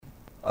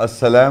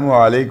السلام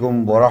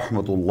علیکم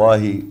ورحمۃ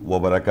اللہ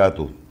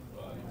وبرکاتہ۔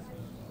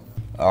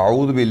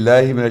 اعوذ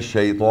باللہ من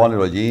الشیطان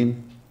الرجیم۔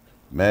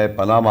 میں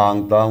پناہ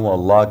مانگتا ہوں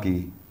اللہ کی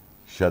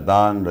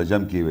شیطان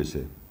رجم کی وجہ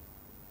سے۔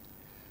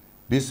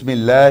 بسم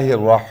اللہ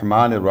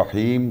الرحمن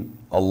الرحیم،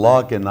 اللہ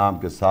کے نام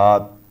کے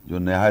ساتھ جو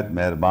نہایت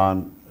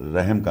مہربان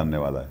رحم کرنے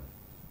والا ہے۔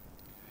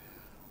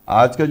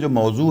 آج کا جو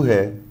موضوع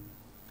ہے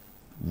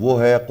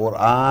وہ ہے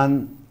قرآن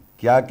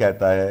کیا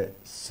کہتا ہے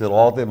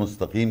صراط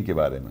مستقیم کے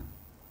بارے میں،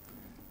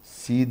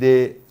 سیدھے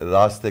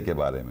راستے کے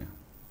بارے میں۔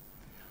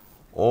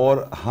 اور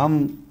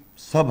ہم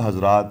سب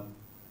حضرات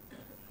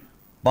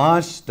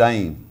 5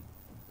 ٹائم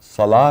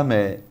صلاح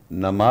میں،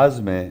 نماز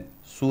میں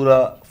سورہ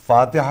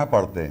فاتحہ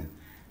پڑھتے ہیں،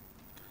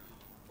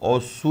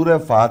 اور سورہ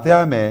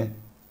فاتحہ میں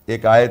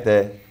ایک آیت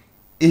ہے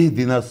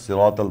اہدنا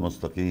الصراط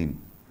المستقیم،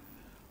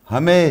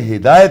 ہمیں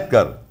ہدایت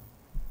کر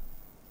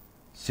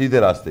سیدھے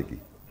راستے کی۔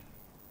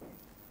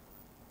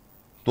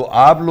 تو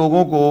آپ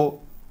لوگوں کو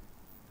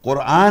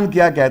قرآن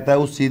کیا کہتا ہے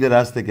اس سیدھے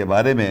راستے کے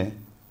بارے میں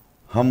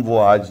ہم وہ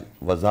آج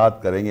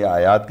وضاحت کریں گے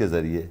آیات کے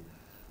ذریعے،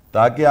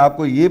 تاکہ آپ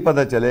کو یہ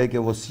پتہ چلے کہ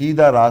وہ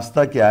سیدھا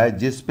راستہ کیا ہے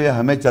جس پہ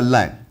ہمیں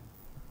چلنا ہے۔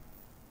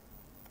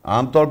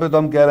 عام طور پہ تو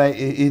ہم کہہ رہے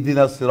ہیں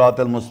اہدنا الصراط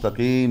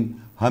المستقیم،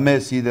 ہمیں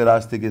سیدھے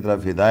راستے کی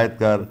طرف ہدایت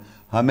کر،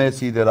 ہمیں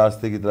سیدھے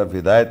راستے کی طرف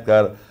ہدایت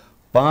کر۔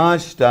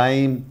 5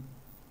 ٹائم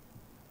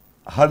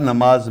ہر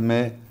نماز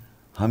میں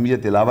ہم یہ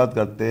تلاوت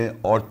کرتے ہیں،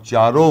 اور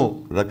 4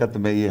 رکعت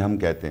میں یہ ہم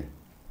کہتے ہیں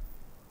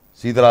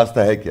سیدھا راستہ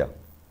ہے کیا؟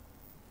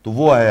 تو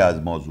وہ ہے آج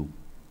موضوع۔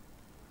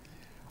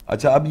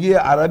 اچھا، اب یہ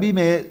عربی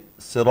میں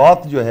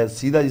صراط جو ہے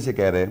سیدھا جسے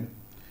کہہ رہے ہیں،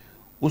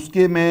 اس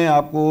کے میں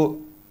آپ کو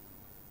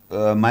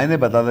معنی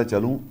بتاتا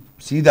چلوں۔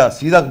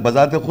 سیدھا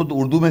بذات خود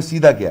اردو میں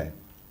سیدھا کیا ہے؟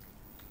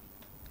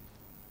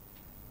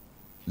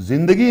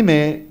 زندگی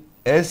میں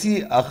ایسی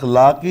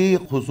اخلاقی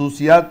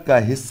خصوصیات کا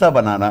حصہ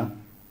بنانا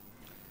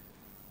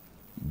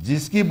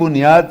جس کی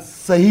بنیاد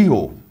صحیح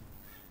ہو،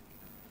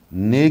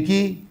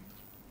 نیکی،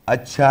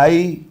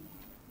 اچھائی،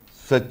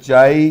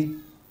 سچائی،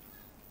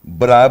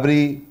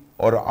 برابری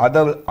اور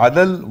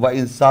عدل و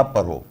انصاف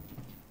پر ہو۔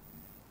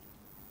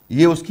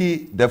 یہ اس کی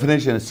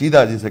ڈیفینیشن ہے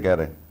سیدھا جسے کہہ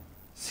رہے ہیں۔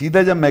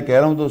 سیدھا جب میں کہہ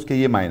رہا ہوں تو اس کے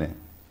یہ معنی ہیں۔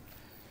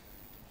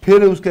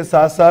 پھر اس کے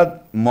ساتھ ساتھ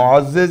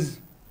معزز،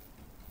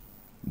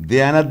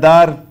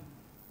 دیانتدار،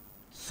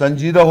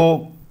 سنجیدہ ہو،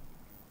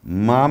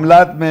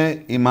 معاملات میں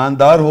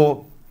ایماندار ہو،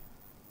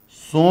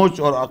 سوچ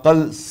اور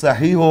عقل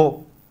صحیح ہو،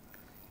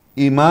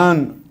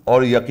 ایمان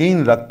اور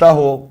یقین رکھتا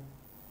ہو،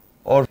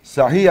 اور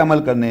صحیح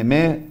عمل کرنے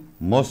میں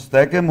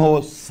مستحکم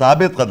ہو،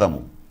 ثابت قدم ہو۔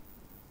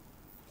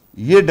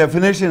 یہ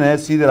ڈیفینیشن ہے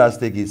سیدھے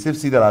راستے کی۔ صرف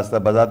سیدھا راستہ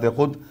بذات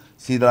خود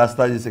سیدھا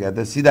راستہ جسے کہتے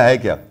ہیں، سیدھا ہے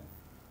کیا؟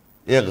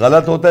 ایک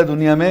غلط ہوتا ہے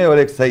دنیا میں اور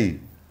ایک صحیح۔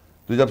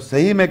 تو جب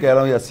صحیح میں کہہ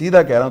رہا ہوں یا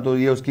سیدھا کہہ رہا ہوں تو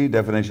یہ اس کی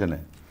ڈیفینیشن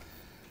ہے۔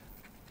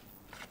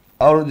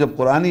 اور جب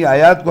قرآنی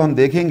آیات کو ہم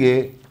دیکھیں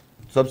گے،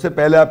 سب سے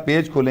پہلے آپ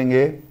پیج کھولیں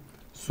گے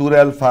سورہ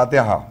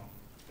الفاتحہ۔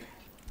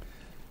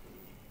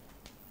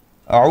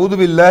 اعوذ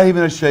باللہ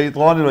من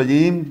الشیطان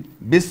الرجیم،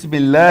 بسم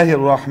اللہ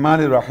الرحمن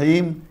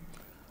الرحیم،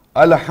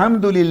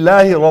 الحمد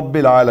للہ رب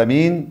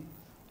العالمین،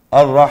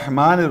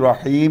 الرحمن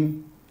الرحیم،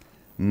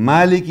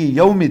 مالک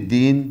یوم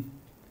الدین،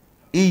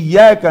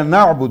 ایاک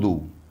نعبد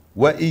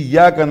و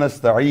ایاک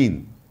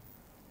نستعین،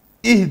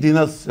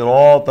 اہدنا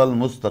الصراط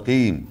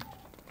المستقیم،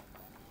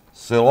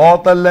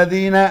 صراط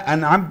الذین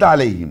انعمت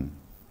علیہم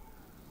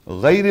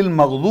غیر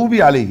المغضوب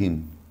علیہم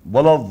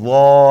ولا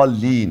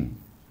الضالین۔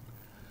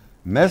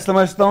 میں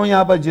سمجھتا ہوں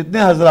یہاں پر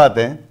جتنے حضرات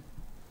ہیں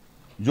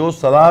جو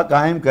صلاح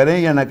قائم کریں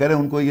یا نہ کریں،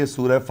 ان کو یہ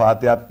سورہ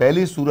فاتحہ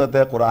پہلی سورت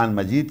ہے قرآن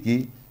مجید کی،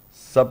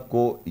 سب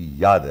کو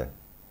یاد ہے۔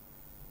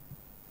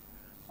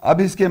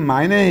 اب اس کے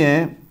معنی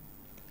ہیں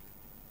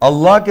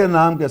اللہ کے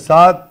نام کے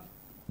ساتھ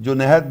جو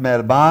نہایت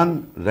مہربان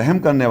رحم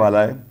کرنے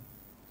والا ہے۔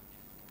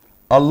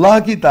 اللہ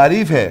کی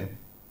تعریف ہے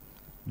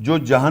جو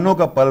جہانوں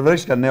کا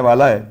پرورش کرنے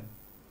والا ہے،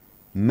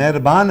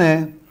 مہربان ہے،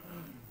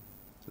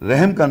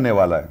 رحم کرنے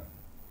والا ہے،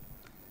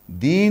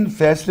 دین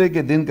فیصلے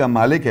کے دن کا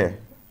مالک ہے،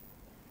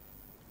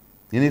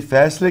 یعنی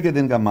فیصلے کے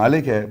دن کا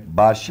مالک ہے،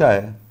 بادشاہ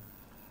ہے۔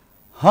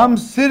 ہم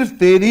صرف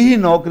تیری ہی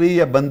نوکری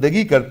یا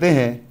بندگی کرتے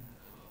ہیں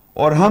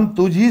اور ہم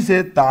تجھ ہی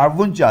سے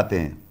تعاون چاہتے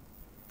ہیں،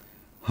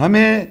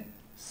 ہمیں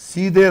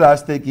سیدھے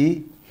راستے کی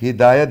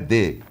ہدایت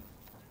دے۔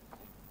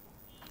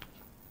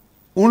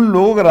 ان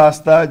لوگ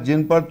راستہ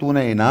جن پر تو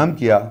نے انعام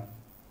کیا،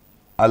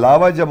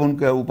 علاوہ جب ان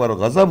کے اوپر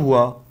غضب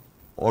ہوا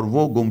اور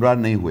وہ گمراہ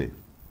نہیں ہوئے۔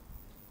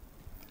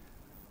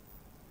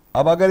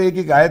 اب اگر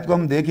ایک آیت کو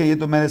ہم دیکھیں، یہ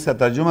تو میں نے اس کا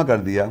ترجمہ کر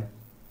دیا۔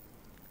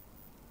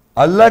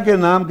 اللہ کے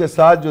نام کے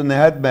ساتھ جو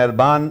نہایت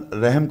مہربان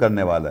رحم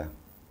کرنے والا ہے،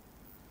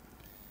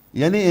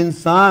 یعنی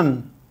انسان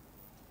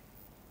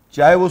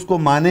چاہے وہ اس کو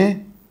مانے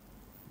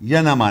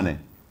یا نہ مانے،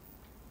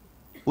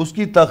 اس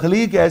کی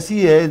تخلیق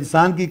ایسی ہے،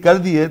 انسان کی کر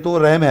دی ہے، تو وہ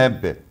رحم ہے ہم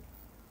پہ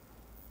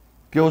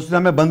کہ اس نے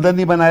ہمیں بندر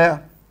نہیں بنایا۔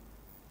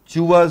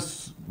 چوہا،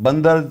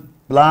 بندر،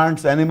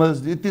 پلانٹس،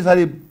 اینیملز، اتنی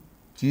ساری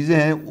چیزیں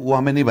ہیں، وہ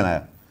ہمیں نہیں بنایا۔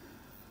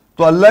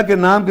 تو اللہ کے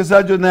نام کے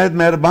ساتھ جو نہایت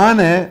مہربان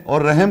ہے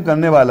اور رحم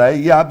کرنے والا ہے،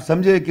 یہ آپ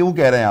سمجھے کیوں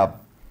کہہ رہے ہیں آپ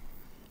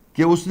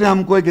کہ اس نے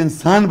ہم کو ایک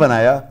انسان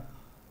بنایا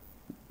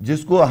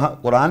جس کو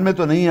قرآن میں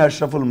تو نہیں ہے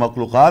اشرف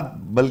المخلوقات،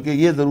 بلکہ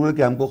یہ ضرور ہے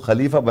کہ ہم کو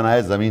خلیفہ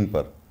بنائے زمین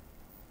پر.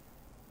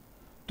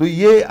 تو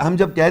یہ ہم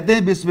جب کہتے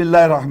ہیں بسم اللہ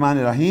الرحمن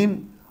الرحیم،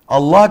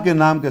 اللہ کے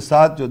نام کے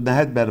ساتھ جو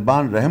نہایت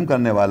مہربان رحم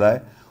کرنے والا ہے،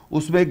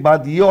 اس میں ایک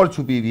بات یہ اور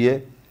چھپی ہوئی ہے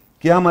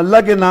کہ ہم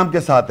اللہ کے نام کے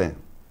ساتھ ہیں،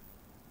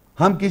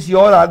 ہم کسی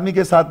اور آدمی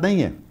کے ساتھ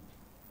نہیں ہیں،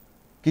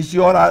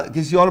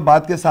 کسی اور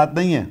بات کے ساتھ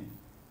نہیں ہیں،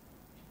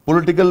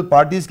 پولیٹیکل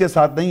پارٹیز کے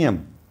ساتھ نہیں ہیں، ہم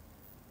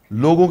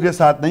لوگوں کے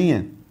ساتھ نہیں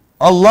ہیں،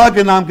 اللہ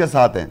کے نام کے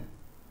ساتھ ہیں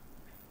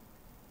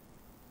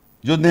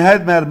جو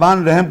نہایت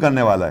مہربان رحم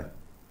کرنے والا ہے.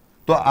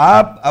 تو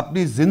آپ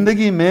اپنی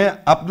زندگی میں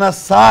اپنا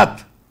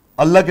ساتھ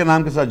اللہ کے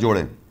نام کے ساتھ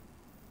جوڑیں.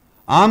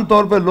 عام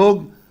طور پہ لوگ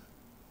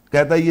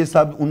کہتا ہے یہ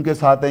سب ان کے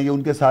ساتھ ہیں، یہ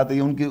ان کے ساتھ ہے،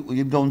 یہ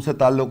ان کا ان سے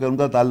تعلق ہے، ان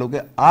کا تعلق ہے.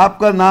 آپ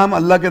کا نام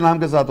اللہ کے نام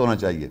کے ساتھ ہونا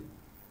چاہیے.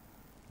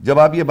 جب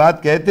آپ یہ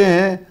بات کہتے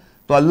ہیں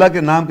تو اللہ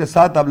کے نام کے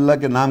ساتھ، اللہ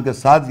کے نام کے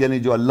ساتھ یعنی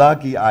جو اللہ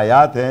کی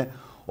آیات ہیں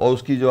اور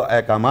اس کی جو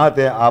احکامات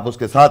ہیں آپ اس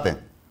کے ساتھ ہیں،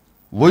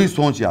 وہی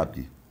سوچ ہے آپ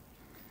کی.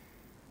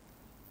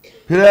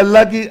 پھر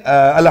اللہ کی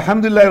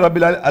الحمدللہ رب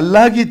العالمین،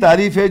 اللہ کی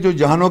تعریف ہے جو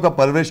جہانوں کا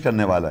پرورش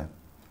کرنے والا ہے.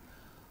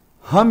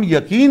 ہم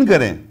یقین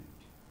کریں،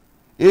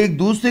 ایک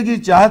دوسرے کی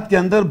چاہت کے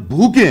اندر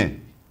بھوکیں،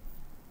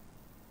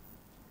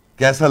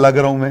 کیسا لگ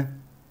رہا ہوں میں،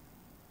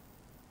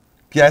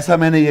 کیسا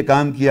میں نے یہ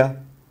کام کیا.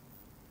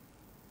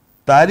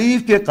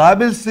 تعریف کے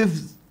قابل صرف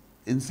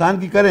انسان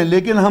کی کریں،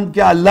 لیکن ہم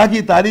کیا اللہ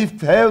کی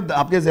تعریف ہے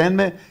آپ کے ذہن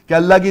میں کہ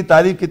اللہ کی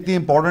تعریف کتنی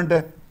امپورٹنٹ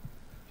ہے؟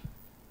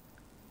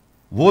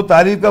 وہ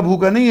تعریف کا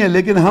بھوکا نہیں ہے،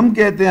 لیکن ہم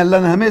کہتے ہیں اللہ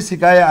نے ہمیں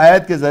سکھایا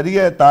آیت کے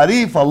ذریعے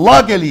تعریف اللہ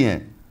کے لیے ہے.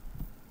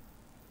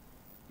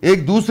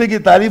 ایک دوسرے کی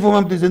تعریف ہم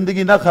اپنی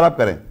زندگی نہ خراب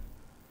کریں.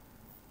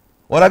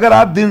 اور اگر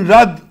آپ دن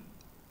رات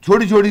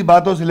چھوٹی چھوٹی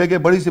باتوں سے لے کے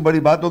بڑی سے بڑی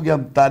باتوں کی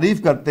ہم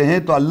تعریف کرتے ہیں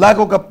تو اللہ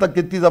کو کب تک،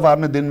 کتنی دفعہ آپ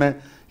نے دن میں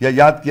یا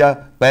یاد کیا،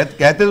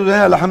 کہتے تو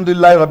ہیں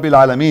الحمدللہ رب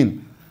العالمین،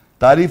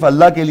 تعریف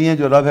اللہ کے لیے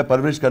جو رب ہے،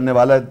 پرورش کرنے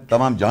والا ہے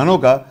تمام جہانوں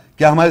کا.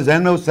 کیا ہمارے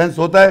ذہن میں وہ سینس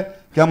ہوتا ہے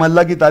کہ ہم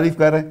اللہ کی تعریف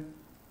کر رہے ہیں؟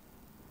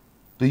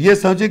 تو یہ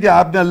سمجھے کہ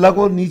آپ نے اللہ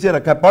کو نیچے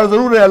رکھا ہے. پڑھ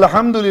ضرور ہے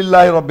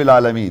الحمدللہ رب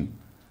العالمین،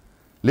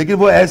 لیکن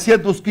وہ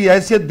حیثیت اس کی،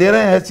 حیثیت دے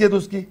رہے ہیں، حیثیت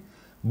اس کی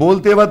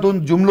بولتے وقت،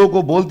 ان جملوں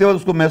کو بولتے وقت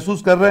اس کو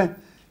محسوس کر رہے ہیں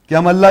کہ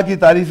ہم اللہ کی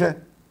تعریف ہے.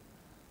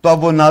 تو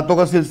اب وہ نعتوں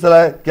کا سلسلہ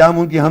ہے، کیا ہم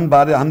ان کی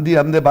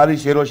حمد باری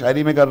شعر و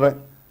شاعری میں کر رہے ہیں؟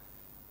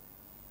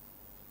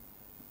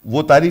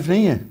 وہ تعریف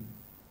نہیں ہے.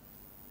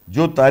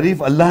 جو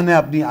تعریف اللہ نے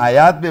اپنی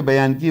آیات میں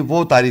بیان کی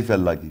وہ تعریف ہے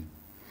اللہ کی.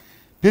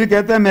 پھر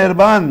کہتے ہیں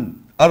مہربان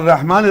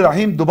الرحمن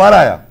الرحیم، دوبارہ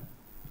آیا،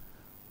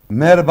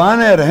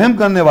 مہربان ہے، رحم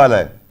کرنے والا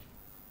ہے.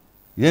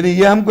 یعنی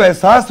یہ ہم کو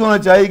احساس ہونا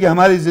چاہیے کہ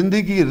ہماری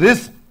زندگی کی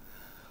رزق،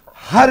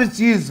 ہر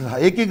چیز،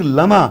 ایک ایک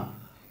لمحہ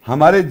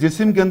ہمارے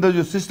جسم کے اندر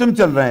جو سسٹم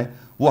چل رہے ہیں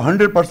وہ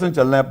 100%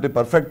 چل رہے ہیں اپنے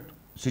پرفیکٹ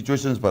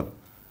سچویشنز پر،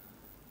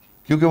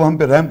 کیونکہ وہ ہم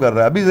پہ رحم کر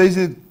رہا ہے. ابھی ذرا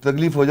سی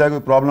تکلیف ہو جائے،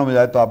 کوئی پرابلم ہو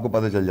جائے تو آپ کو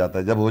پتہ چل جاتا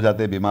ہے، جب ہو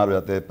جاتے ہیں بیمار ہو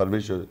جاتے ہیں،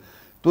 پرورش ہو،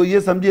 تو یہ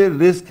سمجھے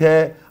رزق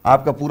ہے،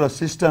 آپ کا پورا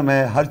سسٹم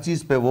ہے، ہر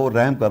چیز پہ وہ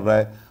رحم کر رہا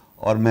ہے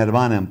اور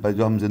مہربان ہے ہم پہ،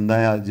 جو ہم زندہ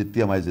ہیں،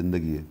 جتنی ہماری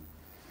زندگی ہے.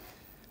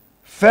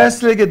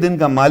 فیصلے کے دن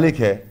کا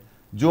مالک ہے،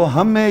 جو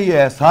ہمیں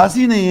یہ احساس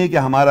ہی نہیں ہے کہ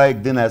ہمارا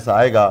ایک دن ایسا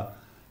آئے گا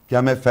کہ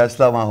ہمیں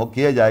فیصلہ وہاں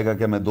کیا جائے گا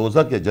کہ ہمیں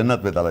دوزخ یا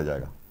جنت میں ڈالا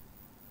جائے گا.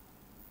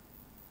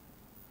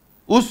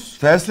 اس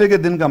فیصلے کے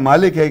دن کا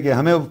مالک ہے کہ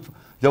ہمیں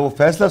جب وہ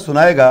فیصلہ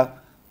سنائے گا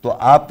تو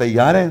آپ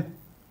تیار ہیں،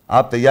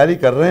 آپ تیاری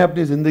کر رہے ہیں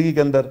اپنی زندگی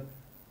کے اندر،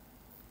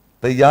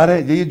 تیار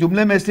ہیں. یہ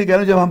جملے میں اس لیے کہہ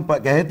رہا ہوں، جب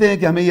ہم کہتے ہیں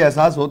کہ ہمیں یہ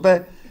احساس ہوتا ہے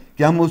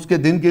کہ ہم اس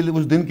دن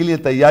کے لیے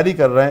تیاری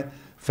کر رہے ہیں،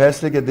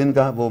 فیصلے کے دن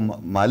کا وہ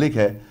مالک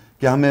ہے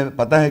کہ ہمیں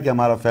پتہ ہے کہ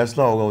ہمارا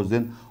فیصلہ ہوگا اس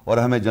دن اور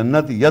ہمیں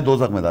جنت یا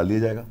دوزخ میں ڈال دیا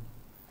جائے گا.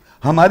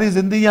 ہماری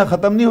زندگی یہاں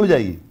ختم نہیں ہو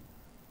جائے گی،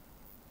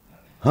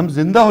 ہم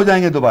زندہ ہو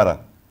جائیں گے دوبارہ.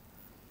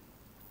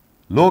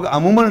 لوگ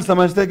عموماً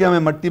سمجھتے ہیں کہ ہمیں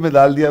مٹی میں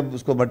ڈال دیا،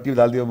 اس کو مٹی میں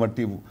ڈال دیا،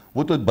 مٹی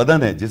وہ تو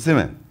بدن ہے، جسم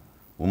ہے،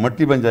 وہ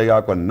مٹی بن جائے گا.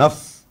 آپ کا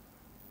نفس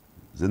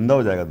زندہ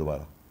ہو جائے گا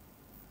دوبارہ.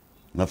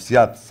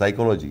 نفسیات،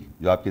 سائیکولوجی،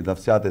 جو آپ کی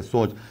نفسیات ہے،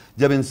 سوچ.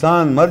 جب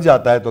انسان مر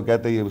جاتا ہے تو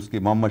کہتے ہیں یہ اس کی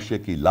محمد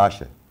شیخ کی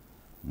لاش ہے.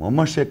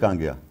 محمد شیخ کہاں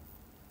گیا؟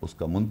 اس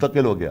کا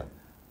منتقل ہو گیا،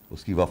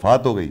 اس کی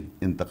وفات ہو گئی،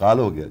 انتقال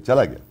ہو گیا،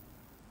 چلا گیا.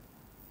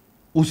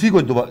 اسی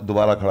کو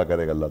دوبارہ کھڑا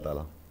کرے گا اللہ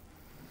تعالیٰ.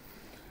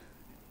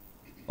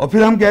 اور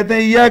پھر ہم کہتے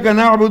ہیں ایاک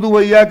نعبد و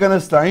ایاک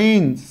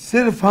نستعین،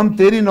 صرف ہم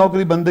تیری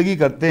نوکری بندگی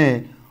کرتے ہیں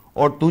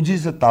اور تجھی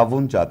سے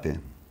تعاون چاہتے ہیں.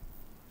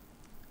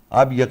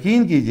 آپ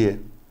یقین کیجئے،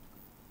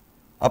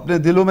 اپنے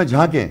دلوں میں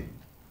جھانکیں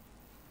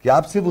کہ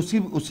آپ صرف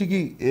اسی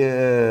کی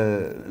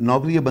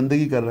نوکری یا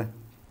بندگی کر رہے ہیں.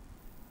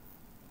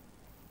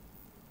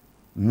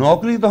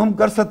 نوکری تو ہم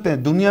کر سکتے ہیں،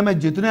 دنیا میں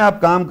جتنے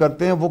آپ کام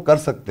کرتے ہیں وہ کر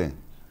سکتے ہیں،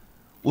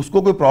 اس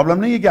کو کوئی پرابلم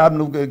نہیں ہے کہ آپ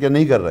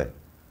نہیں کر رہے.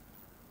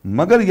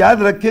 مگر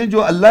یاد رکھیں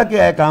جو اللہ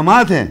کے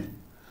احکامات ہیں،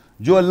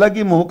 جو اللہ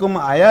کی محکم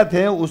آیات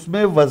ہیں، اس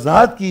میں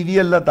وضاحت کی ہوئی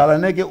اللہ تعالیٰ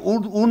نے کہ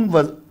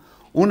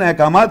ان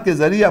احکامات کے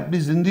ذریعے اپنی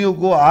زندگیوں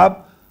کو آپ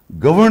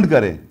گورن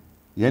کریں،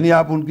 یعنی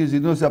آپ ان کی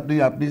زندگیوں سے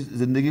اپنی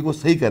زندگی کو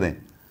صحیح کریں.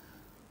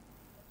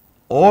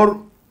 اور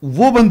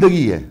وہ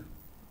بندگی ہے،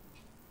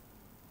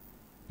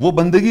 وہ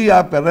بندگی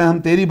آپ کر رہے ہیں، ہم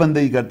تیری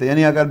بندگی کرتے ہیں.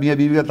 یعنی اگر میاں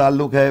بیوی کا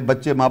تعلق ہے،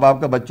 بچے ماں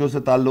باپ کا بچوں سے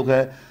تعلق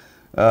ہے،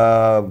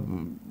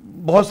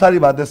 بہت ساری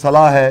باتیں،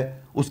 صلاح ہے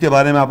اس کے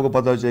بارے میں آپ کو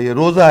پتہ ہونا چاہیے،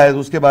 روزہ ہے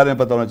اس کے بارے میں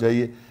پتہ ہونا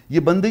چاہیے. یہ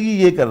بندگی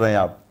یہ کر رہے ہیں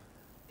آپ.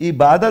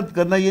 عبادت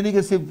کرنا یہ نہیں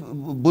کہ صرف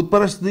بت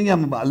پرست نہیں ہے،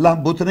 ہم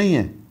اللہ بت نہیں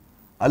ہے.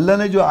 اللہ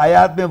نے جو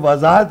آیات میں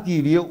وضاحت کی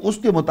ہوئی ہے اس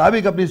کے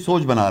مطابق اپنی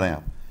سوچ بنا رہے ہیں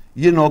آپ.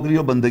 یہ نوکری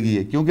اور بندگی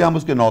ہے کیونکہ ہم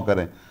اس کے نوکر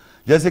ہیں.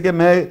 جیسے کہ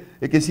میں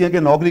کسی کے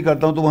نوکری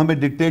کرتا ہوں تو وہ ہمیں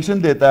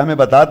ڈکٹیشن دیتا ہے، ہمیں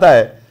بتاتا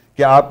ہے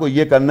کہ آپ کو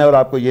یہ کرنا ہے اور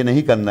آپ کو یہ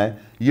نہیں کرنا ہے.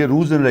 یہ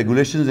رولز اینڈ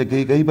ریگولیشنز ہیں،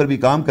 کہیں پر بھی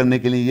کام کرنے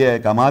کے لیے یہ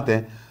احکامات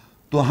ہیں.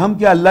 تو ہم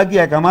کیا اللہ کے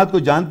احکامات کو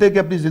جانتے کہ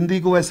اپنی زندگی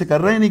کو ویسے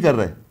کر رہے ہیں نہیں کر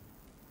رہے؟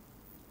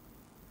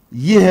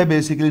 یہ ہے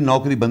بیسیکلی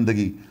نوکری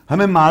بندگی.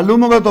 ہمیں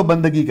معلوم ہوگا تو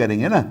بندگی کریں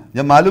گے نا،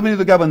 جب معلوم ہی نہیں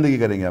تو کیا بندگی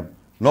کریں گے آپ؟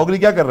 نوکری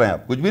کیا کر رہے ہیں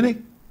آپ؟ کچھ بھی نہیں.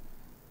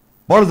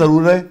 بہت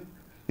ضرور ہے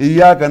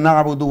ایاک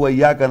نعبد و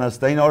ایاک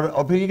نستعین،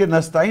 اور پھر یہ کہ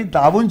نستعین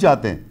تعاون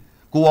چاہتے ہیں،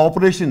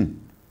 کوآپریشن.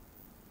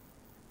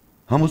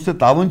 ہم اس سے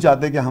تعاون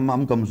چاہتے ہیں کہ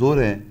ہم کمزور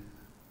ہیں،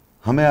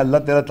 ہمیں اللہ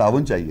تیرا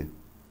تعاون چاہیے.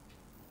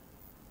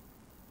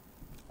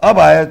 اب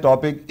آیا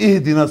ٹاپک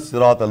اہدنا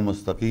الصراط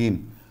المستقیم،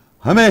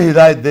 ہمیں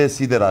ہدایت دے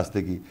سیدھے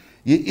راستے کی.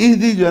 یہ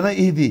اہدی جو ہے نا،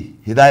 اہدی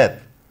ہدایت،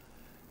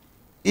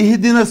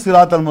 اہدنا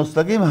الصراط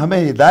المستقیم،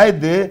 ہمیں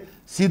ہدایت دے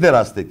سیدھے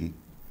راستے کی.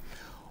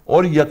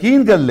 اور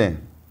یقین کر لیں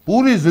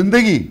پوری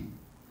زندگی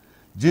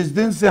جس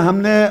دن سے ہم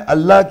نے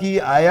اللہ کی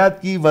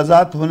آیات کی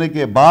وضاحت ہونے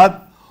کے بعد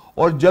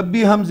اور جب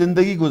بھی ہم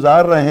زندگی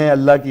گزار رہے ہیں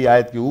اللہ کی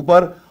آیت کے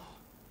اوپر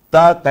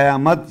تا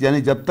قیامت،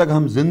 یعنی جب تک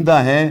ہم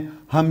زندہ ہیں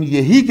ہم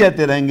یہی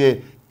کہتے رہیں گے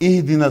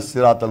اہدنا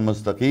الصراط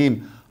المستقیم،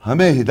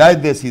 ہمیں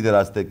ہدایت دے سیدھے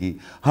راستے کی،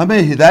 ہمیں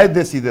ہدایت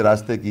دے سیدھے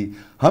راستے کی،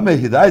 ہمیں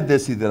ہدایت دے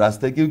سیدھے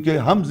راستے کی. کیونکہ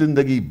ہم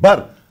زندگی بھر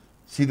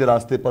سیدھے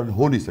راستے پر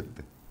ہو نہیں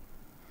سکتے،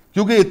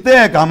 کیونکہ اتنے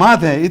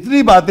احکامات ہیں،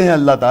 اتنی باتیں ہیں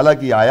اللہ تعالیٰ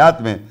کی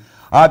آیات میں.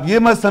 آپ یہ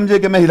مت سمجھے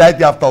کہ میں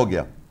ہدایت یافتہ ہو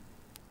گیا.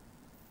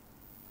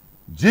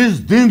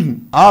 جس دن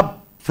آپ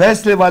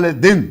فیصلے والے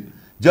دن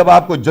جب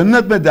آپ کو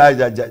جنت میں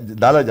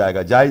ڈالا جائے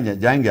گا،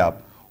 جائیں گے آپ،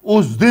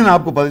 اس دن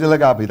آپ کو پتہ چلے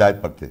گا آپ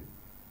ہدایت پر تھے.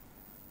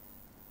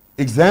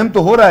 ایگزام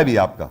تو ہو رہا ہے بھی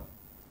آپ کا.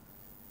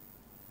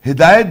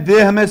 ہدایت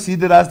دے ہمیں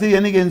سیدھے راستے،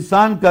 یعنی کہ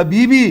انسان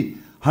کبھی بھی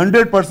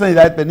 100%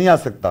 ہدایت پہ نہیں آ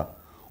سکتا.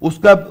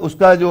 اس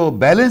کا جو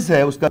بیلنس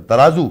ہے، اس کا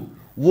ترازو،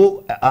 وہ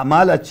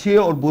اعمال اچھے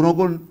اور بروں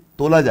کو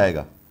تولا جائے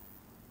گا.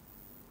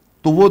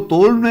 تو وہ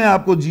تول میں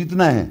آپ کو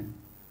جیتنا ہے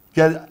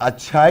کہ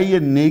اچھائی یا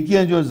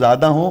نیکیاں جو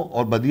زیادہ ہوں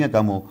اور بدیاں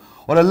کم ہوں.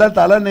 اور اللہ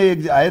تعالیٰ نے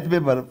ایک آیت میں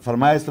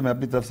فرمایا، اس میں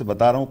اپنی طرف سے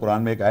بتا رہا ہوں،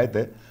 قرآن میں ایک آیت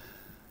ہے،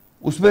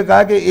 اس میں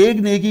کہا کہ ایک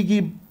نیکی کی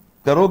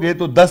کرو گے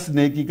تو 10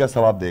 نیکی کا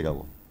ثواب دے گا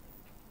وہ،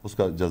 اس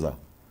کا جزا.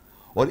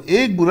 اور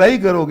ایک برائی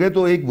کرو گے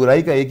تو ایک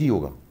برائی کا ایک ہی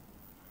ہوگا.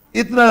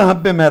 اتنا ہم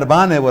پہ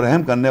مہربان ہے، وہ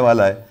رحم کرنے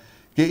والا ہے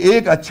کہ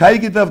ایک اچھائی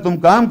کی طرف تم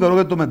کام کرو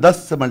گے تو میں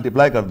 10 سے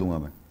ملٹیپلائی کر دوں گا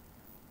میں.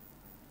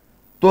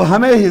 تو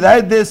ہمیں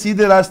ہدایت دے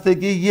سیدھے راستے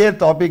کی، یہ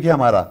ٹاپک ہے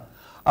ہمارا.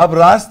 اب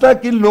راستہ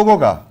کن لوگوں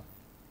کا؟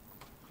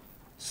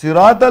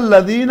 صراط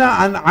الذین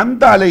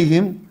انعمت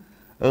علیہم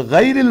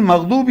غیر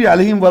المغضوب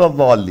علیہم ولا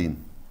الضالین.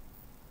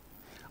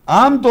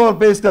 عام طور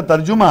پہ اس کا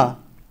ترجمہ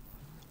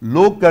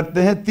لوگ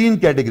کرتے ہیں 3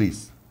 کیٹیگریز.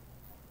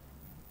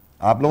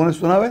 آپ لوگوں نے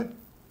سنا ہے،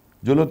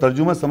 جو لوگ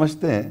ترجمہ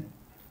سمجھتے ہیں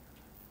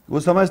وہ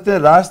سمجھتے ہیں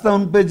راستہ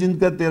ان پہ جن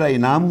کا تیرا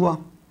انعام ہوا،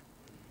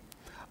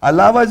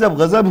 علاوہ جب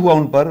غضب ہوا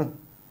ان پر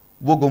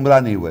وہ گمراہ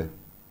نہیں ہوئے.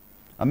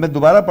 اب میں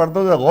دوبارہ پڑھتا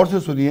ہوں، ذرا غور سے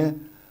سنیے.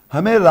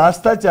 ہمیں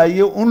راستہ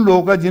چاہیے ان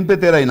لوگوں کا جن پہ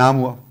تیرا انعام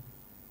ہوا،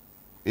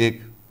 ایک،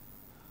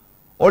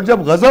 اور جب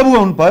غضب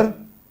ہوا ان پر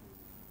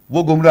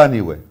وہ گمراہ نہیں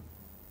ہوئے.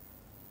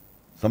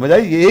 سمجھ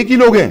آئی؟ یہ ایک ہی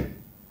لوگ ہیں.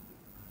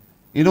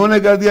 انہوں نے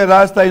کر دیا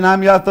راستہ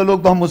انعام یافتہ لوگ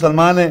تو ہم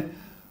مسلمان ہیں،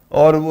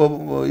 اور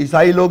وہ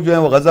عیسائی لوگ جو ہیں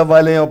وہ غضب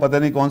والے ہیں اور پتہ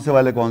نہیں کون سے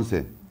والے کون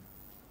سے.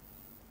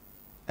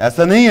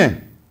 ایسا نہیں ہے.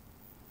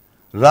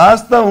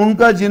 راستہ ان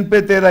کا جن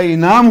پہ تیرا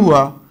انعام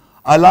ہوا،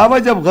 علاوہ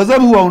جب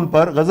غضب ہوا ان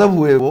پر، غضب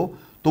ہوئے وہ،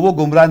 تو وہ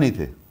گمراہ نہیں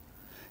تھے.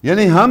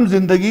 یعنی ہم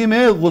زندگی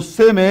میں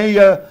غصے میں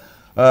یا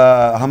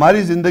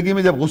ہماری زندگی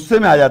میں جب غصے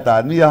میں آ جاتا ہے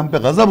آدمی یا ہم پہ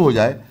غضب ہو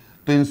جائے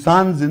تو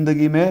انسان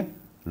زندگی میں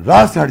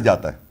راہ سے ہٹ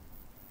جاتا ہے،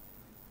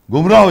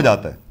 گمراہ ہو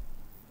جاتا ہے.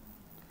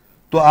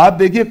 تو آپ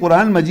دیکھیے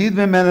قرآن مجید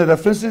میں نے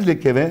ریفرنسز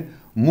لکھے ہوئے.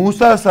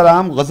 موسیٰ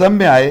السلام غضب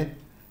میں آئے،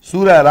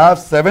 سورہ اعراف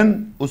 7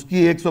 اس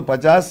کی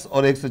 150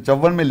 اور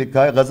 154 میں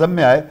لکھا ہے غضب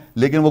میں آئے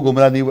لیکن وہ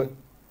گمراہ نہیں ہوئے،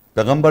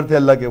 پیغمبر تھے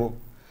اللہ کے وہ.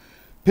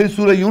 پھر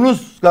سورہ یونس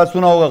کا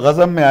سنا ہوگا،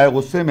 غضب میں آئے،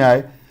 غصے میں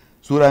آئے،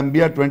 سورہ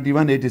انبیاء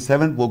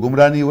 21:87 وہ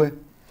گمراہ نہیں ہوئے.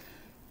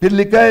 پھر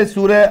لکھا ہے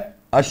سورہ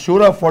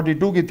الشورى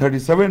 42 کی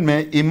 37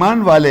 میں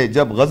ایمان والے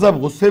جب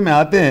غضب غصے میں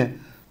آتے ہیں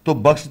تو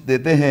بخش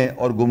دیتے ہیں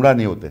اور گمراہ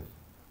نہیں ہوتے.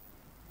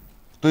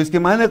 تو اس کے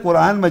معنی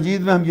قرآن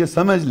مجید میں ہم یہ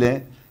سمجھ لیں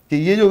کہ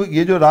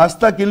یہ جو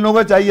راستہ کن لوگوں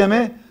کا چاہیے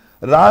ہمیں؟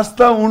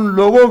 راستہ ان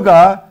لوگوں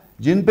کا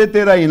جن پہ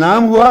تیرا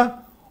انعام ہوا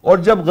اور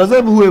جب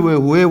غضب ہوئے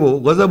وہ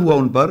غضب ہوا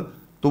ان پر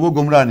تو وہ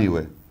گمراہ نہیں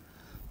ہوئے.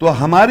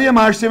 تو ہمارے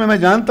معاشرے میں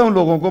جانتا ہوں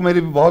لوگوں کو،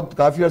 میری بہت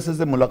کافی عرصے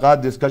سے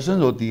ملاقات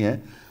ڈسکشنز ہوتی ہیں،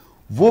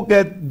 وہ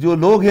جو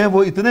لوگ ہیں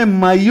وہ اتنے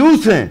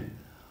مایوس ہیں،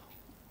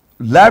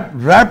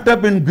 ریپڈ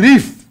اپ ان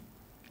گریف،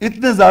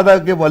 اتنے زیادہ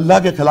کہ وہ اللہ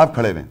کے خلاف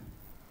کھڑے ہوئے،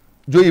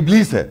 جو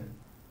ابلیس ہے.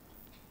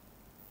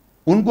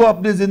 ان کو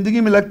اپنی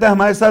زندگی میں لگتا ہے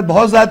ہمارے ساتھ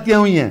بہت زیادتیاں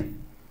ہوئی ہیں،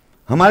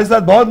 ہمارے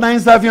ساتھ بہت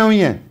ناانصافیاں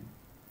ہوئی ہیں،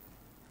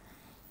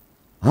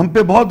 ہم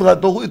پہ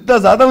بہت، تو اتنا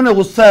زیادہ انہیں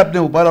غصہ ہے اپنے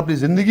اوپر، اپنی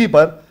زندگی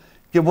پر،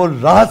 کہ وہ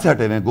راہ سے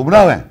ہٹے ہوئے ہیں،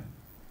 گمراہ ہوئے ہیں.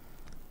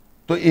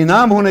 تو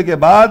انعام ہونے کے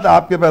بعد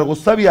آپ کے پاس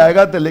غصہ بھی آئے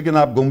گا تو لیکن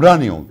آپ گمراہ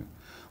نہیں ہوں گے.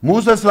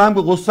 موسیٰ علیہ السلام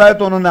کو غصہ ہے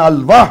تو انہوں نے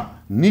الواح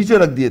نیچے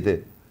رکھ دیے تھے،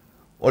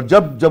 اور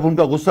جب ان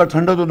کا غصہ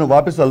ٹھنڈا تو انہوں نے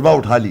واپس الواح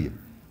اٹھا لیے.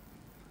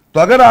 تو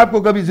اگر آپ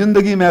کو کبھی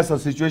زندگی میں ایسا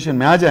سچویشن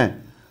میں آ جائیں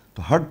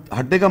تو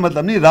ہٹنے کا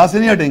مطلب نہیں راہ سے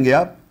نہیں ہٹیں گے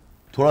آپ،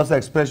 تھوڑا سا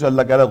ایکسپریس،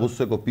 اللہ کہہ رہا ہے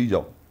غصے کو پی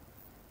جاؤ.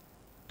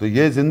 تو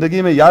یہ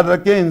زندگی میں یاد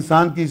رکھیں،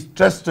 انسان کی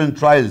ٹیسٹ اینڈ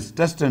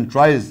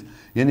ٹرائلز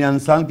یعنی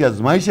انسان کی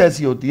آزمائش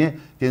ایسی ہوتی ہیں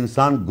کہ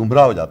انسان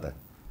گمراہ ہو جاتا ہے.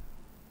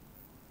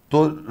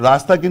 تو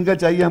راستہ کن کا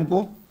چاہیے ہم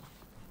کو؟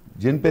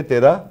 جن پہ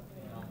تیرا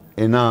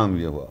انعام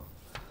یہ ہوا.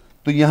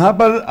 تو یہاں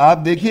پر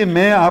آپ دیکھیے،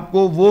 میں آپ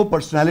کو وہ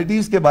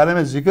پرسنالٹیز کے بارے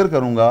میں ذکر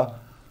کروں گا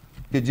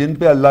کہ جن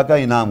پہ اللہ کا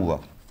انعام ہوا.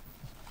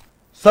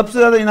 سب سے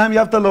زیادہ انعام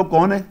یافتہ لوگ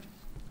کون ہیں؟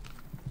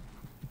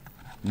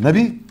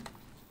 نبی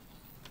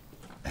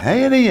ہیں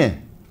یا نہیں ہیں؟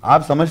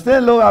 آپ سمجھتے ہیں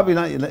لوگ آپ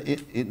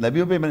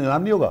نبیوں پہ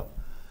انعام نہیں ہوگا؟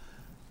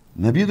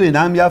 نبی تو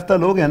انعام یافتہ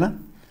لوگ ہیں نا.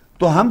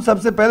 تو ہم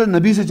سب سے پہلے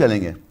نبی سے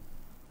چلیں گے،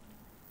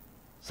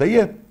 صحیح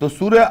ہے؟ تو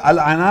سورہ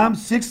الانعام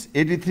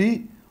 6:83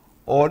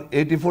 اور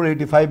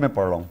 84-85 میں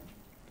پڑھ رہا ہوں.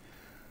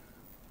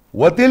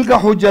 وَتِلْكَ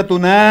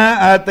حُجَّتُنَا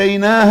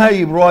آتَيْنَاهَا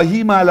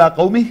إِبْرَاهِيمَ عَلَىٰ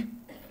قَوْمِهِ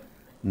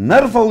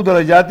نَرْفَعُ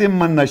دَرَجَاتٍ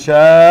مَّن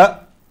نَّشَاءُ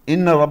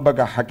إِنَّ رَبَّكَ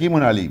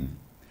حَكِيمٌ عَلِيمٌ.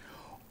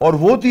 اور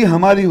وہ تھی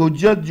ہماری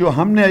حجت جو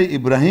ہم نے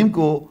ابراہیم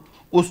کو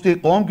اس کی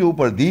قوم کے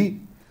اوپر دی،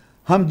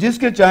 ہم جس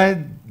کے چاہیں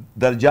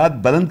درجات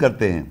بلند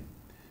کرتے ہیں،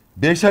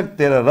 بے شک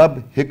تیرا رب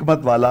حکمت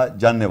والا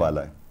جاننے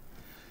والا ہے.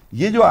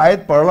 یہ جو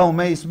آیت پڑھ رہا ہوں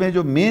میں، اس میں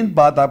جو مین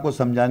بات آپ کو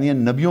سمجھانی ہے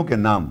نبیوں کے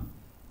نام،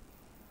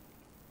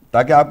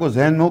 تاکہ آپ کو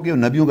ذہن میں ہو کہ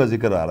نبیوں کا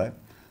ذکر آ رہا ہے.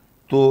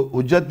 تو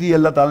حجت دی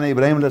اللہ تعالیٰ نے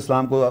ابراہیم علیہ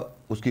السلام کو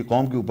اس کی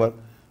قوم کے اوپر،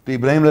 تو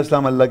ابراہیم علیہ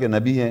السلام اللہ کے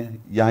نبی ہیں،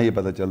 یہاں یہ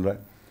پتہ چل رہا ہے.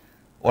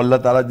 اور اللہ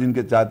تعالیٰ جن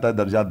کے چاہتا ہے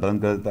درجات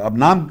بلند کر دیتا ہے. اب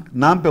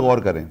نام پہ غور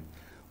کریں.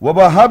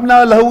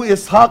 وَوَهَبْنَا لَهُ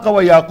إِسْحَاقَ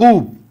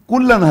وَيَعْقُوبَ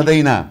كُلًّا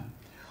هَدَيْنَا،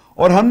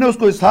 اور ہم نے اس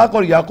کو اسحاق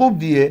اور یعقوب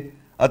دیے،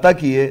 عطا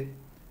کیے،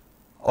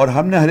 اور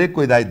ہم نے ہر ایک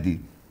کو ہدایت دی.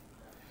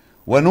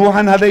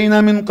 وَنُوحًا هَدَيْنَا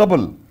مِن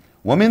قَبْلُ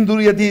وَمِن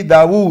ذُرِّيَّتِهِ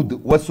داود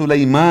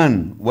وسليمان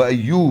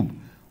وأيوب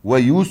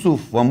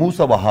ويوسف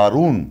وموسى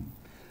وهارون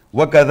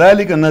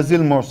وكذلك نجزي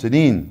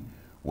المحسنين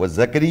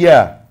وزكريا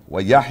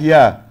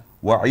ويحيى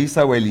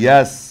وعيسى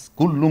والياس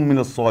كل من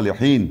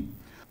الصالحين.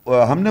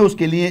 ہم نے اس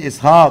کے لیے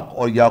اسحاق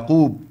اور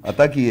یعقوب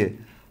عطا کیے،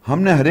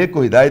 ہم نے ہر ایک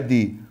کو ہدایت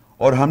دی،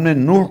 اور ہم نے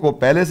نوح کو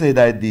پہلے سے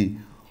ہدایت دی،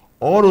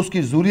 اور اس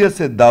کی ذریت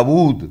سے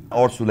داود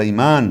اور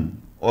سلیمان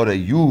اور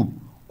ایوب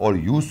اور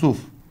یوسف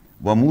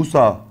و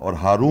موسیٰ اور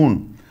ہارون.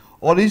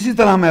 اور اسی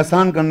طرح ہم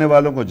احسان کرنے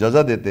والوں کو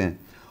جزا دیتے ہیں.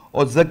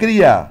 اور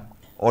زکریا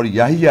اور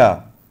یحییٰ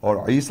اور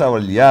عیسیٰ اور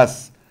الیاس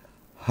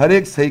ہر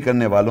ایک صحیح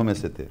کرنے والوں میں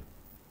سے تھے.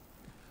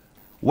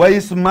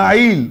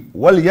 وَإِسْمَاعِيلَ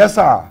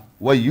وَالْيَسَعَ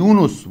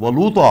وَيُونُسَ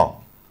وَلُوطًا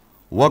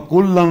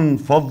وَكُلًّا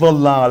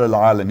فَضَّلْنَا عَلَى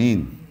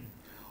الْعَالَمِينَ.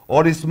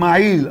 اور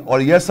اسماعیل اور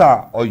یسع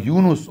اور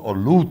یونس اور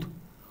لوط،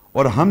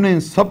 اور ہم نے ان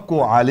سب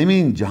کو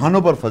عالمین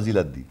جہانوں پر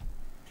فضیلت دی.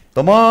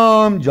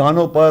 تمام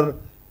جہانوں پر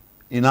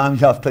انعام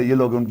یافتہ یہ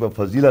لوگ، ان پر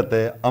فضیلت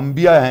ہے.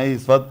 انبیاء ہیں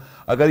اس وقت،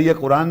 اگر یہ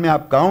قرآن میں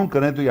آپ کاؤنٹ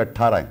کریں تو یہ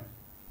 18 ہیں.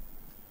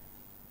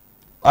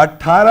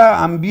 18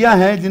 انبیاء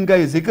ہیں جن کا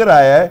یہ ذکر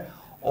آیا ہے.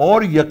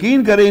 اور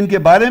یقین کریں ان کے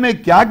بارے میں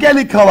کیا کیا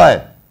لکھا ہوا ہے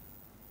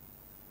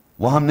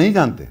وہ ہم نہیں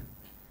جانتے،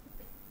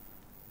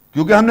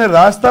 کیونکہ ہم نے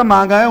راستہ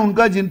مانگا ہے ان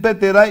کا جن پہ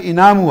تیرا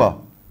انعام ہوا.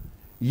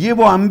 یہ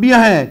وہ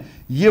انبیاء ہیں،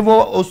 یہ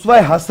وہ اسوہ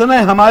حسنہ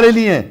ہمارے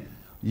لیے،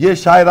 یہ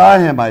شاہراہ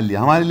ہیں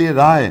ہمارے لیے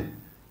راہ ہے.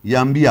 یہ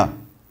انبیاء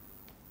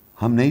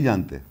ہم نہیں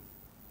جانتے.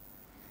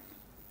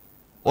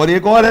 اور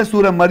ایک اور ہے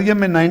سورہ مریم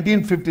میں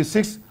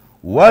 1956،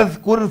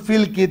 وَاذْكُرْ فِي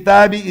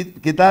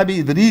الْكِتَابِ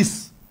اِدْرِيسَ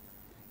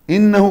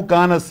إِنَّهُ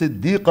كَانَ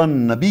صِدِّيقًا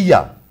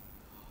نَبِيًّا.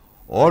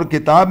 اور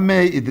کتاب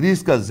میں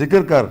ادریس کا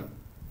ذکر کر،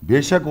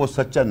 بے شک وہ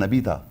سچا نبی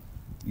تھا.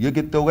 یہ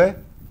کتنے ہو گئے؟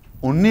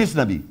 19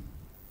 نبی.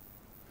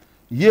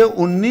 یہ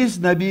 19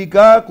 نبی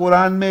کا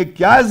قرآن میں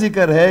کیا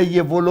ذکر ہے؟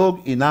 یہ وہ لوگ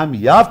انعام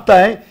یافتہ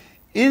ہیں.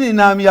 ان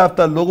انعام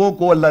یافتہ لوگوں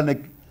کو اللہ نے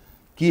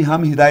کی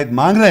ہم ہدایت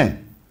مانگ رہے ہیں،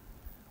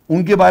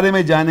 ان کے بارے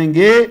میں جانیں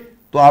گے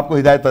تو آپ کو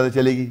ہدایت پتہ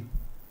چلے گی.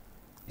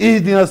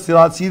 اہدنا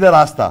الصراط، سیدھا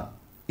راستہ.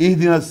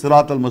 اہدنا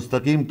الصراط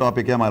المستقیم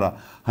ٹاپک ہے ہمارا.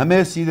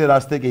 ہمیں سیدھے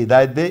راستے کی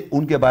ہدایت دے،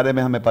 ان کے بارے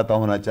میں ہمیں پتہ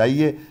ہونا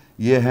چاہیے.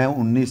 یہ ہیں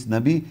 19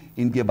 نبی،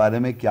 ان کے بارے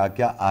میں کیا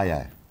کیا آیا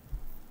ہے.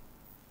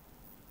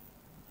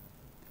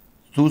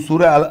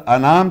 سورہ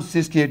الانعام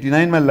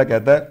 6:89 میں اللہ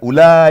کہتا ہے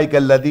اولئک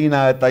الذین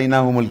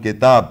آتیناہم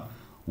الکتاب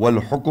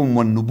والحکم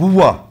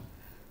والنبوہ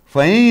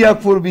فَإِن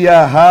يَكْفُرْ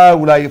بِهَا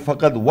هَؤُلَاءِ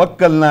فَقَدْ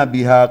وَكَّلْنَا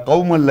بِهَا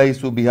قَوْمًا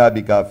لَيْسُوا بِهَا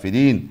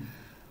بِكَافِرِينَ.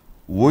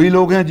 وہی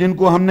لوگ ہیں جن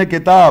کو ہم نے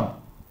کتاب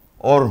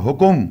اور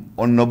حکم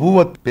اور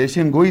نبوت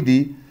پیشن گوئی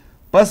دی،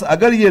 پس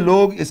اگر یہ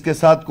لوگ اس کے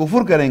ساتھ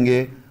کفر کریں گے،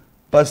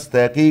 پس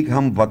تحقیق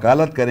ہم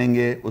وکالت کریں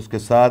گے اس کے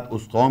ساتھ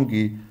اس قوم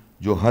کی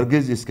جو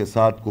ہرگز اس کے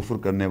ساتھ کفر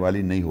کرنے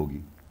والی نہیں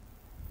ہوگی.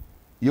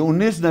 یہ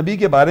 19 نبی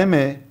کے بارے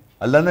میں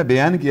اللہ نے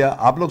بیان کیا.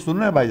 آپ لوگ سن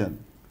رہے ہیں بھائی جان؟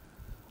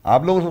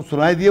 آپ لوگوں کو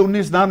سنائی دیے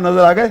 19 نام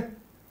نظر آ گئے؟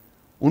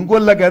 ان کو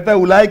اللہ کہتا ہے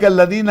اولئک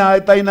الذین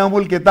آتیناہم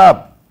الکتاب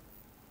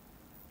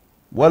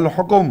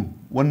والحکم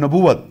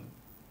والنبوت.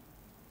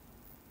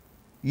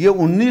 یہ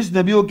 19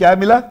 نبیوں کو کیا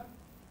ملا؟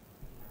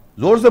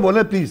 زور سے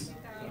بولیں پلیز.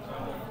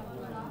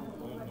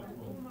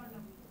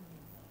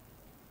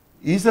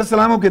 عیسیٰ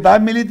السلام کو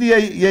کتاب ملی تھی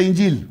یا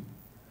انجیل؟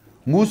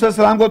 موسیٰ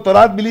السلام کو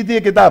تورات ملی تھی یا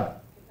کتاب؟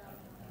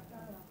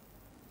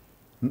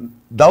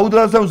 داؤد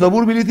علیہ السلام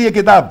زبور ملی تھی یا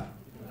کتاب؟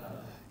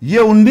 یہ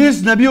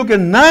 19 نبیوں کے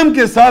نام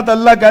کے ساتھ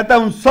اللہ کہتا ہے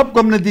ان سب کو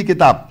ہم نے دی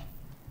کتاب.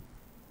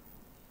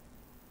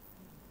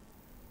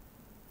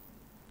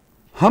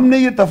 ہم نے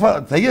یہ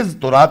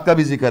تورات کا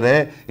بھی ذکر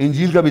ہے،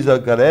 انجیل کا بھی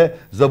ذکر ہے،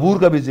 زبور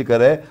کا بھی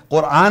ذکر ہے،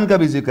 قرآن کا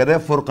بھی ذکر ہے،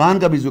 فرقان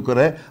کا بھی ذکر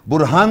ہے،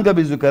 برہان کا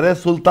بھی ذکر ہے،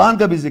 سلطان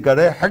کا بھی ذکر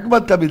ہے،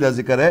 حکمت کا بھی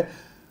ذکر ہے،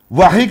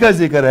 وحی کا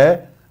ذکر ہے،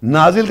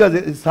 نازل کا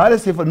ذکر، سارے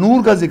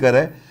نور کا ذکر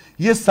ہے.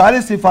 یہ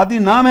سارے صفاتی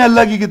نام ہیں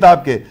اللہ کی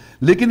کتاب کے.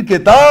 لیکن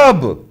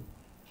کتاب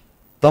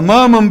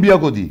تمام انبیاء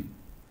کو دی.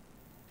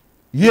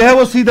 یہ ہے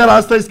وہ سیدھا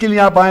راستہ، اس کے لیے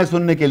آپ آئیں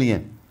سننے کے لیے.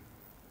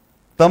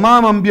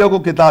 تمام انبیاء کو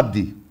کتاب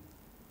دی.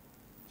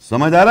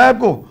 سمجھ آ رہا ہے آپ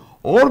کو؟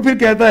 اور پھر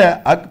کہتا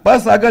ہے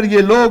پس اگر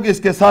یہ لوگ اس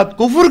کے ساتھ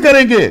کفر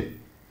کریں گے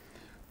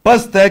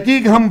پس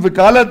تحقیق ہم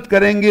وکالت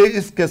کریں گے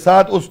اس کے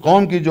ساتھ اس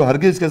قوم کی جو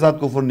ہرگز اس کے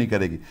ساتھ کفر نہیں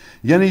کرے گی.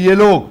 یعنی یہ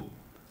لوگ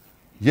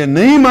یہ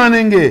نہیں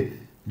مانیں گے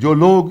جو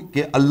لوگ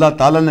کہ اللہ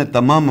تعالیٰ نے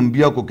تمام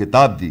انبیاء کو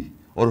کتاب دی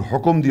اور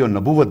حکم دی اور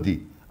نبوت دی.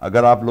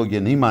 اگر آپ لوگ یہ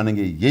نہیں مانیں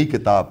گے یہی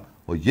کتاب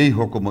اور یہی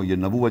حکم اور یہ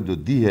نبوت جو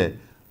دی ہے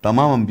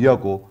تمام انبیاء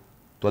کو،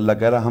 تو اللہ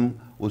کہہ رہا ہم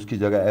اس کی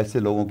جگہ ایسے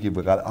لوگوں کی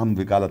ہم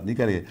وکالت نہیں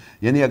کریں گے.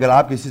 یعنی اگر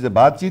آپ کسی سے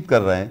بات چیت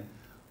کر رہے ہیں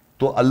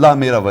تو اللہ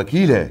میرا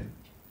وکیل ہے.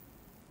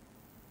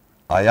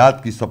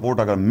 آیات کی سپورٹ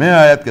اگر میں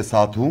آیت کے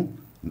ساتھ ہوں،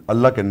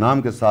 اللہ کے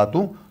نام کے ساتھ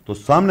ہوں، تو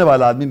سامنے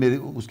والا آدمی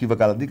اس کی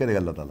وکالت نہیں کرے گا.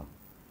 اللہ تعالیٰ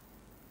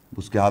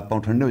اس کے ہاتھ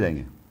پاؤں ٹھنڈے ہو جائیں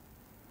گے.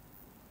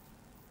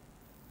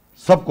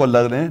 سب کو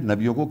اللہ نے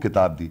نبیوں کو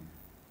کتاب دی.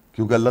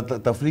 کیونکہ اللہ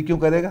تفریق کیوں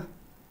کرے گا؟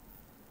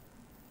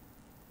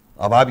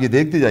 اب آپ یہ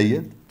دیکھتے جائیے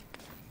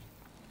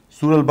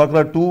سورہ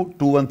البقرہ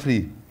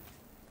 2:2-3.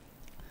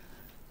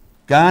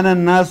 كان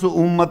الناس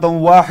أمة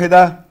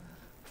واحدة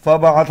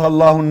فبعث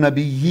الله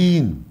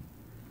النبيين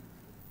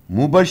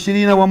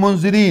مبشرين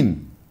ومنذرين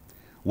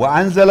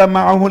وأنزل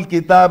معه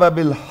الكتاب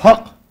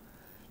بالحق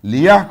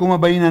ليحكم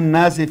بين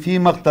الناس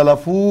فيما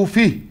اختلفوا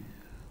فيه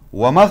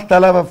وما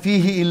اختلف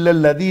فيه إلا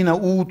الذين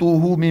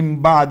أوتوه من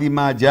بعد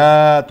ما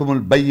جاءتهم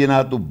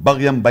البينات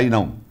بغيا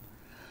بينهم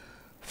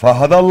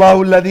فهدى الله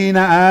الذين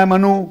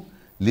آمنوا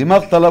لما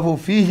اختلفوا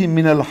فيه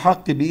من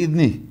الحق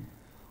بإذنه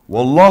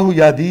واللہ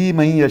یہدی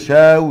من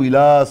یشاء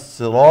الی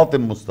صراط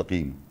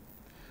مستقیم.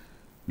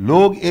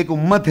 لوگ ایک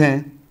امت ہیں،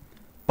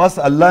 پس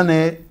اللہ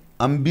نے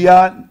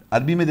انبیاء،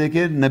 عربی میں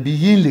دیکھیں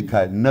نبیین لکھا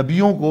ہے،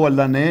 نبیوں کو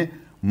اللہ نے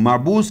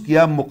معبوس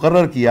کیا،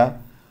 مقرر کیا،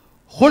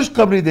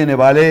 خوشخبری دینے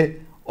والے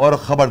اور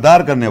خبردار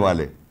کرنے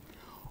والے،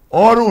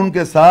 اور ان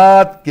کے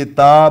ساتھ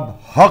کتاب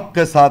حق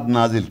کے ساتھ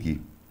نازل کی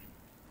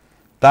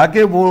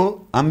تاکہ وہ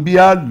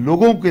انبیاء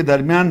لوگوں کے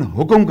درمیان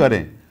حکم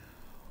کریں.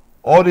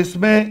 اور اس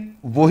میں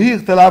وہی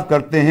اختلاف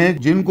کرتے ہیں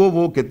جن کو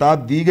وہ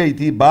کتاب دی گئی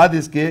تھی بعد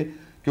اس کے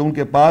کہ ان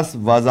کے پاس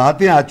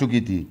وضاحتیں آ چکی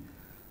تھی،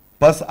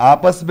 پس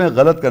آپس میں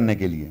غلط کرنے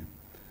کے لیے.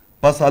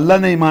 پس اللہ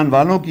نے ایمان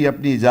والوں کی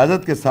اپنی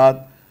اجازت کے ساتھ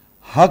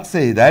حق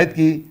سے ہدایت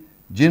کی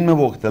جن میں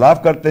وہ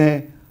اختلاف کرتے ہیں،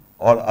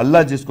 اور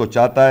اللہ جس کو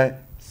چاہتا ہے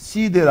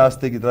سیدھے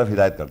راستے کی طرف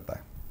ہدایت کرتا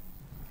ہے.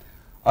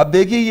 اب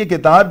دیکھیے یہ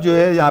کتاب جو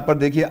ہے یہاں پر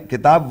دیکھیے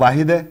کتاب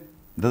واحد ہے،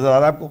 نظر آ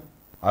رہا ہے آپ کو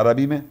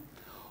عربی میں،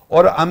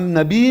 اور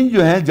نبیین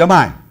جو ہیں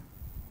جمع ہیں.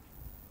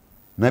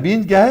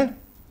 نبیین کیا ہے؟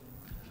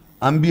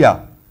 انبیاء.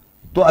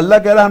 تو اللہ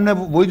کہہ رہا ہم نے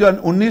وہی جو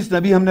 19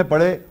 نبی ہم نے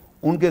پڑھے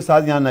ان کے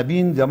ساتھ یہاں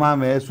نبیین جمع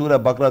میں سورہ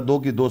بقرہ 2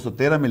 کی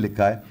 213 میں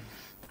لکھا ہے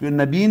کہ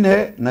نبیین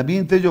ہے،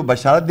 نبیین تھے جو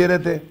بشارت دے رہے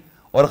تھے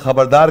اور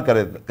خبردار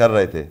کر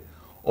رہے تھے،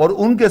 اور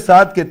ان کے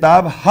ساتھ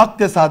کتاب حق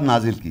کے ساتھ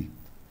نازل کی.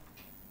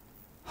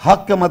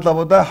 حق کا مطلب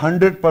ہوتا ہے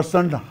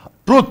 100%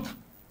 ٹروتھ،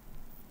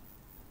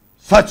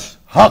 سچ،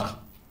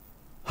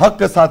 حق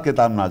کے ساتھ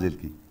کتاب نازل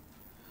کی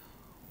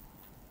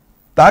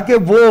تاکہ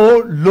وہ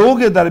لوگوں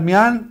کے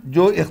درمیان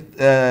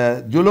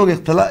جو لوگ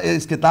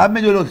اس کتاب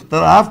میں جو لوگ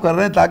اختلاف کر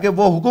رہے ہیں تاکہ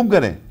وہ حکم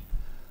کریں.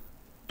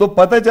 تو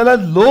پتہ چلا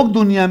لوگ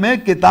دنیا میں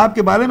کتاب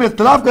کے بارے میں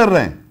اختلاف کر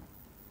رہے ہیں،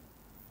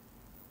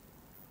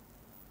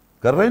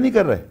 نہیں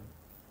کر رہے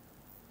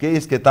کہ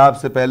اس کتاب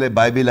سے پہلے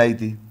بائبل آئی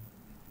تھی.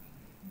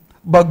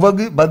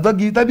 بھگوت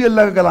گیتا بھی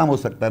اللہ کا کلام ہو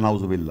سکتا ہے،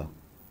 نعوذ باللہ.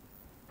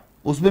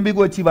 اس میں بھی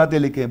کوئی اچھی باتیں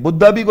لکھیں،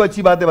 بدھا بھی کوئی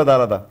اچھی باتیں بتا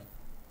رہا تھا.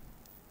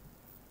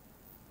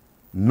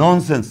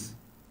 نانسنس.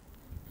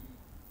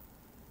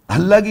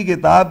 اللہ کی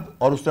کتاب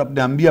اور اس نے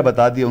اپنے انبیاء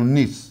بتا دیا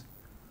 19.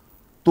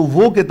 تو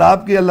وہ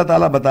کتاب کی اللہ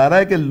تعالیٰ بتا رہا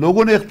ہے کہ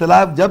لوگوں نے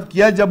اختلاف جب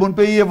کیا جب ان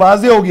پہ یہ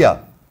واضح ہو گیا،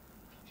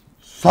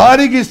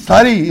 ساری کی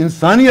ساری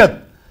انسانیت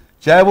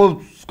چاہے وہ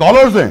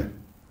اسکالرز ہیں،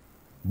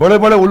 بڑے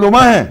بڑے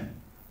علماء ہیں،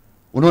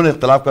 انہوں نے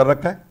اختلاف کر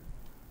رکھا ہے.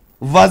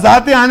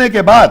 وضاحتیں آنے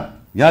کے بعد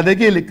یہاں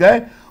دیکھیے لکھا ہے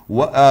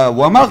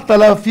وَمَا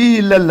اخْتَلَفَ فِيهِ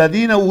إِلَّا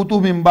الَّذِينَ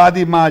أُوتُوا مِن بَعْدِ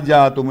مَا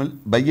جَاءَتْهُمُ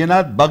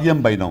الْبَيِّنَاتُ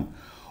بَغْيًا بَيْنَهُمْ.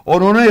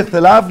 اور انہوں نے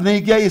اختلاف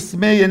نہیں کیا اس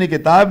میں یعنی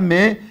کتاب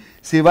میں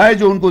سوائے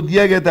جو ان کو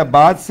دیا گیا تھا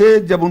بعد سے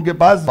جب ان کے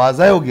پاس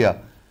واضح ہو گیا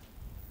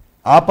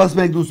آپس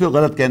میں ایک دوسرے کو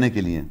غلط کہنے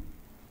کے لیے.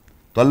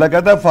 تو اللہ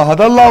کہتا ہے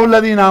فَهَدَى اللَّهُ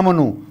الَّذِينَ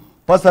آمَنُوا,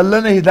 پس اللہ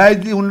نے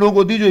ہدایت دی ان لوگوں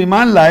کو دی جو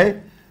ایمان لائے,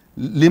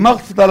 لِمَا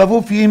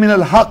اخْتَلَفُوا فِيهِ مِنَ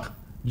الْحَقِّ,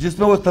 جس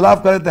میں وہ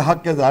اختلاف کر رہے تھے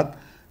حق کے ساتھ,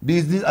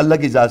 بِإِذْنِ اللہ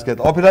کی اجازت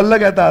کہتا. اور پھر اللہ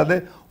کہتا ہے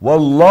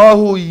وَاللَّهُ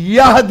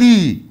يَهْدِي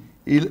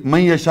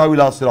مَن يَشَاءُ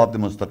إِلَىٰ صِرَاطٍ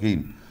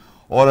مُسْتَقِيمٍ,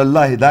 اور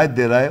اللہ ہدایت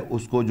دے رہا ہے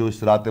اس کو جو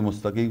صراط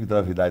مستقیم کی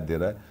طرف ہدایت دے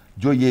رہا ہے,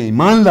 جو یہ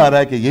ایمان لا رہا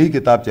ہے کہ یہی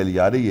کتاب چلی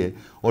آ رہی ہے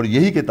اور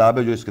یہی کتاب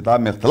ہے, جو اس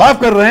کتاب میں اختلاف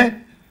کر رہے ہیں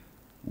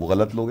وہ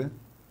غلط لوگ ہیں.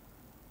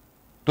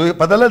 تو یہ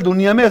پتہ لگا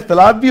دنیا میں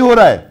اختلاف بھی ہو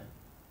رہا ہے,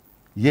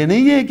 یہ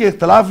نہیں ہے کہ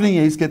اختلاف نہیں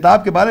ہے, اس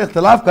کتاب کے بارے میں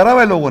اختلاف کرا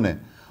ہوا ہے لوگوں نے,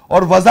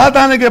 اور وضاحت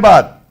آنے کے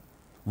بعد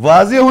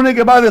واضح ہونے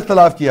کے بعد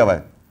اختلاف کیا ہوا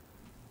ہے,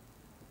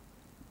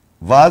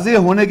 واضح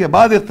ہونے کے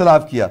بعد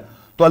اختلاف کیا.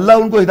 تو اللہ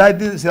ان کو ہدایت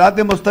دی, صراط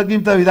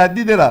مستقیم طرف ہدایت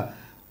نہیں دے رہا,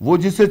 وہ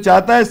جس سے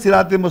چاہتا ہے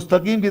صراط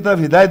مستقیم کی طرف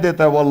ہدایت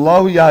دیتا ہے.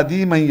 واللہ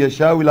یہدی من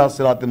یشاء الی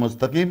صراط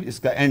مستقیم, اس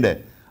کا اینڈ ہے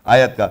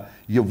آیت کا.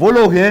 یہ وہ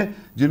لوگ ہیں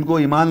جن کو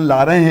ایمان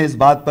لا رہے ہیں اس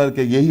بات پر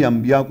کہ یہی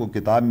انبیاء کو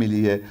کتاب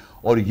ملی ہے,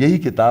 اور یہی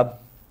کتاب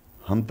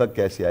ہم تک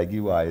کیسے آئے گی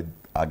وہ آیت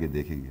آگے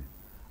دیکھیں گے.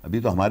 ابھی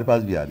تو ہمارے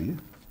پاس بھی آ رہی ہے.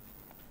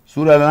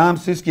 سورہ الانعام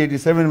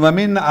 6:87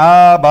 وَمِنْ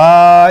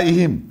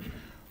آبَائِهِمْ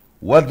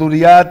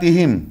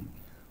وَذُرِّيَّاتِهِمْ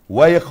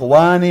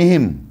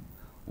وَإِخْوَانِهِمْ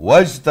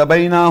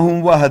وَاجْتَبَيْنَاهُمْ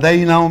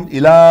وَهَدَيْنَاهُمْ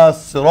إِلَىٰ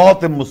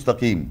صِرَاطٍ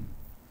مُسْتَقِيمٍ,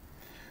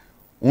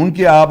 ان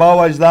کے آباء و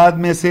اجداد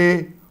میں سے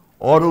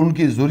اور ان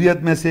کی ذریت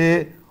میں سے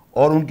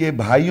اور ان کے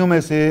بھائیوں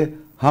میں سے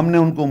ہم نے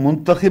ان کو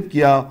منتخب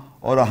کیا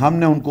اور ہم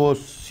نے ان کو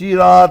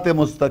صراط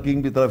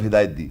مستقیم کی طرف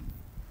ہدایت دی.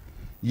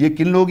 یہ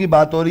کن لوگوں کی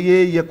بات ہو رہی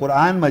ہے؟ یہ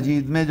قرآن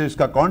مجید میں جو اس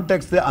کا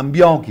کانٹیکسٹ ہے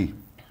انبیاؤں کی.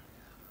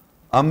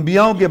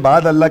 انبیاؤں کے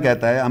بعد اللہ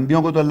کہتا ہے,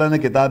 انبیاؤں کو تو اللہ نے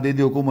کتاب دے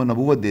دی, حکم و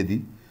نبوت دے دی,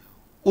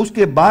 اس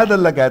کے بعد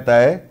اللہ کہتا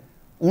ہے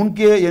ان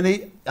کے یعنی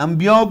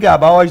انبیاؤں کے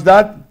آباء و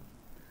اجداد,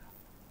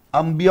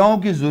 انبیاؤں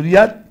کی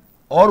ذریت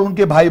اور ان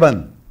کے بھائی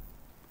بہن,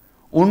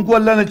 ان کو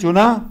اللہ نے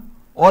چنا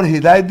اور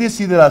ہدایت دی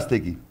سیدھے راستے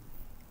کی.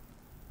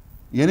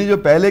 یعنی جو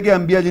پہلے کے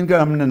انبیاء جن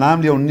کا ہم نے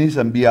نام لیا 19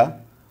 انبیاء,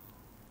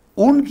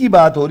 ان کی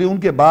بات ہو رہی. ان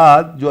کے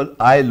بعد جو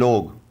آئے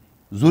لوگ,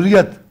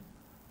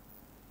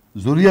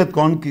 ذریت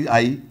کون کی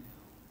آئی؟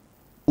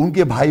 ان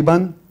کے بھائی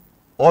بہن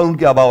اور ان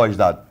کے آباء و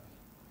اجداد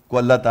کو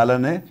اللہ تعالیٰ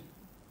نے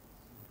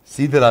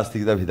سیدھے راستے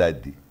کی طرف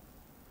ہدایت دی.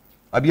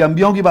 اب یہ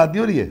انبیاؤں کی بات نہیں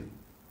ہو رہی ہے,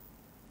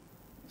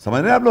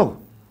 سمجھ رہے ہیں آپ لوگ؟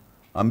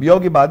 انبیاؤں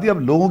کی بات نہیں,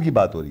 اب لوگوں کی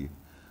بات ہو رہی ہے,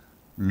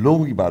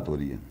 لوگوں کی بات ہو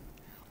رہی ہے.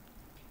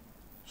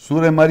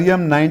 سورہ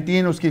مریم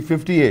 19 اس کی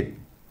 58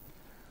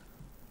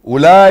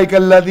 اولئک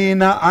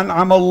الذین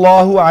انعم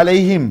اللہ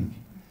علیہم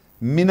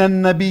من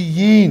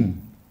النبیین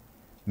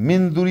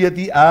من ذریۃ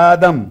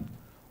آدم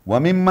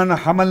وممن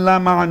حملنا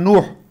مع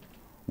نوح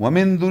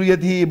ومن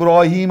ذریۃ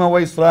ابراہیم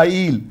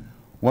واسرائیل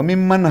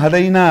وممن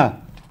ہدینا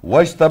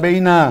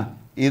واجتبینا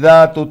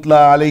اذا تتلی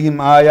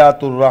علیہم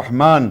آیات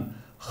الرحمن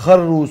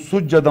خروا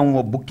سجدا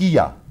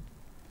وبکیا.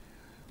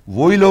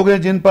 وہی لوگ ہیں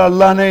جن پر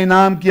اللہ نے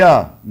انعام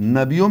کیا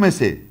نبیوں میں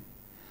سے,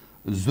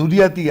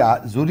 ذریت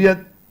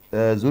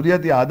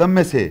آدم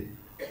میں سے,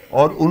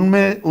 اور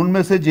ان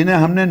میں سے جنہیں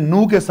ہم نے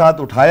نوح کے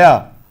ساتھ اٹھایا,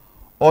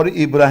 اور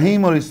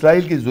ابراہیم اور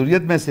اسرائیل کی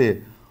ذریت میں سے,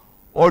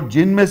 اور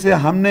جن میں سے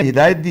ہم نے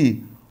ہدایت دی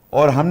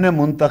اور ہم نے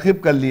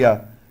منتخب کر لیا.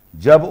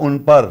 جب ان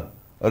پر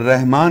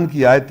رحمان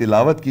کی آیت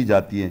تلاوت کی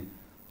جاتی ہے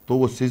تو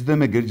وہ سجدے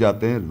میں گر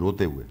جاتے ہیں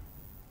روتے ہوئے.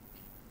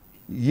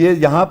 یہ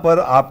یہاں پر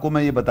آپ کو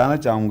میں یہ بتانا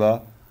چاہوں گا,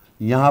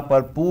 یہاں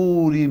پر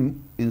پوری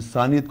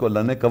انسانیت کو اللہ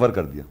نے کور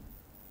کر دیا.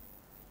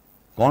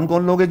 کون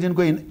کون لوگ ہیں جن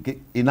کو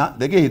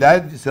دیکھیں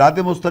ہدایت صراط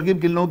مستقیم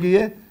کن لوگوں کی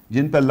ہے؟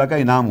 جن پہ اللہ کا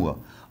انعام ہوا.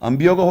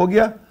 انبیاء کو ہو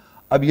گیا.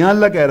 اب یہاں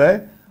اللہ کہہ رہا ہے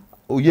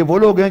یہ وہ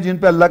لوگ ہیں جن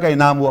پہ اللہ کا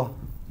انعام ہوا.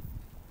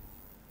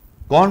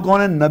 کون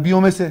کون ہیں؟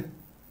 نبیوں میں سے.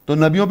 تو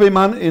نبیوں پہ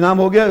انعام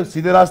ہو گیا,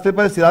 سیدھے راستے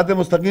پر صراط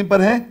مستقیم پر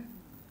ہیں,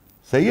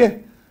 صحیح ہے.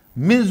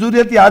 من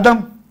ذریت آدم,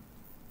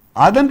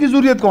 آدم کی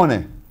ذریت کون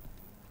ہے؟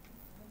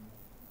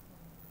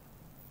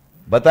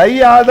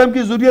 بتائیے آدم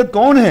کی ذریت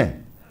کون ہے؟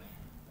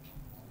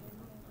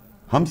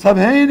 ہم سب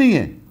ہیں ہی نہیں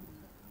ہیں.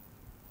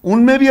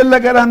 ان میں بھی اللہ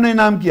کہہ رہا ہم نے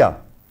انعام کیا.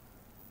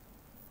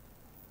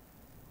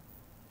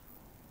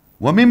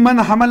 وَمِمَّنْ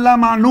حَمَلْنَا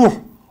مَعَ نُوحٍ,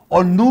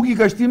 اور نوح کی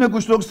کشتی میں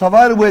کچھ لوگ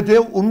سوار ہوئے تھے,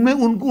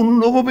 ان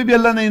لوگوں پہ بھی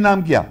اللہ نے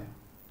انعام کیا.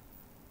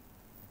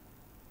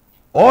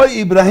 اور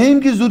ابراہیم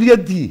کی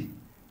ذریت تھی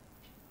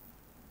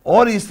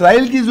اور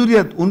اسرائیل کی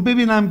ذریت, ان پہ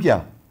بھی انعام کیا.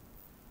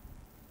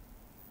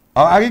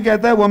 اور آگے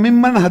کہتا ہے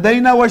وَمِمَّنْ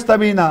هَدَيْنَا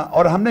وَاجْتَبَيْنَا,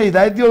 اور ہم نے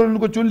ہدایت دی اور ان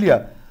کو چن لیا.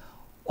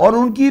 اور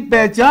ان کی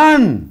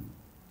پہچان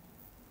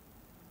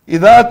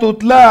اذا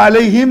تتلی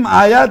علیہم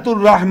آیات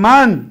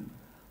الرحمن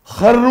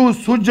خروا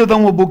سجدا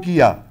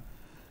وبکیا,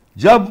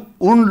 جب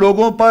ان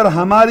لوگوں پر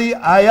ہماری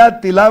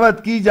آیات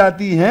تلاوت کی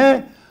جاتی ہیں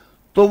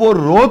تو وہ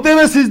روتے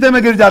ہوئے سجدے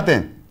میں گر جاتے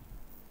ہیں.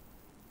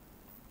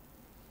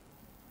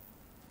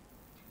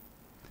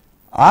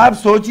 آپ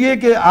سوچئے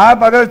کہ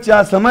آپ اگر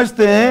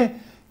سمجھتے ہیں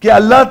کہ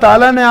اللہ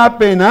تعالیٰ نے آپ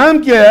پہ انعام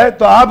کیا ہے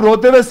تو آپ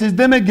روتے ہوئے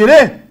سجدے میں گرے.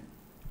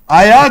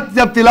 آیات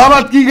جب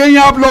تلاوت کی گئی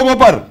آپ لوگوں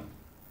پر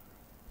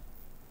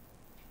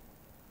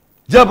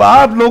جب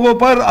آپ لوگوں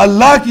پر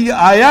اللہ کی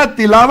آیات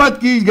تلاوت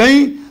کی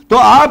گئیں تو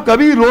آپ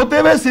کبھی روتے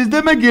ہوئے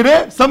سجدے میں گرے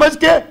سمجھ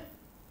کے؟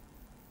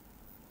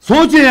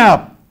 سوچیں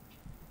آپ.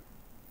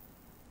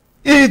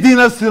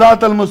 اہدنا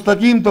الصراط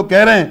المستقیم تو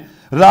کہہ رہے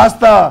ہیں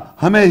راستہ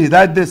ہمیں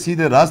ہدایت دے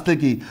سیدھے راستے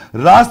کی.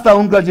 راستہ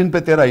ان کا جن پہ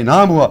تیرا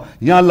انعام ہوا.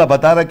 یہاں اللہ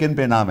بتا رہا ہے کہ ان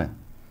پہ انعام ہے.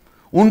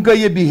 ان کا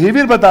یہ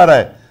بیہیویئر بتا رہا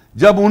ہے.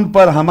 جب ان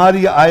پر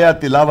ہماری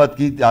آیات تلاوت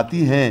کی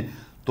جاتی ہیں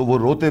تو وہ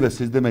روتے ہوئے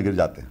سجدے میں گر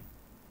جاتے ہیں.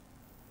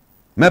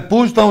 میں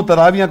پوچھتا ہوں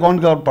تراویاں کون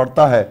کون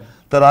پڑھتا ہے؟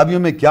 تراویوں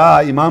میں کیا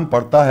امام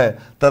پڑھتا ہے؟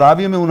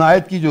 تراویوں میں ان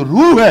آیت کی جو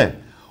روح ہے،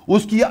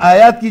 اس کی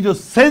آیات کی جو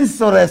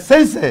سینس اور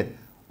ایسنس ہے،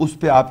 اس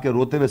پہ آپ کے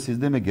روتے ہوئے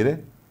سجدے میں گرے؟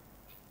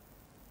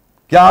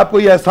 کیا آپ کو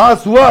یہ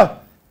احساس ہوا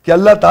کہ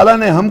اللہ تعالیٰ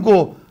نے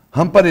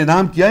ہم پر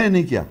انعام کیا یا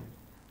نہیں کیا؟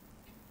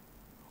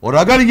 اور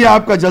اگر یہ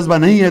آپ کا جذبہ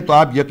نہیں ہے تو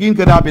آپ یقین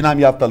کریں آپ انعام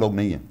یافتہ لوگ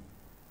نہیں ہیں.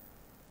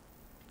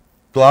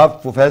 تو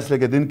آپ فیصلے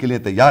کے دن کے لیے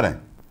تیار ہیں.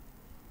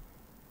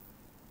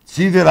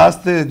 سیدھے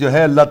راستے جو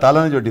ہے اللہ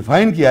تعالیٰ نے جو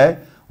ڈیفائن کیا ہے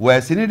وہ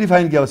ایسے نہیں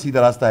ڈیفائن کیا. وہ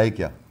سیدھا راستہ ہے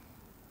کیا؟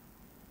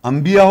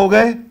 انبیاء ہو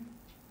گئے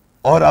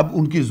اور اب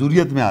ان کی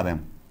ذریت میں آ رہے ہیں.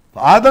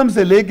 آدم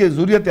سے لے کے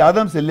ذریت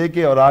آدم سے لے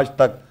کے اور آج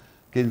تک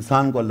کہ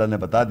انسان کو اللہ نے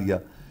بتا دیا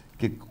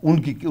کہ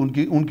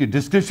ان کی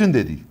ڈسکرپشن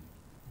دے دی.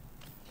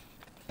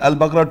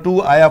 البقرہ 2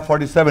 آیا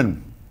 47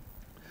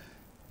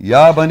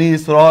 یا بنی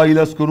اسرائیل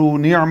اذکروا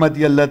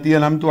نعمتی التی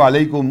انعمت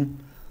علیکم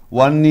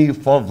وانی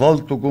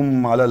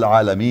فضلتکم علی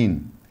العالمین.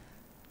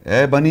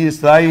 اے بنی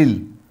اسرائیل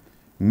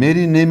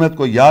میری نعمت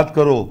کو یاد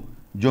کرو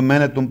جو میں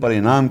نے تم پر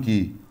انعام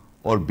کی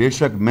اور بے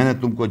شک میں نے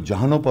تم کو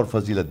جہانوں پر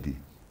فضیلت دی.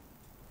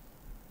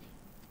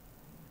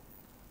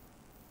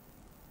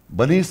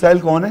 بنی اسرائیل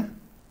کون ہے؟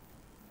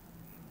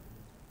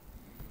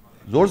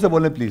 زور سے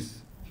بولیں پلیز.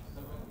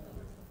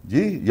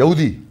 جی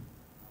یہودی.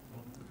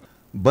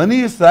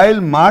 بنی اسرائیل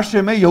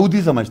معاشرے میں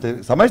یہودی سمجھتے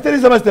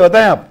نہیں سمجھتے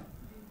بتائیں آپ.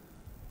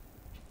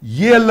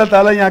 یہ اللہ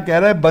تعالیٰ یہاں کہہ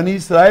رہا ہے بنی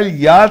اسرائیل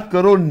یاد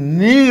کرو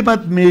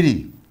نعمت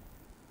میری.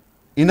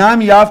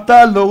 انعام یافتہ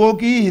لوگوں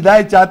کی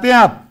ہدایت چاہتے ہیں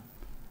آپ؟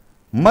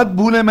 مت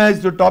بھولیں میں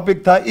جو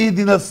ٹاپک تھا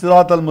اہدنا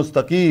الصراط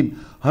المستقیم،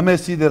 ہمیں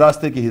سیدھے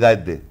راستے کی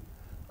ہدایت دے.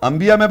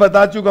 انبیاء میں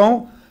بتا چکا ہوں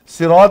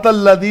صراط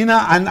الذین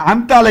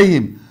انعمت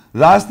علیہم،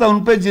 راستہ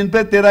ان پہ جن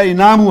پہ تیرا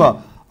انعام ہوا.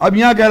 اب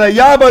یہاں کہہ رہا ہے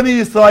یا بنی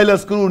اسرائیل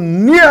اذکروا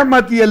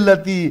نعمتی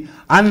التی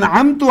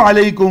انعمت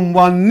علیکم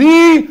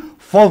وانی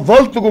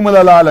فضلتکم علی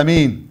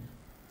العالمین.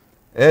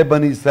 اے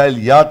بنی اسرائیل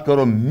یاد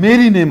کرو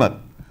میری نعمت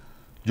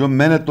جو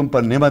میں نے تم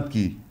پر نعمت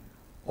کی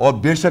اور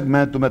بے شک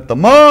میں نے تمہیں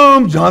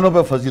تمام جہانوں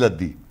پہ فضیلت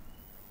دی.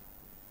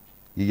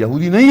 یہ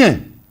یہودی نہیں ہے.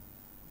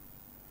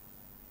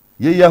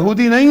 یہ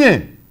یہودی نہیں ہے.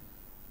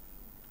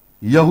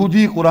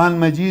 یہودی قرآن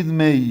مجید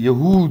میں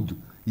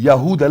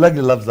یہود الگ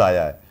لفظ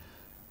آیا ہے،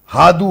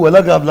 ہادو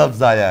الگ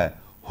لفظ آیا ہے،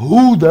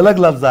 ہود الگ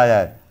لفظ آیا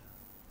ہے.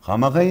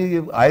 خامخواہ یہ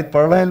آیت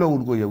پڑھ رہے ہیں لوگ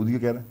ان کو یہودی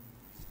کہہ رہے ہیں.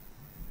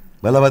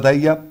 بھلا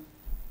بتائیے آپ.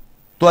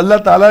 تو اللہ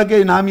تعالیٰ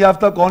کے انعام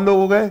یافتہ کون لوگ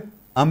ہو گئے؟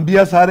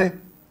 انبیاء سارے.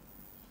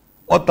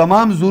 اور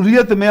تمام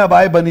ذریت میں اب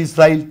آئے بنی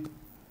اسرائیل.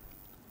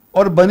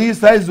 اور بنی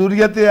اسرائیل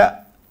ذریت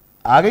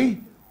آ گئی.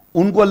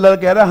 ان کو اللہ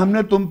کہہ رہا ہے ہم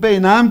نے تم پہ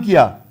انعام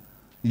کیا،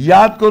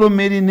 یاد کرو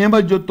میری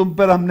نعمت جو تم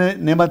پر ہم نے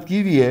نعمت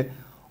کی ہوئی ہے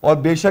اور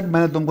بے شک میں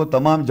نے تم کو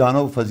تمام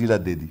جانوں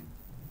فضیلت دے دی.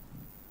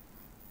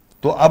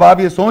 تو اب آپ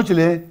یہ سوچ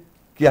لیں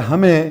کہ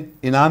ہمیں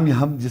انعام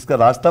ہم جس کا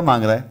راستہ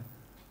مانگ رہے ہیں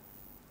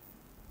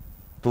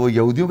تو وہ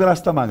یہودیوں کا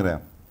راستہ مانگ رہے ہیں.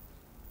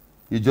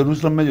 یہ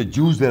جروسلم میں جو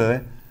جوز رہ رہے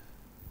ہیں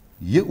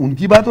یہ ان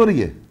کی بات ہو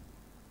رہی ہے.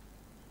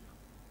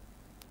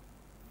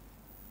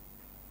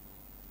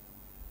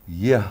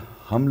 یہ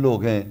ہم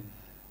لوگ ہیں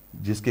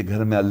جس کے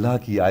گھر میں اللہ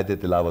کی آیت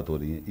تلاوت ہو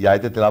رہی ہیں. یہ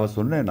آیت تلاوت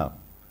سن رہے ہیں نا آپ؟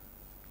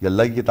 یہ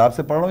اللہ کی کتاب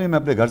سے پڑھ رہا ہوں یا میں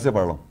اپنے گھر سے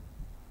پڑھ رہا ہوں؟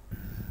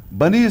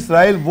 بنی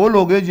اسرائیل وہ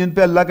لوگ ہیں جن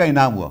پہ اللہ کا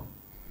انعام ہوا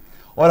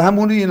اور ہم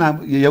انہیں انعام.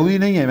 یہ یہودی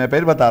نہیں ہے. میں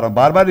پہلے بتا رہا ہوں،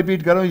 بار بار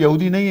ریپیٹ کر رہا ہوں،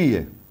 یہودی نہیں ہے.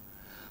 یہ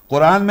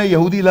قرآن میں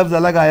یہودی لفظ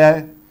الگ آیا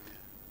ہے،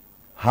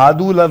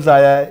 ہادو لفظ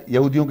آیا ہے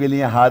یہودیوں کے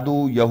لیے.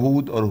 ہادو،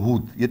 یہود اور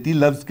ہود، یہ 3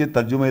 لفظ کے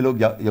ترجمے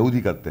لوگ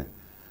یہودی کرتے ہیں.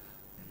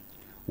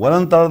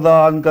 وَلَن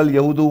تَرْضَىٰ عَنْكَ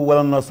الْيَهُودُ وَلَا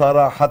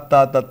النَّصَارَىٰ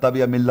حَتَّىٰ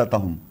تَتَّبِعَ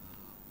مِلَّتَهُمْ.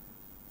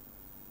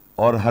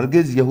 اور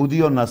ہرگز یہودی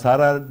اور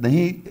نصارہ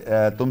نہیں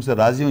تم سے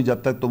راضی ہوں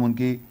جب تک تم ان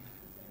کی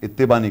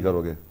اتباع نہیں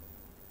کرو گے.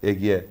 ایک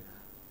یہ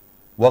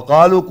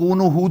وَقَالُوا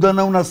كُونُوا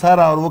هُودًا أَوْ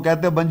نَصَارَىٰ، اور وہ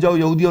کہتے ہیں بن جاؤ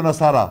یہودی اور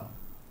نصارہ.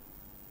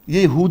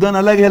 یہ ہودن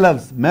الگ ہے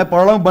لفظ. میں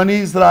پڑھ رہا ہوں بنی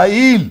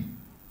اسرائیل.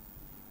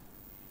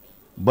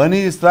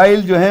 بنی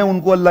اسرائیل جو ہیں ان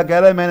کو اللہ کہہ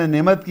رہا ہے میں نے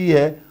نعمت کی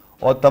ہے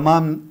اور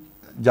تمام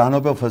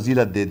جہانوں پہ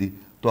فضیلت دے دی.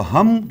 تو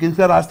ہم کس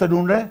کا راستہ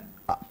ڈھونڈ رہے ہیں؟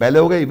 پہلے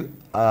ہو گئے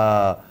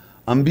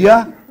انبیاء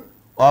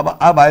اور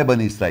اب آئے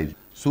بنی اسرائیل.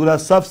 سورہ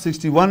صف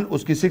 61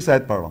 اس کی 6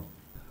 آیت پڑھ رہا ہوں.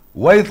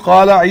 وَإِذْ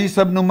قَالَ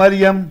عِيسَى ابْنُ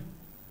مَرْيَمَ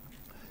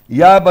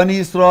يَا بَنِي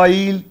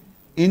إِسْرَائِيلَ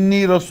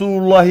إِنِّي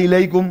رَسُولُ اللَّهِ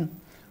إِلَيْكُمْ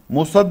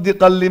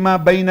مُصَدِّقًا لِمَا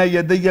بَيْنَ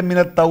يَدَيَّ مِنَ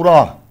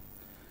التَّوْرَاةِ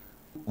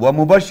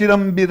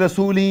وَمُبَشِّرًا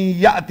بِرَسُولٍ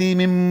يَأْتِي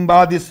مِن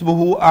بَعْدِي اسْمُهُ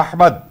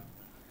أَحْمَدُ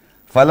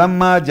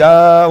فَلَمَّا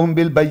جَاءَهُم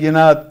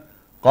بِالْبَيِّنَاتِ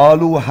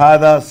قَالُوا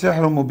هَذَا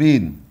سِحْرٌ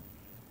مُبِينٌ.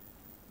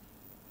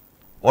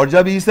 اور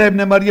جب عیسیٰ ابن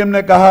مریم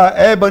نے کہا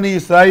اے بنی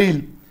اسرائیل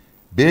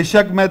بے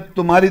شک میں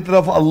تمہاری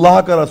طرف اللہ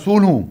کا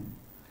رسول ہوں،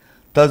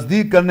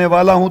 تصدیق کرنے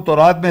والا ہوں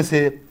تورات میں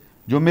سے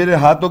جو میرے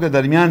ہاتھوں کے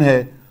درمیان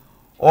ہے،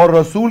 اور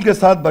رسول کے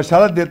ساتھ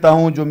بشارت دیتا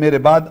ہوں جو میرے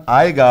بعد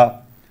آئے گا،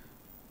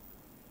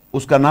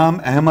 اس کا نام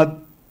احمد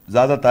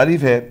زیادہ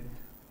تعریف ہے۔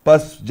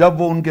 پس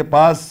جب وہ ان کے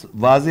پاس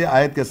واضح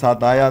آیت کے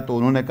ساتھ آیا تو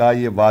انہوں نے کہا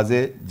یہ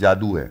واضح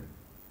جادو ہے۔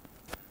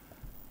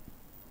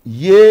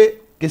 یہ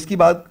کس کی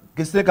بات،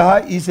 کس نے کہا؟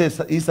 عیسیٰ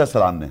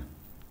السلام نے۔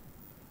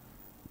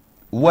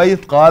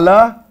 وَإِذْ قَالَ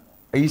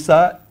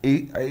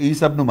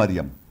عیسیٰ ابن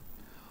مریم،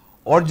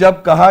 اور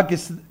جب کہا،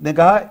 کس نے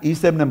کہا؟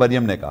 عیسیٰ ابن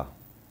مریم نے کہا۔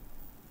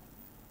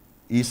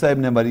 عیسیٰ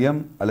ابن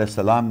مریم علیہ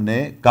السلام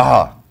نے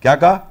کہا، کیا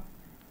کہا؟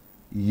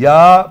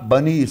 یا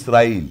بنی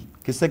اسرائیل۔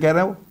 کس سے کہہ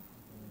رہے ہیں وہ؟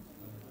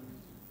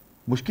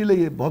 مشکل ہے،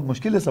 یہ بہت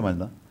مشکل ہے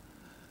سمجھنا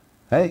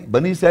ہے۔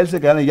 بنی اسرائیل سے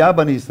کہہ رہے ہیں، یا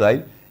بنی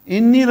اسرائیل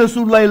انی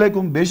رسول اللہ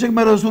علیکم، بے شک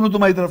میں رسول ہوں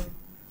تمہاری طرف،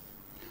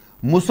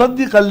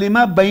 مصدقا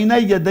لما بین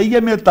یدی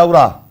من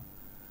التوراہ،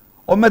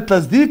 اور میں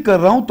تصدیق کر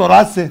رہا ہوں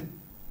تورات سے،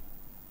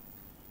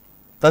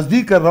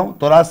 تصدیق کر رہا ہوں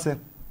تورات سے۔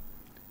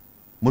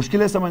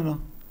 مشکل ہے سمجھنا۔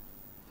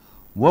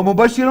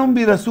 وَمُبَشِّرٌ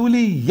بِرَسُولٍ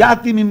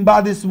یَأْتِی مِن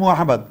بَعْدِہ اسمہ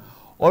احمد،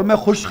 اور میں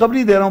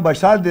خوشخبری دے رہا ہوں،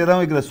 بشارت دے رہا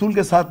ہوں، ایک رسول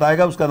کے ساتھ آئے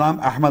گا، اس کا نام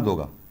احمد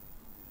ہوگا۔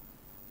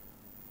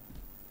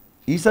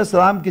 عیسیٰ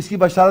السلام کس کی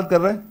بشارت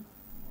کر رہے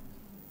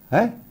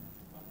ہیں؟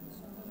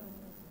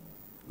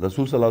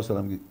 رسول صلی اللہ علیہ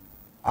وسلم کی۔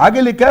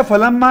 آگے لکھا ہے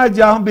فَلَمَّا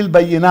جَاءَهُم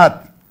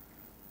بِالْبَيِّنَاتِ،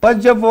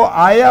 پس جب وہ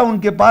آیا ان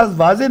کے پاس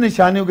واضح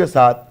نشانیوں کے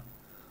ساتھ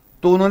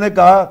تو انہوں نے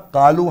کہا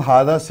قَالُوا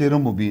هَذَا سِحْرٌ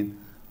مُبِينٌ۔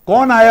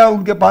 کون آیا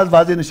ان کے پاس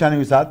واضح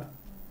نشانیوں کے ساتھ؟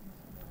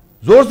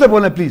 زور سے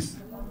بولیں پلیز،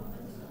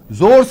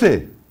 زور سے۔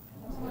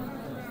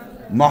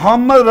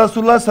 محمد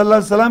رسول اللہ صلی اللہ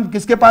علیہ وسلم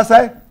کس کے پاس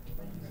آئے؟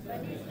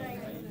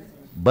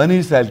 بنی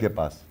اسرائیل کے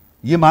پاس۔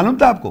 یہ معلوم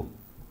تھا آپ کو؟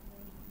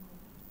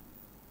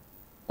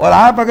 اور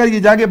آپ اگر یہ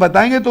جا کے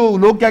بتائیں گے تو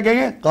لوگ کیا کہیں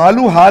گے؟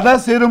 قالوا ھذا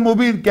سحر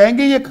مبین، کہیں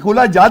گے یہ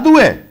کھلا جادو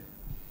ہے۔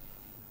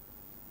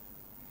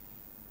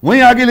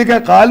 وہیں آگے لکھا ہے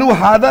قالوا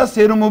ھذا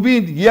سحر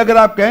مبین، یہ اگر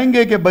آپ کہیں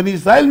گے کہ بنی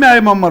اسرائیل میں آئے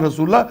محمد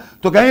رسول اللہ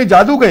تو کہیں گے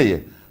جادو کا یہ،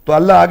 تو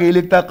اللہ آگے یہ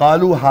لکھتا ہے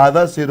قالوا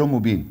ھذا سحر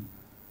مبین۔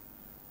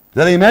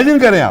 ذرا امیجن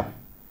کریں آپ،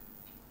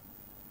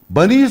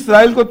 بنی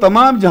اسرائیل کو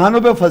تمام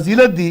جہانوں پہ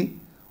فضیلت دی،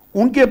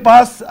 ان کے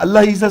پاس اللہ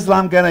عیسیٰ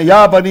السلام کہنا ہے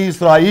یا بنی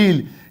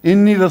اسرائیل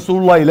انی رسول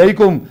اللہ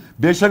علیکم،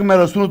 بے شک میں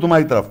رسول ہوں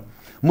تمہاری طرف،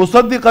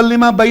 مصدقا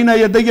لما بین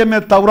یدی من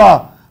التوراہ،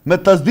 میں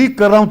تصدیق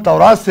کر رہا ہوں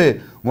تورات سے،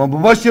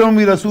 ومبشر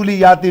برسول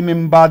یاتی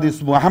من بعد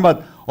اسمہ احمد،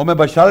 اور میں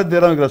بشارت دے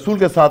رہا ہوں ایک رسول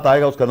کے ساتھ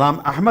آئے گا، اس کا نام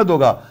احمد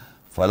ہوگا۔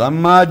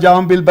 فلما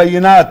جاءہم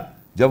بالبینات،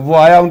 جب وہ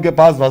آیا ان کے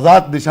پاس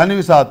وضاحت نشانی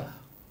کے ساتھ،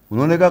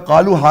 انہوں نے کہا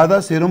قالوا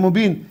ھذا سحر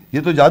مبین،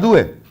 یہ تو جادو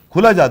ہے،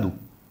 کھلا جادو،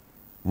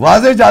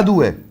 واضح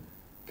جادو ہے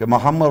کہ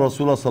محمد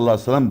رسول اللہ صلی اللہ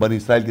علیہ وسلم بنی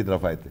اسرائیل کی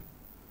طرف آئے تھے۔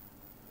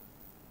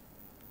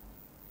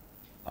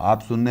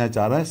 آپ سننے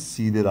چاہ رہے ہیں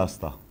سیدھے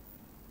راستہ،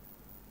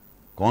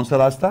 کون سا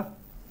راستہ؟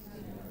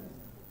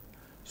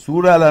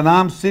 سورہ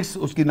الانعام 6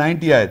 اس کی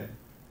 90 آیت،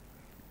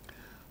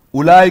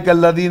 اولئک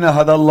الذین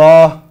ھدی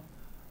اللہ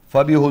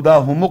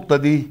فبہداہ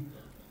مقتدی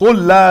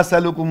قل لا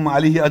اسألکم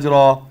علیہ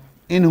اجرا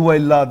ان هو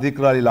الا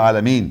ذکری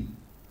للعالمین۔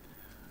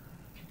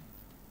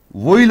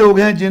 وہی لوگ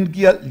ہیں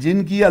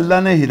جن کی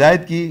اللہ نے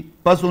ہدایت کی،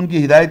 پس ان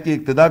کی ہدایت کی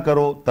اقتداء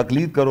کرو،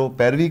 تقلید کرو،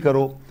 پیروی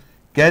کرو،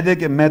 کہہ دے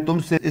کہ میں تم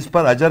سے اس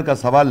پر اجر کا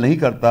سوال نہیں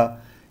کرتا،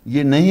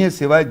 یہ نہیں ہے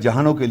سوائے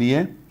جہانوں کے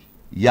لیے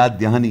یاد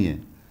دہانی ہے۔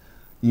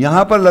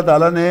 یہاں پر اللہ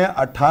تعالیٰ نے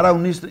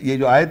 18-19، یہ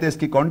جو آیت ہے اس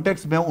کی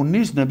کانٹیکس میں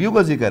 19 نبیوں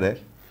کا ذکر ہے،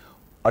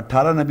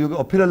 18 نبیوں کا،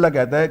 اور پھر اللہ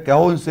کہتا ہے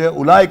کہو ان سے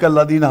اولئک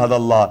الذین ھدی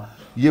اللہ،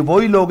 یہ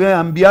وہی لوگ ہیں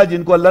انبیاء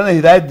جن کو اللہ نے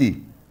ہدایت دی،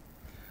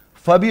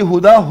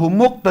 فبہداہ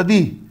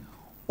مقتدی،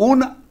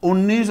 ان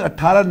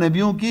 18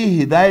 نبیوں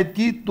کی ہدایت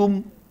کی تم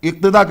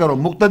اقتداء کرو،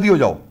 مقتدی ہو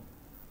جاؤ،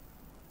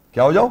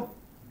 کیا ہو جاؤ؟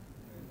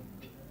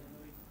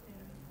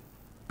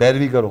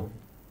 پیروی کرو۔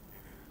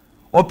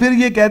 اور پھر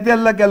یہ کہتے ہیں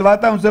اللہ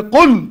کہلواتا ہے ان سے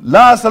قل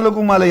لا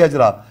اسألکم علیہ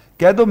اجرا،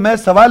 کہہ دو میں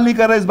سوال نہیں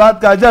کر رہا اس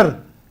بات کا اجر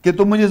کہ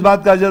تم مجھے اس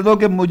بات کا اجر دو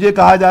کہ مجھے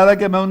کہا جا رہا ہے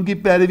کہ میں ان کی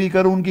پیروی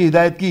کروں، ان کی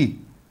ہدایت کی،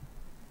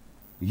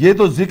 یہ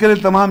تو ذکر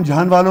تمام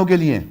جہان والوں کے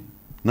لیے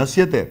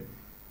نصیحت ہے۔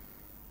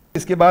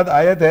 اس کے بعد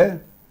آیت ہے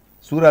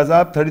سورہ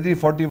احزاب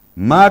 33-40،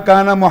 ما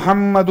کان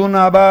محمد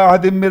ابا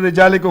احد من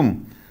رجالکم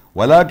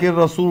ولکن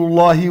رسول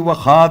اللہ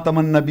وخاتم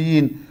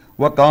النبیین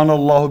وکان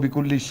اللہ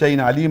بکل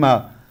شیء علیما۔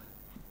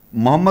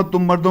 محمد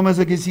تم مردوں میں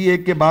سے کسی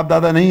ایک کے باپ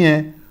دادا نہیں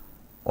ہیں،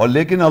 اور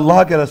لیکن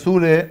اللہ کے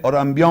رسول ہے اور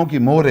انبیاءوں کی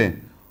مہر ہیں،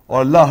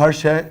 اور اللہ ہر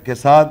شے کے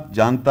ساتھ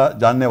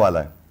جاننے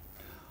والا ہے۔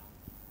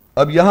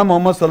 اب یہاں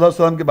محمد صلی اللہ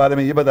علیہ وسلم کے بارے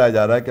میں یہ بتایا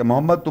جا رہا ہے کہ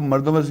محمد تم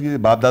مردوں میں سے کسی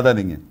باپ دادا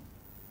نہیں ہیں۔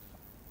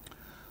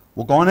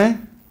 وہ کون ہیں؟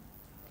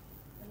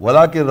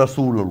 وَلَٰكِن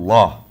رسول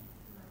اللہ،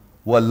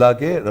 وہ اللہ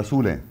کے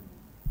رسول ہیں،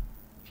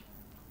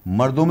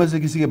 مردوں میں سے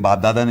کسی کے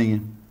باپ دادا نہیں ہیں۔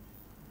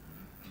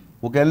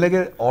 وہ کہنے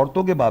لگے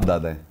عورتوں کے باپ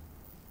دادا ہیں،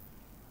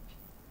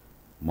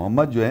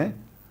 محمد جو ہیں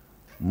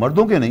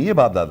مردوں کے نہیں ہیں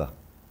باپ دادا،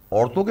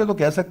 عورتوں کے تو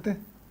کہہ سکتے۔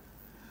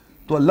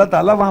 تو اللہ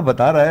تعالیٰ وہاں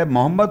بتا رہا ہے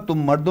محمد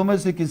تم مردوں میں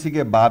سے کسی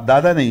کے باپ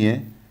دادا نہیں ہیں،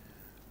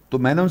 تو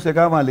میں نے ان سے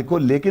کہا وہاں لکھو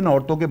لیکن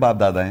عورتوں کے باپ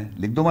دادا ہیں،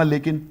 لکھ دو وہاں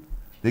لیکن،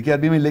 دیکھیے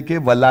عربی میں لکھے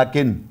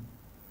ولیکن،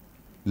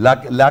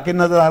 لیکن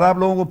نظر آ رہا ہے آپ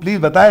لوگوں کو؟ پلیز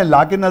بتائیں،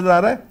 لیکن نظر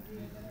آ رہا ہے؟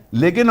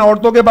 لیکن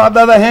عورتوں کے باپ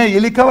دادا ہیں، یہ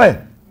لکھا ہوا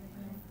ہے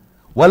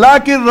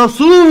ولیکن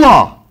رسول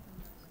اللہ،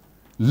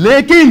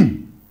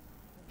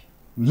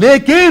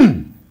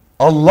 لیکن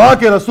اللہ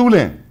کے رسول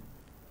ہیں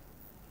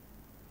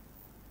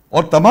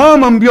اور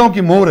تمام انبیاءوں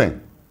کی مہر ہیں،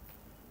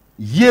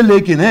 یہ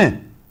لیکن ہیں،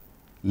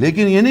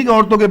 لیکن یہ نہیں کہ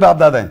عورتوں کے باپ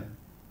دادا ہیں،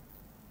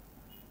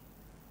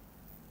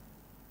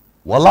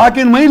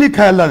 ولیکن میں ہی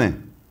لکھا ہے اللہ نے،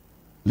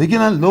 لیکن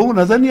لوگوں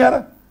نظر نہیں آ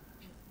رہا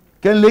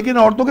کہ لیکن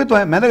عورتوں کے تو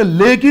ہیں، میں نے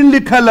کہا لیکن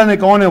لکھا اللہ نے،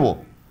 کون ہے وہ؟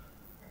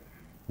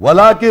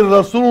 ولیکن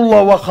رسول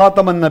اللہ و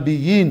خاتم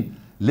النبیین،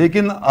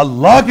 لیکن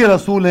اللہ کے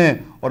رسول ہیں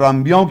اور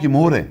انبیاؤں کی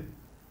مہر ہیں،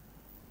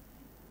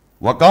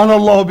 وَقَانَ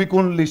اللَّهُ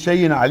بِكُلِّ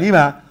شَيْءٍ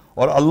عَلِيمًا،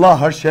 اور اللہ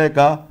ہر شے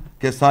کا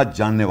کے ساتھ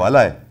جاننے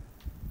والا ہے،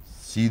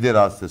 سیدھے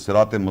راستے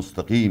صراط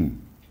مستقیم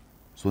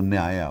سننے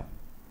آئے آپ۔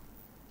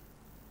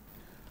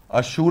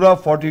 الشورى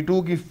 42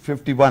 کی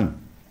 51،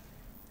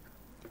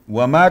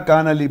 وَمَا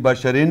كَانَ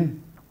لِبَشَرٍ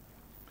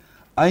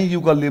أَن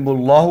يُكَلِّمَهُ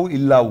اللَّهُ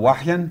إِلَّا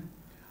وَحْيًا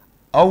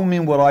أَوْ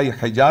مِن وَرَاءِ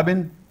حِجَابٍ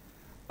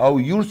أَوْ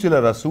يُرْسِلَ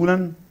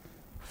رَسُولًا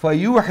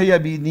فَيُوحِيَ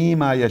بِإِذْنِهِ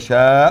مَا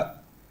يَشَاءُ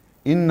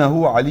إِنَّهُ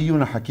عَلِيٌّ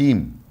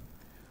حَكِيمٌ،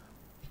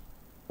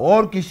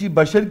 اور کسی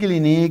بشر کے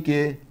لیے نہیں کہ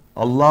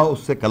اللہ اس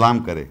سے کلام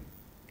کرے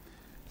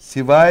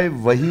سوائے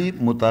وہی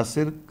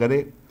متاثر کرے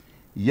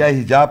یا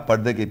حجاب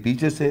پردے کے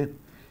پیچھے سے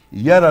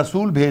یا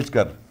رسول بھیج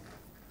کر،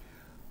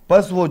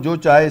 پس وہ جو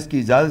چاہے اس کی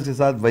اجازت کے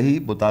ساتھ وہی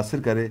متاثر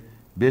کرے،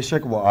 بے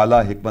شک وہ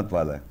اعلیٰ حکمت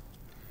والا ہے۔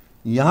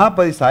 یہاں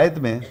پر اس آیت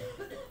میں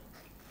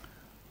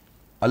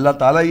اللہ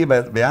تعالیٰ یہ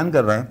بیان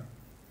کر رہا ہے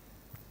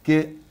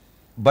کہ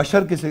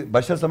بشر کسے،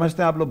 بشر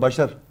سمجھتے ہیں آپ لوگ؟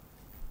 بشر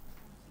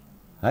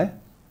ہیں؟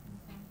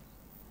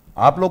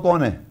 آپ لوگ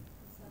کون ہیں؟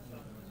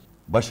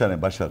 بشر ہیں،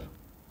 بشر۔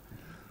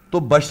 تو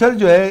بشر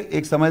جو ہے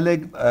ایک سمجھ لیں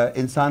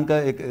انسان کا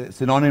ایک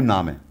سینونیم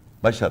نام ہے،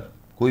 بشر،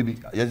 کوئی بھی،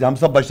 جیسے ہم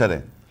سب بشر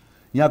ہیں،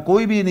 یہاں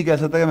کوئی بھی نہیں کہہ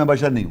سکتا کہ میں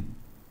بشر نہیں ہوں۔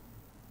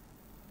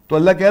 تو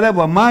اللہ کہہ رہا ہے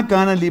وَمَا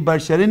كَانَ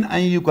لِبَشَرٍ أَن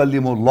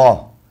يُكَلِّمَهُ اللَّهُ،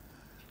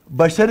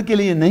 بشر کے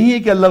لیے نہیں ہے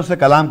کہ اللہ اسے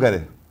کلام کرے،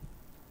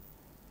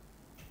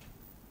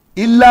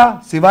 الا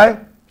سوائے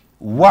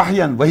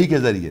وحیاً وحی کے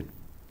ذریعے،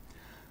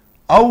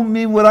 او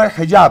من وراء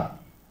حجاب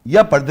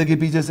یا پردے کے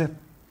پیچھے سے،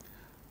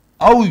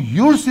 او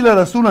یرسل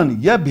رسولا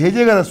یا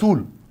بھیجے گا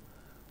رسول،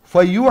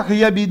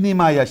 فیوحی بإذنہ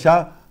ما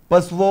یشاء،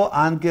 پس وہ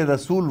آن کے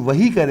رسول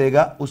وہی کرے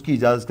گا اس کی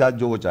اجازت کا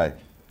جو وہ چاہے،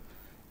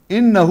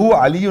 انہ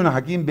علی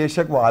حکیم، بے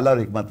شک وہ اعلیٰ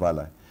اور حکمت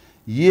والا ہے۔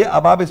 یہ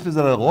اب آپ اس پہ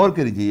ذرا غور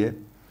کریجئے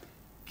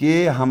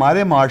کہ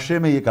ہمارے معاشرے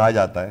میں یہ کہا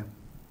جاتا ہے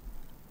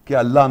کہ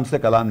اللہ ہم سے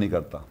کلام نہیں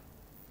کرتا۔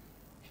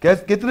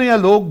 کتنے یا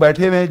لوگ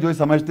بیٹھے ہوئے ہیں جو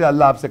سمجھتے ہیں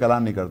اللہ آپ سے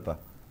کلام نہیں کرتا؟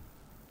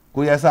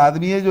 کوئی ایسا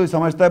آدمی ہے جو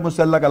سمجھتا ہے مجھ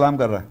سے اللہ کلام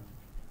کر رہا ہے؟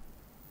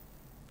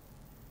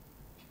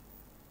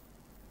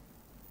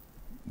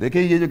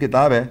 دیکھیں یہ جو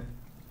کتاب ہے،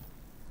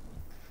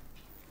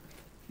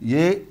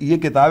 یہ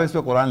کتاب، اس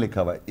پہ قرآن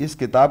لکھا ہوا ہے، اس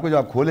کتاب کو جو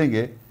آپ کھولیں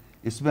گے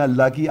اس میں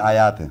اللہ کی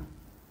آیات ہیں۔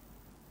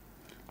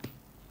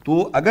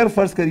 تو اگر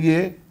فرض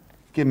کریے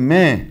کہ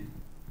میں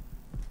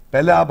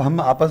پہلے ہم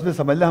آپس میں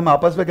سمجھ لیں، ہم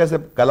آپس میں کیسے،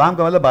 کلام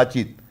کا مطلب بات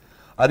چیت،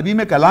 عربی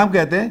میں کلام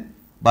کہتے ہیں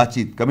بات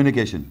چیت،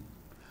 کمیونیکیشن۔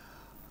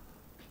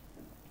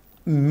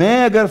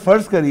 میں اگر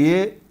فرض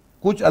کریے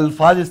کچھ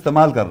الفاظ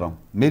استعمال کر رہا ہوں،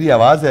 میری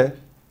آواز ہے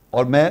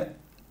اور میں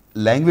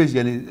لینگویج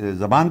یعنی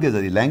زبان کے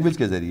ذریعے، لینگویج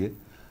کے ذریعے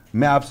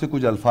میں آپ سے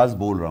کچھ الفاظ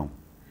بول رہا ہوں،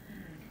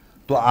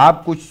 تو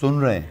آپ کچھ سن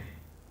رہے ہیں،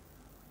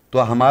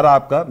 تو ہمارا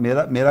آپ کا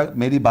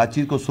میری بات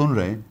چیت کو سن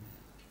رہے ہیں۔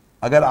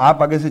 اگر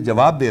آپ آگے سے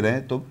جواب دے رہے ہیں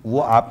تو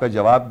وہ آپ کا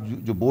جواب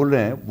جو بول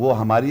رہے ہیں وہ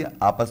ہماری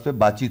آپس میں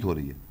بات چیت ہو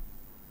رہی ہے۔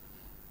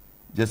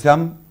 جیسے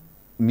ہم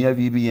میاں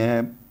بیوی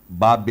ہیں،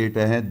 باپ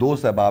بیٹے ہیں،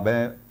 دوست احباب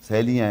ہیں،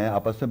 سہیلیاں ہیں،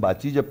 آپس میں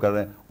بات چیت جب کر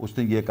رہے ہیں، اس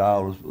نے یہ کہا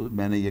اور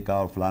میں نے یہ کہا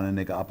اور فلانے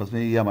نے کہا، آپس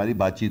میں یہ ہماری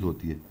بات چیت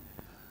ہوتی ہے،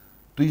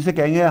 تو اسے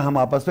کہیں گے ہم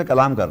آپس میں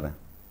کلام کر رہے ہیں،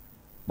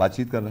 بات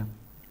چیت کر رہے ہیں۔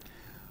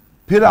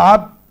 پھر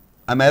آپ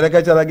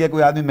امریکہ چلا گیا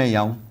کوئی آدمی، میں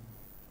یہاں ہوں،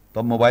 تو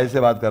ہم موبائل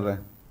سے بات کر رہے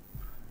ہیں،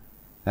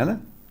 ہے نا،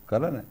 کر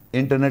رہے ہیں نا،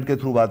 انٹرنیٹ کے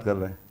تھرو بات کر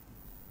رہے ہیں،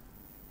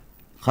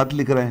 خط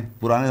لکھ رہے ہیں،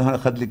 پرانے زمانے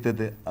خط لکھتے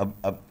تھے،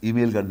 اب ای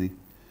میل کر دی۔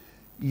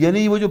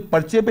 یعنی وہ جو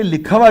پرچے پہ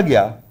لکھا ہوا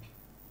گیا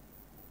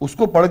اس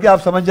کو پڑھ کے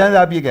آپ سمجھ جائیں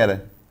آپ یہ کہہ رہے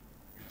ہیں،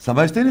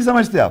 سمجھتے نہیں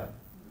سمجھتے آپ؟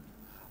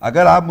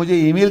 اگر آپ مجھے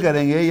ای میل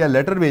کریں گے یا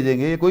لیٹر بھیجیں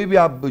گے یا کوئی بھی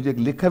آپ مجھے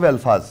لکھے ہوئے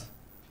الفاظ،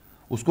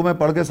 اس کو میں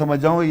پڑھ کے سمجھ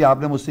جاؤں یہ آپ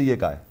نے مجھ سے یہ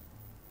کہا ہے،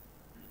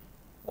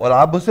 اور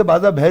آپ مجھ سے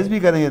بعض بحث بھی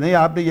کریں گے، نہیں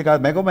آپ نے یہ کہا،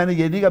 میں نے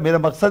یہ نہیں کہا، میرا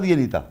مقصد یہ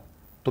نہیں تھا،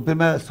 تو پھر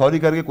میں سوری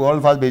کر کے کوئی اور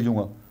الفاظ بھیجوں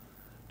گا۔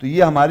 تو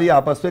یہ ہماری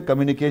آپس میں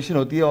کمیونیکیشن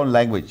ہوتی ہے آن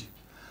لینگویج۔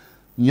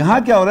 یہاں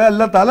کیا ہو رہا ہے،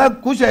 اللہ تعالیٰ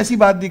کچھ ایسی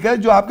بات دکھا ہے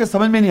جو آپ کے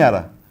سمجھ میں نہیں آ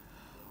رہا۔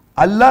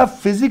 اللہ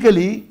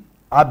فزیکلی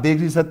آپ دیکھ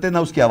نہیں سکتے، نہ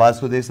اس کی آواز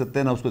کو دیکھ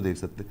سکتے، نہ اس کو دیکھ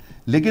سکتے،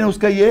 لیکن اس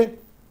کا یہ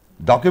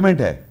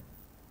ڈاکیومنٹ ہے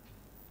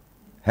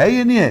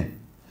یہ نہیں ہے،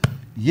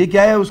 یہ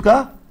کیا ہے، اس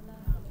کا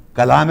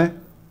کلام ہے،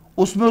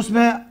 اس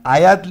میں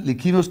آیات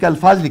لکھی ہوئی، اس کے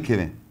الفاظ لکھے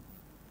ہوئے ہیں،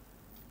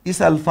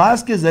 اس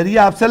الفاظ کے ذریعے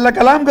آپ سے اللہ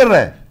کلام کر رہا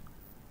ہے۔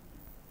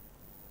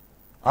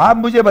 آپ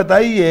مجھے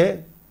بتائیے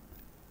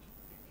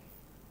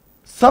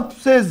سب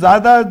سے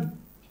زیادہ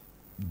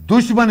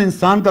دشمن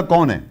انسان کا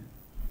کون ہے؟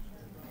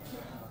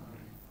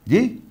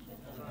 جی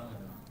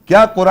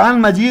کیا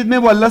قرآن مجید میں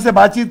وہ اللہ سے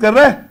بات چیت کر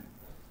رہا ہے؟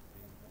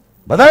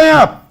 بتائیں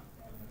آپ،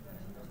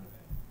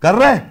 کر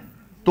رہا ہے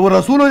تو وہ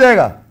رسول ہو جائے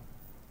گا،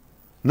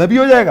 نبی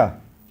ہو جائے گا؟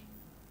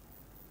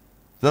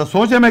 ذرا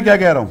سوچیں میں کیا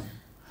کہہ رہا ہوں.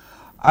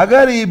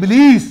 اگر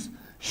ابلیس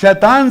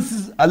شیطان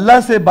اللہ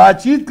سے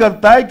بات چیت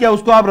کرتا ہے، کیا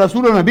اس کو آپ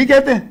رسول و نبی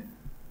کہتے ہیں؟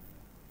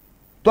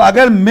 تو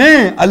اگر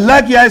میں اللہ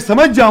کی آیت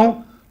سمجھ جاؤں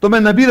تو میں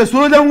نبی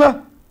رسول ہو جاؤں گا؟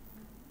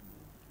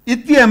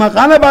 اتنی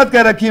احمقانہ بات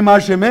کہہ رکھی ہے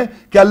معاشرے میں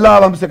کہ اللہ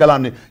اب ہم سے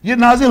کلام نہیں. یہ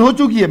نازل ہو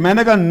چکی ہے، میں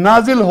نے کہا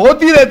نازل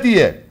ہوتی رہتی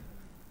ہے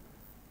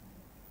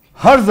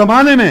ہر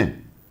زمانے میں.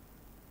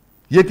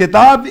 یہ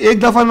کتاب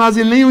ایک دفعہ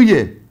نازل نہیں ہوئی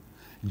ہے.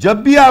 جب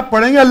بھی آپ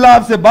پڑھیں گے اللہ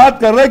آپ سے بات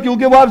کر رہا ہے،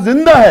 کیونکہ وہ آپ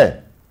زندہ ہے.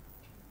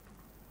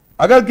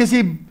 اگر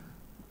کسی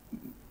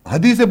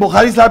حدیث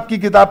بخاری صاحب کی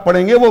کتاب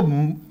پڑھیں گے، وہ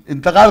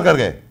انتقال کر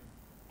گئے.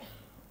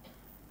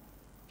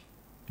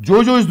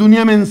 جو جو اس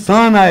دنیا میں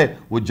انسان آئے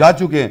وہ جا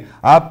چکے ہیں.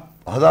 آپ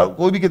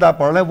کوئی بھی کتاب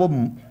پڑھ رہے ہیں، وہ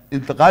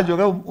انتقال جو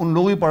گئے ان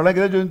لوگوں ہی پڑھ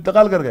رہے ہیں جو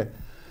انتقال کر گئے.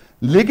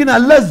 لیکن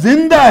اللہ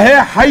زندہ ہے،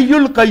 حی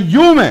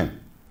القیوم ہے.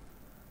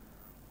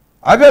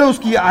 اگر اس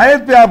کی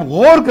آیت پہ آپ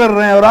غور کر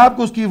رہے ہیں اور آپ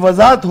کو اس کی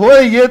وضاحت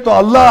ہوئے یہ، تو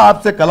اللہ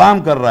آپ سے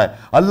کلام کر رہا ہے،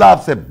 اللہ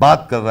آپ سے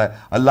بات کر رہا ہے،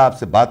 اللہ آپ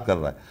سے بات کر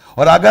رہا ہے.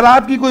 اور اگر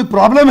آپ کی کوئی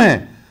پرابلم ہے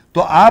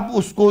تو آپ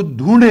اس کو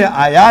ڈھونڈیں،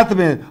 آیات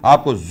میں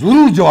آپ کو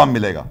ضرور جواب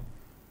ملے گا.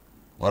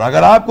 اور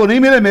اگر آپ کو نہیں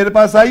ملے، میرے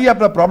پاس آئیے،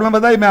 اپنا پرابلم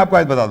بتائیے، میں آپ کو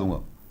آیت بتا دوں گا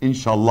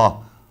انشاءاللہ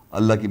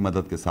اللہ کی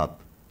مدد کے ساتھ.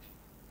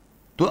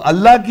 تو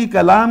اللہ کی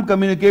کلام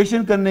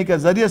کمیونیکیشن کرنے کا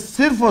ذریعہ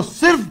صرف اور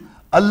صرف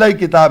اللہ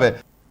کی کتاب ہے.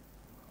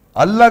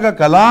 اللہ کا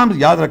کلام،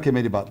 یاد رکھے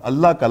میری بات،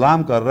 اللہ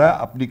کلام کر رہا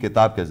ہے اپنی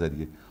کتاب کے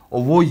ذریعے،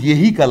 اور وہ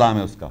یہی کلام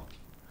ہے اس کا.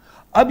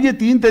 اب یہ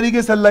تین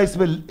طریقے سے اللہ اس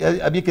میں،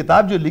 اب یہ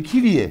کتاب جو لکھی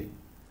ہوئی ہے،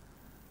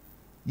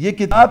 یہ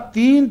کتاب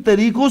تین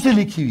طریقوں سے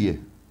لکھی ہوئی ہے.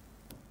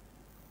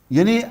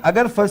 یعنی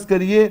اگر فرض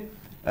کریے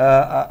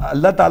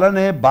اللہ تعالیٰ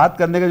نے بات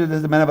کرنے کا، جو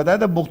جیسے میں نے بتایا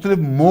تھا مختلف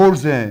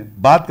موڈز ہیں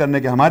بات کرنے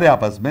کے ہمارے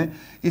آپس میں،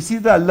 اسی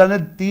طرح اللہ نے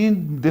تین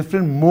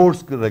ڈیفرنٹ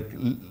موڈز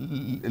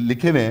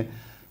لکھے ہوئے ہیں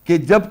کہ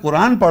جب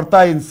قرآن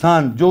پڑھتا ہے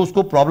انسان، جو اس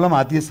کو پرابلم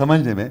آتی ہے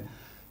سمجھنے میں،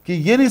 کہ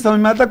یہ نہیں سمجھ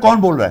میں آتا کون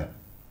بول رہا ہے.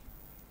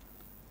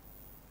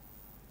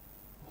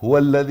 هو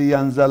الذی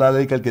انزل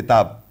علیک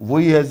الکتاب،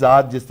 وہی ہے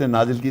ذات جس نے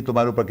نازل کی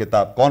تمہارے اوپر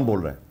کتاب. کون بول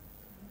رہا ہے؟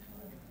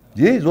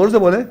 جی زور سے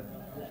بولے.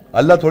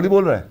 اللہ تھوڑی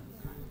بول رہا ہے،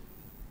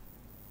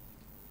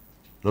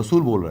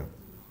 رسول بول رہا ہے.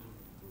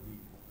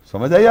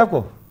 سمجھ آئی آپ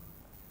کو؟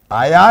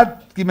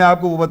 آیات کی میں آپ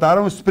کو وہ بتا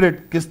رہا ہوں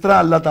اسپرٹ، کس طرح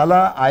اللہ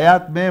تعالیٰ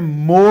آیات میں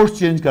موڈز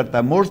چینج کرتا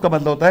ہے. موڈز کا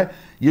مطلب ہوتا ہے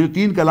یہ جو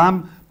تین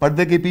کلام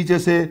پردے کے پیچھے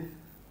سے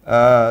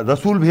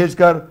رسول بھیج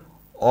کر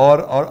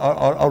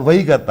اور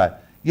وہی کرتا ہے.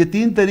 یہ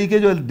تین طریقے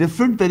جو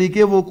ڈیفرنٹ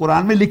طریقے وہ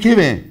قرآن میں لکھے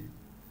ہوئے ہیں.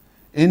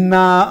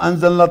 انا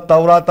انزلنا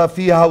التوراۃ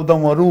فیہا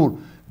ھدی ونور،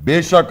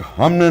 بے شک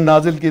ہم نے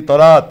نازل کی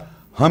تورات،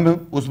 ہم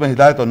اس میں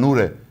ہدایت اور نور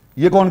ہے.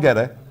 یہ کون کہہ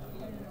رہا ہے؟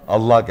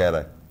 اللہ کہہ رہا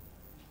ہے.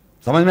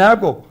 سمجھ میں آیا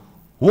آپ کو؟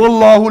 هو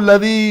اللہ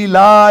الذی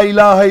لا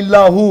الہ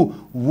الا ہو،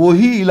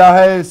 وہی الہ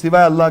ہے،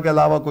 سوائے اللہ کے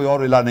علاوہ کوئی اور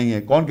الہ نہیں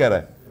ہے. کون کہہ رہا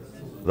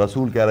ہے؟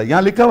 رسول کہہ رہا ہے.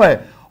 یہاں لکھا ہوا ہے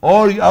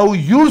اور او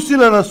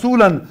یرسل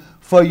رسولا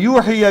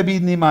فیوحی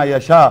بإذنہ ما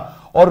یشاء،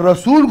 اور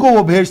رسول کو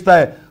وہ بھیجتا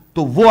ہے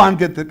تو وہ آن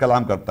کے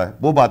کلام کرتا ہے،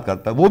 وہ بات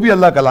کرتا ہے، وہ بھی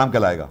اللہ کلام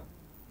کہلائے گا.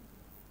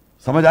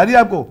 سمجھ آ رہی ہے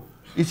آپ کو؟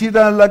 اسی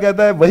طرح اللہ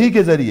کہتا ہے وحی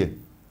کے ذریعے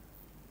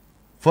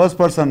فرسٹ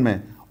پرسن میں.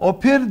 اور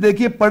پھر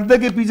دیکھیے پردے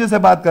کے پیچھے سے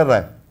بات کر رہا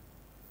ہے،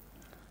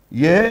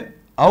 یہ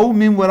او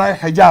من وراء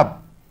حجاب.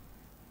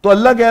 تو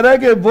اللہ کہہ رہا ہے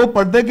کہ وہ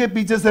پردے کے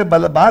پیچھے سے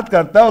بات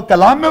کرتا ہے. اور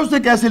کلام میں اسے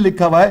کیسے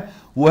لکھا ہوا ہے؟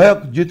 وہ ہے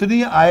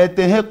جتنی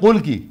آیتیں ہیں قل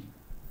کی،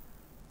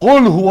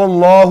 قل هو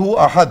اللہ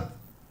احد.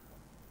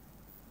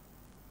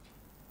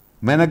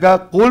 میں نے کہا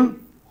قل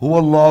هو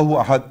اللہ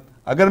احد،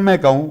 اگر میں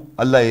کہوں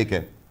اللہ ایک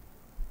ہے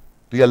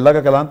تو یہ اللہ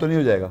کا کلام تو نہیں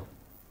ہو جائے گا.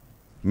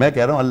 میں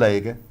کہہ رہا ہوں اللہ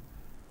ایک ہے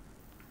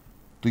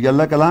تو یہ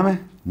اللہ کلام ہے؟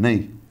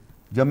 نہیں.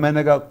 جب میں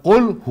نے کہا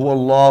قل هو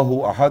اللہ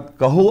احد،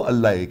 کہو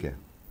اللہ ایک ہے،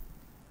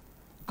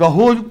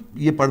 کہو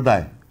یہ پردہ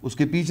ہے، اس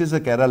کے پیچھے سے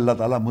کہہ رہا ہے اللہ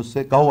تعالیٰ مجھ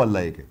سے کہو اللہ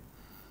ایک ہے.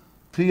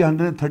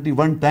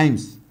 331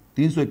 ٹائمز،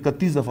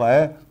 331 دفعہ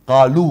ہے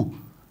قالو،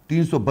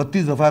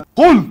 332 دفعہ ہے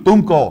قل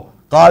تم کہو،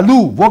 قالو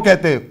وہ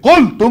کہتے،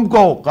 قل تم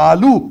کہو،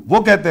 قالو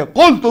وہ کہتے،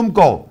 قل تم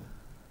کہو.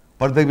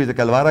 پردے کے پیچھے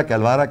کہلوا رہا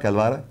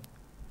ہے،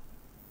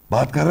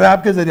 بات کر رہا ہے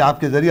آپ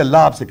کے ذریعے اللہ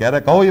آپ سے کہہ رہا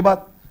ہے کہو یہ بات.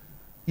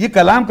 یہ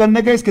کلام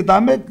کرنے کا اس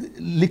کتاب میں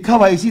لکھا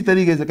ہوا ہے اسی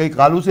طریقے سے. کئی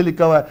قالو سے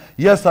لکھا ہوا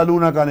ہے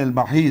یسألونک عن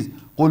المحیض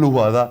قل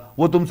هو اذی،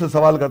 وہ تم سے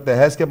سوال کرتے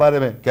ہیں حیض کے بارے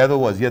میں، کہہ دو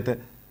وہ اذیت ہے.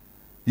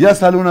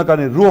 یسألونک عن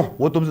الروح،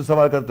 وہ تم سے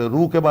سوال کرتے ہیں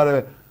روح کے بارے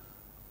میں،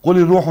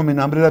 قل الروح من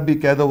امر ربی،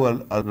 کہہ دو وہ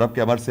رب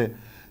کے امر سے.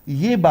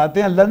 یہ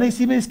باتیں اللہ نے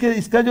اسی میں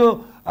اس کا جو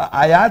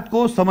آیات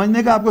کو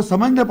سمجھنے کا آپ کو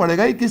سمجھنا پڑے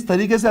گا کس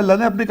طریقے سے اللہ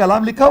نے اپنے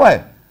کلام لکھا ہوا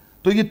ہے.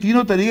 تو یہ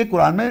تینوں طریقے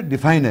قرآن میں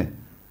ڈیفائن ہے.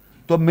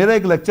 تو میرا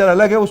ایک لیکچر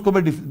الگ ہے، اس کو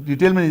میں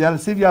ڈیٹیل میں نہیں جا رہا،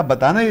 صرف یہ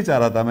بتانا یہ چاہ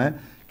رہا تھا میں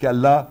کہ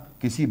اللہ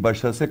کسی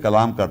بشر سے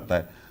کلام کرتا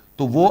ہے.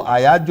 تو وہ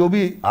آیات جو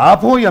بھی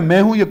آپ ہوں یا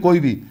میں ہوں یا کوئی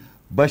بھی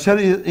بشر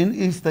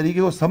اس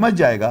طریقے کو سمجھ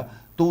جائے گا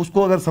تو اس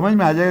کو اگر سمجھ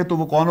میں آ جائے گا تو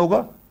وہ کون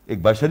ہوگا؟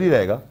 ایک بشر ہی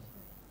رہے گا،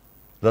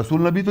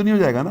 رسول نبی تو نہیں ہو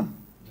جائے گا نا،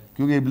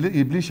 کیونکہ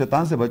ابلیس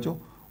شیطان سے بچو،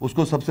 اس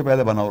کو سب سے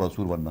پہلے بناؤ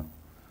رسول بننا،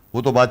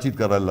 وہ تو بات چیت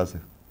کر رہا ہے اللہ سے۔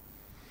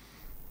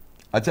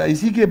 اچھا،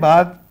 اسی کے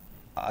بعد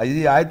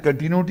یہ آیت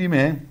کنٹینیوٹی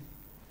میں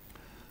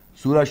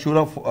سورہ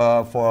شورى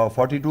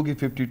 42 کی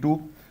 52،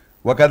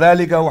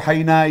 وَكَذَلِكَ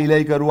أَوْحَيْنَا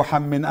إِلَيْكَ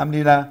رُوحًا مِّنْ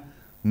أَمْرِنَا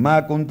مَا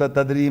كُنْتَ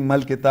تَدْرِي مَا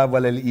الْكِتَابُ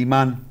وَلَا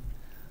الْإِيمَانُ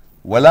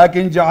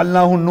وَلَكِنْ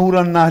جَعَلْنَاهُ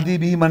نُورًا نَهْدِي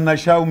بِهِ مَن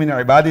نَّشَاءُ مِنْ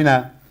عِبَادِنَا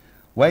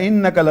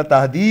وَإِنَّكَ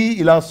لَتَهْدِي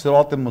إِلَىٰ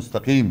صِرَاطٍ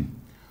مُّسْتَقِيمٍ۔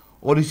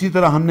 اور اسی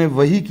طرح ہم نے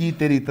وحی کی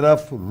تیری طرف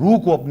روح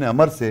کو اپنے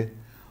امر سے،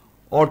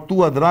 اور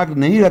تو ادراک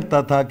نہیں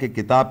رکھتا تھا کہ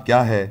کتاب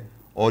کیا ہے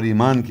اور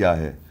ایمان کیا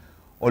ہے،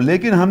 اور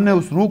لیکن ہم نے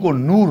اس روح کو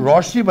نور،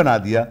 روشنی بنا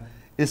دیا،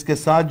 اس کے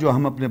ساتھ جو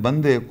ہم اپنے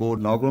بندے کو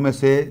نوکروں میں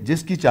سے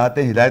جس کی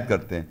چاہتے ہیں ہدایت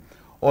کرتے ہیں،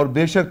 اور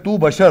بے شک تو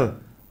بشر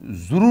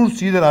ضرور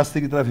سیدھے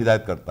راستے کی طرف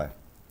ہدایت کرتا ہے۔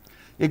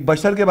 ایک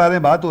بشر کے بارے میں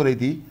بات ہو رہی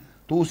تھی،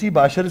 تو اسی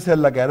بشر سے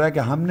اللہ کہہ رہا ہے کہ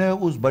ہم نے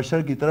اس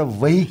بشر کی طرف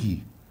وحی کی،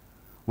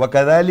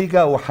 وَكَذَلِكَ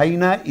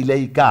أَوْحَيْنَا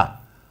إِلَيْكَ،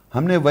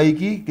 ہم نے وحی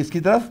کی کس کی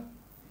طرف؟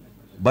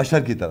 بشر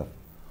کی طرف،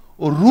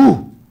 اور روح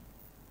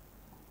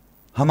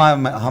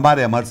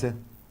ہمارے امر سے۔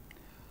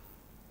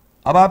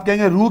 اب آپ کہیں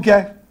گے روح کیا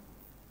ہے؟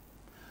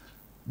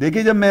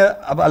 دیکھیے، جب میں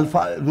اب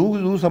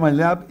روح سمجھ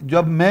لیں آپ،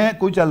 جب میں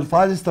کچھ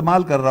الفاظ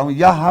استعمال کر رہا ہوں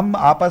یا ہم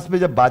آپس میں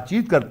جب بات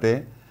چیت کرتے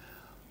ہیں،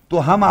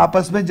 تو ہم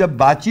آپس میں جب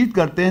بات چیت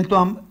کرتے ہیں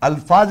تو ہم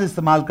الفاظ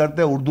استعمال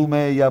کرتے ہیں اردو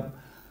میں یا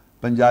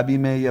پنجابی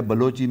میں یا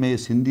بلوچی میں یا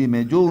سندھی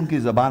میں، جو ان کی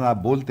زبان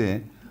آپ بولتے ہیں۔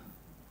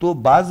 تو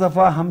بعض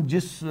دفعہ ہم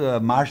جس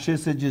معاشرے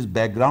سے، جس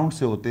بیک گراؤنڈ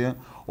سے ہوتے ہیں،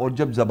 اور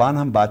جب زبان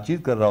ہم بات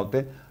چیت کر رہے ہوتے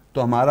ہیں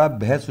تو ہمارا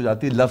بحث ہو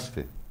جاتی ہے لفظ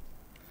پہ۔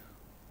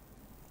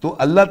 تو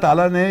اللہ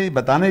تعالیٰ نے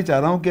بتانے چاہ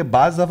رہا ہوں کہ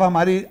بعض دفعہ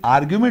ہماری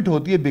آرگیومنٹ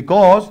ہوتی ہے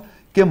بیکاز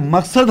کہ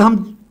مقصد ہم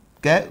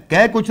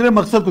کہہ کچھ رہے،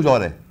 مقصد کچھ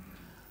اور ہے۔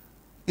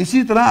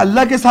 اسی طرح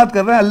اللہ کے ساتھ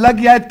کر رہے ہیں، اللہ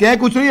کی آیت کہہ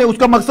کچھ رہی ہے، اس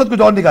کا مقصد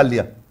کچھ اور نکال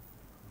لیا،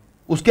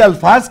 اس کے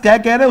الفاظ کہہ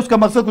رہے ہیں، اس کا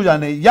مقصد کچھ اور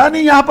نہیں، یعنی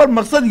یہاں پر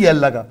مقصد یہ ہے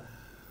اللہ کا۔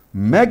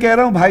 میں کہہ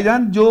رہا ہوں بھائی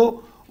جان،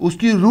 جو اس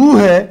کی روح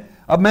ہے،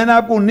 اب میں نے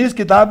آپ کو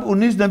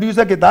 19 نبیوں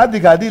سے کتاب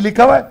دکھا دی،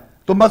 لکھا ہوا ہے،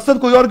 تو مقصد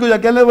کوئی اور کیوں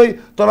جائے؟ کہہ لیں بھائی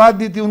تورات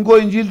دی تھی ان کو،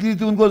 انجیل دی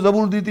تھی ان کو،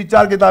 زبور دی تھی،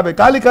 4 کتابیں،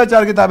 کہاں لکھا ہے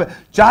 4 کتابیں؟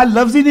 4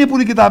 لفظ ہی نہیں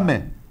پوری کتاب میں،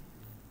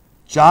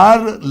 4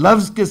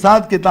 لفظ کے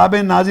ساتھ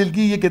کتابیں نازل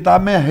کی، یہ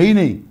کتاب میں ہے ہی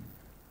نہیں۔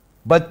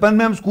 بچپن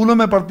میں ہم اسکولوں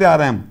میں پڑھتے آ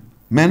رہے ہیں،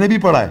 میں نے بھی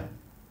پڑھا ہے،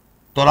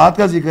 تورات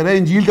کا ذکر ہے،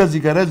 انجیل کا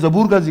ذکر ہے،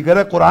 زبور کا ذکر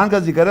ہے، قرآن کا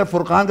ذکر ہے،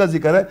 فرقان کا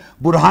ذکر ہے،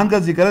 برہان کا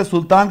ذکر ہے،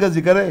 سلطان کا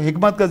ذکر ہے،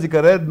 حکمت کا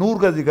ذکر ہے،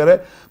 نور کا ذکر ہے،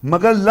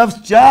 مگر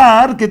لفظ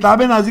 4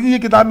 کتابیں نازل کی، یہ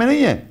کتاب میں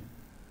نہیں ہے،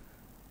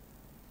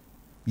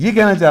 یہ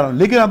کہنا چاہ رہا ہوں۔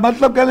 لیکن اب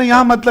مطلب کہہ لیں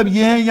یہاں مطلب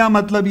یہ ہے، یہاں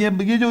مطلب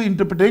یہ جو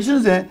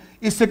انٹرپریٹیشنز ہیں،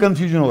 اس سے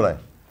کنفیوژن ہو رہا ہے۔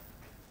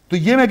 تو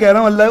یہ میں کہہ رہا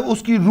ہوں اللہ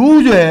اس کی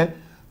روح جو ہے،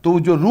 تو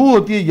جو روح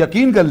ہوتی ہے،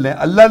 یقین کر لیں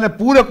اللہ نے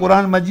پورے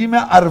قرآن مجید میں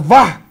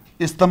ارواح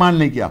استعمال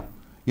نہیں کیا،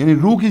 یعنی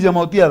روح کی جمع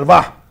ہوتی ہے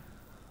ارواح،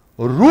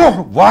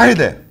 روح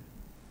واحد ہے،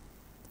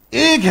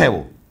 ایک ہے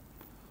وہ،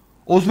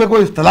 اس میں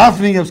کوئی اختلاف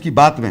نہیں ہے اس کی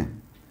بات میں۔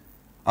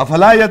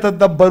 افلا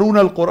یتدبرون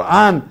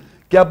القرآن،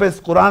 کیا پہ اس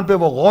قرآن پہ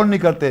وہ غور نہیں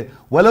کرتے؟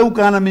 وَلَوْ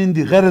كَانَ مِنْ عِنْدِ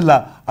غَيْرِ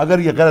اللَّهِ، اگر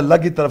یہ غیر اللہ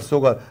کی طرف سے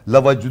ہوگا،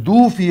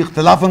 لَوَجْدُوا فِي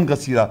اخْتِلَافًا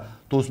كَثِيرًا،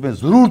 تو اس میں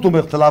ضرور تم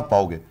اختلاف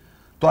پاؤ گے۔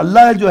 تو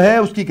اللہ جو ہے،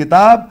 اس کی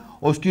کتاب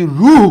اور اس کی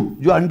روح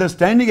جو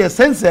انڈرسٹینڈنگ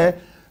ایسنس ہے،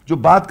 جو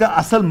بات کا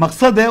اصل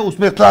مقصد ہے، اس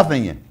میں اختلاف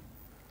نہیں ہے۔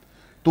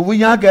 تو وہ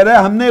یہاں کہہ رہا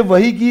ہے ہم نے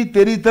وحی کی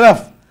تیری طرف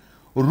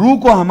روح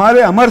کو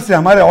ہمارے امر سے،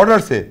 ہمارے آرڈر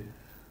سے،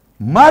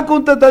 ما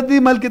کنت تدری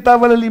ما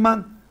الکتاب ولا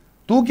الایمان،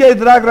 تو کیا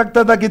ادراک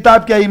رکھتا تھا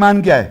کتاب کیا،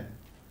 ایمان کیا ہے؟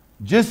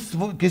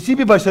 کسی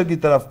بھی بشر کی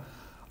طرف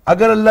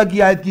اگر اللہ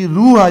کی آیت کی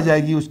روح آ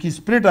جائے گی، اس کی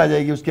اسپرٹ آ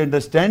جائے گی، اس کی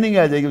انڈرسٹینڈنگ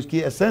آ جائے گی، اس کی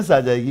ایسنس آ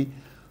جائے گی،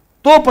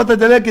 تو پتہ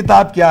چلے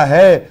کتاب کیا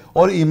ہے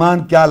اور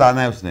ایمان کیا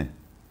لانا ہے اس نے۔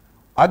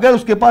 اگر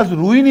اس کے پاس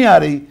روح ہی نہیں آ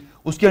رہی،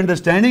 اس کی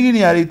انڈرسٹینڈنگ ہی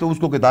نہیں آ رہی، تو اس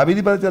کو کتاب ہی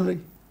نہیں پتہ چل رہی۔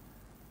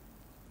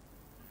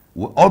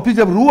 اور پھر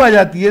جب روح آ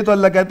جاتی ہے تو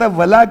اللہ کہتا ہے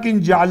وَلَٰكِن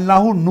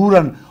جَعَلْنَاهُ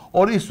نُورًا،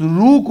 اور اس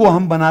روح کو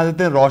ہم بنا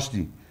دیتے ہیں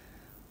روشنی،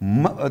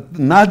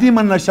 نَهْدِي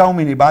مَن نَّشَاءُ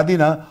مِنْ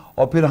عِبَادِنَا،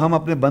 اور پھر ہم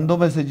اپنے بندوں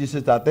میں سے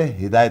جسے چاہتے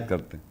ہیں ہدایت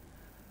کرتے ہیں۔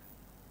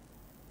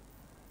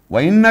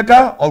 وَإِنَّكَ،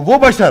 اور وہ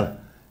بشر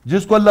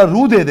جس کو اللہ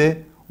روح دے دے،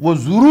 وہ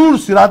ضرور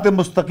صراط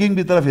مستقیم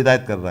کی طرف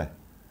ہدایت کر رہا ہے۔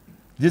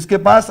 جس کے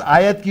پاس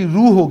آیت کی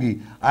روح ہوگی،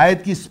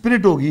 آیت کی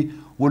اسپرٹ ہوگی،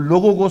 وہ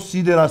لوگوں کو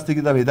سیدھے راستے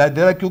کی طرف ہدایت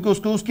دے رہا ہے، کیونکہ اس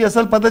کو اس کی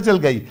اصل پتہ چل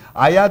گئی،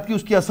 آیات کی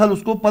اس کی اصل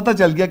اس کو پتہ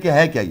چل گیا کہ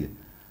ہے کیا، یہ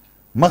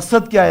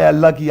مقصد کیا ہے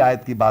اللہ کی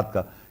آیت کی بات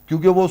کا،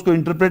 کیونکہ وہ اس کو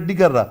انٹرپریٹ نہیں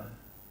کر رہا،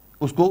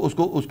 اس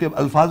کے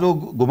الفاظ کو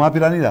گھما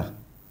پھرا نہیں رہا۔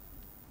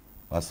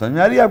 بات سمجھ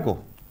میں آ رہی ہے آپ کو؟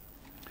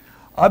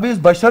 اب اس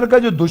بشر کا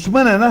جو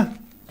دشمن ہے نا،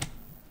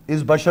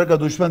 اس بشر کا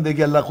دشمن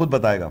دیکھیے اللہ خود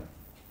بتائے گا،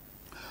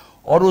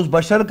 اور اس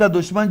بشر کا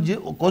دشمن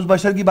کس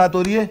بشر کی بات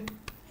ہو رہی ہے؟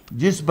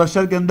 جس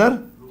بشر کے اندر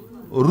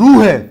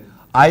روح ہے،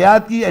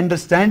 آیات کی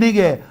انڈرسٹینڈنگ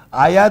ہے،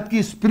 آیات کی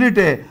اسپرٹ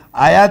ہے،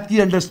 آیات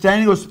کی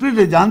انڈرسٹینڈنگ اور اسپرٹ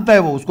ہے، جانتا ہے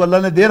وہ، اس کو اللہ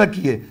نے دے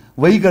رکھی ہے،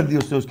 وہی کر دی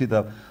اس نے اس کی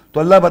طرف۔ تو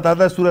اللہ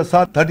بتاتا ہے سورہ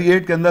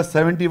 38 کے اندر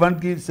 71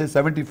 کی سے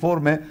 74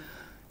 میں،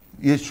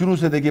 یہ شروع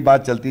سے دیکھیے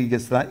بات چلتی ہے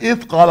کس طرح،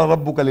 اِذْ قَالَ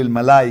رَبُّكَ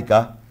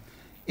لِلْمَلَائِكَةِ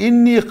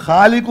انی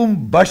خالقم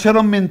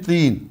بشرم من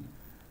طین،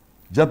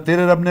 جب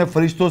تیرے رب نے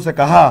فرشتوں سے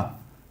کہا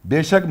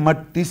بے شک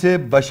مٹی سے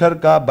بشر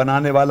کا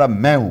بنانے والا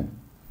میں ہوں،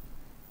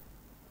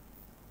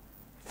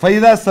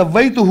 فَإِذَا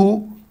سَوَّيْتُهُ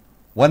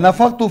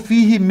وَنَفَخْتُ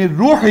فِيهِ مِن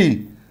رُوحِي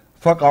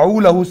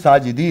فَقَعُوا لَهُ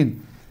سَاجِدِينَ،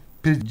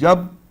 پھر جب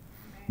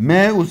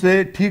میں اسے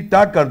ٹھیک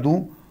ٹھاک کر دوں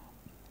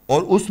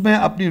اور اس میں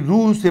اپنی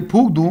روح سے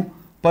پھونک دوں،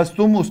 پس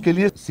تم اس کے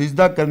لیے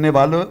سجدہ کرنے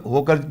والے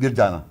ہو کر گر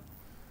جانا۔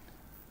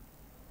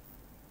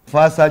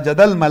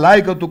 فَسَجَدَ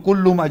الْمَلَائِكَةُ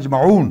كُلُّهُمْ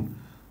أَجْمَعُونَ،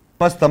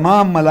 پس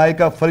تمام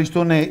ملائکہ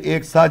فرشتوں نے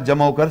ایک ساتھ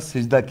جمع ہو کر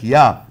سجدہ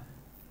کیا،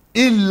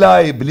 الا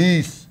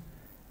ابلیس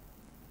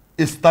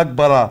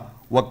استکبر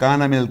وکان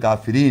من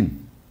الکافرین،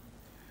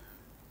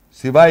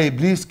 سوائے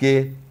ابلیس کے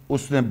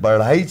اس نے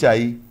بڑھائی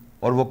چاہی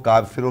اور وہ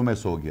کافروں میں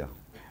سو گیا۔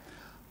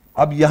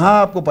 اب یہاں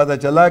آپ کو پتہ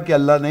چلا کہ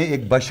اللہ نے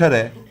ایک بشر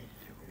ہے،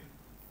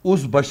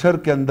 اس بشر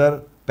کے اندر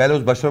پہلے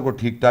اس بشر کو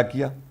ٹھیک ٹھاک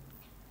کیا،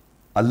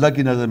 اللہ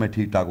کی نظر میں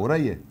ٹھیک ٹھاک ہو رہا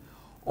ہے،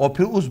 اور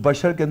پھر اس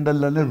بشر کے اندر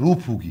اللہ نے روح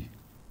پھونکی۔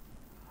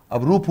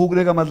 اب روح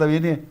پھونکنے کا مطلب یہ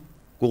نہیں ہے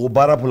کوئی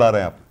غبارہ پھلا رہے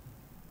ہیں آپ،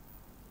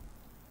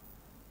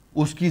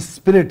 اس کی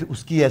اسپرٹ،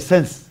 اس کی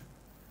ایسنس،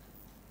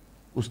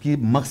 اس کی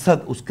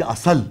مقصد، اس کا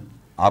اصل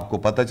آپ کو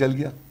پتہ چل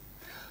گیا۔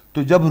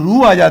 تو جب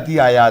روح آ جاتی ہے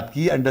آیات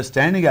کی،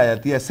 انڈرسٹینڈنگ آ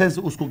جاتی ہے، ایسنس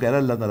اس کو کہہ رہا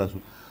ہے اللہ تعالیٰ سے،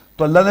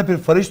 تو اللہ نے پھر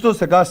فرشتوں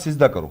سے کہا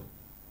سجدہ کرو۔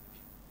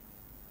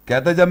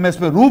 کہتا ہے جب میں اس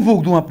میں روح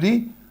پھونک دوں اپنی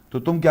تو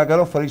تم کیا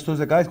کرو، فرشتوں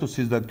سے کہا اس کو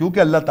سجدہ، کیونکہ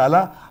اللہ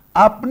تعالیٰ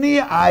اپنی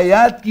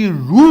آیات کی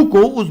روح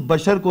کو اس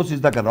بشر کو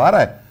سجدہ کروا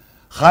رہا ہے،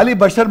 خالی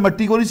بشر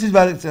مٹی کو نہیں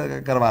سجدہ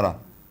کروا رہا،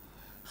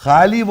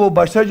 خالی وہ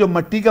بشر جو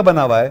مٹی کا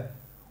بنا ہوا ہے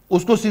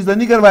اس کو سجدہ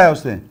نہیں کروایا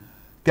اس نے،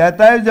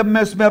 کہتا ہے جب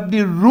میں اس میں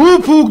اپنی روح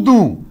پھونک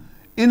دوں،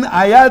 ان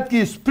آیات کی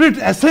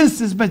اسپرٹ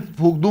ایسنس اس میں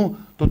پھونک دوں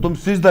تو تم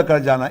سجدہ کر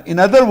جانا۔ ان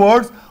ادر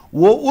ورڈز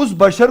وہ اس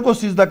بشر کو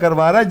سجدہ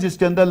کروا رہا ہے جس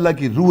کے اندر اللہ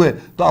کی روح ہے،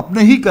 تو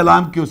اپنے ہی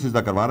کلام کی سجدہ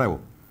کروا رہا ہے، وہ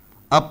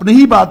اپنی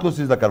ہی بات کو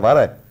سجدہ کروا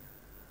رہا ہے۔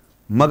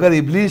 مگر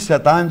ابلیس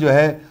شیطان جو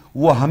ہے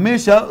وہ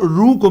ہمیشہ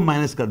روح کو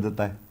مائنس کر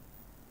دیتا ہے،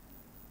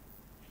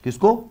 کس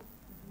کو؟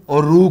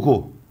 اور روح کو،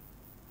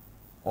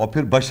 اور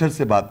پھر بشر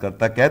سے بات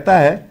کرتا ہے، کہتا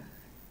ہے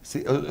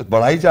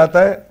بڑائی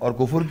چاہتا ہے اور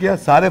کفر کیا،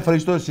 سارے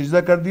فرشتوں نے سجدہ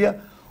کر دیا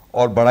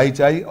اور بڑائی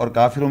چاہی اور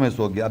کافروں میں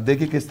سو گیا۔ اب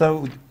دیکھیں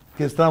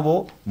کس طرح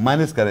وہ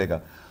مائنس کرے گا۔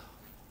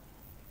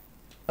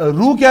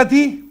 روح کیا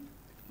تھی؟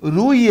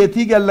 روح یہ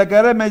تھی کہ اللہ کہہ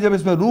رہا ہے میں جب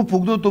اس میں روح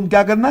پھونک دوں تم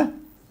کیا کرنا ہے؟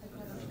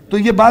 تو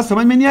یہ بات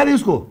سمجھ میں نہیں آ رہی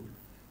اس کو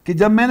کہ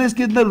جب میں نے اس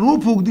کے اندر روح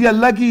پھونک دی،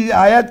 اللہ کی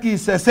آیات کی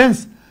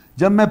ایسنس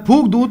جب میں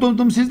پھونک دوں تو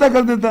تم سجدہ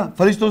کر دیتا،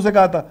 فرشتوں سے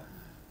کہا تھا۔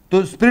 تو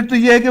اسپرٹ تو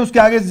یہ ہے کہ اس کے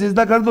آگے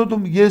سجدہ کر دو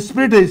تم، یہ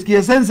اسپرٹ ہے، اس کی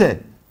ایسنس ہے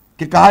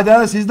کہ کہا جا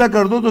رہا ہے سجدہ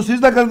کر دو تو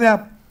سجدہ کر دیں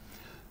آپ۔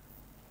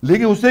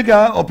 لیکن اس نے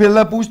کہا، اور پھر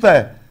اللہ پوچھتا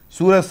ہے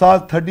سورہ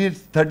سات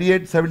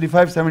 38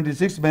 75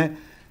 76 میں،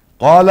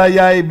 قال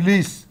یا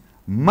ابلیس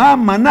ما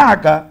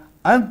منعک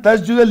ان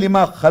تسجد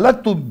لما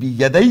خلقت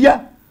بیدی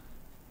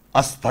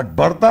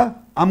استکبرت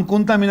ام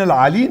کنت من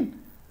العالین۔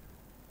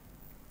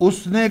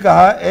 اس نے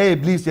کہا اے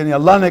ابلیس، یعنی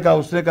اللہ نے کہا،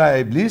 اس نے کہا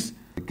اے ابلیس،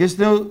 کس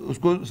نے اس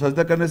کو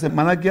سجدہ کرنے سے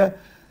منع کیا؟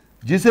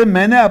 جسے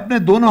میں نے اپنے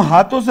دونوں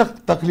ہاتھوں سے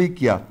تخلیق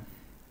کیا،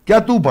 کیا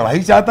تو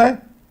بڑائی چاہتا ہے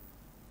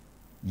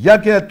یا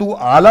کہ تو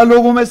اعلیٰ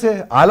لوگوں میں سے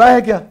اعلیٰ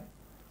ہے کیا؟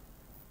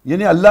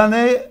 یعنی اللہ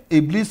نے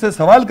ابلیس سے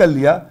سوال کر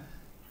لیا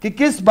کہ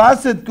کس بات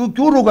سے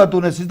کیوں روکا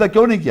تو نے، سجدہ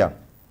کیوں نہیں کیا؟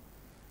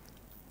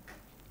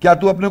 کیا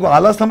تو اپنے کو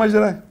اعلیٰ سمجھ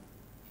رہا ہے؟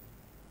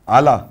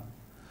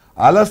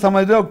 اعلیٰ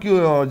سمجھ رہے ہو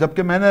کیوں؟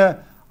 جبکہ میں نے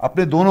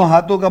اپنے دونوں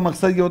ہاتھوں کا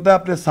مقصد یہ ہوتا ہے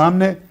اپنے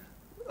سامنے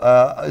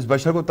اس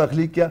بشر کو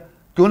تخلیق کیا،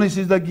 کیوں نہیں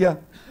سجدہ کیا؟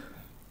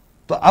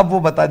 تو اب وہ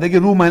بتا دے کہ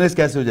روح مائنس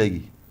کیسے ہو جائے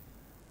گی۔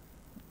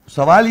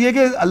 سوال یہ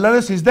کہ اللہ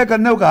نے سجدہ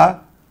کرنے کو کہا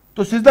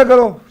تو سجدہ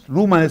کرو،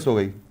 روح مائنس ہو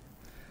گئی،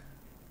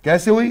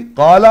 کیسے ہوئی؟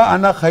 قال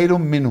انا خیر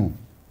منہ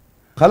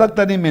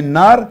خلقتنی من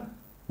نار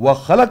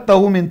وخلقتہ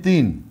من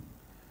طین۔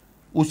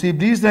 اس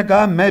ابلیس نے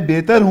کہا میں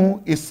بہتر ہوں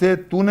اس سے،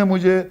 تو نے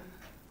مجھے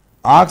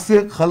آگ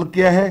سے خلق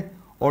کیا ہے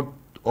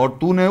اور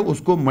تو نے اس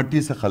کو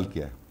مٹی سے خلق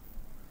کیا ہے۔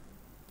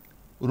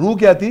 روح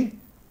کیا تھی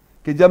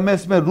کہ جب میں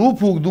اس میں روح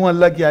پھونک دوں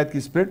اللہ کی آیت کی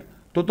اسپرٹ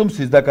تو تم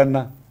سجدہ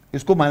کرنا،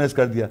 اس کو مائنس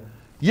کر دیا۔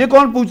 یہ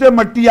کون پوچھے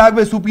مٹی آگ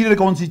میں سپیریئر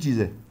کون سی چیز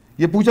ہے؟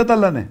 یہ پوچھا تھا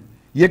اللہ نے،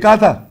 یہ کہا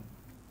تھا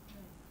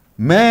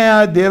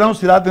میں دے رہا ہوں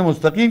صراط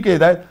مستقیم کی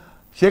ہدایت۔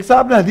 شیخ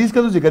صاحب نے حدیث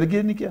کا تو ذکر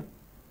کیا نہیں کیا،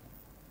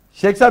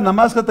 شیخ صاحب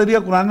نماز کا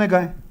طریقہ قرآن میں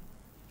کہا ہے،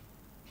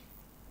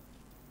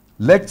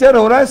 لیکچر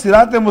ہو رہا ہے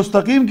صراط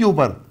مستقیم کے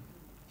اوپر،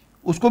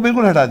 اس کو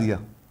بالکل ہٹا دیا،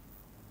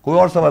 کوئی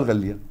اور سوال کر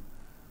لیا۔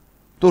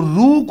 تو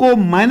روح کو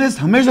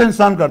مائنس ہمیشہ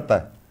انسان کرتا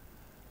ہے۔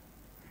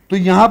 تو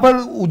یہاں پر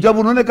جب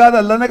انہوں نے کہا تھا،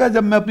 اللہ نے کہا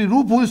جب میں اپنی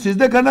روح پوری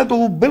سجدے کرنا تو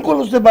وہ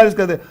بالکل اس سے بارش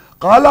کر دے،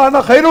 قال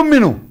انا خیر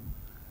منہ،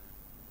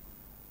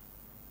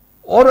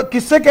 اور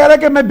کس سے کہہ رہا ہے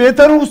کہ میں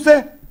بہتر ہوں اس سے؟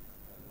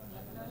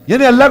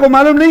 یعنی اللہ کو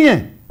معلوم نہیں ہے۔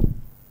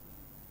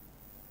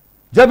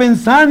 جب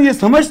انسان یہ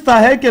سمجھتا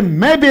ہے کہ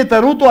میں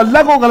بہتر ہوں تو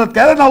اللہ کو غلط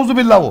کہہ رہا ہے، نعوذ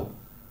باللہ وہ،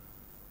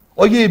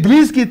 اور یہ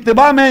ابلیس کی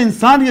اتباع میں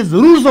انسان یہ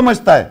ضرور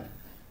سمجھتا ہے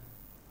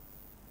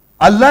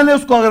اللہ نے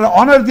اس کو اگر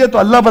آنر دیا تو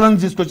اللہ بلند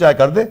جس کو چاہے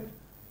کر دے۔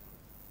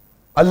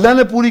 اللہ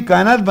نے پوری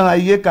کائنات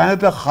بنائی ہے،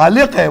 کائنات کا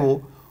خالق ہے وہ،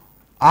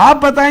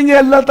 آپ بتائیں گے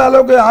اللہ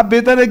تعالیٰ کو آپ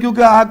بہتر ہے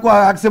کیونکہ آگ کو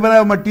آگ سے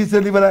بنایا مٹی سے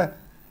نہیں بنایا.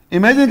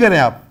 امیجن کریں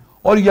آپ,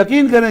 اور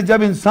یقین کریں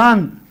جب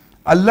انسان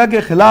اللہ کے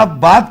خلاف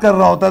بات کر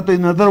رہا ہوتا ہے تو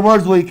ان ادر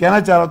ورڈز وہی کہنا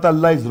چاہ رہا ہوتا ہے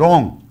اللہ از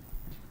رانگ,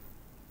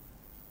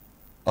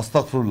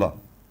 استغفر اللہ.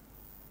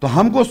 تو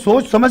ہم کو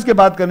سوچ سمجھ کے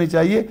بات کرنی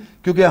چاہیے,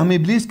 کیونکہ ہم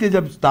ابلیس کے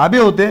جب تابع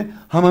ہوتے ہیں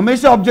ہم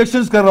ہمیشہ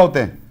آبجیکشنز کر رہے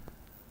ہوتے ہیں,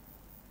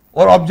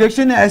 اور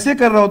آبجیکشن ایسے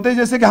کر رہے ہوتے ہیں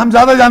جیسے کہ ہم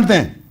زیادہ جانتے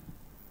ہیں.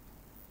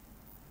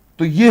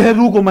 تو یہ ہے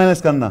روح کو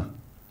مینیج کرنا.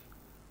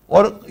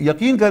 اور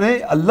یقین کریں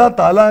اللہ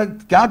تعالیٰ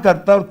کیا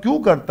کرتا ہے اور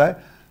کیوں کرتا ہے.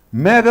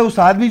 میں اگر اس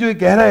آدمی جو یہ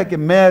کہہ رہا ہے کہ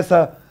میں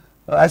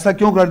ایسا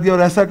کیوں کر دیا اور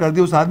ایسا کر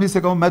دیا, اس آدمی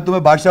سے کہوں میں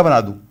تمہیں بادشاہ بنا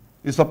دوں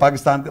اس وقت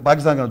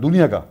پاکستان کا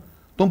دنیا کا,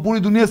 تم پوری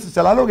دنیا سے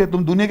چلا لو گے؟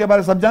 تم دنیا کے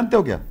بارے سب جانتے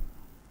ہو کیا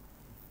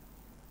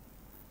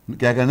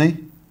کہ نہیں؟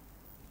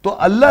 تو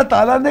اللہ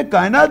تعالیٰ نے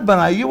کائنات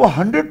بنائی ہے, وہ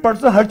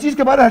 100% ہر چیز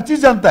کے بارے ہر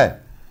چیز جانتا ہے.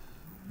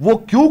 وہ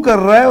کیوں کر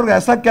رہا ہے اور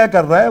ایسا کیا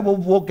کر رہا ہے,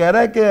 وہ کہہ رہا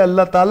ہے کہ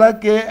اللہ تعالیٰ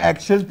کے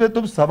ایکشنز پہ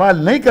تم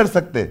سوال نہیں کر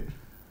سکتے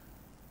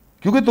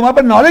کیونکہ تمہارے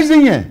پر نالج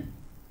نہیں ہے.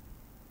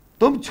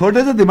 تم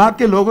چھوٹے سے دماغ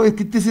کے لوگ ہو,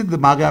 کتنی سی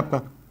دماغ ہے آپ کا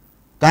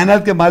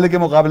کائنات کے مالک کے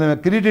مقابلے میں,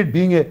 کریٹڈ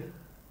بینگ ہے.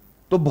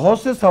 تو بہت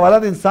سے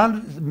سوالات انسان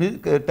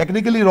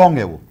ٹیکنیکلی رانگ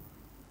ہے وہ.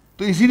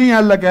 تو اسی لیے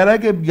اللہ کہہ رہا ہے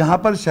کہ یہاں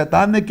پر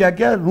شیطان نے کیا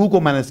کیا, روح کو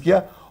مینیج کیا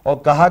اور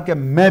کہا کہ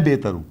میں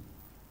بہتر ہوں.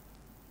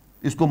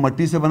 اس کو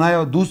مٹی سے بنایا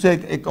اور دوسرے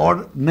ایک اور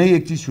نئی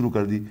ایک چیز شروع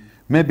کر دی,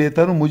 میں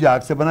بہتر ہوں, مجھے آگ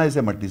سے بنایا,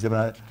 اسے مٹی سے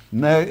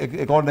بنایا,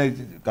 ایک اور نئی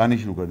کہانی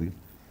شروع کر دی.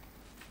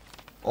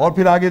 اور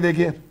پھر آگے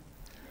دیکھیے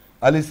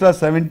الاسراء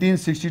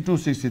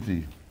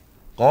 17:62-63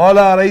 قال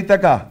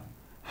اریتک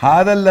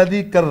ھذا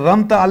الذی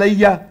کرمت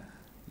علی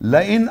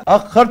لئن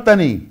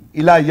اخرتنی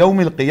الی یوم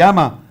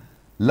القیامہ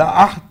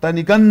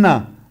لاحتنکن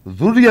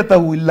ذریتہ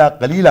الا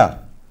قلیلا.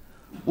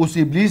 اس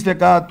ابلیس نے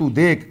کہا تو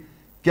دیکھ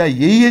کیا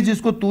یہی ہے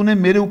جس کو تو نے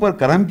میرے اوپر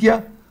کرم کیا,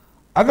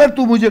 اگر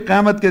تو مجھے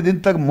قیامت کے دن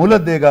تک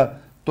مہلت دے گا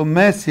تو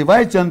میں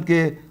سوائے چند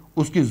کے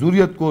اس کی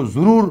ذریت کو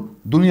ضرور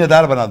دنیا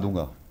دار بنا دوں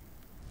گا.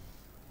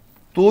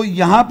 تو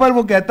یہاں پر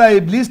وہ کہتا ہے,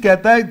 ابلیس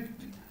کہتا ہے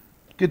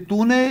کہ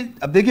تو نے,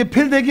 اب دیکھیے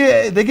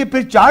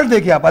پھر چارج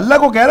دیکھیے آپ, اللہ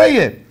کو کہہ رہا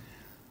ہے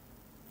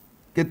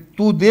کہ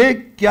تو دیکھ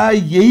کیا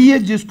یہی ہے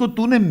جس کو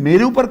تو نے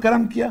میرے اوپر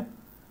کرم کیا,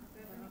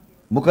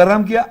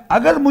 مکرم کیا,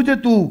 اگر مجھے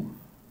تو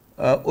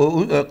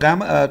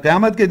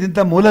قیامت کے دن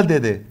تک مہلت دے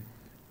دے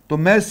تو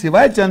میں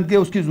سوائے چند کے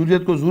اس کی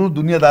ذریت کو ضرور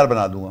دنیا دار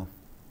بنا دوں گا.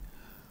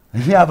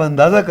 یہ آپ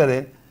اندازہ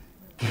کریں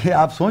کہ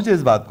آپ سوچیں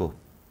اس بات کو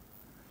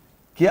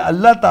کہ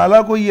اللہ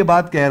تعالیٰ کو یہ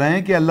بات کہہ رہے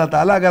ہیں کہ اللہ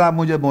تعالیٰ اگر آپ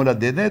مجھے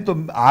مہلت دے دیں تو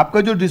آپ کا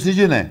جو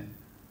ڈیسیجن ہے,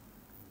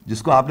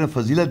 جس کو آپ نے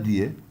فضیلت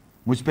دی ہے,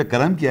 مجھ پہ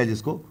کرم کیا ہے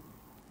جس کو,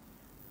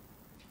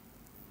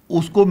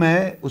 اس کو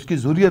میں اس کی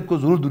ذریت کو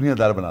ضرور دنیا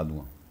دار بنا دوں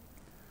گا,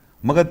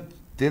 مگر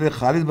تیرے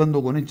خالص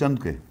بندوں کو نہیں, چند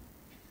کے.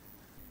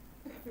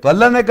 تو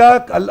اللہ نے کہا,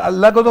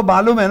 اللہ کو تو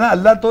معلوم ہے نا,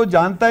 اللہ تو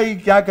جانتا ہی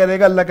کیا کرے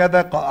گا. اللہ کہتا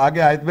ہے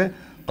آگے آیت میں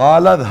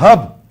قال اذهب,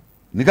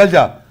 نکل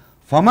جا,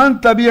 فمن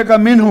تبعک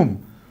منہم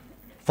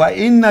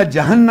فإن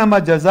جہنم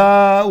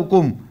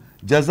جزاؤکم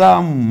جزاء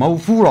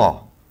موفورا.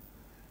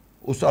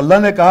 اس اللہ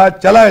نے کہا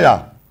چلا جا,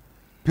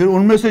 پھر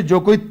ان میں سے جو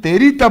کوئی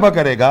تیری تبع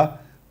کرے گا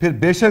پھر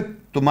بے شک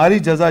تمہاری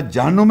جزا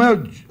جہنم ہے,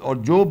 اور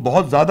جو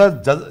بہت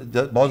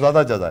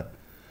زیادہ جزا ہے.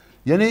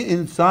 یعنی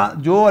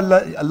انسان جو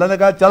اللہ نے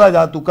کہا چلا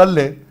جا تو کر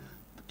لے,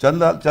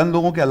 چند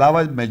لوگوں کے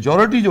علاوہ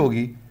میجورٹی جو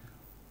ہوگی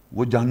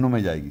وہ جہنم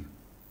میں جائے گی,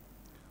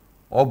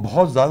 اور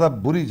بہت زیادہ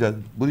بری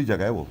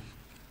جگہ ہے وہ,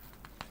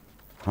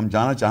 ہم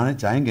جانا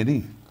چاہیں گے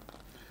نہیں.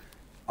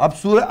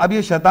 اب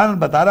یہ شیطان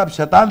بتا رہا, اب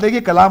شیطان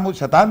دیکھیے کلام,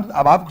 شیطان,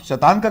 اب آپ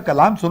شیطان کا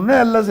کلام سن رہے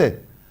ہیں,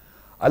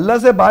 اللہ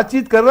سے بات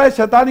چیت کر رہا ہے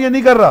شیطان, یہ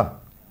نہیں کر رہا.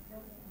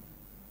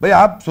 بھئی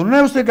آپ سن رہے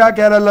ہیں اس سے کیا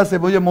کہہ رہا ہے, اللہ سے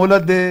مجھے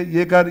مہلت دے,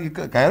 یہ کر,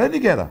 کہہ رہا ہے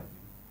نہیں کہہ رہا.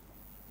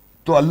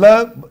 تو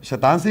اللہ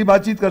شیطان سے ہی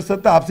بات چیت کر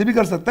سکتا ہے, آپ سے بھی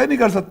کر سکتا ہے, نہیں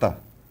کر سکتا,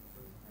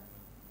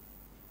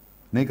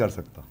 نہیں کر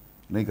سکتا,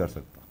 نہیں کر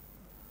سکتا.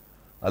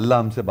 اللہ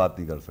ہم سے بات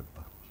نہیں کر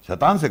سکتا,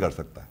 شیطان سے کر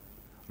سکتا ہے,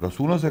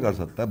 رسولوں سے کر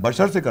سکتا ہے,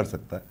 بشر سے کر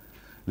سکتا ہے,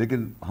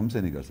 لیکن ہم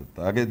سے نہیں کر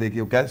سکتا. آگے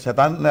دیکھیے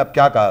شیطان نے اب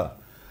کیا کہا,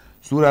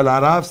 سورہ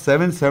الاعراف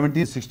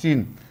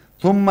 7:17-16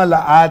 ثم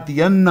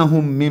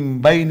لآتینہم من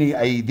بین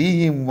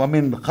ایدیہم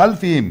ومن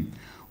خلفہم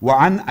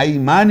وعن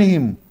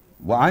ایمانہم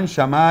وعن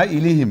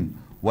شمائلہم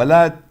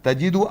ولا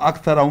تجد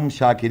اکثرہم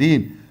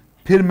شاکرین.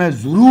 پھر میں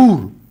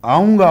ضرور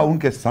آؤں گا ان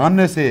کے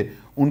سامنے سے,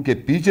 ان کے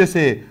پیچھے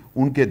سے,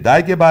 ان کے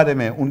دائیں کے بارے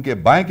میں, ان کے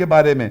بائیں کے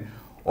بارے میں,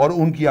 اور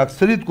ان کی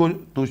اکثریت کو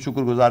تو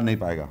شکر گزار نہیں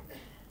پائے گا.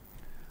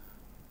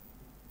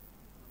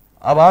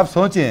 اب آپ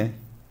سوچیں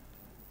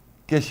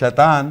کہ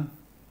شیطان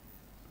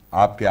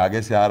آپ کے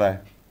آگے سے آ رہا ہے,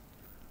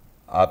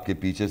 آپ کے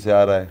پیچھے سے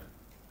آ رہا ہے,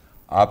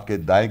 آپ کے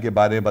دائیں کے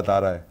بارے میں بتا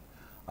رہا ہے,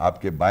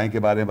 آپ کے بائیں کے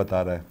بارے میں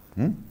بتا رہا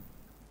ہے.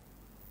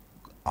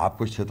 آپ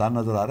کو شیطان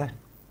نظر آ رہا ہے؟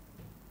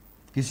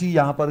 کسی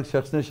یہاں پر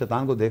شخص نے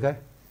شیطان کو دیکھا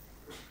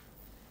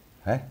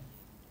ہے؟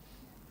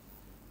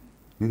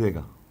 نہیں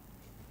دیکھا.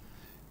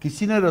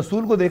 کسی نے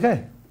رسول کو دیکھا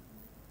ہے؟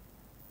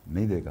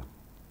 نہیں دیکھا.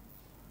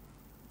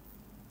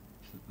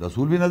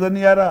 رسول بھی نظر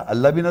نہیں آ رہا,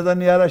 اللہ بھی نظر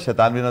نہیں آ رہا,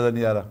 شیطان بھی نظر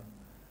نہیں آ رہا.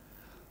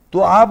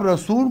 تو آپ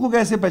رسول کو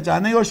کیسے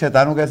پہچانیں گے اور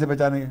شیطان کو کیسے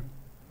پہچانیں گے؟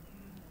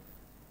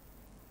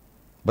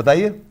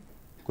 بتائیے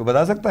کوئی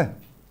بتا سکتا ہے؟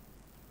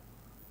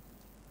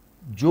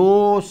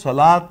 جو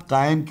صلاۃ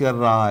قائم کر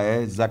رہا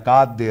ہے،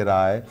 زکوٰۃ دے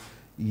رہا ہے،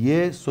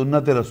 یہ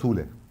سنت رسول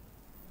ہے،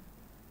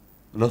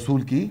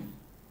 رسول کی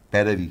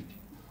پیروی.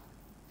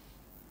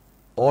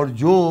 اور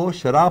جو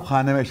شراب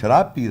خانے میں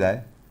شراب پی رہا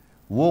ہے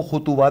وہ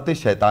خطوات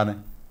شیطان ہے.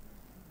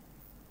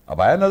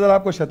 اب آیا نظر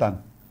آپ کو شیطان؟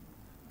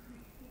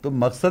 تو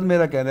مقصد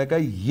میرا کہنے کا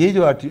یہ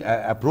جو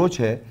اپروچ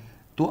ہے،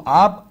 تو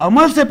آپ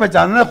عمل سے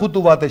پہچاننا ہے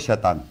خطوات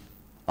شیطان.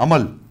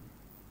 عمل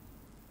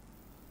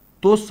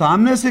تو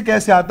سامنے سے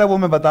کیسے آتا ہے وہ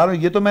میں بتا رہا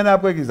ہوں. یہ تو میں نے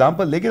آپ کو ایک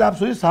ایگزامپل، لیکن آپ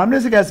سوچیں سامنے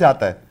سے کیسے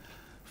آتا ہے.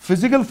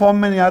 فزیکل فارم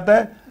میں نہیں آتا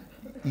ہے.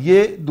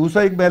 یہ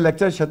دوسرا ایک میں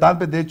لیکچر شیطان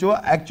پہ دے چکا.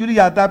 ایکچولی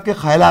آتا ہے آپ کے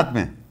خیالات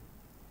میں.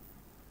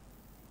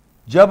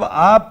 جب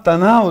آپ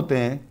تنہا ہوتے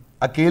ہیں،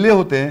 اکیلے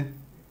ہوتے ہیں،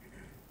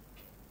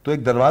 تو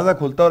ایک دروازہ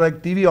کھلتا ہے اور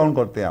ایک ٹی وی آن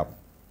کرتے ہیں آپ،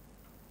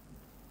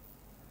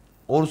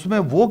 اور اس میں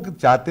وہ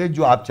چاہتے ہیں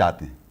جو آپ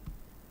چاہتے ہیں،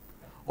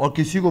 اور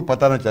کسی کو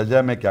پتہ نہ چل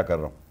جائے میں کیا کر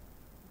رہا ہوں.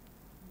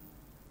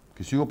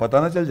 کسی کو پتہ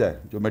نہ چل جائے.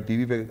 جو میں ٹی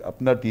وی پہ،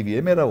 اپنا ٹی وی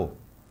ہے میرا، وہ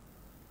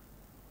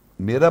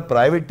میرا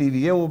پرائیویٹ ٹی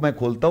وی ہے، وہ میں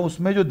کھولتا ہوں، اس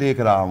میں جو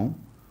دیکھ رہا ہوں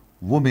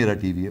وہ میرا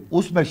ٹی وی ہے.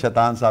 اس میں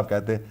شیطان صاحب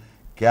کہتے ہیں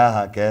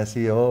کیا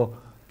کیسی ہو،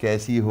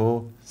 کیسی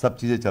ہو، سب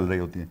چیزیں چل رہی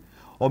ہوتی ہیں.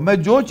 اور میں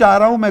جو چاہ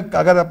رہا ہوں، میں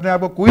اگر اپنے آپ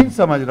کو کوئن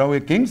سمجھ رہا ہوں،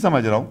 ایک کنگ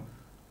سمجھ رہا ہوں،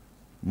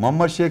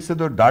 محمد شیخ سے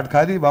تو ڈانٹ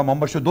کھا دی، وہاں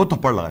محمد شیخ 2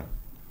 تھپڑ لگائے.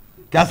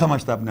 کیا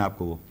سمجھتا اپنے آپ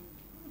کو وہ؟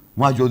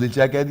 وہاں جو دل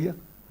چاہے کہہ دیا.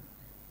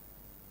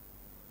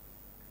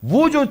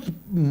 وہ جو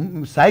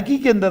سائیکی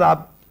کے اندر آپ،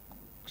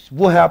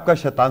 وہ ہے آپ کا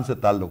شیطان سے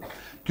تعلق.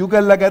 کیونکہ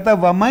اللہ کہتا ہے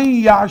وَمَن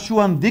يَعْشُ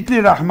عَن ذِكْرِ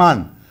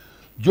الرَّحْمَنِ،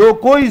 جو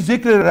کوئی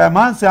ذکر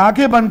رحمان سے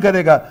آنکھیں بند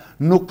کرے گا،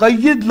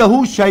 نُقَيِّدْ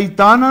لَهُ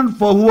شَيْطَانًا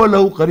فَهُوَ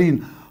لَهُ قَرِينٌ،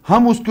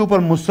 ہم اس کے اوپر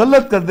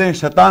مسلط کر دیں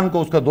شیطان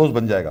کو، اس کا دوست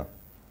بن جائے گا.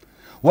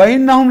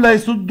 وَإِنَّهُمْ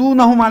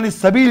لَيَصُدُّونَهُمْ عَنِ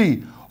السَّبِيلِ،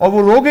 اور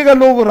وہ روکے گا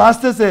لوگوں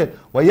راستے سے،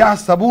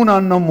 وَيَحْسَبُونَ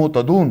أَنَّهُمْ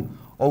مُهْتَدُونَ،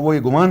 اور وہ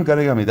یہ گمان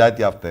کرے گا ہم ہدایت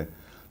یافتہ ہیں.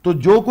 تو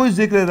جو کوئی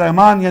ذکر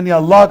رحمان یعنی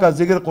اللہ کا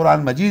ذکر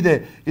قرآن مجید ہے،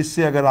 اس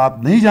سے اگر آپ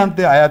نہیں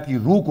جانتے آیات کی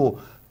روح کو،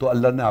 تو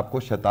اللہ نے آپ کو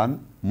شیطان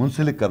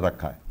منسلک کر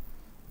رکھا ہے،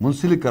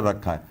 منسلک کر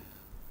رکھا ہے.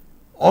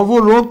 اور وہ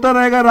روکتا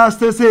رہے گا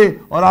راستے سے،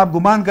 اور آپ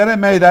گمان کریں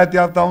میں ہدایت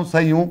یافتہ ہوں،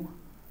 صحیح ہوں.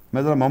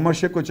 میں ذرا محمد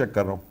شیخ کو چیک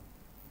کر رہا ہوں،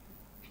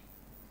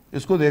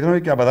 اس کو دیکھ رہا ہوں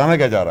کیا بتانا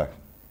کیا جا رہا ہے.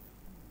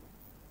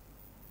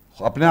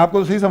 اپنے آپ کو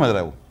تو صحیح سمجھ رہا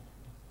ہے وہ.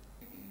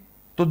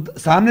 تو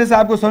سامنے سے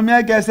آپ کو سمجھ میں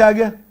آیا کیسے آ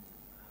گیا؟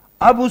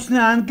 اب اس نے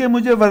آن کے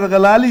مجھے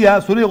ورغلا لیا.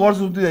 سنیے غور سے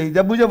سنتی رہی.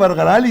 جب مجھے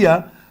ورغلا لیا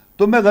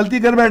تو میں غلطی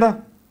کر بیٹھا،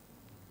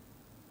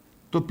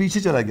 تو پیچھے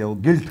چلا گیا وہ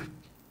گلٹ.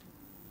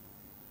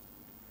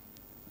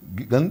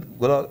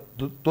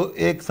 تو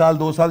 1 سال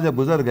 2 سال جب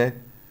گزر گئے،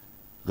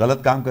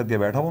 غلط کام کر کے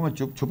بیٹھا ہوں میں،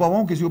 چھپا ہوا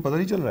ہوں، کسی کو پتہ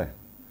نہیں چل رہا ہے.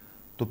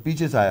 تو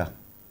پیچھے سے آیا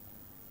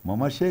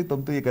محمد شیخ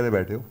تم تو یہ کرے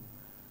بیٹھے ہو.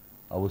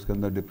 اب اس کے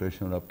اندر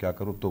ڈپریشن، اور اب کیا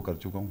کرو، تو کر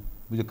چکا ہوں،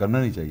 مجھے کرنا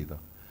نہیں چاہیے تھا.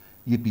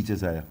 یہ پیچھے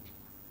سے آیا.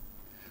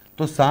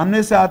 تو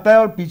سامنے سے آتا ہے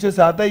اور پیچھے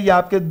سے آتا ہے، یہ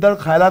آپ کے اندر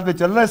خیالات میں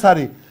چل رہا ہے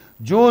ساری.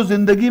 جو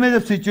زندگی میں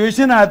جب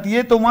سچویشن آتی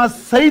ہے تو وہاں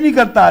صحیح نہیں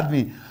کرتا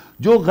آدمی،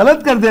 جو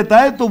غلط کر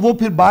دیتا ہے تو وہ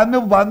پھر بعد میں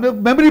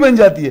میموری بن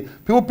جاتی ہے،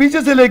 پھر وہ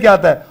پیچھے سے لے کے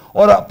آتا ہے،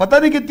 اور پتہ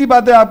نہیں کتنی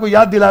باتیں آپ کو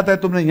یاد دلاتا ہے،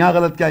 تم نے یہاں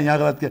غلط کیا، یہاں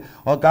غلط کیا،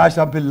 اور کاش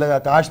اب پھر لگا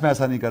کاش میں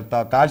ایسا نہیں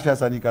کرتا، کاش میں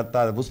ایسا نہیں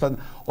کرتا.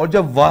 اور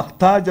جب وقت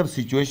تھا، جب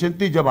سچویشن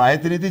تھی، جب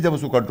آیت نہیں تھی، جب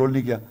اس کو کنٹرول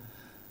نہیں کیا.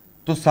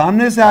 تو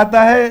سامنے سے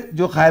آتا ہے،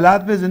 جو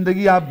خیالات میں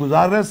زندگی آپ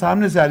گزار رہے ہیں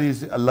سامنے سے آ رہی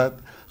ہے، اللہ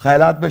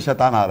خیالات میں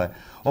شیطان آ رہا ہے،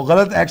 اور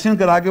غلط ایکشن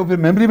کرا کے وہ پھر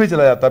میموری میں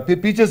چلا جاتا ہے. پھر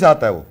پیچھے سے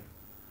آتا ہے وہ،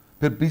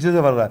 پھر پیچھے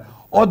سے بڑھ رہا ہے،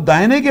 اور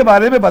دائنے کے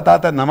بارے میں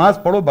بتاتا ہے نماز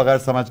پڑھو بغیر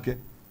سمجھ کے.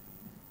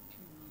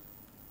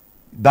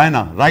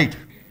 دائنا، رائٹ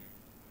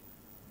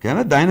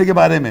کہنا، دائنے کے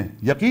بارے میں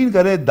یقین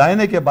کریں.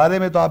 دائنے کے بارے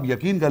میں تو آپ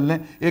یقین کر لیں،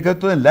 ایک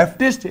ہوتے ہیں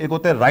لیفٹسٹ، ایک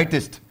ہوتے ہیں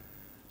رائٹسٹ.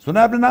 سنا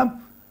ہے آپ نے نام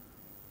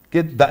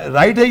کہ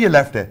رائٹ ہے، یہ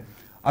لیفٹ ہے.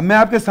 اب میں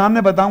آپ کے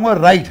سامنے بتاؤں گا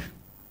رائٹ.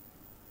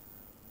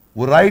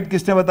 وہ رائٹ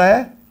کس نے بتایا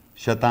ہے؟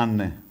 شیطان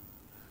نے.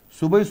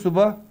 صبح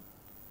صبح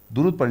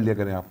درود پڑھ لیا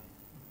کریں آپ،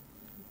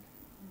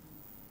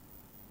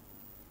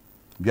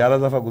 11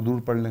 دفعہ کو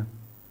درود پڑھ لیں.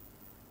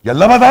 یہ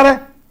اللہ بتا رہا ہے،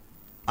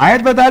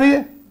 آیت بتا رہی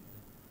ہے.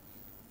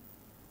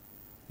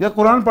 یا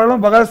قرآن پڑھ رہا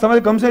ہوں بغیر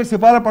سمجھ، کم سے ایک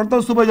سپارہ پڑھتا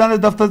ہوں صبح جانے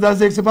دفتر جانے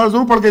سے، ایک سپارہ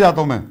ضرور پڑھ کے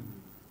جاتا ہوں میں.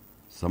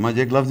 سمجھ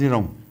ایک لفظ نہیں رہا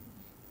ہوں.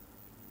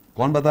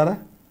 کون بتا رہا ہے؟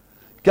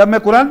 کیا میں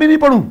قرآن بھی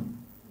نہیں پڑھوں؟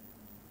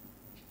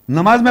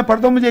 نماز میں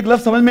پڑھتا ہوں، مجھے ایک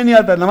لفظ سمجھ میں نہیں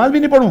آتا، نماز بھی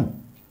نہیں پڑھوں.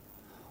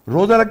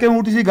 روزہ رکھ کے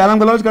اونٹی سی گالم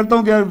گلوچ کرتا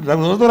ہوں، کہ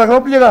روزہ تو رکھ رہا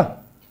ہوں اپنی جگہ،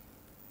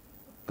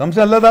 کم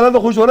سے اللہ تعالیٰ تو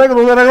خوش ہو رہا ہے کہ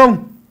روزہ رکھ رہا ہوں.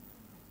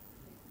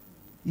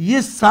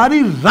 یہ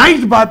ساری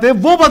رائٹ باتیں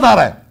وہ بتا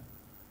رہا ہے.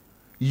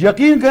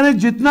 یقین کریں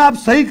جتنا آپ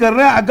صحیح کر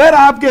رہے ہیں، اگر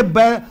آپ کے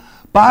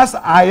پاس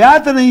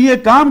آیات نہیں ہے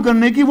کام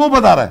کرنے کی، وہ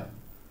بتا رہا ہے.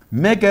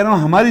 میں کہہ رہا ہوں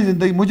ہماری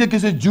زندگی، مجھے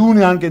کسی جو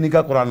نے آن کے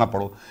نکاح قرآن نہ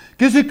پڑھو،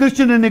 کسی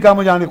کرسچن نے نکاح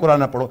مجھے آن کے قرآن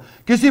نہ پڑھو،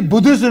 کسی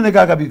بدھسٹ نے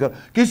نکاح کبھی کر،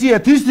 کسی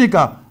ایتھیسٹ نے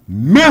کہا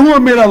میں ہوں اور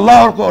میرا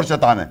اللہ اور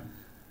شیطان ہے.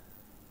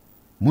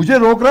 مجھے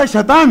روک رہا ہے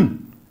شیطان،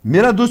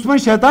 میرا دشمن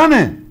شیطان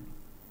ہے.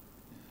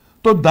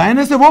 تو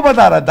دائنے سے وہ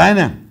بتا رہا ہے،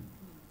 دائنے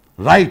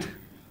رائٹ.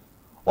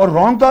 اور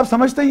رانگ تو آپ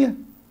سمجھتے ہی ہیں،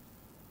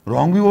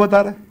 رانگ بھی وہ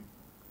بتا رہا ہے.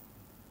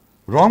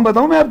 رانگ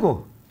بتاؤں میں آپ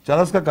کو،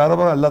 چرس کا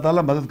کاروبار، اللہ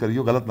تعالیٰ مدد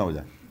کریو غلط نہ ہو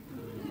جائے،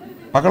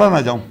 پکڑا نہ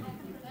جاؤں.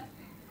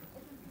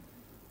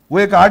 وہ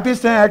ایک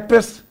آرٹسٹ ہیں،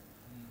 ایکٹریس،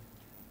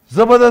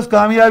 زبردست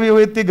کامیابی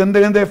ہوئی، اتنی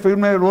گندے گندے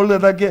فلم میں رول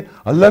دیتا کہ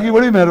اللہ کی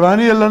بڑی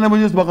مہربانی، اللہ نے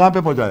مجھے اس مقام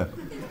پہ پہنچایا.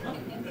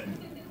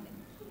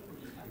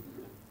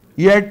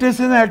 یہ ایکٹریس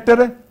ہے،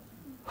 ایکٹر ہے،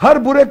 ہر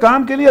برے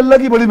کام کے لیے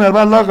اللہ کی بڑی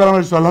مہربانی، اللہ کرم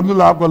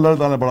الحمدللہ آپ کو اللہ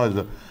تعالیٰ نے بڑا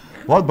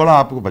بہت بڑا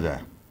آپ کو بچایا.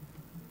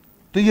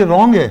 تو یہ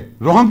رونگ ہے،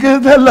 رونگ کے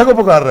سے اللہ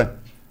کو پکار رہے ہیں.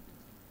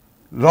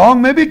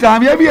 رونگ میں بھی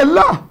کامیابی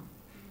اللہ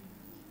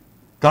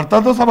کرتا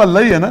تو سب اللہ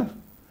ہی ہے نا.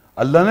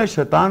 اللہ نے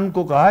شیطان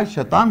کو کہا ہے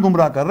شیطان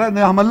گمراہ کر رہا ہے،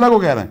 نہیں ہم اللہ کو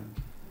کہہ رہے ہیں.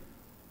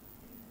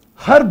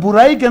 ہر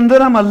برائی کے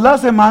اندر ہم اللہ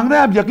سے مانگ رہے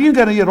ہیں. آپ یقین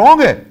کریں یہ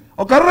رونگ ہے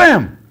اور کر رہے ہیں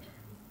ہم.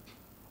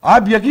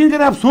 آپ یقین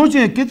کریں، آپ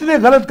سوچیں کتنے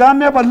غلط کام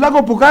میں آپ اللہ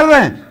کو پکار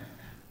رہے ہیں.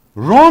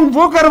 رونگ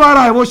وہ کروا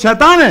رہا ہے، وہ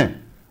شیطان ہے،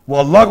 وہ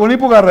اللہ کو نہیں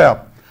پکار رہے.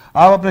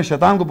 آپ اپنے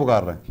شیطان کو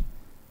پکار رہے ہیں.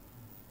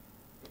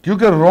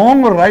 کیونکہ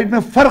رونگ اور رائٹ میں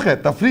فرق ہے،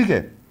 تفریق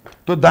ہے.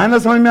 تو دائیں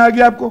سمجھ میں آ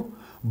گیا آپ کو،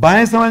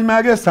 بائیں سمجھ میں آ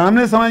گیا،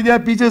 سامنے سمجھ گیا،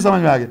 پیچھے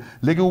سمجھ میں آ گیا،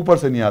 لیکن اوپر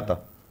سے نہیں آتا.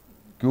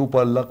 کہ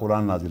اوپر اللہ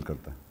قرآن نازل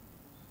کرتا ہے،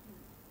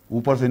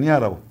 اوپر سے نہیں آ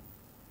رہا. وہ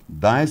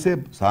دائیں سے،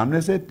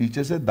 سامنے سے،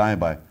 پیچھے سے، دائیں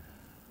بائیں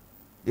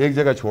ایک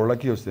جگہ چھوڑ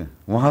رکھی ہے اس نے،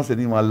 وہاں سے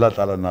نہیں، وہاں اللہ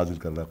تعالیٰ نازل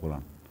کر رہا ہے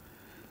قرآن.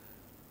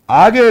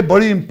 آگے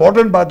بڑی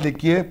امپورٹنٹ بات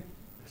لکھی ہے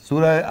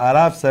سورہ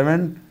اعراف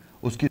 7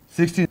 اس کی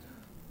 16.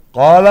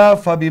 قال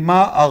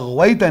فبما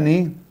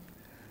اغویتنی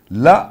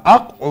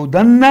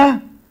لأقعدن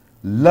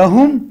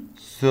لہم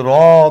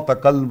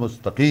صراطک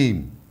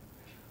المستقیم.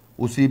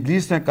 اس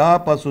ابلیس نے کہا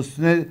پس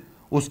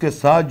اس کے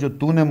ساتھ جو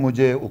تو نے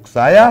مجھے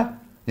اکسایا،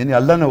 یعنی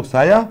اللہ نے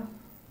اکسایا،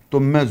 تو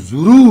میں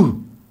ضرور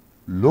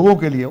لوگوں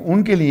کے لیے،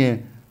 ان کے لیے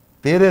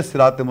تیرے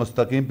صراط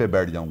مستقیم پہ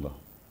بیٹھ جاؤں گا.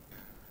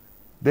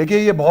 دیکھیں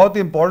یہ بہت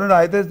ہی امپورٹنٹ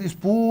آیت ہے. اس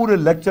پورے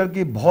لیکچر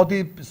کی بہت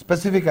ہی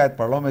اسپیسیفک آیت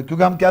پڑھ رہا ہوں میں،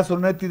 کیونکہ ہم کیا سن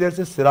رہے ہیں اتنی دیر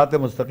سے، صراط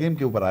مستقیم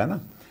کے اوپر آیا نا.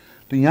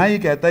 تو یہاں یہ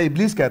کہتا ہے،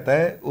 ابلیس کہتا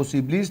ہے، اس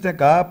ابلیس نے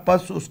کہا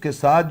پس اس کے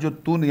ساتھ جو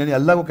تو نے، یعنی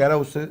اللہ کو کہہ رہا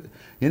ہے اس سے،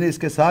 یعنی اس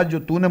کے ساتھ جو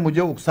تو نے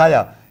مجھے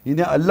اکسایا،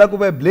 یعنی اللہ کو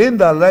وہ بلیم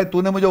ڈال رہا ہے،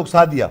 تو نے مجھے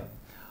اکسا دیا.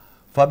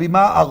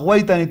 فبما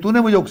اغویتنی، تو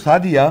نے مجھے اکسا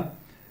دیا،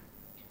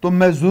 تو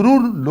میں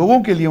ضرور لوگوں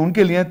کے لیے، ان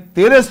کے لیے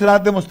تیرے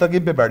صراط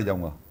مستقیم پہ بیٹھ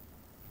جاؤں گا.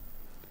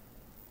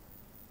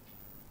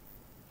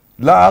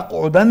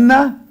 لأقعدن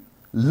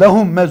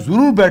لہم، میں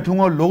ضرور بیٹھوں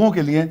گا لوگوں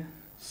کے لیے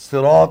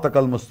صراطک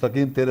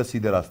المستقیم، تیرے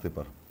سیدھے راستے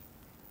پر.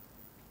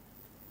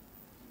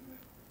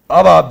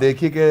 اب آپ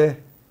دیکھیے کہ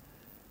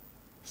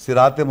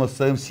صراط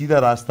مستقیم، سیدھا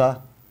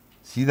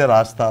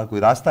راستہ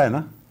کوئی راستہ ہے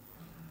نا.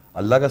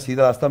 اللہ کا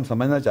سیدھا راستہ ہم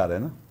سمجھنا چاہ رہے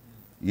ہیں نا،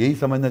 یہی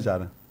سمجھنا چاہ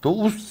رہے ہیں.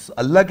 تو اس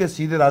اللہ کے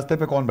سیدھے راستے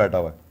پہ کون بیٹھا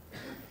ہوا ہے؟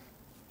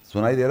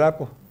 سنائی دے رہا ہے آپ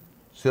کو؟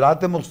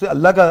 صراط مستقیم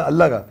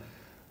اللہ کا،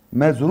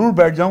 میں ضرور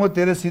بیٹھ جاؤں گا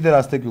تیرے سیدھے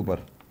راستے کے اوپر.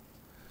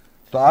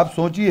 تو آپ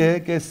سوچئے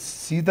کہ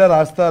سیدھا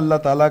راستہ اللہ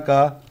تعالیٰ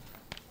کا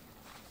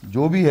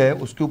جو بھی ہے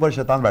اس کے اوپر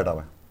شیطان بیٹھا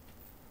ہوا ہے.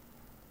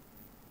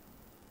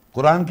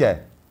 قرآن کیا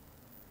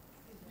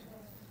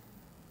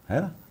ہے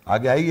نا؟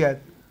 آگے آئی گی آیت،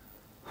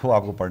 وہ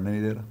آپ کو پڑھنے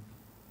نہیں دے رہا،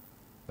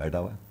 بیٹھا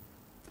ہوا ہے.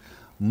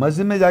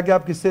 مسجد میں جا کے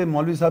آپ کس سے،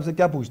 مولوی صاحب سے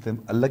کیا پوچھتے ہیں؟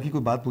 اللہ کی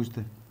کوئی بات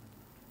پوچھتے ہیں؟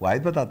 وہ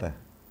آیت بتاتا ہے،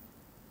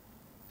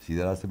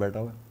 سیدھے راستے بیٹھا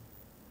ہوا ہے.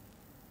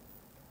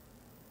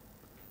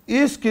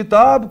 اس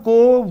کتاب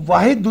کو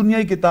واحد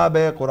دنیائی کتاب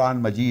ہے قرآن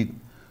مجید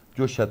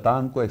جو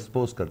شیطان کو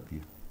ایکسپوز کرتی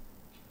ہے.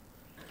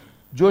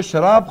 جو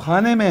شراب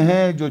خانے میں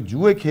ہیں، جو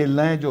جوئے کھیل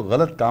رہے ہیں، جو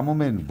غلط کاموں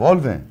میں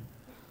انوالو ہیں،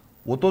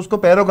 وہ تو اس کو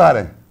پیروکار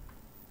ہیں.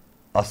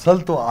 اصل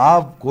تو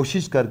آپ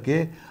کوشش کر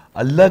کے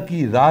اللہ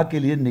کی راہ کے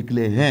لیے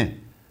نکلے ہیں.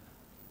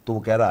 تو وہ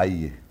کہہ رہا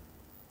آئیے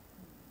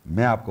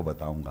میں آپ کو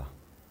بتاؤں گا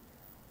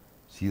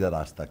سیدھا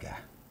راستہ کیا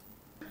ہے.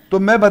 تو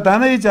میں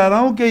بتانا یہ چاہ رہا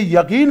ہوں کہ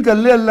یقین کر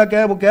لے، اللہ کیا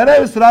ہے، وہ کہہ رہا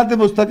ہے صراط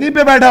مستقیم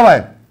پہ بیٹھا ہوا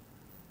ہے.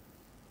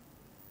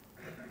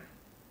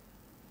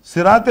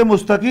 صراط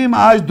مستقیم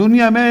آج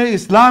دنیا میں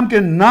اسلام کے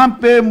نام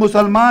پہ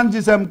مسلمان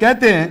جسے ہم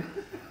کہتے ہیں،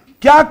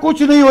 کیا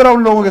کچھ نہیں ہو رہا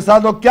ان لوگوں کے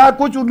ساتھ، اور کیا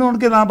کچھ ان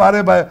کے نام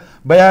بارے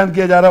بیان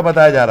کیا جا رہا،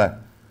 بتایا جا رہا ہے.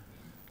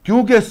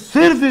 کیونکہ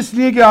صرف اس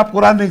لیے کہ آپ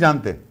قرآن نہیں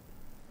جانتے،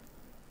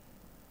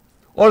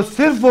 اور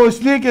صرف وہ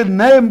اس لیے کہ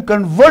نئے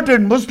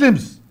کنورٹڈ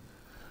مسلمز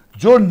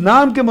جو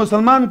نام کے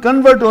مسلمان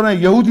کنورٹ ہو رہے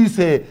ہیں یہودی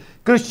سے،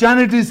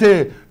 کرسچینٹی سے،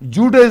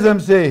 جوڈائزم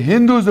سے،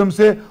 ہندوازم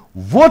سے،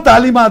 وہ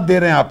تعلیمات دے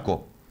رہے ہیں آپ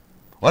کو.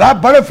 اور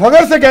آپ بڑے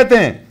فخر سے کہتے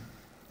ہیں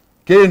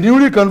کہ یہ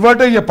نیولی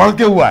کنورٹ ہے، یہ پڑھ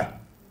کے ہوا ہے.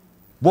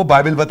 وہ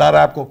بائبل بتا رہا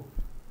ہے آپ کو،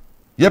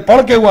 یہ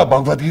پڑھ کے ہوا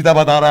بھگوت گیتا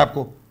بتا رہا ہے آپ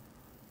کو.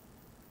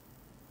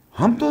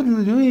 ہم تو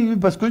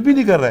بس کچھ بھی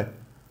نہیں کر رہے.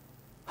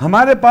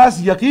 ہمارے پاس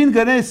یقین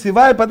کریں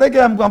سوائے پتہ کہ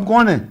ہم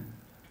کون ہیں.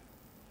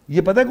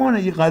 یہ پتہ کون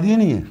ہے؟ یہ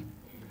قادیانی ہے.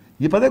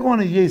 یہ پتہ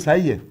کون ہے؟ یہ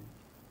عیسائی ہے.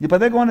 یہ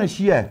پتہ کون ہے؟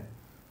 شیعہ ہے.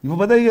 وہ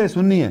پتہ یہ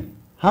سنی ہے.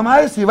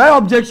 ہمارے سوائے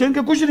آبجیکشن کے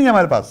کچھ نہیں ہے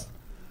ہمارے پاس.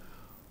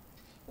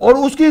 اور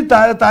اس کی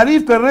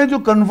تعریف کر رہے ہیں جو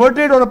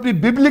کنورٹڈ اور اپنی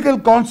ببلیکل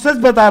کانسیپٹ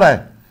بتا رہا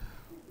ہے.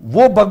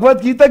 وہ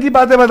بھگوت گیتا کی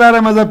باتیں بتا رہا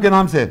ہے مذہب کے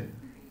نام سے.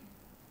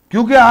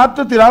 کیونکہ آپ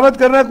تو تلاوت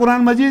کر رہے ہیں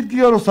قرآن مجید کی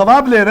اور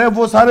ثواب لے رہے ہیں.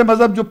 وہ سارے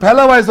مذہب جو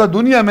پھیلا ہوا ہے اس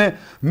دنیا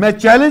میں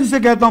چیلنج سے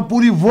کہتا ہوں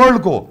پوری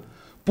ورلڈ کو،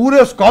 پورے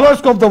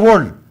اسکالرس کو آف دا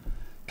ورلڈ،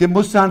 کہ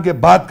مجھ سے آن کے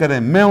بات کریں،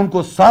 میں ان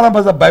کو سارا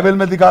مذہب بائبل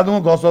میں دکھا دوں گا،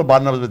 غوث اور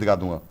بارناباس میں دکھا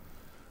دوں گا.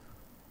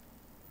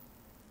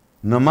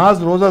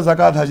 نماز، روزہ،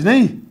 زکوٰۃ، حج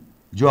نہیں،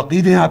 جو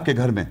عقیدے ہیں آپ کے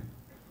گھر میں،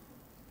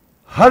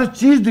 ہر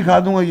چیز دکھا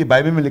دوں گا. یہ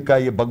بائبل میں لکھا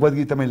ہے، یہ بھگوت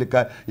گیتا میں لکھا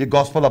ہے، یہ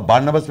گوسپل آف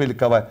بارناباس میں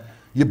لکھا ہوا ہے،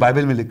 یہ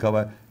بائبل میں لکھا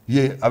ہوا ہے،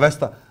 یہ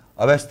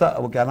اویستا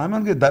وہ کیا نام ہے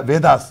ان کے،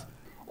 ویداس.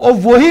 اور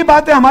وہی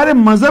باتیں ہمارے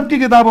مذہب کی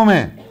کتابوں میں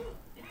ہیں.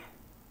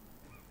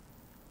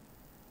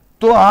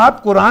 تو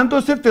آپ قرآن تو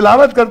صرف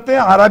تلاوت کرتے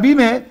ہیں عربی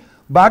میں،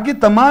 باقی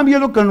تمام یہ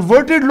لوگ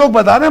کنورٹڈ لوگ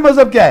بتا رہے ہیں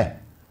مذہب کیا ہے.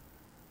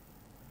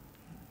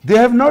 They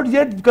have not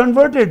yet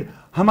converted.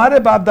 ہمارے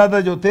باپ دادا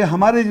جو تھے،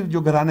 ہمارے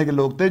جو گھرانے کے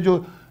لوگ تھے، جو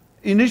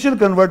انیشل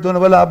کنورٹ ہونے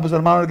والا، آپ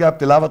مسلمان ہو کے آپ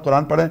تلاوت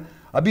قرآن پڑھیں.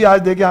 ابھی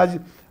آج دیکھیں، آج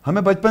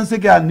ہمیں بچپن سے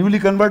کیا نیولی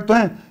کنورٹ تو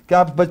ہیں کہ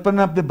آپ بچپن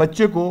میں اپنے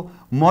بچے کو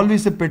مولوی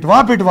سے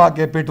پٹوا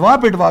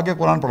کے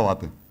قرآن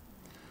پڑھواتے ہیں.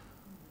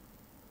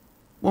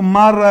 وہ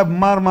مار رہا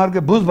ہے، مار کے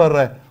بھوس بھر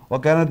رہا ہے، اور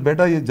کہہ رہے ہیں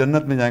بیٹا یہ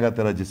جنت میں جائے گا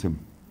تیرا جسم.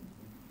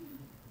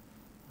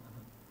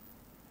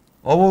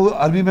 اور وہ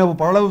عربی میں وہ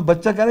پڑھ رہا ہے، وہ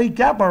بچہ کہہ رہا ہے یہ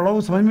کیا پڑھ رہا ہے،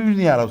 وہ سمجھ میں بھی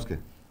نہیں آ رہا اس کے.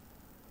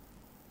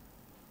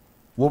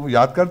 وہ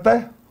یاد کرتا ہے،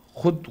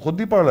 خود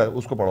ہی پڑھ رہا ہے،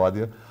 اس کو پڑھوا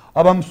دیا.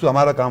 اب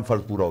ہمارا کام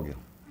فرض پورا ہو گیا.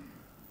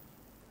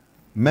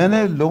 میں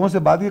نے لوگوں سے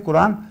بات کی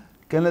قرآن،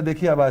 کہنے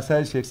دیکھیے اب ایسا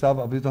ہے شیخ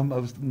صاحب، ابھی تو ہم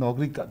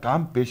نوکری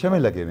کام پیشے میں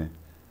لگے ہوئے ہیں.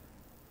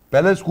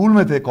 پہلے اسکول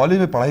میں تھے، کالج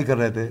میں پڑھائی کر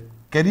رہے تھے،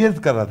 کیریئر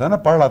کر رہا تھا نا،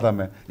 پڑھ رہا تھا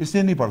میں، اس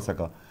لیے نہیں پڑھ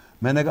سکا.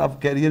 میں نے کہا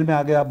اب کیریئر میں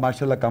آگے آپ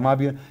ماشاءاللہ کما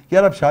بھی ہیں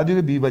یار، اب شادی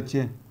کے 20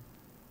 بچے ہیں.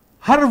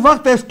 ہر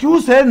وقت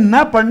ایکسکیوز ہے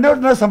نہ پڑھنے اور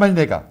نہ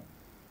سمجھنے کا،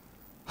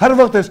 ہر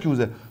وقت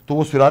ایکسکیوز ہے. تو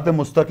وہ صراط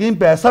مستقیم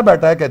پہ ایسا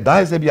بیٹھا ہے کہ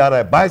دائیں سے بھی آ رہا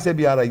ہے، بائیں سے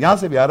بھی آ رہا ہے، یہاں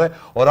سے بھی آ رہا ہے،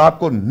 اور آپ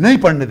کو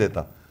نہیں پڑھنے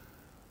دیتا.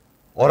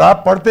 اور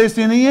آپ پڑھتے اس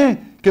لیے نہیں ہیں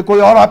کہ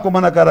کوئی اور آپ کو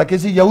منع کر رہا ہے.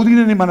 کسی یہودی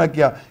نے نہیں منع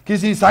کیا،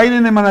 کسی عیسائی نے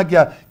نہیں منع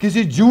کیا،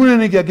 کسی جو نے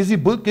نہیں کیا،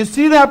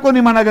 کسی نے آپ کو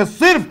نہیں منع کیا.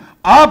 صرف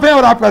آپ ہیں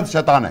اور آپ کا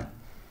شیطان ہے،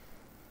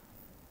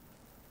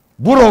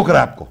 وہ روک رہا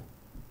ہے آپ کو،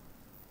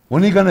 وہ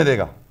نہیں کرنے دے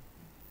گا.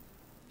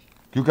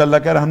 کیونکہ اللہ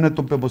کہہ رہا ہے ہم نے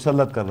تم پہ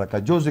مسلط کر رکھا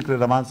ہے، جو ذکر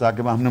رحمان سے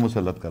آگے ہم نے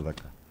مسلط کر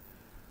رکھا ہے.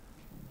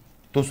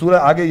 تو سورہ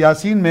آگے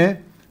یاسین میں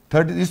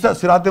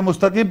صراط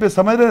مستقیم پہ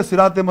سمجھ رہے ہیں،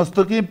 صراط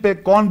مستقیم پہ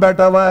کون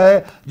بیٹھا ہوا ہے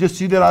جس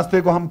سیدھے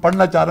راستے کو ہم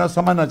پڑھنا چاہ رہے ہیں،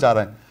 سمجھنا چاہ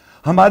رہے ہیں.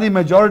 ہماری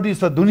میجورٹی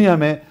اس دنیا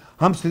میں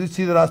ہم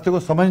سیدھے راستے کو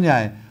سمجھنے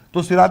آئے.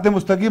 تو صراط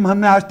مستقیم ہم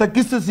نے آج تک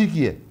کس سے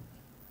سیکھی ہے؟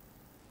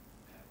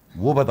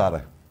 وہ بتا رہا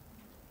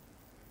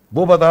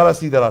ہے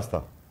سیدھا راستہ،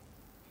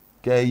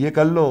 کہ یہ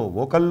کر لو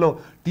وہ کر لو.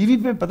 ٹی وی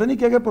پہ پتہ نہیں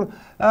کیا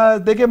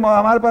دیکھیں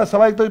ہمارے پاس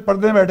سوائے تو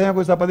پردے میں بیٹھے ہیں،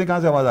 کوئی پتہ نہیں کہاں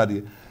سے آواز آ رہی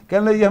ہے.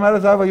 کہنے لگے یہ ہمارے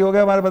صاحب وہی ہو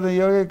گیا، ہمارے پتہ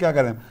یہ ہو گیا، کیا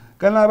کریں.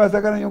 کہنا آپ ایسا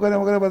کریں، یوں کریں،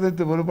 وہ کریں، پتہ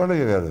نہیں پڑھ رہے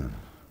ہیں،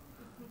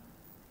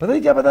 پتہ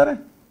نہیں کیا بتا رہے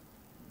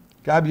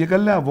ہیں کہ آپ یہ کر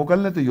لیں، آپ وہ کر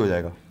لیں تو یہ ہو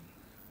جائے گا.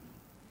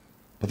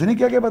 پتہ نہیں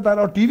کیا کیا بتا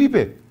رہا. اور ٹی وی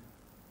پہ،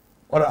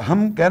 اور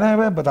ہم کہہ رہے ہیں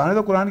بھائی بتانے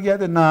تو قرآن کی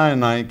آیت ہے.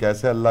 نہ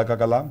کیسے اللہ کا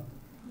کلام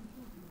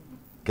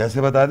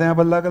کیسے بتا دیں آپ؟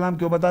 اللہ کا کلام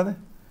کیوں بتا دیں؟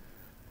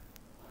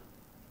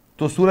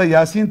 تو سورہ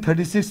یاسین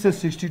 36 سے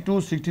 62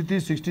 63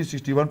 60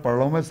 61 پڑھ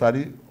رہا ہوں میں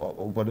ساری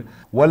اوپر.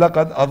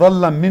 وَلَقَدْ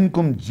أَضَلَّ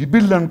مِنْكُمْ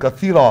جِبِلًّا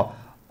كَثِيرًا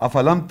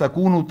أَفَلَمْ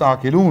تَكُونُوا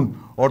تَعْقِلُونَ.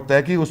 اور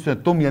تحقیق اس نے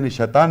تم یعنی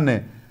شیطان نے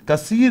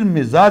کثیر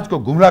مزاج کو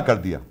گمراہ کر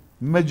دیا.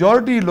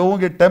 میجورٹی لوگوں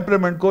کے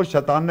ٹیمپرمنٹ کو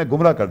شیطان نے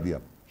گمراہ کر دیا.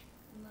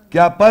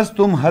 کیا پس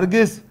تم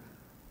ہرگز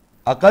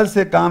عقل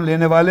سے کام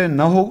لینے والے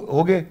نہ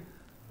ہوگے؟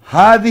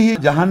 ہادی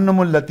جہنم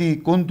التی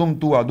کنتم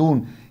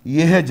توعدون.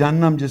 یہ ہے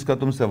جہنم جس کا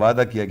تم سے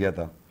وعدہ کیا گیا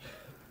تھا.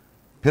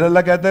 پھر اللہ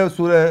کہتا ہے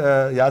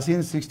سورہ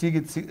یاسین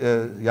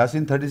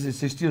 30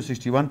 60 اور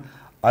 61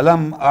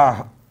 الم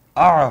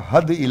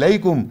اعہد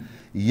الیکم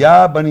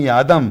یا بنی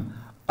آدم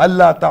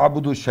اللہ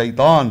تعبدوا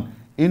الشیطان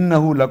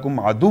انہ لکم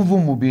عدو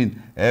مبین.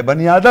 اے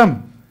بنی آدم،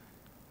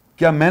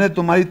 کیا میں نے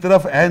تمہاری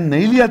طرف عہد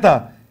نہیں لیا تھا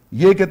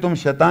یہ کہ تم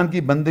شیطان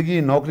کی بندگی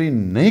نوکری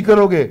نہیں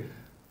کرو گے؟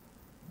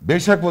 بے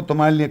شک وہ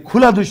تمہارے لیے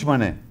کھلا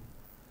دشمن ہے.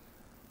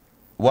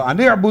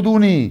 وَأَنِ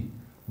اعْبُدُونِي،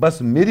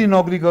 بس میری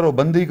نوکری کرو،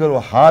 بندگی کرو.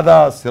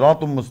 ہَذَا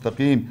صِرَاطٌ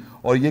مستقیم،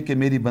 اور یہ کہ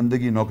میری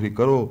بندگی نوکری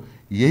کرو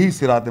یہی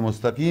صراط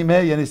مستقیم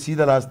ہے. یعنی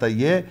سیدھا راستہ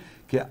یہ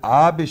کہ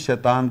آپ اس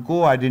شیطان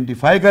کو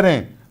آئیڈینٹیفائی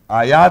کریں،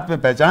 آیات میں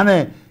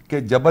پہچانیں کہ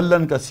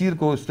جبلن کثیر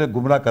کو اس نے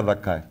گمراہ کر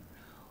رکھا ہے،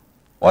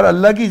 اور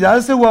اللہ کی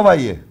اجازت سے ہوا ہوا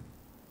یہ.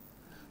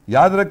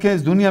 یاد رکھیں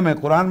اس دنیا میں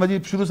قرآن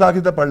مجید شروع سے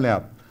آخر تک پڑھ لیں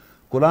آپ.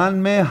 قرآن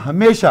میں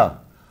ہمیشہ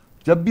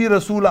جب بھی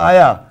رسول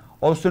آیا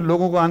اور اس نے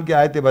لوگوں کو آن کے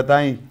آیتیں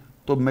بتائیں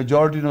تو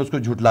میجورٹی نے اس کو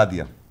جھٹلا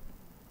دیا،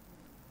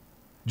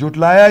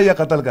 جھٹلایا یا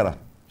قتل کرا،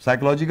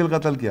 سائیکولوجیکل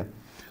قتل کیا.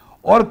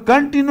 اور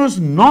کنٹینیوس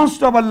نان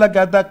سٹاپ اللہ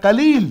کہتا ہے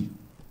قلیل.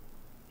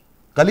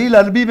 قلیل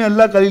عربی میں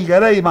اللہ قلیل کہہ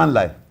رہا ہے ایمان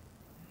لائے.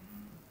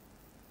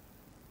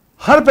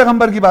 ہر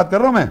پیغمبر کی بات کر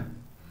رہا ہوں میں.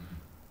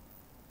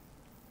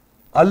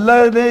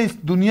 اللہ نے اس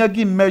دنیا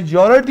کی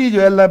میجورٹی جو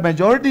ہے، اللہ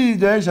میجورٹی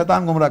جو ہے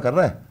شیطان گمراہ کر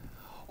رہا ہے،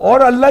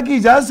 اور اللہ کی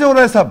اجازت سے ہو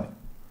رہا ہے سب.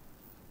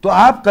 تو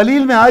آپ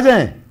قلیل میں آ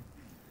جائیں،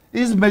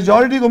 اس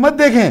میجورٹی کو مت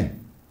دیکھیں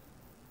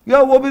یا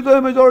وہ بھی تو ہے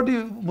میجورٹی،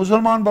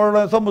 مسلمان بڑھ رہے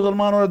ہیں، سب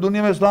مسلمان ہو رہے ہیں،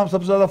 دنیا میں اسلام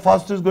سب سے زیادہ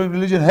فاسٹسٹ گروئنگ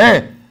ریلیجن ہے.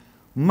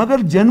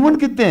 مگر جینون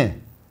کتنے ہیں؟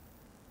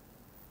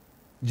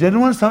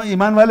 جینون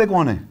ایمان والے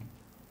کون ہیں؟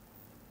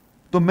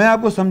 تو میں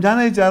آپ کو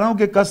سمجھانا ہی چاہ رہا ہوں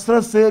کہ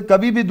کثرت سے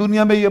کبھی بھی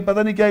دنیا میں یہ پتہ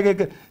نہیں کیا ہے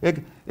کہ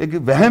ایک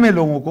وہم ہے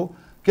لوگوں کو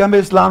کہ ہمیں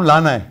اسلام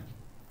لانا ہے.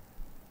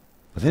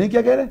 پتہ نہیں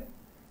کیا کہہ رہے ہیں.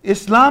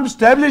 اسلام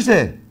اسٹیبلش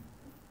ہے.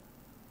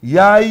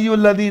 یا ایھا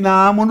الذین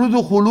آمنوا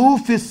ادخلوا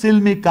فی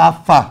السلم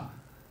کافہ.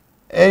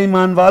 اے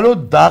ایمان والو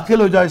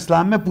داخل ہو جاؤ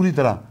اسلام میں پوری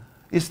طرح.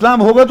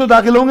 اسلام ہوگا تو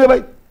داخل ہوں گے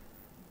بھائی.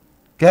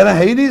 کہہ رہے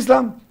ہیں ہی نہیں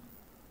اسلام.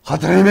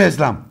 خطرے میں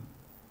اسلام.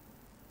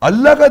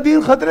 اللہ کا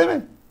دین خطرے میں.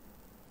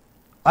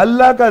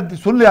 اللہ کا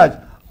سن لے آج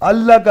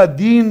اللہ کا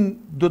دین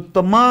جو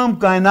تمام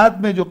کائنات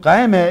میں جو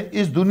قائم ہے,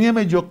 اس دنیا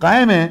میں جو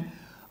قائم ہے,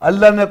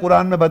 اللہ نے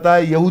قرآن میں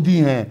بتایا یہودی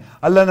ہیں,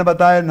 اللہ نے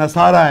بتایا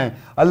نصارہ ہیں,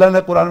 اللہ نے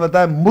قرآن میں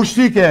بتایا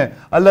مشرک ہیں,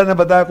 اللہ نے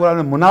بتایا قرآن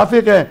میں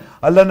منافق ہیں,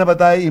 اللہ نے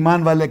بتایا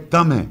ایمان والے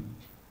کم ہیں.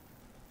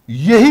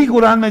 یہی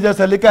قرآن میں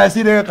جیسا لکھا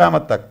ایسی رہے گا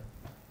قیامت تک.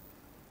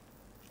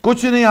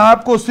 کچھ نہیں,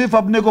 آپ کو صرف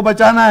اپنے کو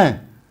بچانا ہے,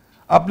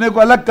 اپنے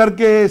کو الگ کر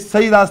کے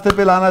صحیح راستے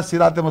پہ لانا,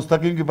 صراط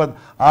مستقیم کی پر.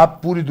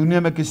 آپ پوری دنیا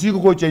میں کسی کو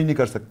کوئی چینج نہیں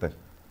کر سکتے.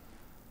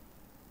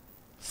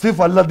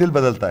 صرف اللہ دل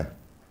بدلتا ہے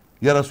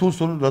یا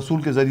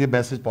رسول کے ذریعے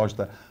میسج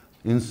پہنچتا ہے.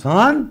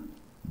 انسان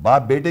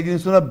باپ بیٹے کی نہیں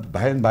سن رہا,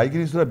 بہن بھائی کی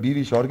نہیں سن رہا,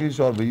 بیوی شوہر کی نہیں,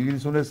 شوہر بیوی کی نہیں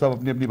سن رہے, سب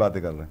اپنی اپنی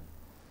باتیں کر رہے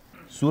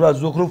ہیں. سورہ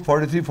زخرف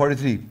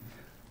 43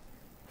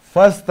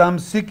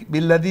 فَاسْتَمْسِكْ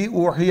بِالَّذِي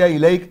أُوحِيَ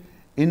إِلَيْكَ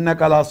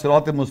إِنَّكَ عَلَىٰ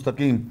صِرَاطٍ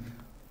مُسْتَقِيمٍ.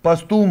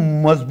 پس تو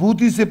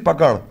مضبوطی سے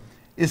پکڑ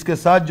اس کے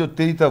ساتھ جو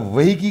تیری طرف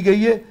وحی کی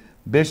گئی ہے,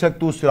 بے شک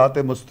تو صراط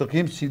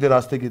مستقیم سیدھے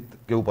راستے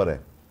کے اوپر ہے.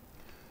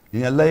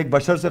 یعنی اللہ ایک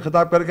بشر سے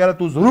خطاب کر کے رہا,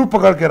 تو ضرور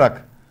پکڑ کے رکھ,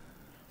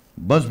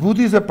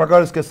 مضبوطی سے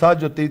پکڑ اس کے ساتھ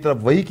جو تیری طرف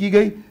وحی کی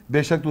گئی,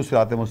 بے شک تو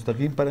صراط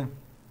مستقیم پر ہے.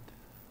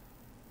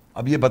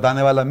 اب یہ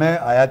بتانے والا میں,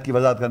 آیات کی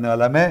وضاحت کرنے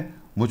والا میں,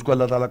 مجھ کو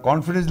اللہ تعالیٰ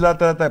کانفیڈنس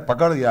دلاتا رہتا ہے.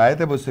 پکڑ, یہ آیت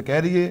ہے وہ اس سے کہہ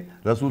رہی ہے,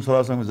 رسول صلی اللہ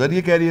علیہ وسلم کے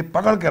ذریعے کہہ رہی ہے,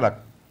 پکڑ کے رکھ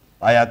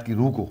آیات کی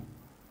روح کو,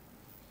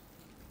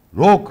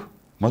 روک,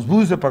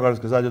 مضبوطی سے پکڑ اس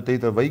کے ساتھ جو تیری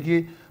طرف وحی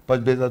کی, پس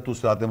بے شک تو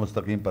صراط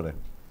مستقیم پر ہے.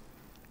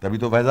 تبھی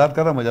تو وضاحت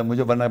کر رہا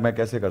مجھے, ورنہ میں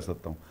کیسے کر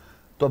سکتا ہوں.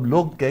 تو اب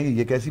لوگ کہیں گے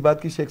یہ کیسی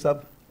بات کی شیخ صاحب.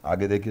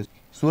 آگے دیکھیے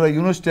سورہ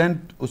یونس 10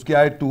 اس کی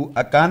آیت 2.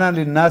 اکانا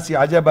للناس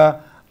عجبا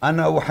ان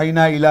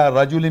اوحینا الی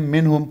رجل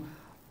منہم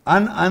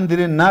ان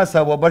انذر الناس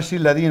وبشر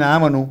الذین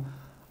آمنوا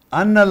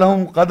ان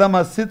لهم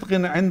قدم صدق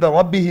عند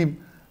ربهم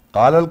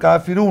قال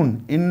الکافرون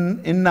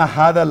ان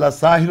هذا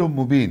لساحر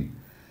مبین.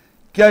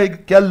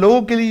 کیا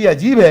لوگوں کے لیے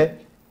عجیب ہے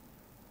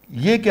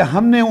یہ کہ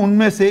ہم نے ان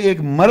میں سے ایک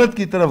مرد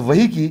کی طرف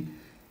وحی کی,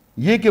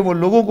 یہ کہ وہ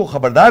لوگوں کو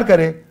خبردار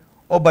کرے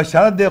اور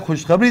بشارت دے,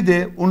 خوشخبری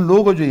دے ان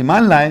لوگوں کو جو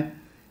ایمان لائیں,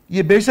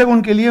 یہ بے شک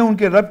ان کے لیے ان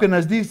کے رب کے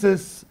نزدیک سے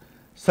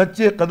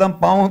سچے قدم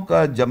پاؤں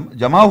کا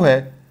جماؤ ہے.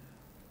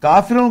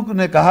 کافروں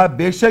نے کہا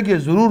بے شک یہ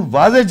ضرور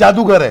واضح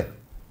جادوگر ہے.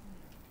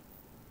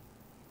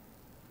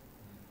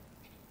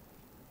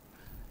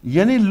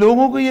 یعنی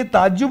لوگوں کو یہ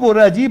تعجب ہو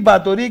رہا ہے, عجیب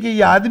بات ہو رہی ہے کہ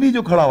یہ آدمی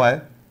جو کھڑا ہوا ہے,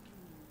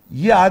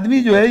 یہ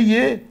آدمی جو ہے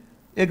یہ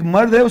ایک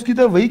مرد ہے, اس کی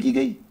طرف وحی کی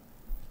گئی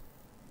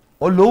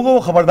اور لوگوں کو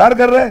خبردار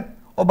کر رہا ہے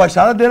اور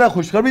بشارت دے رہا ہے,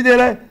 خوشخبری دے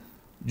رہا ہے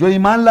جو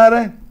ایمان لا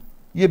رہے ہیں.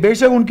 یہ بے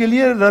شک ان کے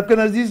لیے رب کے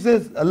نزدیک سے,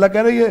 اللہ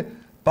کہہ رہے ہیں یہ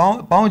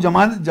پاؤں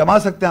جما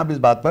سکتے ہیں آپ اس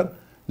بات پر.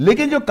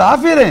 لیکن جو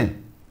کافر ہیں,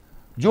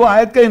 جو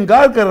آیت کا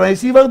انکار کر رہے ہیں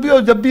اسی وقت بھی,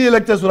 اور جب بھی یہ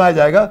لیکچر سنایا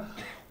جائے گا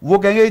وہ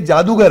کہیں گے یہ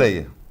جادوگر ہے,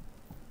 یہ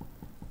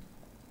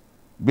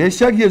بے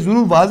شک یہ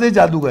ضرور واضح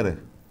جادوگر ہے.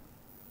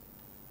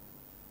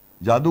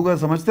 جادوگر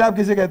سمجھتے ہیں آپ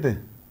کسے کہتے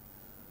ہیں؟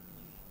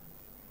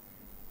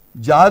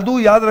 جادو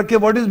یاد رکھے,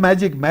 واٹ از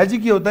میجک.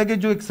 میجک یہ ہوتا ہے کہ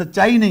جو ایک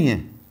سچائی نہیں ہے.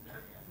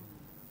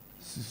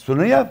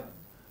 سنیں آپ,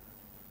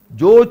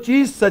 جو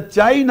چیز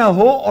سچائی نہ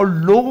ہو اور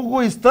لوگوں کو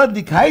اس طرح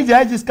دکھائی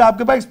جائے جس کا آپ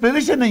کے پاس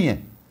ایکسپلینیشن نہیں ہے,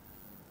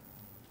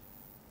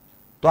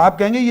 تو آپ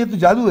کہیں گے یہ تو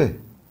جادو ہے.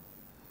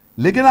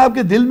 لیکن آپ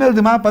کے دل میں اور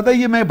دماغ پتہ ہے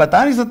یہ میں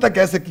بتا نہیں سکتا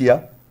کیسے کیا.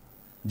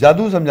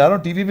 جادو سمجھا رہا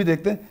ہوں, ٹی وی بھی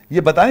دیکھتے ہیں,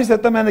 یہ بتا نہیں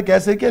سکتا میں نے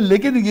کیسے کیا,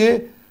 لیکن یہ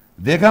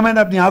دیکھا میں نے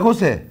اپنی آنکھوں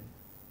سے.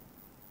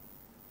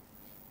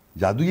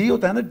 جادو یہی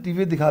ہوتا ہے نا, ٹی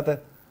وی دکھاتا ہے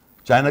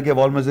چائنا کے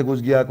وال میں سے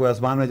گھس گیا, کوئی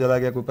آسمان میں چلا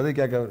گیا, کوئی پتہ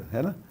کیا کیا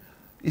ہے نا.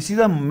 اسی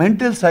طرح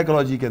مینٹل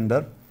سائیکولوجی کے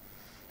اندر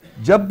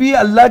جب بھی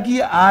اللہ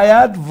کی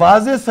آیات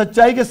واضح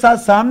سچائی کے ساتھ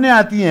سامنے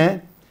آتی ہیں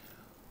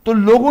تو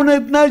لوگوں نے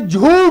اتنا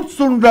جھوٹ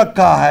سن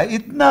رکھا ہے,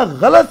 اتنا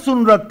غلط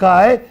سن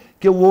رکھا ہے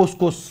کہ وہ اس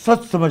کو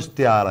سچ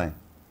سمجھتے آ رہے ہیں.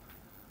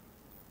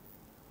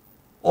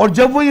 اور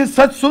جب وہ یہ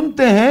سچ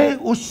سنتے ہیں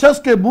اس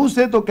شخص کے منہ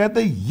سے تو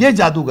کہتے ہیں یہ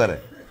جادوگر ہے,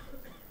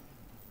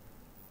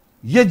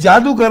 یہ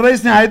جادو کر رہا ہے,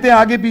 اس نے آیتیں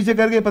آگے پیچھے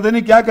کر کے پتہ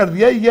نہیں کیا کر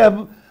دیا. یہ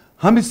اب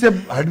ہم اس سے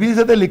ہٹ بھی نہیں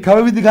سکتے, لکھا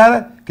ہوا بھی دکھا رہا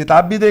ہے,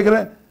 کتاب بھی دیکھ رہے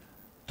ہیں,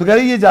 تو کہہ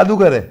رہے یہ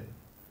جادوگر ہے.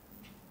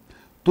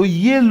 تو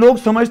یہ لوگ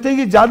سمجھتے ہیں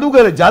کہ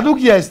جادوگر ہے, جادو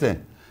کیا اس نے,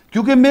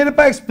 کیونکہ میرے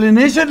پاس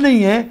ایکسپلینیشن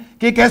نہیں ہے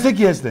کہ کیسے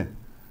کیا اس نے.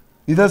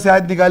 ادھر سے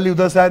آیت نکالی,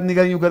 ادھر سے آیت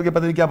نکالی, یوں کر کے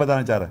پتہ نہیں کیا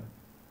بتانا چاہ رہا ہے.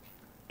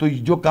 تو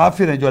جو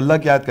کافر ہیں, جو اللہ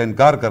کی آیت کا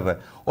انکار کر رہا ہے,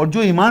 اور جو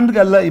ایمان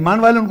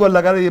والے ان کو اللہ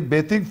کہہ رہا ہے یہ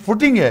بہترین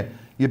فوٹنگ ہے,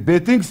 یہ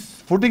بہترین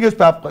فوٹنگ ہے, اس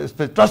پہ آپ اس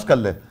پہ ٹرسٹ کر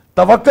لیں,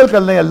 توکل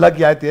کر لیں, اللہ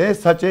کی آیت ہے,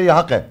 سچ ہے, یہ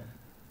حق ہے,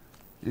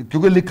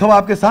 کیونکہ لکھا ہوا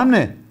آپ کے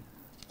سامنے,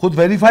 خود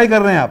ویریفائی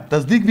کر رہے ہیں آپ,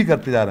 تصدیق بھی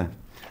کرتے جا رہے ہیں.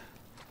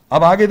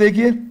 اب آگے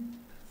دیکھیے,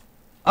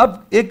 اب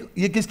ایک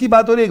یہ کس کی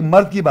بات ہو رہی ہے, ایک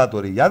مرد کی بات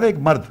ہو رہی ہے. یاد ہے ایک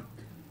مرد,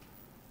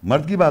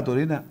 مرد کی بات ہو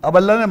رہی نا. اب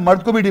اللہ نے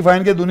مرد کو بھی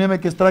ڈیفائن کیا دنیا میں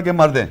کس طرح کے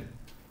مرد ہیں.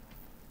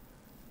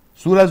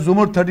 سورہ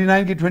زمر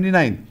 39 کی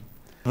 29.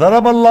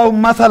 ضرب اللہ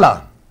مثلا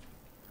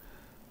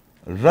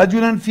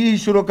رجلا فیہ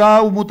شرکاء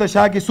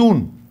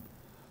متشاکسون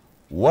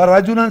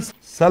ورجلا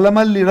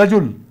سلما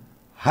لرجل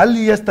هل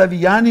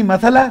یستویان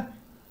مثلا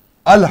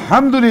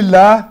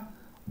الحمدللہ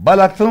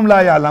بل اکثرهم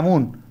لا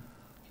یعلمون.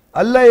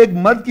 اللہ ایک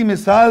مرد کی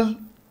مثال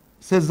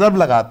سے ضرب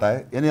لگاتا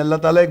ہے, یعنی اللہ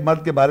تعالیٰ ایک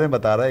مرد کے بارے میں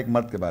بتا رہا ہے, ایک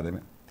مرد کے بارے میں.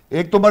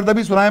 ایک تو مرد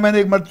ابھی سنا ہے میں نے,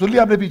 ایک مرد سن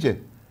لیا آپ نے پیچھے,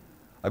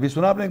 ابھی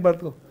سنا آپ نے ایک مرد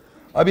کو.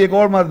 ابھی ایک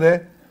اور مرد ہے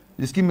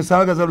جس کی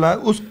مثال کا ضرب لگا,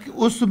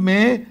 اس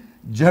میں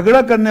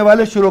جھگڑا کرنے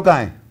والے شرکاء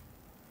ہیں,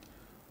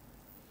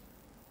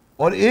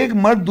 اور ایک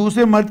مرد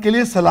دوسرے مرد کے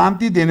لیے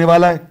سلامتی دینے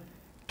والا ہے.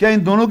 کیا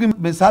ان دونوں کی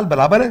مثال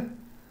برابر ہے؟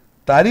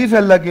 تعریف ہے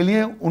اللہ کے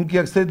لیے, ان کی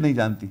اکثریت نہیں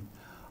جانتی.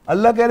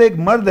 اللہ کہہ رہے ایک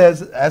مرد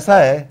ایسا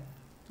ہے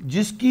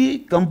جس کی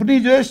کمپنی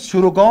جو ہے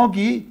شرکاؤں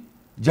کی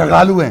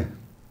جھگڑالو ہیں,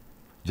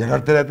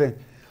 جھگڑتے رہتے ہیں,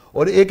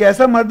 اور ایک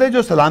ایسا مرد ہے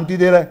جو سلامتی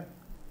دے رہا ہے,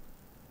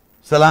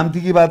 سلامتی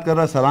کی بات کر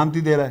رہا ہے,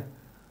 سلامتی دے رہا ہے.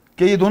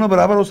 کیا یہ دونوں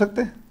برابر ہو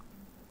سکتے ہیں؟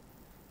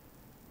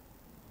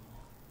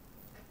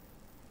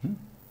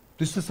 تو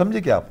اس سے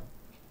سمجھے کیا آپ,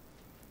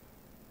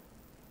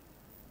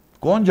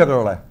 کون جھگڑ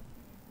رہا ہے؟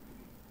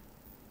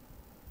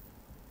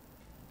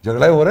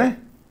 جھگڑے ہو رہے ہیں,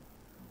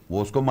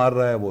 وہ اس کو مار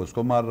رہا ہے, وہ اس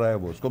کو مار رہا ہے,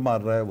 وہ اس کو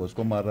مار رہا ہے, وہ اس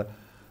کو مار رہا ہے.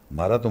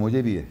 مارا تو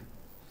مجھے بھی ہے,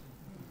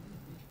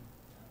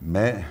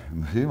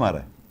 مجھے بھی مارا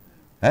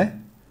ہے.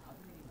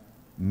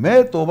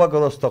 میں توبہ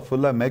کرو استغفر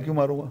اللہ, میں کیوں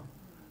ماروں گا؟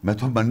 میں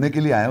تو مرنے کے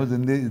لیے آیا ہوں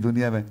زندگی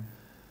دنیا میں.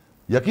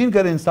 یقین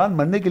کریں انسان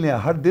مرنے کے لیے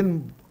ہر دن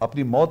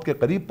اپنی موت کے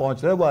قریب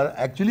پہنچ رہا ہے. وہ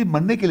ایکچولی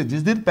مرنے کے لیے,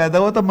 جس دن پیدا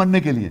ہوا تھا مرنے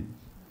کے لیے,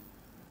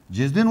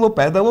 جس دن وہ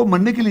پیدا ہوا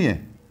مرنے کے لیے.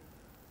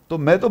 تو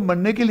میں تو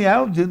مرنے کے لیے آیا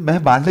ہوں, میں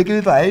مارنے کے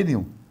لیے تو آیا ہی نہیں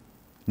ہوں.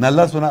 نہ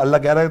اللہ سنا, اللہ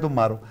کہہ رہا ہے تم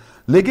مارو.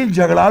 لیکن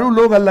جھگڑالو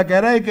لوگ, اللہ کہہ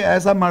رہا ہے کہ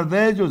ایسا مرد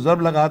ہے جو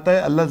ضرب لگاتا ہے,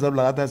 اللہ ضرب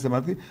لگاتا ہے ایسے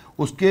مرد کی,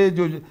 اس کے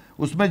جو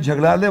اس میں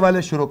جھگڑانے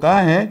والے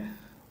شرکاء ہیں,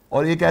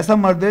 اور ایک ایسا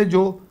مرد ہے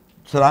جو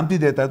سلامتی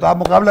دیتا ہے. تو آپ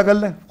مقابلہ کر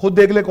لیں, خود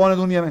دیکھ لیں کون ہے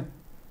دنیا میں.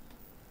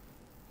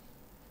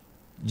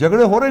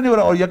 جھگڑے ہو رہے نہیں ہو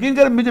رہا, اور یقین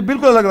کریں مجھے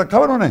بالکل الگ رکھا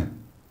ہوا انہوں نے.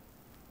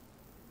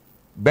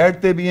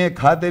 بیٹھتے بھی ہیں,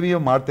 کھاتے بھی ہیں,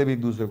 مارتے بھی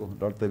ایک دوسرے کو,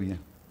 لڑتے بھی ہیں.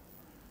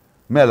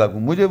 میں الگ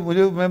ہوں,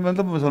 میں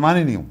مطلب مسلمان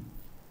ہی نہیں ہوں,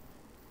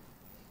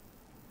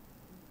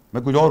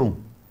 میں کچھ اور ہوں.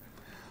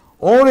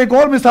 اور ایک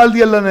اور مثال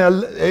دی اللہ نے,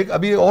 ایک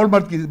ابھی اور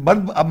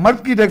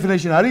مرد کی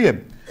ڈیفینیشن آ رہی ہے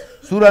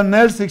سورہ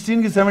نیل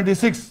 16 کی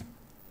 76.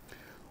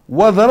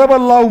 وَضَرَبَ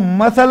اللَّهُ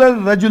مَثَلَ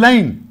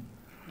الرَّجُلَيْنِ.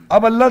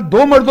 اب اللہ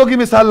دو مردوں کی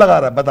مثال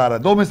بتا رہا ہے,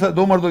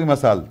 دو مردوں کی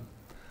مثال.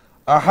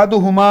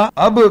 أَحَدُهُمَا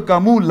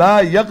أَبْكَمُ لَا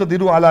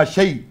يَقْدِرُ عَلَى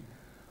شَيْءٍ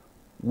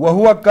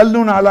وَهُوَ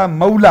كَلٌّ عَلَى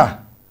مَوْلَهُ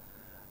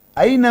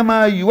أَيْنَمَا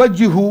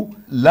يُوَجِّهُ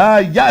لَا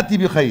يَأْتِ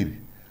بِخَيْرٍ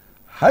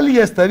هَلْ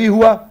يَسْتَوِي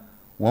هُوَ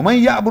وَمَنْ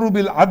يَأْمُرُ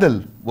بِالْعَدْلِ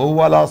وَهُوَ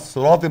عَلَى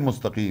صِرَاطٍ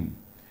مستقیم.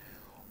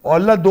 اور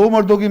اللہ دو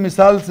مردوں کی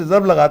مثال سے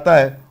ضرب لگاتا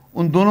ہے,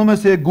 ان دونوں میں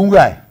سے ایک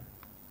گونگا ہے,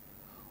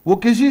 وہ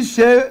کسی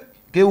شے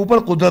کے اوپر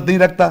قدرت نہیں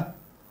رکھتا,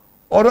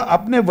 اور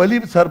اپنے ولی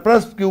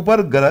سرپرست کے اوپر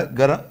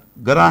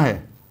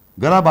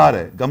گراں بار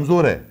ہے,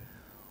 کمزور ہے,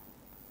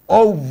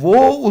 اور وہ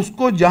اس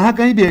کو جہاں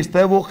کہیں بھیجتا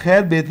ہے وہ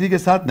خیر بہتری کے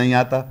ساتھ نہیں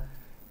آتا.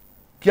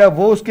 کیا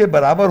وہ اس کے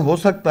برابر ہو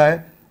سکتا ہے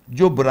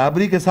جو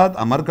برابری کے ساتھ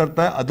امر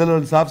کرتا ہے, عدل اور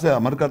انصاف سے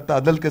امر کرتا ہے,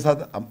 عدل کے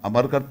ساتھ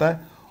امر کرتا ہے,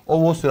 اور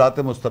وہ صراط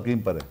مستقیم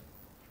پر ہے.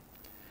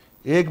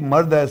 ایک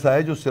مرد ایسا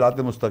ہے جو صراط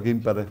مستقیم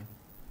پر ہے,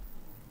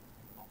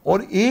 اور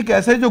ایک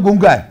ایسا ہے جو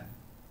گونگا ہے.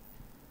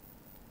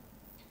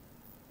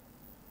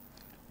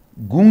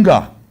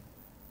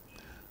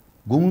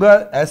 گونگا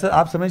ایسا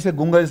آپ سمجھ سے,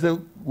 گونگا جیسے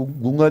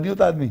گونگا نہیں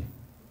ہوتا آدمی,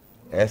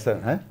 ایسا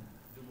ہے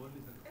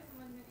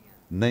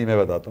نہیں. میں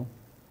بتاتا ہوں,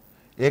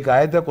 ایک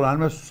آیت ہے قرآن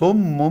میں,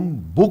 سم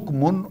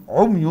بکم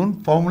عمی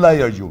فہم لا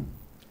یرجون.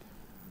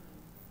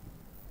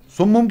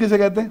 سم کسے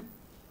کہتے ہیں؟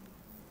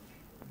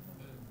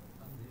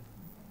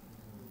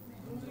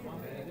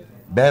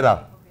 بہرا.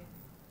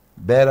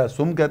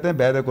 سم کہتے ہیں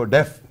بہرے کو,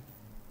 ڈیف.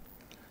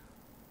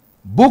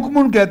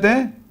 بکمن کہتے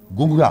ہیں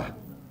گونگا,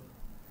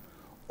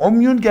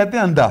 عمیون کہتے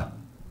ہیں اندھا,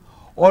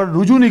 اور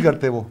رجوع نہیں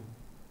کرتے وہ.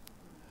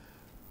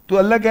 تو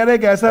اللہ کہہ رہے ہیں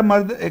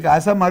ایک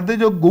ایسا مرد ہے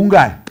جو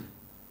گونگا ہے.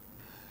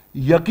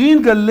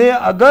 یقین کر لے,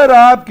 اگر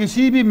آپ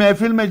کسی بھی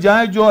محفل میں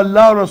جائیں جو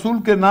اللہ اور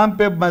رسول کے نام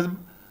پہ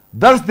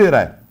درس دے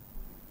رہا ہے,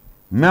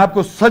 میں آپ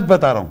کو سچ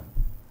بتا رہا ہوں,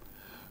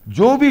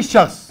 جو بھی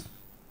شخص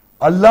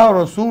اللہ اور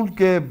رسول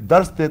کے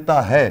درس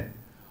دیتا ہے,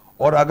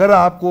 اور اگر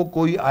آپ کو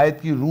کوئی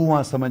آیت کی روح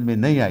وہاں سمجھ میں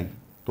نہیں آئی,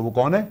 تو وہ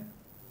کون ہے؟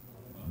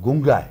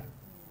 گونگا ہے.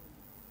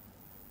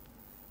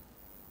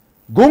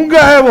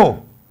 گونگا ہے وہ.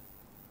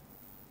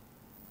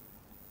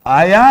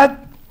 آیات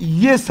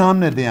یہ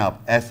سامنے دیں آپ,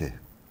 ایسے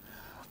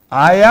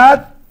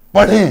آیات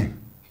پڑھیں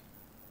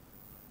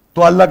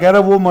تو اللہ کہہ رہا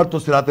ہے وہ مرد تو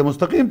صراط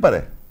مستقیم پر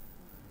ہے.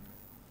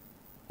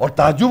 اور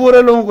تعجب ہو رہا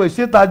ہے لوگوں کو, اس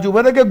سے تعجب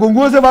ہو رہا ہے کہ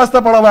گنگوں سے واسطہ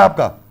پڑا ہوا ہے آپ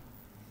کا.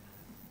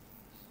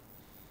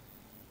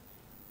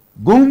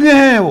 گنگے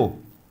ہیں وہ,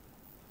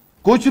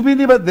 کچھ بھی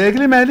نہیں. بس دیکھ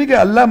لی میں نہیں کہ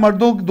اللہ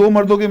دو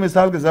مردوں کی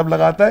مثال کے ضرب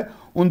لگاتا ہے,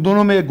 ان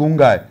دونوں میں ایک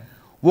گونگا ہے,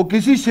 وہ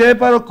کسی شے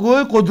پر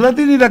کوئی قدرت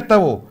ہی نہیں رکھتا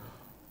وہ,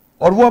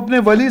 اور وہ اپنے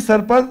ولی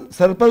سر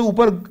پر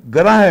اوپر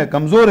گراں ہے،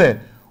 کمزور ہے،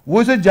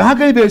 وہ اسے جہاں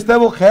کہیں بھیجتا ہے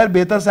وہ خیر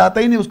بہتر سے آتا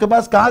ہی نہیں اس کے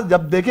پاس. کہاں؟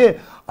 جب دیکھے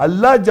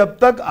اللہ جب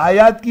تک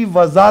آیات کی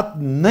وضاحت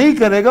نہیں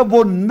کرے گا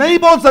وہ نہیں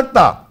بول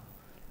سکتا.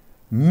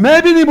 میں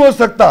بھی نہیں بول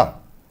سکتا،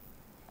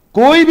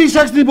 کوئی بھی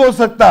شخص نہیں بول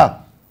سکتا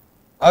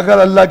اگر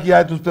اللہ کی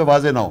آیت اس پہ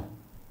واضح نہ ہو.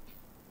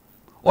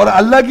 اور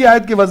اللہ کی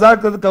آیت کی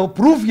وضاحت کا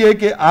پروف یہ ہے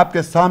کہ آپ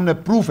کے سامنے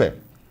پروف ہے،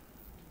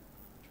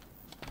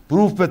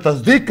 پروف پہ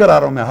تصدیق کرا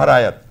رہا ہوں میں ہر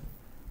آیت.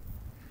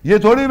 یہ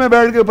تھوڑی میں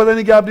بیٹھ کے پتہ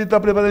نہیں کیا اپنی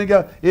تپنے پتہ نہیں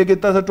کیا ایک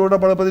اتنا سا ٹوٹا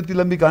پڑا پتہ اتنی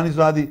لمبی کہانی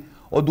سنا دی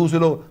اور دوسرے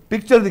لوگ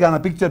پکچر دکھانا،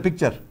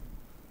 پکچر.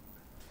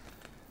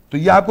 تو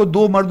یہ آپ کو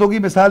دو مردوں کی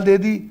مثال دے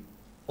دی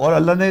اور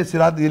اللہ نے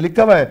صراط یہ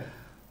لکھا ہوا ہے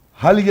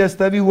حل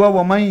یستوی ہوا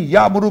ومن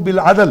یامر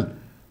بالعدل،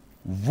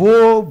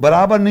 وہ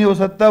برابر نہیں ہو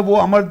سکتا،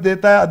 وہ امر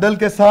دیتا ہے عدل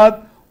کے ساتھ،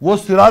 وہ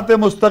صراط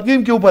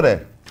مستقیم کے اوپر ہے.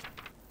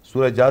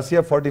 سورہ جاسیہ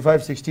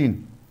 45:16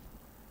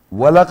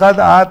 وَلَقَدْ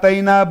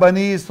آتَيْنَا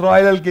بَنِي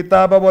إِسْرَائِيلَ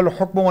الْكِتَابَ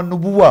وَالْحُكْمَ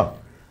وَالنُّبُوَّةَ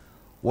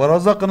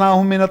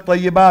وَرَزَقْنَاهُم مِّنَ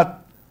الطَّيِّبَاتِ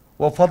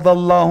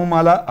وَفَضَّلْنَاهُمْ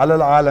عَلَى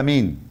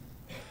الْعَالَمِينَ.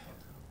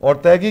 اور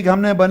تحقیق ہم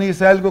نے بنی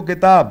اسرائیل کو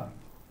کتاب،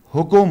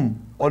 حکم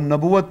اور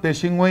نبوت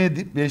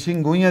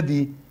پیشنگوئیاں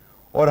دی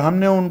اور ہم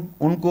نے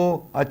ان کو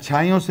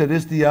اچھائیوں سے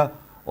رزق دیا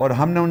اور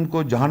ہم نے ان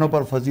کو جہانوں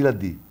پر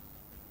فضیلت دی.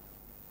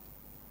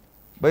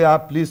 بھئی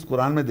آپ پلیز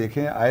قرآن میں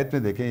دیکھیں، آیت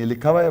میں دیکھیں، یہ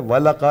لکھا ہوا ہے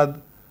وَلَقَدْ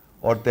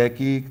اور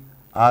تحقیق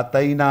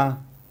آتَيْنَا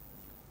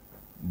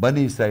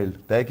بنی اسرائیل،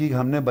 تحقیق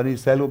ہم نے بنی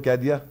اسرائیل کو کیا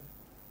دیا؟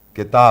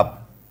 کتاب،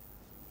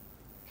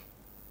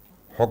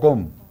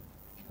 حکم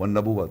اور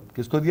نبوت.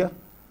 کس کو دیا؟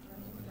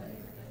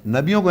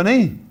 نبیوں کو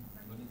نہیں،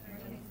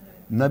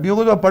 نبیوں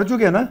کو تو آپ پڑھ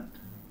چکے ہیں نا،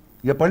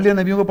 یہ پڑھ لیا،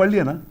 نبیوں کو پڑھ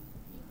لیا نا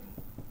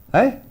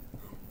ہے؟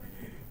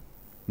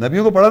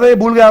 نبیوں کو پڑھا تھا، یہ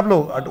بھول گئے آپ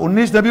لوگ.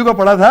 19 نبیوں کو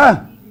پڑھا تھا.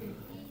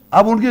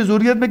 اب ان کی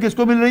ذریت میں کس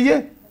کو مل رہی ہے؟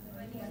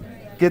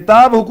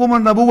 کتاب، حکم اور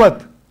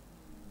نبوت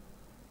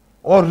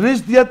اور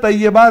رزق دیا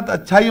طیبات،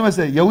 اچھائیوں میں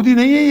سے. یہودی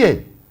نہیں ہے یہ.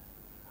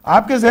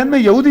 آپ کے ذہن میں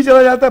یہودی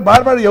چلا جاتا ہے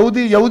بار بار.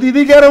 یہودی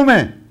نہیں کہہ رہا ہوں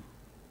میں،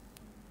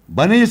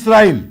 بنی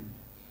اسرائیل.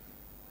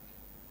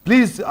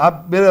 پلیز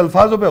آپ میرے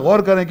الفاظوں پہ غور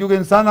کریں کیونکہ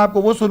انسان آپ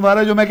کو وہ سنوا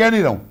رہا ہے جو میں کہہ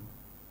نہیں رہا ہوں.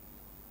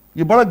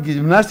 یہ بڑا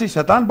جمناسٹک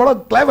شیطان بڑا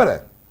کلیور ہے،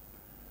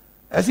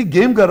 ایسی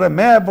گیم کر رہا ہے.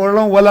 میں بول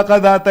رہا ہوں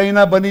وَلَقَدْ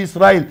آتَيْنَا بنی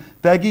اسرائیل،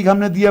 تحقیق ہم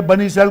نے دیا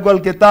بنی اسرائیل کو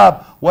الکتاب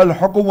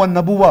والحکم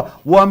والنبوہ،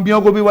 وہ انبیاء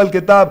کو بھی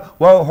والکتاب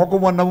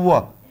والحکم والنبوہ.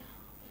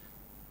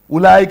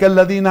 اولئک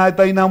الذین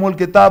آتیناہم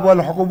الکتاب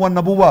والحکم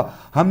والنبوہ،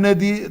 ہم نے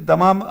دی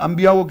تمام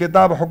انبیاء کو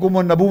کتاب، حکم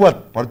و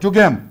نبوت. پڑھ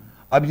چکے ہم.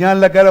 اب یہاں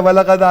اللہ کہہ رہا ہے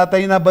وَلَقَدْ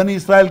آتَيْنَا بنی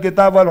اسرائیل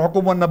کتاب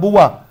والحکم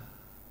والنبوہ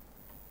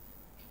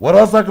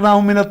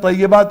وَرَزَقْنَاهُم مِّنَ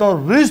الطَّيِّبَاتِ، اور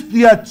رزق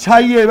دیا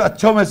اچھائی،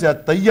 اچھوں میں سے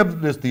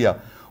طیب رزق دیا.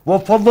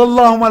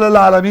 وَفَضَّلْنَاهُمْ عَلَى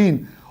الْعَالَمِينَ،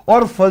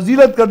 اور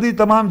فضیلت کر دی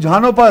تمام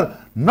جہانوں پر.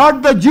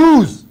 Not the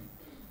Jews,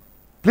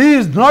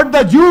 please not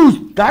the Jews.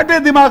 کاٹے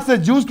دماغ سے،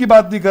 جوز کی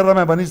بات نہیں کر رہا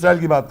میں، بنی اسرائیل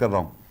کی بات کر رہا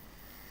ہوں.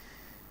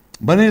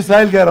 بنی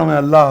اسرائیل کہہ رہا ہوں میں،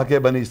 اللہ کے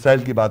بنی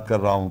اسرائیل کی بات کر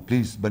رہا ہوں.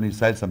 پلیز بنی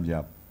اسرائیل سمجھیں.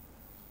 آپ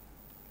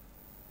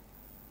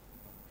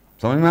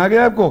سمجھ میں آ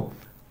گیا آپ کو؟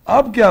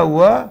 اب کیا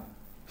ہوا؟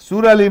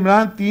 سورہ ال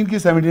عمران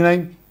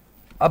 3:79.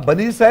 اب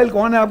بنی اسرائیل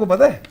کون ہے آپ کو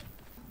پتہ ہے؟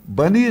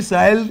 بنی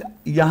اسرائیل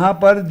یہاں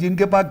پر جن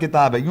کے پاس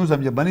کتاب ہے، یوں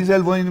سمجھے بنی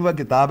اسرائیل وہ جن کے پاس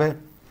کتاب ہے،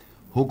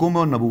 حکم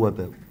اور نبوت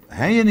ہے.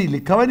 یہ نہیں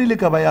لکھا ہوا، نہیں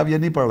لکھا بھائی، آپ یہ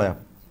نہیں پڑھ رہے،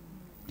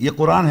 آپ یہ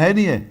قرآن ہے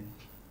نہیں ہے.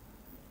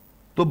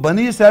 تو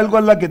بنی اسرائیل کو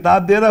اللہ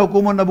کتاب دے رہا ہے،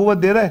 حکم اور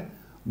نبوت دے رہا ہے.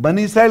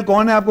 بنی اسرائیل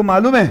کون ہے آپ کو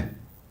معلوم ہے؟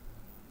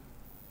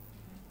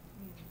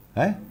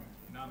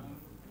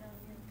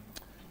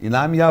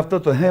 انعام یافتہ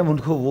تو ہیں، ان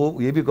کو وہ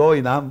یہ بھی کہو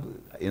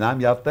انعام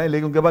یافتہ ہے،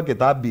 لیکن ان کے پاس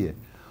کتاب بھی ہے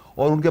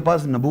اور ان کے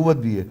پاس نبوت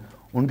بھی ہے،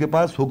 ان کے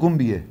پاس حکم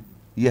بھی ہے.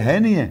 یہ ہے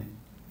نہیں ہے؟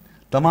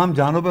 تمام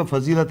جہانوں پہ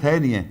فضیلت ہے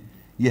نہیں ہے؟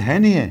 یہ ہے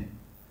نہیں ہے؟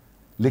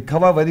 لکھا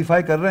ہوا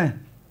ویریفائی کر رہے ہیں؟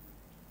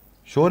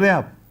 شور ہیں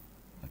آپ؟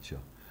 اچھا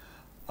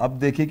اب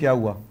دیکھیے کیا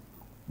ہوا.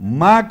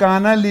 ما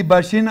کان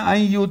لبشر ان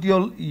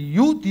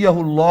یؤتیہ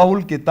اللہ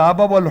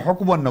الکتاب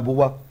والحکم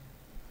والنبوہ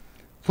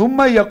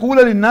ثم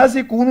یقول للناس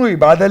کونوا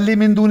عبادا لی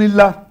من دون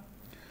اللہ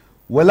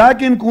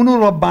ولکن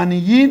کونوا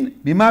ربانیین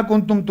بما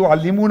کنتم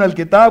تعلمون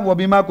الکتاب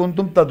وبما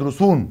کنتم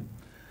تدرسون.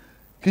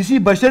 کسی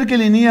بشر کے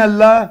لیے نہیں ہے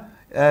اللہ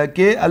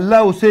کہ اللہ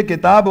اسے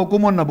کتاب،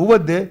 حکم اور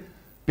نبوت دے،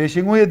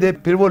 پیشنگوئی دے،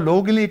 پھر وہ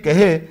لوگوں کے لیے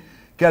کہے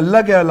کہ اللہ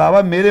کے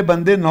علاوہ میرے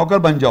بندے نوکر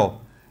بن جاؤ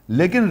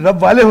لیکن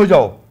رب والے ہو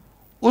جاؤ،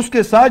 اس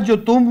کے ساتھ جو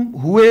تم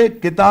ہوئے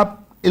کتاب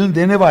علم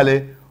دینے والے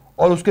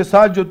اور اس کے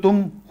ساتھ جو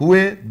تم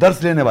ہوئے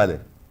درس لینے والے.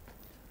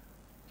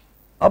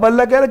 اب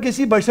اللہ کہہ رہا ہے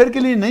کسی بشر کے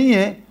لیے نہیں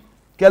ہے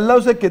کہ اللہ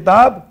اسے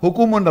کتاب،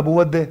 حکم اور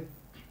نبوت دے.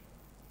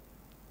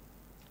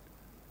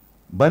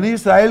 بنی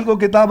اسرائیل کو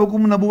کتاب،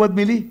 حکم، نبوت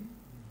ملی،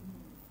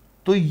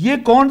 تو یہ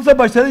کون سا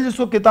بشر ہے جس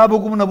کو کتاب،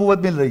 حکم، نبوت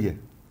مل رہی ہے؟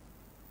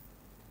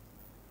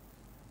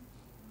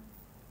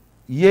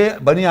 یہ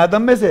بنی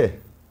آدم میں سے،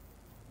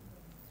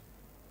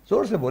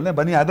 زور سے بولیں،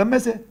 بنی آدم میں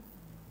سے.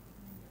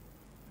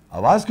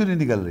 آواز کیوں نہیں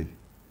نکل رہی؟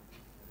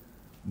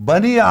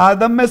 بنی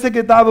آدم میں سے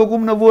کتاب،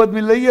 حکم، نبوت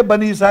مل رہی ہے،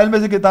 بنی اسرائیل میں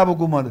سے کتاب،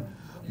 حکم.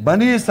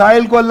 بنی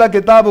اسرائیل کو اللہ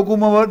کتاب،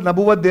 حکم اور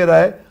نبوت دے رہا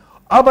ہے.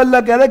 اب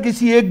اللہ کہہ رہا ہے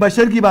کسی ایک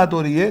بشر کی بات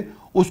ہو رہی ہے،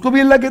 اس کو بھی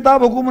اللہ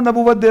کتاب حکم و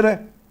نبوت دے رہا ہے.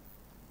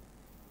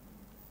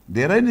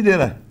 دے رہا ہے نہیں دے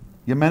رہا ہے؟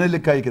 یہ میں نے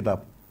لکھا ہے کتاب،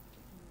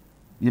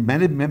 یہ میں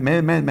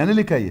نے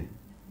لکھا ہے یہ.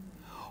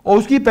 اور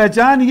اس کی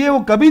پہچان یہ، وہ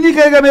کبھی نہیں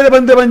کہے گا میرے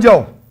بندے بن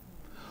جاؤ،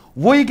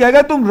 وہی کہے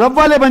گا تم رب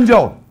والے بن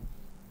جاؤ.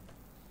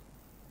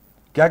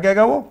 کیا کہے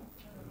گا وہ؟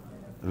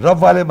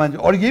 رب والے بن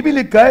جاؤ. اور یہ بھی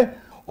لکھا ہے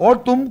اور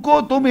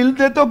تم علم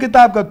دیتے ہو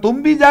کتاب کا،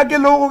 تم بھی جا کے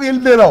لوگوں کو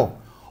علم دے رہا ہو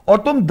اور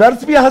تم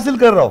درس بھی حاصل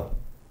کر رہا ہو.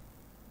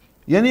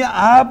 یعنی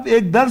آپ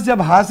ایک درس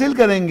جب حاصل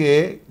کریں گے،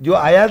 جو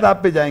آیات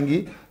آپ پہ جائیں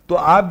گی، تو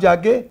آپ جا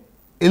کے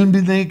علم بھی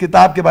نہیں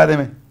کتاب کے بارے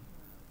میں.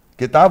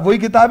 کتاب وہی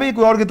کتاب ہے،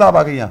 کوئی اور کتاب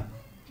آ گئی یہاں؟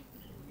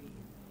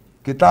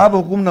 کتاب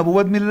حکم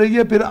نبوت مل رہی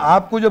ہے. پھر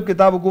آپ کو جب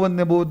کتاب حکومت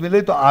نبوت مل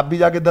رہی تو آپ بھی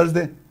جا کے درس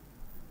دیں،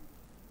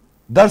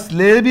 درس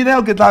لے بھی رہے ہیں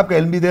اور کتاب کا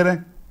علم بھی دے رہے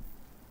ہیں.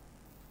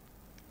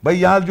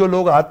 بھائی یہاں جو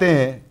لوگ آتے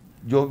ہیں،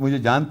 جو مجھے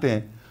جانتے ہیں،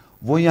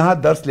 وہ یہاں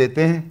درس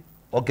لیتے ہیں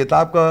اور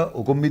کتاب کا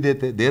حکم بھی دے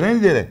رہے ہیں نہیں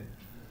دے رہے؟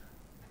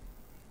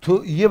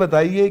 تو یہ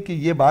بتائیے کہ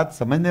یہ بات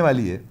سمجھنے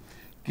والی ہے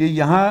کہ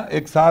یہاں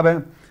ایک صاحب ہیں،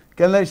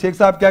 کہنے لگے شیخ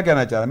صاحب کیا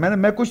کہنا چاہ رہا ہے؟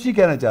 میں کچھ نہیں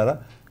کہنا چاہ رہا،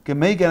 کہ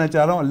میں ہی کہنا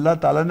چاہ رہا ہوں اللہ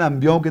تعالیٰ نے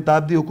انبیاءوں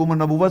کتاب دی، حکم و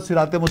نبوت،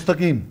 صراط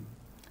مستقیم.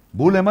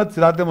 بھول احمد،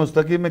 صراط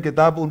مستقیم میں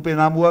کتاب ان پہ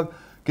انعام ہوا،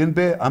 کن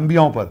پہ؟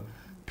 انبیاؤں پر.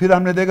 پھر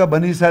ہم نے دیکھا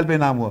بنی اسرائیل پہ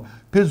انعام ہوا،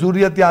 پھر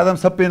ذریت آدم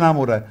سب پہ انعام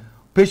ہو رہا ہے.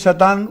 پھر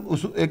شیطان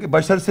اس ایک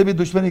بشر سے بھی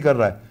دشمنی کر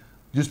رہا ہے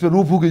جس پہ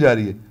روح پھونکی جا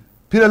رہی ہے.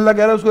 پھر اللہ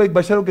کہہ رہا ہے اس کو ایک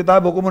بشر کو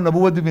کتاب حکم و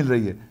نبوت بھی مل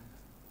رہی ہے،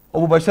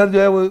 اور وہ بشر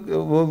جو ہے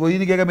وہ وہی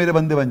نہیں کہے گا میرے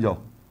بندے بن جاؤ،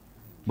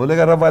 بولے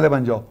گا رب والے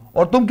بن جاؤ.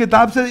 اور تم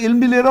کتاب سے علم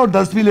بھی لے رہے ہو اور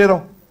درس بھی لے رہے ہو،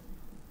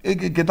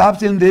 ایک کتاب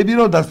سے علم دے بھی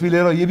رہے ہو، درس بھی لے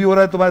رہے ہو. یہ بھی ہو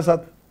رہا ہے تمہارے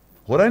ساتھ،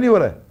 ہو رہا ہے نہیں ہو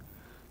رہا ہے؟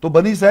 تو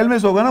بنی اسرائیل میں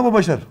سے ہوگا نا وہ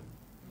بشر؟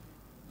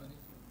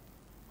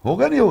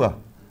 ہوگا نہیں ہوگا؟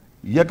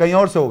 یا کہیں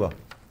اور سے ہوگا؟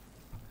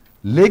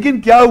 لیکن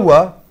کیا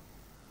ہوا،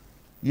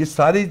 یہ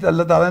ساری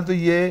اللہ تعالیٰ نے تو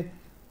یہ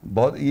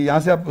بہت، یہاں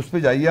سے آپ اس پہ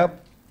جائیے، آپ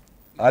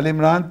آل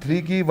عمران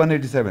 3 کی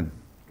 187.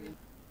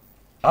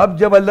 اب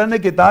جب اللہ نے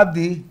کتاب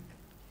دی،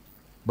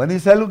 بنی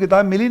اسرائیل کو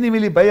کتاب ملی نہیں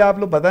ملی؟ بھائی آپ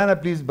لوگ بتائیں نا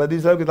پلیز، بنی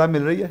اسرائیل کو کتاب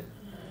مل رہی ہے؟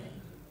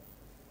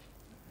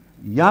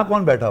 یہاں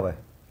کون بیٹھا ہوا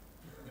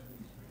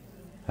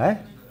ہے؟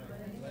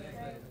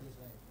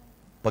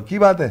 پکی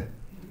بات ہے؟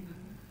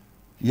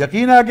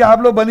 یقین ہے کہ آپ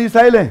لوگ بنی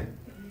اسرائیل ہیں؟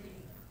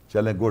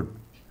 چلیں گڈ.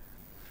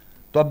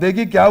 تو اب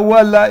دیکھیے کیا ہوا،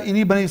 اللہ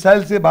انہی بنی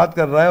اسرائیل سے بات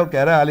کر رہا ہے اور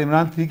کہہ رہا ہے آل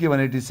عمران 3 کی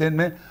 187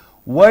 میں،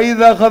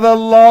 وَإِذَا أَخَذَ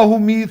اللَّهُ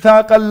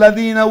مِيثَاقَ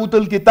الَّذِينَ أُوتُوا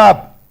الْكِتَابَ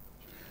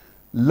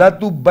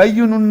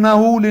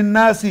لَتُبَيِّنُنَّهُ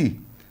لِلنَّاسِ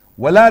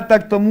وَلَا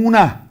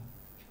تَكْتُمُونَهُ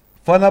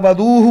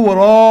فَنَبَذُوهُ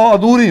وَرَاءَ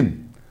ظُهُورِهِمْ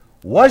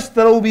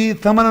وَاشْتَرَوْا بِهِ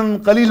ثَمَنًا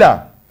قَلِيلًا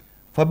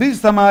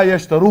فَبِئْسَ مَا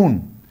يَشْتَرُونَ.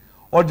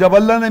 اور جب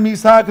اللہ نے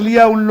میثاق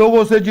لیا ان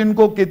لوگوں سے جن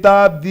کو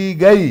کتاب دی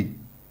گئی،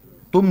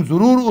 تم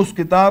ضرور اس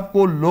کتاب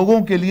کو لوگوں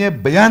کے لیے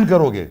بیان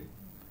کرو گے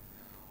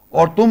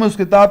اور تم اس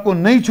کتاب کو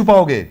نہیں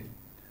چھپاؤ گے،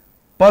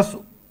 پس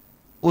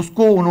اس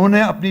کو انہوں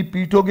نے اپنی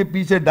پیٹھوں کے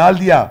پیچھے ڈال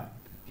دیا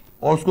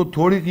اور اس کو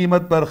تھوڑی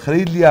قیمت پر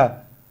خرید لیا،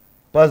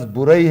 پس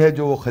برائی ہے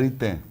جو وہ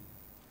خریدتے ہیں.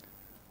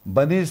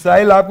 بنی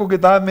اسرائیل آپ کو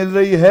کتاب مل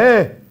رہی ہے،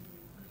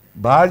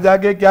 باہر جا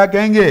کے کیا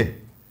کہیں گے؟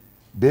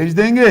 بیچ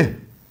دیں گے؟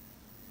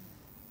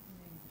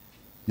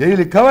 یہی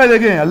لکھا ہوا ہے،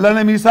 دیکھیں اللہ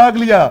نے میثاق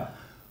لیا،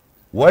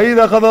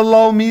 وَإِذَا أَخَذَ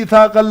اللَّهُ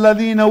مِيثَاقَ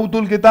الَّذِينَ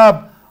أُوتُوا الْكِتَابَ،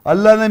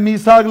 اللہ نے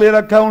میثاق لے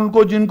رکھا ہے ان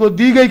کو جن کو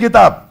دی گئی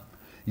کتاب.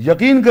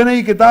 یقین کریں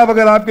یہ کتاب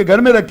اگر آپ کے گھر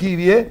میں رکھی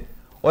ہوئی ہے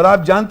اور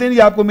آپ جانتے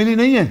نہیں آپ کو ملی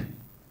نہیں ہے،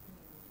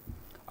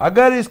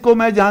 اگر اس کو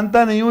میں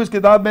جانتا نہیں ہوں، اس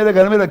کتاب میرے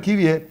گھر میں رکھی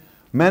ہوئی ہے،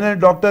 میں نے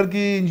ڈاکٹر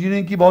کی،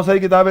 انجینئرنگ کی بہت ساری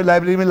کتابیں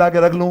لائبریری میں لا کے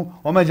رکھ لوں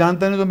اور میں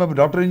جانتا نہیں تو میں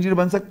ڈاکٹر انجینئر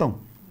بن سکتا ہوں؟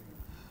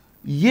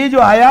 یہ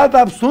جو آیات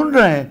آپ سن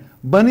رہے ہیں،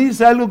 بنی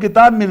اسرائیل کو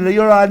کتاب مل رہی ہے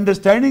اور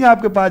انڈرسٹینڈنگ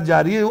آپ کے پاس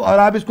جا رہی ہے اور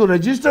آپ اس کو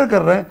رجسٹر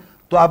کر رہے ہیں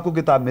تو آپ کو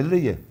کتاب مل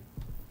رہی ہے.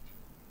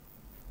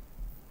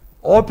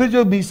 اور پھر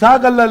جو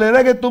میثاق اللہ لے رہا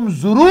ہے کہ تم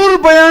ضرور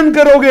بیان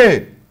کرو گے،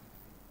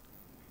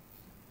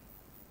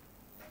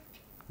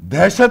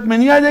 دہشت میں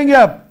نہیں آ جائیں گے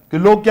آپ کہ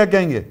لوگ کیا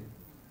کہیں گے،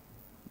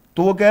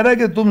 تو وہ کہہ رہا ہے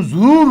کہ تم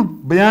ضرور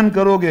بیان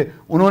کرو گے.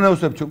 انہوں نے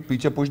اسے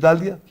پیچھے پوچھ ڈال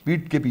دیا،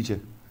 پیٹ کے پیچھے،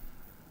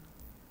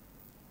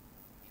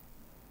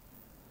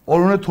 اور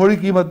انہوں نے تھوڑی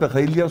قیمت پہ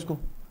خرید لیا اس کو.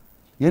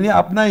 یعنی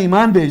اپنا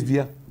ایمان بیچ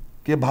دیا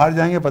کہ باہر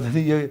جائیں گے پتہ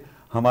نہیں یہ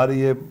ہمارے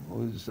یہ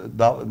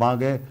وہاں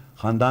گئے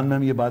خاندان میں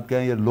ہم یہ بات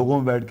کہیں یا لوگوں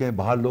میں بیٹھ کے،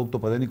 باہر لوگ تو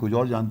پتہ نہیں کچھ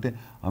اور جانتے ہیں،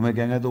 ہمیں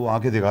کہیں گے تو وہ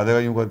آنکھیں دکھا دے گا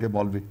یوں کر کے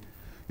مولوی،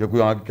 یا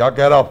کوئی کیا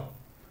کہہ رہا آپ،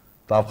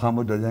 تو آپ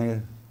خاموش ڈر جائیں گے.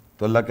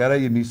 تو اللہ کہہ رہا ہے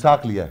یہ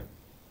میثاق لیا ہے.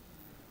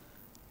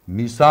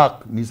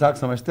 میثاق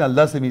سمجھتے ہیں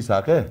اللہ سے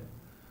میثاق ہے.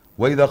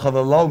 وَإِذَا أَخَذَ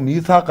اللَّهُ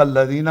مِيثَاقَ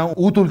الَّذِينَ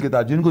أُوتُوا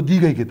الْكِتَابَ، جن کو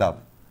دی گئی کتاب.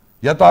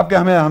 یا تو آپ کے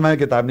ہمیں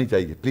کتاب نہیں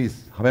چاہیے، پلیز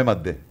ہمیں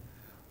مت دیں.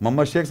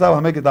 محمد شیخ صاحب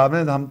ہمیں کتاب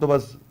نہیں، ہم تو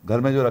بس گھر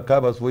میں جو رکھا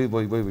ہے بس وہی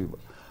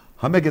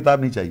ہمیں کتاب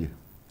نہیں چاہیے.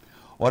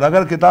 اور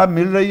اگر کتاب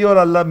مل رہی ہے اور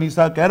اللہ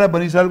میثاق کہہ رہا ہے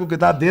بنی اسرائیل کو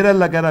کتاب دے رہا ہے،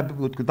 اللہ کہہ رہا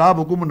ہے کتاب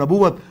حکم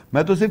نبوت،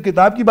 میں تو صرف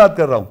کتاب کی بات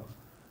کر رہا ہوں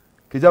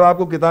کہ جب آپ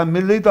کو کتاب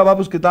مل رہی تو اب آپ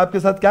اس کتاب کے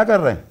ساتھ کیا کر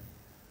رہے ہیں؟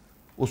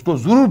 اس کو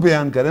ضرور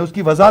بیان کریں، اس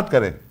کی وضاحت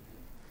کریں.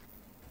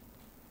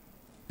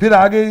 پھر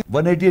آگے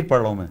 188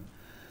 پڑھ رہا ہوں میں،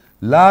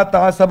 لا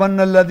تحسبن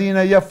الذین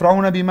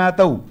یفرحون بما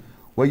اتوا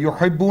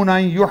وَيُحِبُّونَ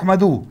أَن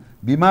يُحْمَدُوا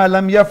بِمَا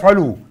لَمْ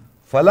يَفْعَلُوا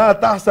فَلَا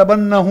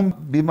تَحْسَبَنَّهُمْ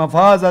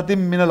بِمَفَازَةٍ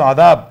مِّنَ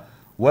الْعَذَابِ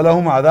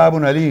وَلَهُمْ عَذَابٌ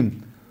أَلِيمٌ.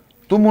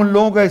 تم ان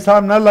لوگوں کا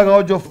حساب نہ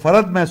لگاؤ جو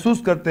فرد محسوس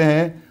کرتے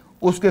ہیں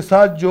اس کے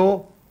ساتھ جو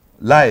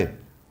لائے،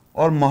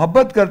 اور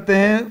محبت کرتے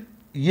ہیں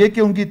یہ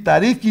کہ ان کی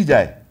تعریف کی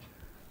جائے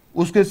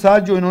اس کے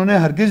ساتھ جو انہوں نے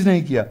ہرگز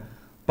نہیں کیا.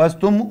 پس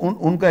تم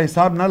ان کا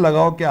حساب نہ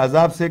لگاؤ کہ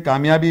عذاب سے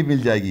کامیابی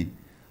مل جائے گی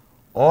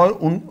اور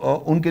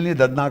ان کے لیے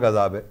دردناک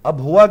عذاب ہے. اب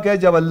ہوا کہ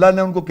جب اللہ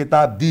نے ان کو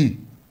کتاب دی،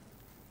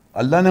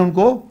 اللہ نے ان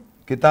کو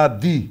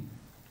کتاب دی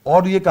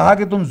اور یہ کہا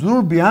کہ تم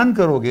ضرور بیان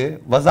کرو گے،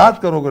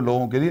 وضاحت کرو گے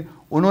لوگوں کے لیے،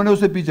 انہوں نے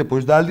اسے پیچھے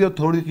پوچھ ڈال دیا اور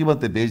تھوڑی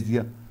قیمت پہ بیچ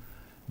دیا.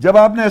 جب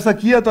آپ نے ایسا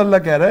کیا تو اللہ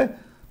کہہ رہا ہے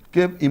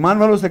کہ ایمان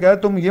والوں سے کہہ رہا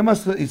ہے تم یہ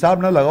مت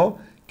حساب نہ لگاؤ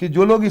کہ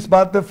جو لوگ اس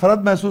بات پہ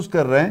فرد محسوس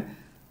کر رہے ہیں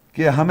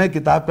کہ ہمیں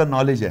کتاب کا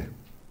نالج ہے،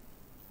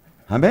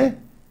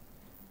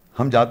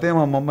 ہم جاتے ہیں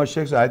محمد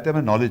شیخ سے آئے تھے،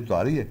 ہمیں نالج تو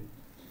آ رہی ہے.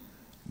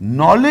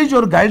 نالج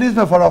اور گائیڈنس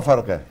میں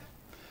فرق ہے.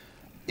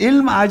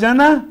 علم آ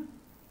جانا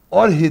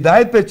اور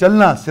ہدایت پہ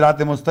چلنا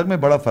صراط مستقیم میں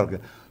بڑا فرق ہے.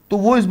 تو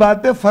وہ اس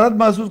بات پہ فرد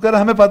محسوس کر رہے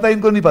ہیں ہمیں پتہ ہے،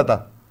 ان کو نہیں پتا،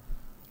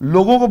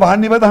 لوگوں کو باہر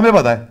نہیں پتا، ہمیں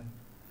پتا ہے.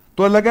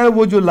 تو اللہ کہہ رہا ہے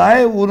وہ جو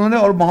لائے انہوں نے،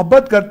 اور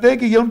محبت کرتے ہیں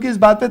کہ یہ ان کی اس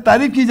بات پہ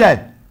تعریف کی جائے.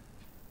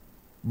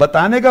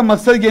 بتانے کا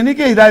مقصد یہ نہیں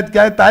کہ ہدایت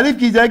کیا ہے، تعریف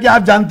کی جائے کہ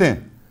آپ جانتے ہیں،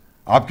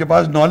 آپ کے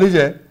پاس نالج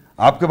ہے،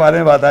 آپ کے بارے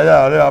میں بتایا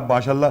جائے ارے آپ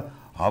ماشاءاللہ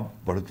آپ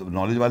بڑے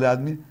نالج والے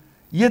آدمی ہیں.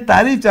 یہ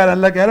تعریف چاہ رہے ہیں.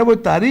 اللہ کہہ رہا ہے وہ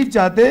تعریف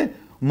چاہتے،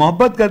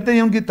 محبت کرتے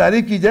ہیں ان کی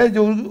تعریف کی جائے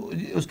جو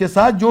اس کے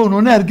ساتھ جو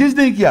انہوں نے ہرگز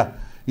نہیں کیا،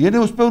 یعنی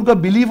اس پہ ان کا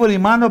بلیف اور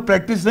ایمان اور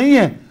پریکٹس نہیں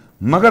ہے،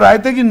 مگر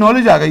آیتیں کی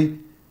نالج آ گئی،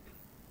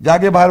 جا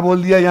کے باہر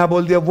بول دیا، یہاں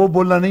بول دیا. وہ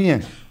بولنا نہیں ہے.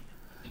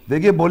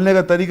 دیکھیے بولنے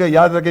کا طریقہ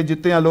یاد رکھیں،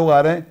 جتنے یہاں لوگ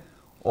آ رہے ہیں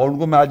اور ان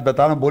کو میں آج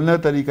بتا رہا ہوں، بولنے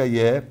کا طریقہ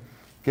یہ ہے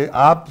کہ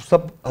آپ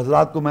سب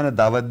حضرات کو میں نے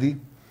دعوت دی،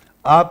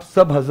 آپ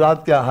سب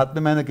حضرات کے ہاتھ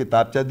میں نے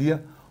کتابچہ دیا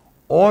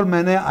اور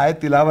میں نے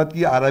آیت تلاوت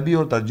کی عربی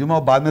اور ترجمہ،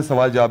 اور بعد میں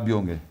سوال جواب بھی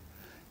ہوں گے.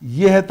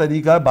 یہ ہے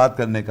طریقہ بات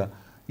کرنے کا.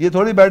 یہ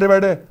تھوڑی بیٹھے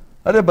بیٹھے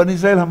ارے بنی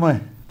اسرائیل ہمیں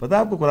پتہ ہے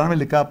آپ کو قرآن میں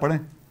لکھا آپ پڑھیں،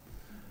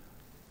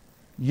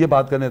 یہ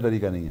بات کرنے کا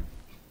طریقہ نہیں ہے.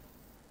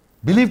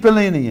 بلیو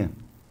کرنا ہی نہیں ہے.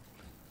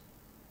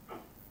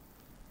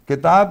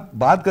 کتاب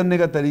بات کرنے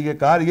کا طریقہ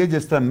کار یہ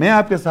جس طرح میں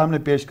آپ کے سامنے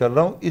پیش کر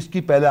رہا ہوں، اس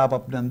کی پہلے آپ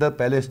اپنے اندر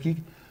پہلے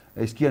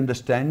اس کی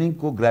انڈرسٹینڈنگ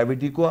کو،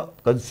 گریویٹی کو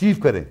کنسیو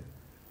کریں،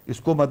 اس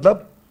کو مطلب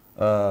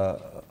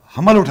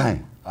حمل اٹھائیں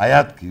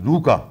آیات کی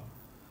روح کا.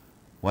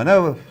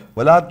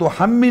 وَلَا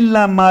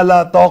تُحَمِّلْنَا مَا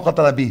لَا طَاقَةَ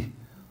لَنَا بِهِ،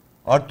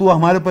 اور تو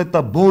ہمارے پر اتنا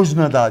بوجھ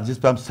نہ ڈال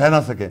جس پہ ہم سہ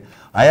نہ سکیں.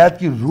 آیات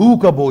کی روح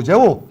کا بوجھ ہے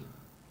وہ،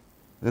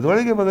 یہ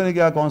تھوڑی کہ پتہ نہیں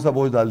کیا کون سا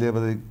بوجھ ڈال دیا، پتہ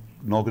نہیں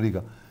نوکری کا.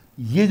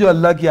 یہ جو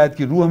اللہ کی آیت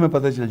کی روح ہمیں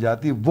پتہ چل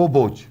جاتی ہے وہ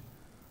بوجھ،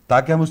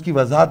 تاکہ ہم اس کی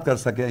وضاحت کر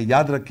سکیں.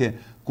 یاد رکھیں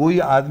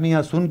کوئی آدمی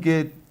یہاں سن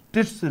کے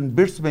ٹٹس اینڈ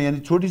بٹس میں، یعنی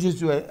چھوٹی سی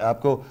جو ہے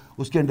آپ کو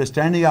اس کی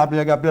انڈرسٹینڈنگ آپ نے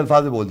جا کے اپنے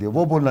الفاظ میں بول دیا،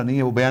 وہ بولنا نہیں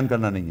ہے، وہ بیان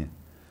کرنا نہیں ہے.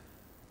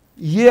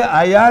 یہ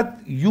آیات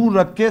یوں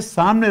رکھ کے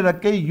سامنے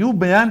رکھ کے یوں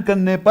بیان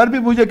کرنے پر بھی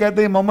مجھے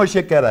کہتے ہیں محمد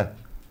شیخ کہہ رہا ہے.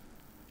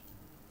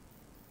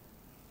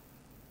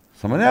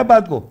 سمجھ رہے ہیں آپ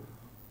بات کو؟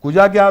 کچھ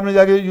جا کے آپ نے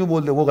جا کے یوں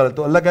بول دیا وہ غلط.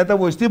 تو اللہ کہتا ہے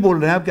وہ اس لیے بول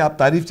رہے ہیں آپ کہ آپ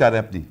تعریف چاہ رہے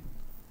ہیں اپنی،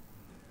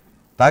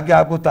 تاکہ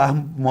آپ کو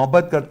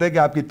محبت کرتے ہیں کہ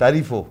آپ کی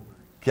تعریف ہو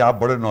کہ آپ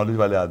بڑے نالج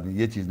والے آدمی.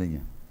 یہ چیز نہیں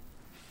ہے.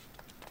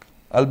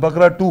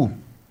 البقرہ 2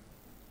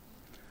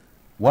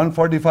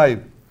 145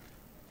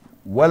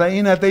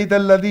 وَلَئِنْ أَتَيْتَ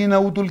الَّذِينَ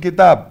أُوتُوا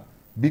الْكِتَابَ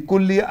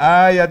بِكُلِّ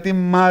آيَةٍ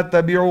مَا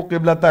تَبِعُوا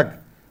قِبْلَتَكَ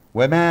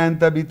وَمَا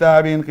أَنْتَ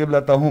بِتَابِعٍ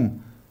قِبْلَتَهُمْ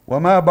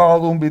وَمَا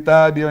بَعْضُهُمْ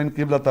بِتَابِعٍ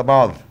قِبْلَةَ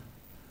بَعْضٍ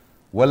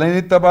وَلَئِنِ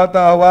اتَّبَعْتَ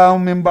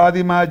أَهْوَاءَهُمْ مِنْ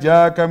بَعْدِ مَا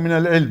جَاءَكَ مِنَ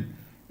الْعِلْمِ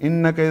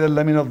إِنَّكَ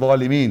إِذًا لَمِنَ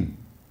الظَّالِمِينَ.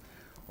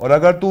 اور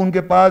اگر تو ان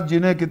کے پاس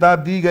جنہیں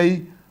کتاب دی گئی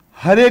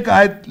ہر ایک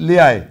آیت لے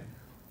آئے،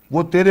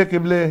 وہ تیرے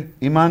قبلے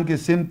ایمان کی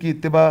سمت کی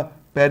اتباع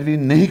پیروی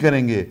نہیں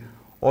کریں گے،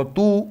 اور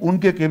تو ان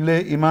کے قبلے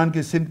ایمان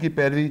کی سمت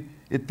کی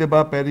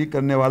اتباع پیروی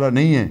کرنے والا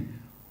نہیں ہے،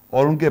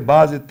 اور ان کے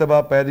بعض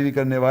اتباع پیروی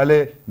کرنے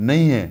والے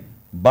نہیں ہیں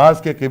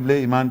بعض کے قبلے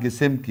ایمان کی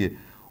سمت کی.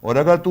 اور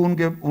اگر تو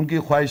ان کی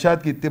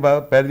خواہشات کی اتباع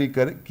پیروی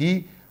کی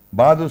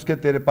بعد اس کے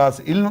تیرے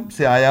پاس علم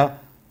سے آیا،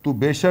 تو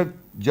بے شک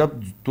جب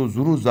تو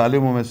ضرور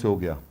ظالموں میں سے ہو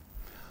گیا.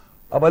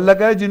 اب اللہ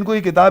کہے جن کو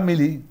یہ کتاب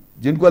ملی،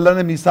 جن کو اللہ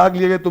نے میثاق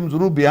لیے کہ تم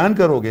ضرور بیان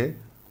کرو گے،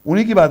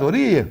 انہی کی بات ہو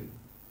رہی ہے. یہ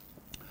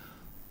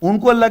ان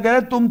کو اللہ کہہ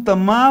رہے تم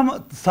تمام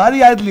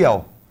ساری آیت لے آؤ،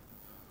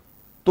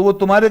 تو وہ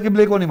تمہارے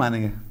قبلے کو نہیں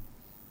مانیں گے.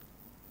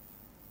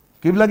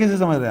 قبلہ کسے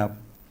سمجھ رہے ہیں آپ؟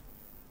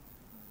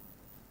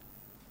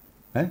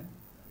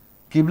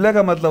 قبلہ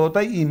کا مطلب ہوتا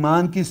ہے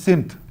ایمان کی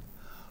سمت.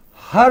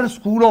 ہر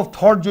اسکول آف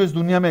تھاٹ جو اس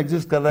دنیا میں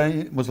ایگزسٹ کر رہے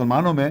ہیں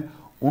مسلمانوں میں،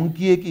 ان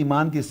کی ایک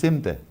ایمان کی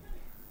سمت ہے.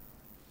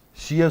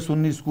 شیعہ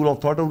سنی اسکول آف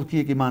تھاٹ ہے، ان کی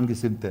ایک ایمان کی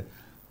سمت ہے.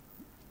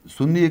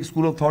 سنی ایک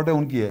اسکول آف تھاٹ ہے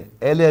ان کی ہے،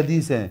 اہل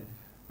حدیث ہیں،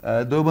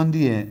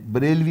 دیوبندی ہیں،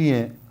 بریلوی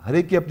ہیں، ہر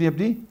ایک کی اپنی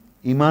اپنی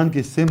ایمان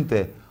کی سمت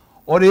ہے.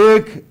 اور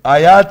ایک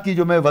آیات کی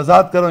جو میں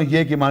وضاحت کر رہا ہوں یہ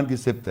ایک ایمان کی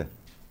سمت ہے.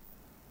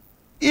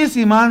 اس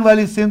ایمان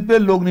والی سمت پہ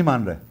لوگ نہیں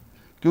مان رہے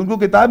کہ ان کو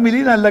کتاب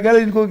ملی نا. اللہ کہہ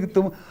رہے ان کو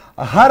تم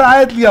ہر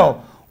آیت لے آؤ.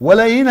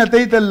 وَلَئِنْ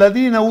أَتَيْتَ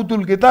الَّذِينَ أُوتُوا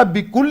الْكِتَابَ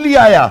بِكُلِّ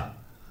آیَةٍ،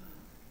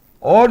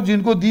 اور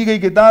جن کو دی گئی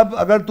کتاب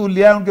اگر تو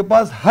لے آئے ان کے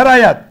پاس ہر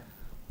آیت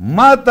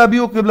ما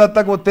تبیو قبلہ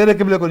تک، وہ تیرے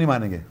قبلے کو نہیں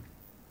مانیں گے.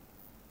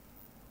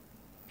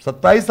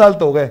 27 سال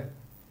تو ہو گئے.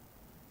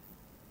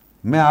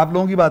 میں آپ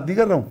لوگوں کی بات نہیں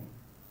کر رہا ہوں،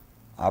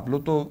 آپ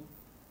لوگ تو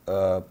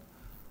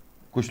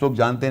کچھ لوگ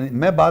جانتے نہیں.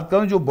 میں بات کر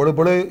رہا ہوں جو بڑے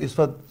بڑے اس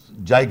وقت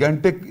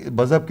جائیگنٹک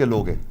مذہب کے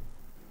لوگ ہیں.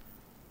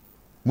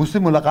 مجھ سے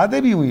ملاقاتیں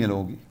بھی ہوئی ہیں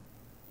لوگوں کی،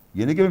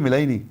 یہ نہیں کہ میں ملا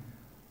ہی نہیں.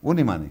 وہ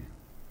نہیں مانے.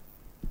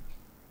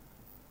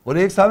 اور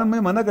ایک سال میں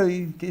مجھے منع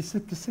کری کہ اس سے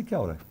کس سے کیا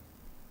ہو رہا ہے،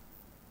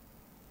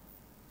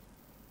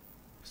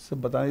 اس سے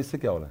بتائیں اس سے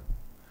کیا ہو رہا ہے.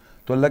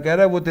 تو اللہ کہہ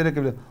رہا ہے وہ تیرے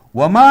قبلے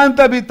وما انت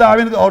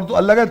بتابع، اور تو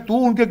اللہ کہہ رہا ہے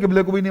تو ان کے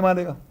قبلے کو بھی نہیں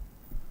مانے گا.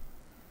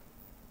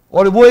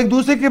 اور وہ ایک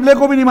دوسرے قبلے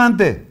کو بھی نہیں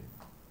مانتے.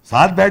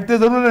 ساتھ بیٹھتے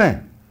ضرور ہیں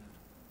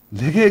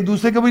لیکن ایک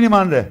دوسرے کو بھی نہیں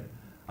مان رہے.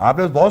 آپ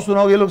نے بہت سنا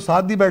ہوگا یہ لوگ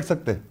ساتھ نہیں بیٹھ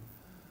سکتے.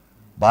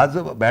 بعض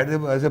بیٹھتے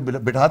ایسے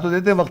بٹھا تو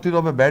دیتے وقتی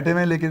طور پہ بیٹھے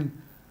ہوئے، لیکن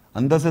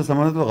اندر سے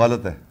سمجھنا تو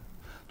غلط ہے.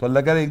 تو اللہ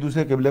کہہ رہے ایک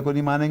دوسرے قبلے کو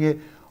نہیں مانیں گے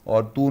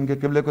اور تو ان کے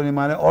قبلے کو نہیں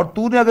مانے. اور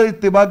تو نے اگر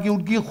اتباع کی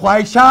ان کی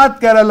خواہشات،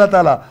 کہہ رہا اللہ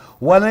تعالیٰ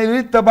وَلَئِنِ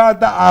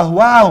اتَّبَعْتَ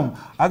أَهْوَاءَهُمْ،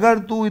 اگر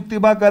تو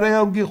اتباع کرے گا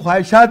ان کی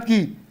خواہشات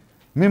کی،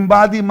 مِن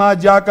بَعْدِ مَا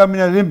جَاءَكَ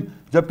مِنَ الْعِلْمِ،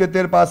 جبکہ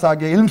تیرے پاس آ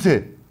گیا علم سے،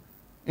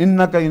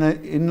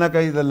 اِنَّكَ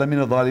إِذًا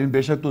لَمِنَ الظَّالِمِينَ،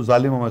 بے شک تو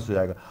ظالموں میں سے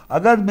جائے گا.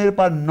 اگر میرے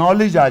پاس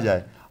نالج آ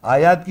جائے،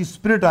 آیات کی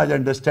اسپرٹ آ جائے،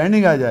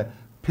 انڈرسٹینڈنگ آ جائے،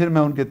 پھر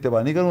میں ان کی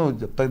اتباع نہیں کروں.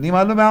 جب تک نہیں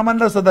معلوم ہے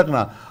آمنا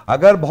صدقنا.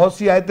 اگر بہت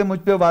سی آیتیں مجھ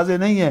پہ واضح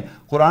نہیں ہیں،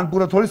 قرآن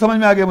پورا تھوڑی سمجھ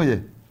میں آ گیا مجھے،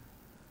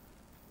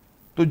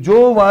 تو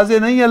جو واضح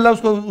نہیں ہے اللہ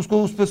اس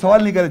کو اس پہ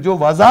سوال نہیں کرے. جو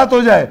وضاحت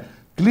ہو جائے،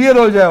 کلیئر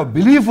ہو جائے اور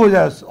بلیف ہو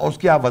جائے، اور اس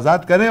کی آپ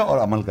وضاحت کریں اور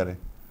عمل کریں.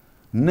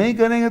 نہیں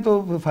کریں گے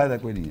تو فائدہ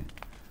کوئی نہیں ہے.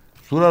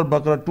 سورہ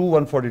البقرہ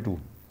 2:142.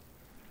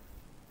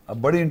 اب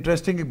بڑی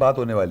انٹرسٹنگ ایک بات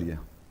ہونے والی ہے.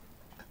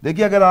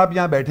 دیکھیے اگر آپ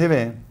یہاں بیٹھے ہوئے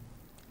ہیں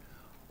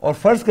اور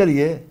فرض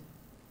کریے،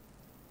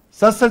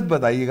 سچ سچ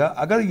بتائیے گا،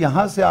 اگر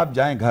یہاں سے آپ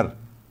جائیں گھر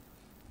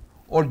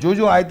اور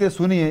جو آیتیں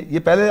سنی ہیں، یہ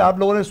پہلے آپ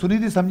لوگوں نے سنی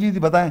تھی، سمجھی تھی؟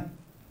 بتائیں.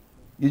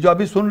 یہ جو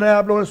ابھی سن رہے ہیں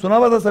آپ لوگوں نے سنا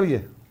ہوا تھا سب؟ یہ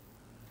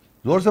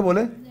زور سے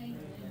بولے.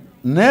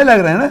 نئے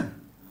لگ رہے ہیں نا،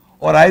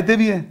 اور آیتیں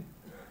بھی ہیں.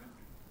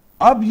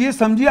 اب یہ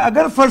سمجھیے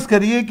اگر فرض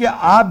کریے کہ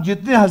آپ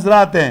جتنے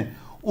حضرات ہیں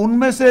ان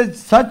میں سے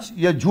سچ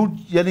یا جھوٹ،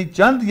 یعنی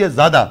چند یا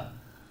زیادہ،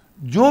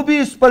 جو بھی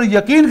اس پر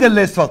یقین کر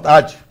لے اس وقت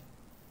آج،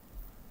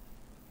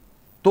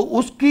 تو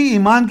اس کی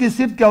ایمان کی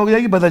صفت کیا ہو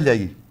جائے گی؟ بدل جائے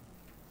گی.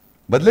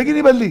 بدلے گی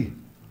نہیں بدلی؟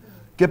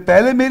 کہ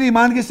پہلے میری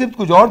ایمان کی صفت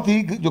کچھ اور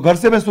تھی جو گھر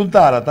سے میں سنتا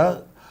آ رہا تھا،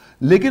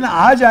 لیکن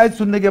آج آیت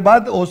سننے کے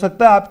بعد ہو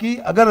سکتا ہے آپ کی،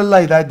 اگر اللہ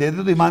ہدایت دے دے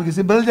تو ایمان کی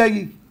صفت بدل جائے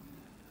گی.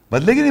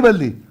 بدلے گی نہیں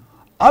بدلی؟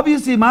 اب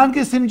اس ایمان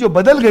کی صفت جو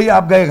بدل گئی،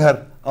 آپ گئے گھر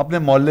اپنے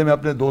محلے میں،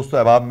 اپنے دوست و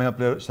احباب میں،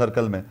 اپنے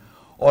سرکل میں،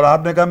 اور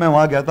آپ نے کہا میں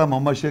وہاں گیا تھا،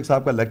 محمد شیخ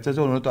صاحب کا لیکچر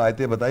ہے، انہوں نے تو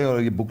آیتیں بتائی اور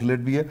یہ بکلیٹ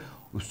بھی ہے،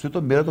 اس سے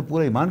تو میرا تو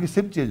پورا ایمان کی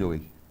صفت چینج ہو گئی.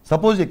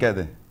 سپوز یہ کہہ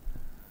دیں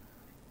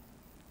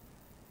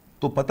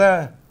تو پتہ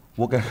ہے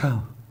وہ کہہ رہا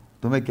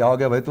تمہیں کیا ہو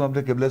گیا بھائی، تم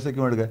اپنے قبلے سے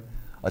کیوں ہٹ گئے؟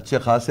 اچھے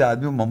خاصے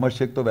آدمی، محمد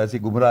شیخ تو ویسے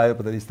ہی گمراہ ہے،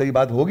 پتہ نہیں اس طرح کی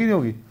بات ہوگی نہیں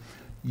ہوگی.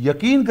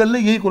 یقین کر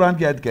لیں یہی قرآن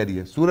کی آیت کہہ رہی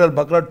ہے، سورہ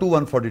البقرہ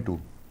 2:142.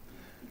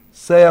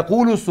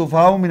 سَيَقُولُ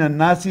السُّفَهَاءُ مِنَ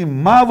النَّاسِ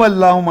مَا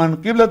وَلَّاهُمْ عَنْ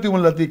قِبْلَتِهُمُ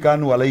الَّتِي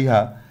كَانُوا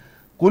عَلَيْهَا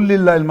قُلْ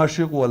لِلَّهِ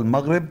الْمَشْرِقُ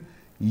وَالْمَغْرِبُ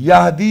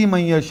يَهْدِي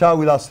مَن يَشَاءُ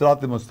إِلَىٰ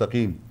صِرَاطٍ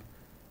مُسْتَقِيمٍ.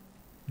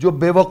 جو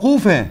بے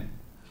وقوف ہیں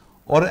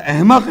اور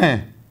احمق ہیں،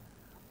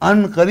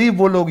 ان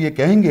قریب وہ لوگ یہ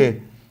کہیں گے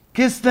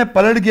کس نے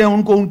پلٹ گیا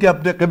ان کو ان کے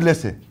اپنے قبلے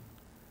سے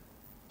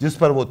جس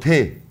پر وہ تھے.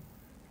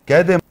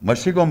 کہہ دیں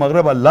مشرق و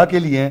مغرب اللہ کے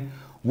لیے ہیں،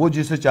 وہ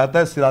جسے چاہتا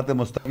ہے صراط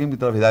مستقیم کی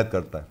طرف ہدایت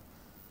کرتا ہے.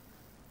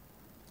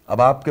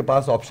 اب آپ کے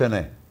پاس آپشن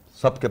ہے،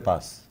 سب کے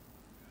پاس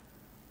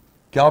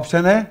کیا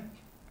آپشن ہے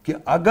کہ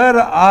اگر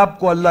آپ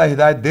کو اللہ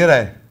ہدایت دے رہا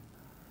ہے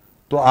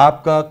تو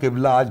آپ کا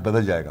قبلہ آج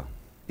بدل جائے گا،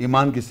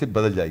 ایمان کی صفت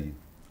بدل جائے گی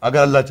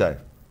اگر اللہ چاہے،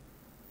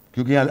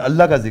 کیونکہ یہاں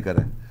اللہ کا ذکر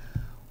ہے.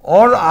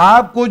 اور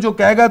آپ کو جو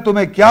کہے گا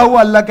تمہیں کیا ہوا،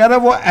 اللہ کہہ رہا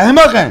ہے وہ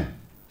احمق ہیں.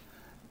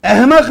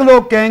 احمق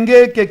لوگ کہیں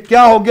گے کہ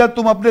کیا ہو گیا،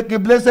 تم اپنے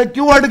قبلے سے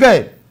کیوں ہٹ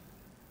گئے.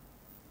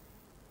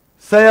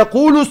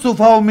 سَيَقُولُ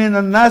السُّفَهَاءُ مِنَ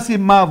النَّاسِ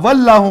مَا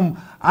وَلَّاهُمْ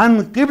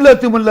عَنْ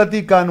قِبْلَتِهُمُ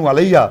الَّتِي كَانُوا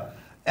عَلَيْهَا.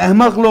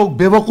 احمق لوگ،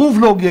 بے وقوف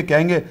لوگ یہ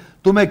کہیں گے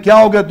تمہیں کیا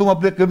ہو گیا، تم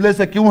اپنے قبلے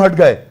سے کیوں ہٹ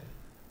گئے.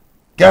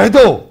 کہہ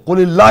دو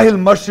قُلِ اللَّهِ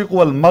الْمَشْرِقُ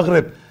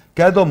وَالْمَغْرِبُ،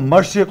 کہہ دو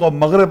مشرق اور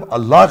مغرب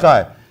اللہ کا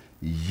ہے.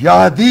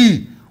 یہدی،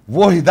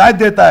 وہ ہدایت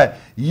دیتا ہے،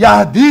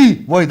 یہدی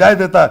وہ ہدایت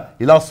دیتا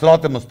ہے، الی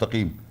صراط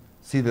مستقیم،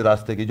 سیدھے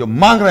راستے کی. جو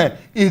مانگ رہے ہیں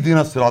اہدنا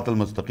الصراط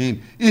المستقیم،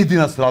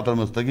 اہدنا الصراط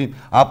المستقیم،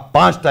 آپ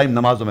 5 ٹائم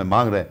نمازوں میں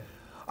مانگ رہے ہیں.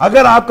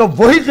 اگر آپ کا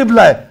وہی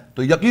قبلہ ہے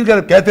تو یقین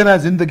کریں کہتے ہیں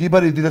زندگی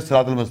بھر اہدنا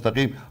الصراط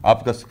المستقیم،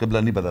 آپ کا قبلہ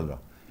نہیں بدل رہا.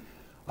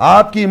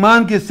 آپ کی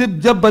ایمان کی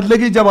صفت جب بدلے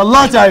گی جب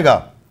اللہ چاہے گا.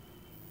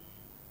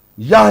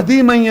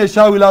 یہدی من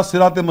یشاء الی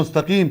صراط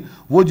مستقیم،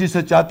 وہ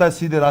جسے چاہتا ہے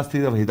سیدھے راستے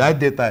کی طرف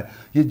ہدایت دیتا ہے.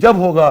 یہ جب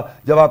ہوگا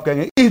جب آپ کہیں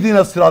گے اہدنا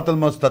الصراط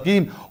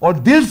المستقیم، اور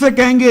دل سے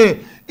کہیں گے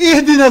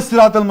اہدنا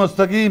الصراط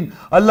المستقیم،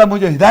 اللہ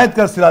مجھے ہدایت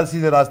کر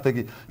سیدھے راستے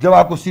کی. جب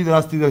آپ کو سیدھے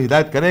راستے کی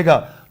ہدایت کرے گا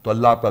تو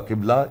اللہ آپ کا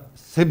قبلہ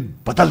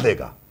صرف بدل دے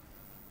گا.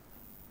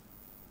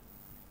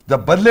 جب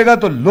بدلے گا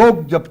تو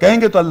لوگ جب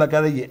کہیں گے تو اللہ کہہ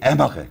رہے ہیں یہ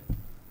احمق ہے.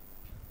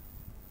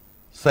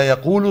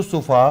 سَيَقُولُ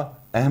السُّفَهَاءُ،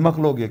 احمق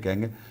لوگ یہ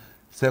کہیں گے،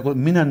 سَيَقُولُ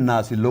مِنَ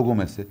النَّاسِ، لوگوں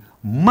میں سے،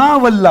 ما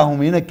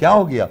ولاہم، انہیں کیا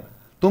ہو گیا،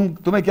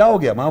 تمہیں کیا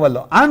ہو گیا، ما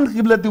ولا عن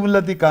قبلتی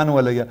التی کانوا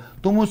علیہا،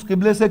 تم اس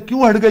قبلے سے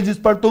کیوں ہٹ گئے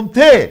جس پر تم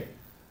تھے؟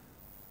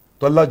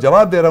 تو اللہ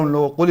جواب دے رہا ہے ان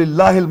لوگوں کو، قل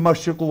اللہ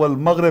المشرق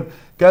والمغرب،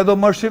 کہہ دو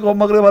مشرق و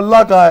مغرب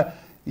اللہ کا ہے،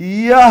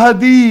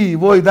 یہدی،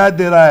 وہ ہدایت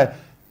دے رہا ہے،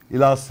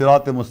 الی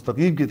صراط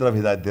مستقیم کی طرف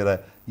ہدایت دے رہا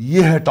ہے۔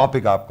 یہ ہے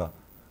ٹاپک آپ کا،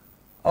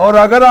 اور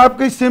اگر آپ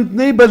کی سمت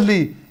نہیں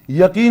بدلی،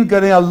 یقین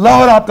کریں اللہ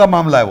اور آپ کا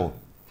معاملہ ہے وہ،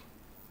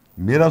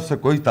 میرا اس سے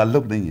کوئی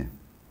تعلق نہیں ہے،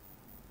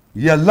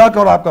 یہ اللہ کا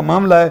اور آپ کا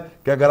معاملہ ہے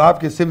کہ اگر آپ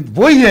کی سمت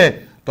وہی ہے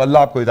تو اللہ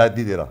آپ کو ہدایت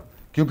نہیں دے رہا،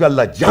 کیونکہ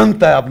اللہ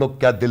جانتا ہے آپ لوگ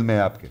کیا دل میں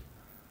ہے آپ کے،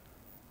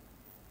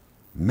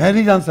 میں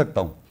نہیں جان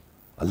سکتا ہوں،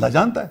 اللہ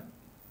جانتا ہے۔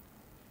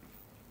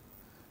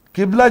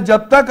 قبلہ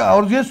جب تک،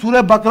 اور یہ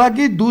سورہ بقرہ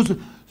کی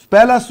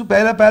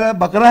پہلا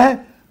بقرہ ہے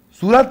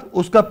سورت،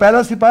 اس کا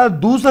پہلا سپارہ،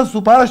 دوسرا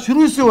سپارہ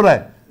شروع سے ہو رہا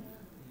ہے،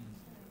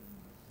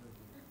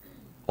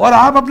 اور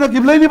آپ اپنا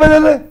قبلہ ہی نہیں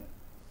بدل رہے،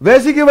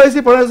 ویسی کی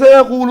ویسی پڑھے سے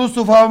یقول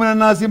السفہاء من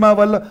الناس ما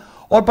ولا،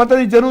 اور پتہ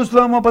نہیں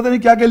جیروسلم اور پتہ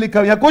نہیں کیا کیا لکھا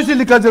ہوا، یا کچھ نہیں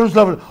لکھا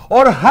جیروسلم،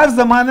 اور ہر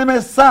زمانے میں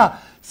سا،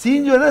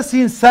 سین جو ہے نا،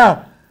 سین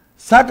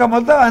سا کا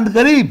مطلب عن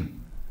قریب،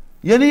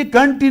 یعنی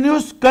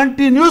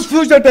continuous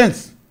future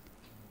tennis,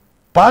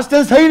 past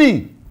tense ہے ہی نہیں،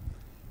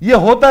 یہ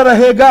ہوتا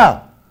رہے گا۔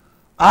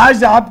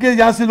 آج آپ کے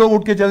یہاں سے لوگ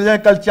اٹھ کے چلے جائیں،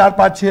 کل 4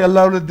 5 6 اللہ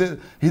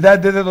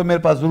ہدایت دے دے تو میرے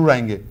پاس ضرور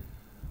آئیں گے،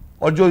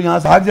 اور جو یہاں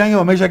سے بھاگ جائیں گے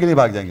وہ ہمیشہ کے لیے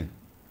بھاگ جائیں گے۔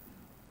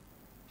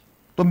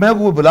 تو میں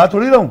وہ بلا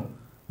تھوڑی رہا ہوں،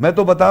 میں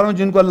تو بتا رہا ہوں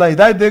جن کو اللہ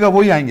ہدایت دے گا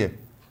وہی آئیں گے،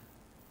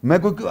 میں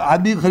کوئی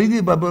آدمی خریدی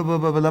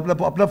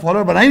اپنا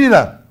فالوور بنا ہی نہیں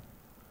رہا۔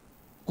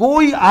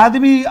 کوئی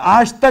آدمی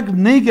آج تک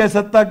نہیں کہہ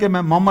سکتا کہ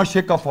میں محمد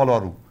شیخ کا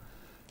فالوور ہوں،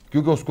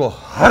 کیونکہ اس کو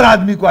ہر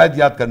آدمی کو آیت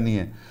یاد کرنی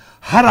ہے،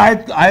 ہر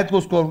آیت کو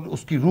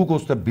اس کی روح کو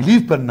اس سے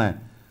بلیو کرنا ہے،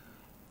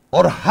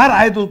 اور ہر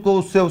آیت کو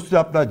اس سے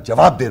اپنا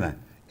جواب دینا ہے،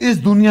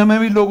 اس دنیا میں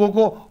بھی لوگوں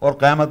کو اور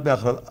قیامت میں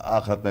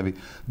آخرت میں بھی۔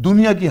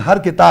 دنیا کی ہر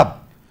کتاب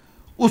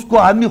اس کو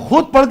آدمی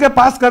خود پڑھ کے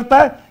پاس کرتا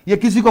ہے یا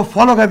کسی کو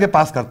فالو کر کے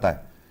پاس کرتا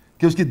ہے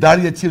کہ اس کی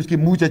داڑھی اچھی ہے، اس کی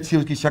مونچھ اچھی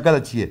ہے، اس کی شکل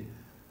اچھی ہے۔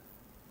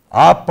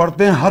 آپ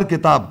پڑھتے ہیں ہر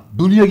کتاب،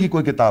 دنیا کی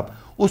کوئی کتاب،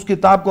 اس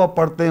کتاب کو آپ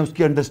پڑھتے ہیں، اس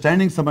کی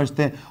انڈرسٹینڈنگ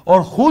سمجھتے ہیں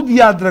اور خود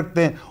یاد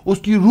رکھتے ہیں، اس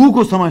کی روح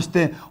کو سمجھتے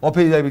ہیں، اور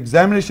پھر جب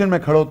ایگزامینیشن میں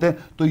کھڑے ہوتے ہیں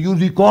تو you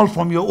recall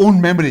from your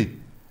own memory.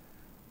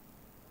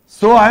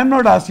 So I am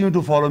not asking you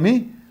to follow me,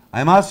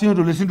 I am asking you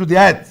to listen to the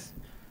آیتس۔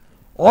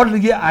 اور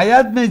یہ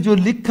آیات میں جو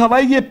لکھا ہوا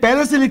ہے یہ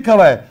پہلے سے لکھا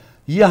ہوا ہے،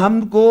 یہ ہم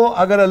کو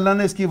اگر اللہ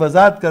نے اس کی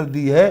وضاحت کر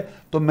دی ہے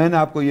تو میں نے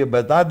آپ کو یہ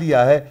بتا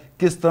دیا ہے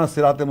کس طرح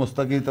صراط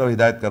مستقیم کی طرف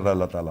ہدایت کر رہا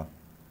اللہ تعالیٰ۔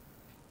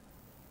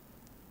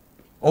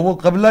 اور وہ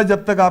قبلہ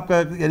جب تک آپ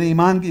کا، یعنی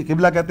ایمان کی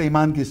قبلہ کہتے ہیں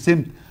ایمان کی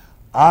سمت،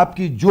 آپ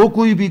کی جو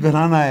کوئی بھی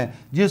گھرانہ ہے،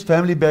 جس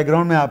فیملی بیک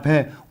گراؤنڈ میں آپ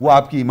ہیں، وہ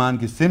آپ کی ایمان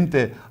کی سمت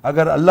ہے۔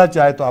 اگر اللہ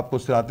چاہے تو آپ کو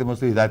صراط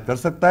مستقیم ہدایت کر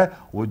سکتا ہے،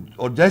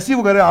 اور جیسی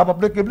وہ کرے آپ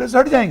اپنے قبلے سے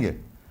ہٹ جائیں گے،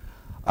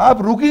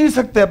 آپ رک ہی نہیں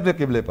سکتے اپنے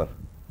قبلے پر۔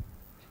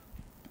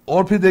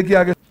 اور پھر دیکھیے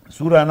آگے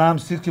سورہ انعام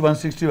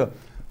 61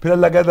 پھر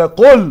اللہ کہتا ہے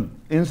قل،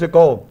 ان سے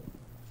کہو،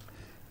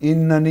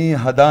 اننی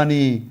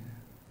ہدانی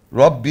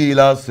ربی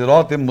الی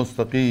صراط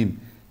مستقیم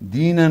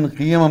دینا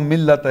قیما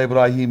ملت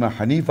ابراہیم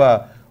حنیفا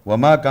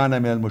وما کان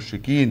من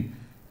المشرکین،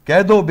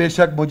 کہہ دو بے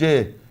شک مجھے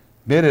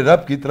میرے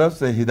رب کی طرف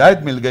سے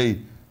ہدایت مل گئی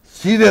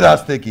سیدھے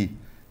راستے کی،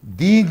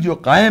 دین جو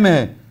قائم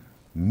ہے،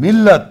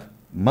 ملت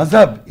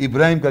مذہب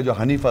ابراہیم کا جو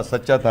حنیفہ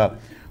سچا تھا،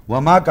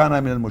 وما کان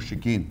من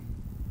المشرکین،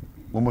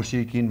 وہ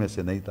مشرکین میں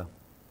سے نہیں تھا۔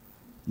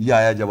 یہ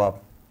آیا جواب،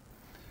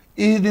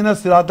 اہدنا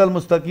الصراط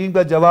المستقیم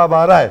کا جواب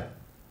آ رہا ہے۔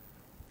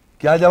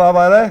 کیا جواب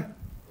آ رہا ہے؟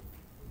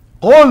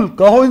 قل،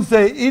 کہو ان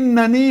سے،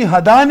 اننی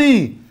ہدانی،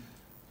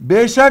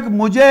 بے شک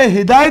مجھے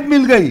ہدایت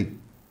مل گئی۔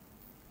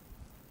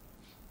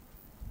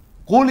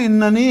 قل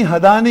اننی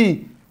ہدانی،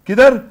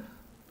 کدھر؟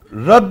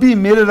 ربی،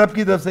 میرے رب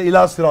کی طرف سے،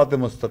 الی صراط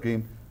مستقیم،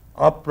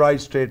 اپ رائٹ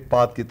اسٹریٹ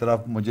پاتھ کی طرف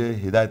مجھے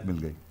ہدایت مل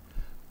گئی۔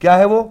 کیا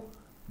ہے وہ؟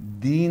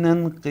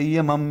 دینن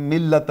قیما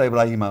ملت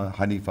ابراہیم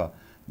حنیفہ،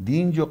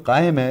 دین جو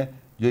قائم ہے،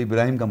 جو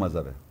ابراہیم کا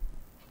مذہب ہے۔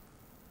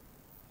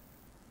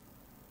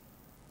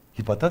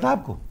 یہ پتہ تھا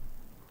آپ کو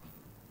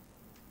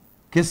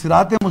کہ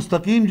صراط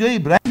مستقیم جو ہے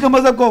ابراہیم کا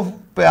مذہب کو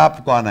پہ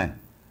آپ کو آنا ہے؟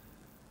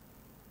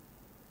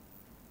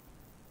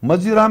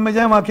 مسجد حرام میں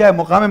جائیں، وہاں کیا ہے؟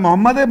 مقام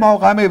محمد ہے،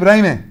 مقام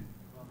ابراہیم ہے۔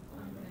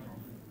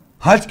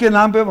 حج کے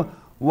نام پہ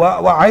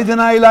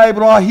وَعِدْنَا إِلَىٰ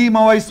إِبْرَاهِيمَ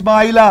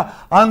وَإِسْمَاعِيلَ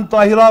أَن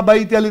طَهِرَا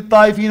بَيْتِيَ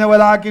لِلطَّائِفِينَ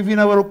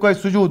وَالْعَاكِفِينَ وَرُكَّعِ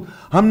السُّجُودِ،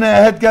 ہم نے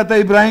عہد کیا تھا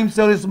ابراہیم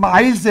سے اور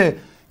اسماعیل سے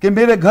کہ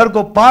میرے گھر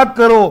کو پاک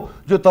کرو،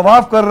 جو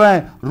طواف کر رہے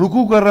ہیں،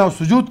 رکوع کر رہے ہیں اور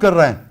سجود کر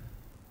رہے ہیں۔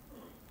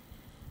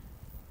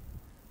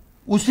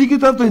 اسی کی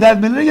طرف تو ہدایت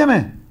مل رہی ہے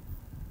ہمیں۔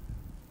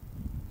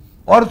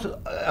 اور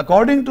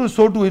اکارڈنگ ٹو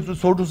سو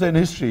ٹو سے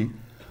ان ہسٹری،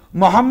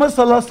 محمد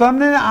صلی اللہ علیہ وسلم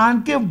نے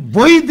آن کے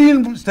وہی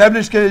دین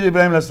اسٹیبلش کیا جو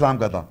ابراہیم علیہ السلام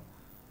کا تھا۔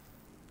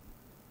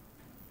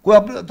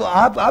 کوئی تو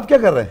آپ کیا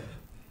کر رہے ہیں؟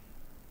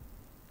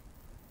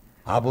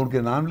 آپ ان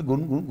کے نام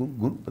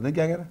پتہ نہیں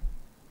کیا کہہ رہے ہیں۔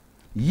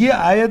 یہ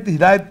آیت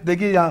ہدایت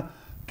دیکھیے، یہاں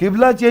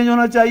قبلہ چینج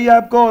ہونا چاہیے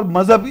آپ کو، اور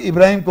مذہب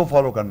ابراہیم کو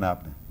فالو کرنا ہے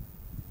آپ نے۔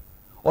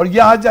 اور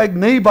یہ آج ایک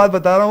نئی بات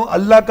بتا رہا ہوں،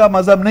 اللہ کا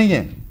مذہب نہیں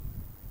ہے،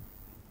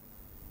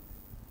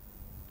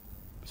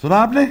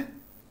 سنا آپ نے؟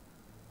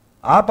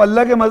 آپ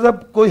اللہ کے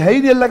مذہب کوئی ہے ہی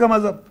نہیں، اللہ کا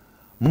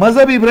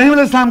مذہب ابراہیم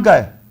علیہ السلام کا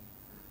ہے،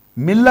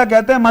 ملہ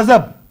کہتے ہیں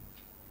مذہب،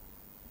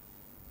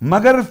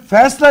 مگر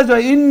فیصلہ جو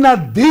ہے ان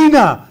الدین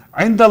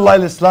عند اللہ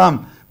الاسلام،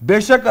 بے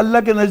شک اللہ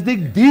کے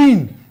نزدیک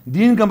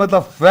دین کا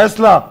مطلب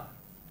فیصلہ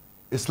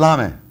اسلام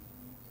ہے،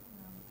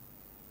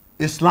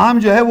 اسلام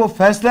جو ہے وہ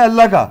فیصلہ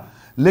اللہ کا،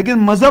 لیکن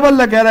مذہب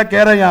اللہ کہہ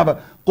رہا ہے یہاں پر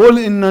قل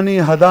اننی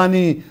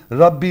ہدانی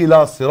ربی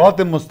الی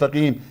صراط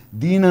مستقیم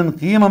دینا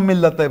قیما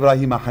ملت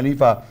ابراہیم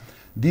حنیفہ،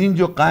 دین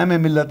جو قائم ہے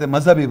ملت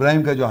مذہب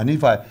ابراہیم کا جو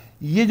حنیفہ ہے،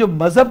 یہ جو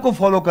مذہب کو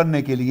فالو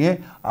کرنے کے لیے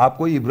آپ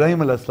کو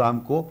ابراہیم علیہ السلام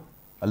کو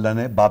اللہ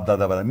نے باپ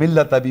دادا بنایا،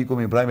 ملت ابیکم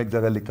ابراہیم، ایک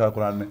جگہ لکھا ہے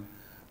قرآن میں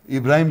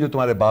ابراہیم جو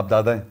تمہارے باپ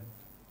دادا ہیں۔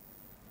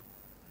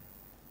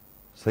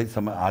 صحیح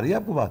سمجھ آ رہی ہے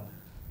آپ کو بات؟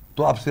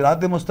 تو اب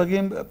صراط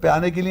مستقیم پہ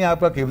آنے کے لیے آپ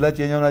کا قبلہ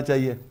چینج ہونا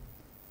چاہیے،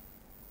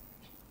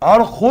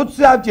 اور خود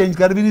سے آپ چینج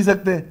کر بھی نہیں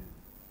سکتے،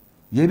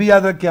 یہ بھی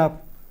یاد رکھیں آپ،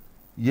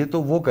 یہ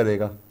تو وہ کرے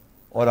گا،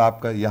 اور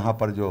آپ کا یہاں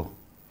پر جو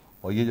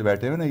اور یہ جو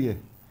بیٹھے ہوئے نا یہ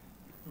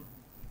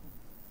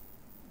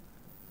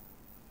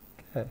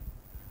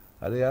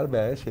ارے یار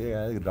بیش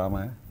ہے، ڈرامہ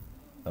ہے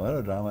ہمارا،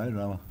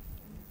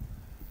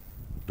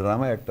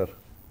 ڈرامہ ایکٹر،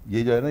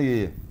 یہ جو ہے نا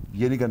یہ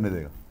نہیں کرنے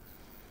دے گا،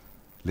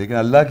 لیکن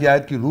اللہ کی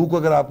آیت کی روح کو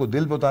اگر آپ کو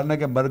دل پہ اتارنا ہے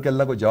کہ مر کے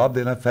اللہ کو جواب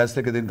دینا،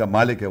 فیصلے کے دن کا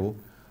مالک ہے وہ،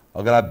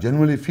 اگر آپ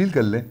جنولی فیل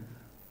کر لیں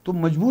تو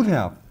مجبور ہیں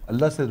آپ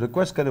اللہ سے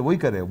ریکویسٹ کریں، وہی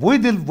کرے، وہی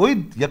دل، وہی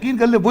یقین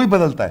کر لیں، وہی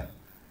بدلتا ہے،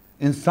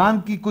 انسان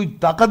کی کوئی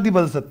طاقت نہیں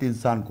بدل سکتی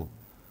انسان کو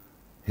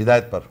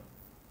ہدایت پر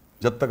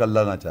جب تک اللہ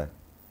نہ چاہے۔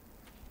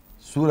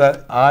 سورہ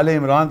آل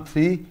عمران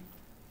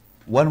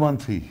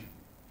 3:113،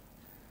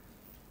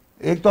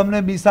 ایک تو ہم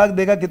نے میثاق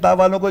دیکھا کتاب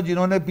والوں کو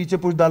جنہوں نے پیچھے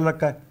پوچھ ڈال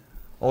رکھا ہے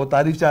اور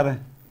تعریف چاہ رہے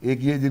ہیں،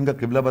 ایک یہ جن کا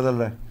قبلہ بدل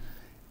رہا ہے،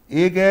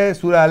 ایک ہے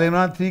سورہ آل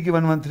عمران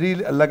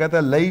 3:113، اللہ کہتا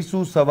ہے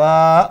لیسوا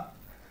سواء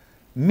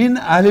من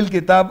اہل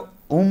الکتاب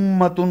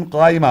امۃ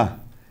قائمہ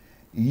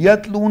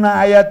یتلون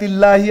آیات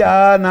اللہ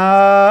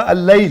آناء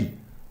اللیل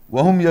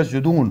وہم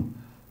یسجدون،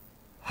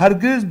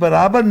 ہرگز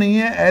برابر نہیں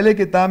ہے اہل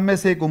کتاب میں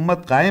سے ایک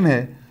امت قائم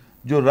ہے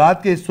جو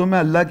رات کے حصوں میں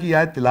اللہ کی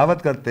آیت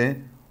تلاوت کرتے ہیں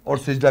اور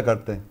سجدہ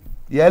کرتے ہیں۔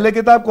 یہ اہل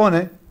کتاب کون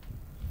ہے؟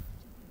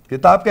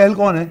 کتاب کا اہل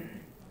کون ہے؟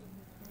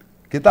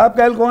 کتاب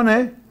کا اہل کون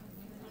ہے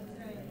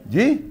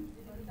جی؟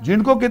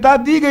 جن کو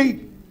کتاب دی گئی۔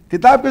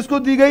 کتاب کس کو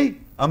دی گئی؟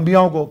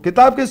 انبیاؤں کو۔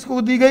 کتاب کس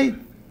کو دی گئی؟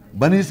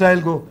 بنی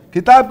اسرائیل کو۔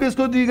 کتاب کس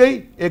کو دی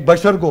گئی؟ ایک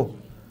بشر کو۔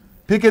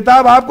 پھر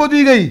کتاب آپ کو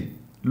دی گئی،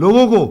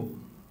 لوگوں کو،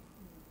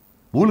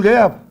 بھول گئے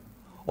آپ؟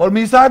 اور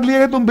میثاق لیے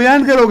گئے تم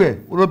بیان کرو گے،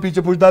 انہوں نے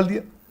پیچھے پوچھ ڈال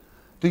دیا۔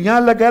 تو یہاں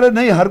اللہ کہہ رہے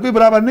نہیں، ہر کوئی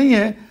برابر نہیں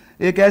ہے،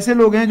 ایک ایسے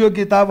لوگ ہیں جو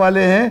کتاب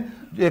والے ہیں،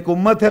 ایک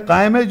امت ہے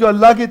قائم ہے جو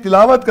اللہ کی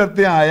تلاوت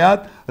کرتے ہیں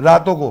آیات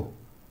راتوں کو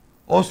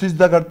اور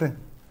سجدہ کرتے ہیں۔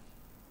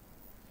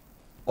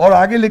 اور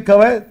آگے لکھا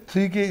ہوا ہے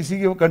 3 کے اسی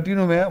کے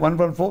کنٹینیو میں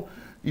 1.4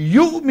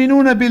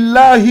 یؤمنون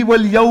باللہ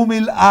والیوم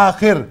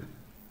الآخر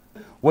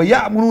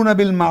ویأمرون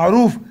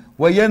بالمعروف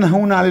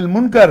وینہون عن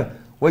المنکر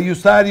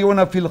ویسارعون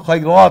فی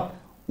الخیرات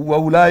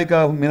واولئک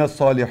من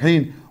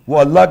الصالحین، وہ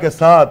اللہ کے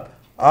ساتھ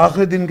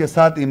آخری دن کے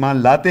ساتھ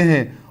ایمان لاتے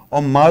ہیں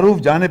اور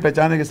معروف جانے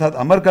پہچانے کے ساتھ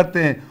امر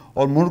کرتے ہیں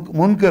اور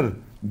منکر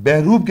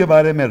بہروب کے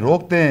بارے میں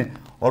روکتے ہیں،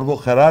 اور وہ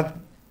خیرات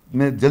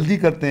میں جلدی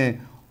کرتے ہیں،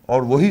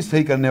 اور وہی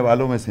صحیح کرنے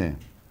والوں میں سے ہیں۔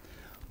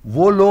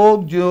 وہ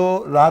لوگ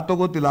جو راتوں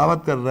کو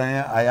تلاوت کر رہے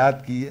ہیں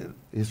آیات کی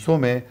حصوں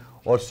میں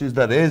اور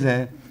سجدہ ریز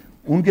ہیں،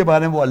 ان کے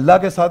بارے میں وہ اللہ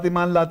کے ساتھ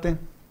ایمان لاتے ہیں،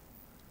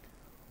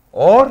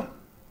 اور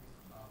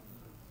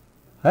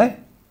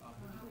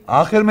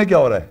آخر میں کیا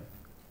ہو رہا ہے؟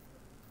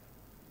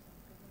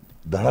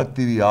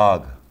 دھڑکتی ہوئی آگ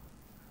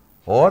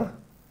اور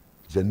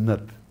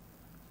جنت۔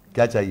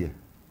 کیا چاہیے؟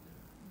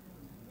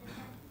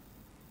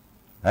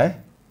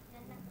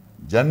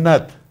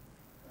 جنت۔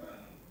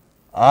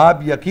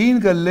 آپ یقین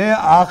کر لیں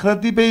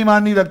آخرتی پہ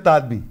ایمان نہیں رکھتا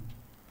آدمی،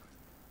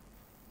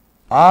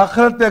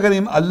 آخرت پہ اگر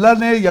اللہ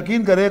نے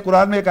یقین کرے،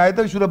 قرآن میں ایک آیت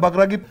ہے سورہ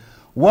بقرہ کی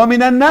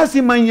وَمِنَ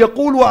النَّاسِ مَن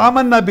يَقُولُ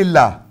آمَنَّا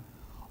بِاللَّهِ،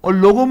 اور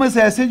لوگوں میں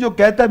سے ایسے جو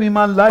کہتا ہے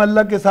ایمان لائے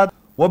اللہ کے ساتھ،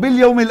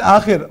 وَبِالْيَوْمِ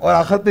الْآخِرِ، اور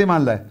آخرت پہ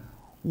ایمان لائے،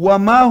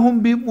 وَمَا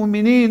هُمْ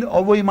بِمُؤْمِنِينَ،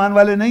 اور وہ ایمان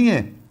والے نہیں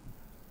ہیں۔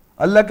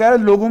 اللہ کہہ رہے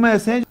لوگوں میں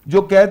ایسے ہیں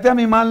جو کہتے ہیں ہم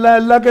ایمان لائے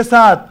اللہ کے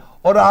ساتھ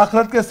اور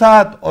آخرت کے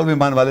ساتھ، اور وہ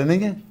ایمان والے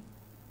نہیں ہیں۔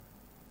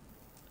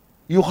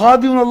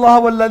 یخادعون اللہ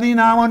والذین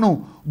آمنوا،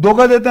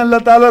 دھوکہ دیتے ہیں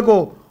اللہ تعالیٰ کو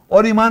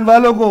اور ایمان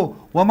والوں کو،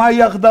 وما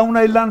یخدعون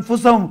الا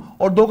انفسهم،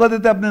 اور دھوکہ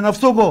دیتے ہیں اپنے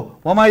نفسوں کو،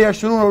 وما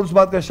یشعرون، اور اس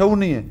بات کا شعور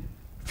نہیں ہے،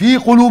 فی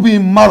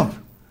قلوبہم مرض،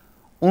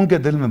 ان کے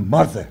دل میں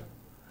مرض ہے،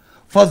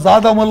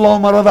 فزادہم اللہ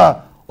مرضا،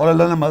 اور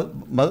اللہ نے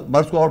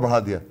مرض کو اور بڑھا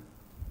دیا،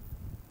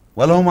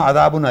 ولہم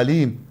عذاب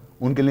علیم،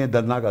 ان کے لیے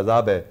دردناک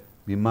عذاب ہے،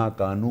 بما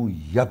کانوا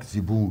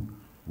یکذبون،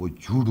 وہ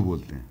جھوٹ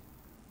بولتے ہیں،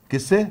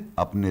 کس سے؟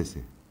 اپنے سے،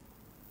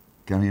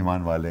 کہ ہم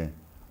ایمان والے ہیں،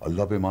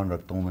 اللہ پہ ایمان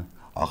رکھتا ہوں، میں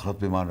آخرت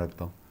پہ ایمان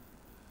رکھتا ہوں۔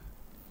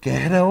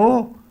 کہہ رہے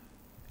ہو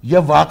یا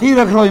واقعی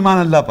رکھ رہے ہو ایمان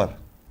اللہ پر؟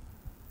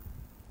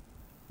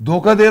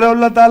 دھوکہ دے رہا ہو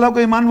اللہ تعالیٰ کو،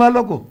 ایمان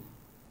والوں کو؟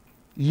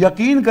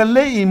 یقین کر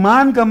لے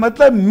ایمان کا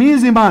مطلب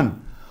میز ایمان،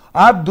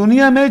 آپ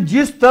دنیا میں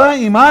جس طرح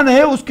ایمان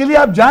ہے اس کے لیے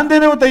آپ جان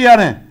دینے کو تیار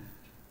ہیں۔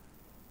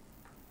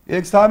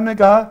 ایک صاحب نے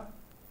کہا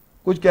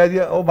کچھ کہہ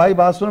دیا، او بھائی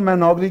بات سن، میں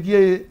نوکری کی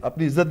ہے،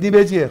 اپنی عزت نہیں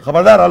بیچی ہے،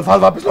 خبردار الفاظ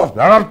واپس لو،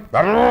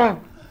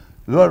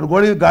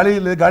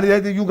 گاڑی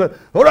جائی تھی یوں کر،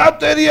 اور اب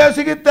تیری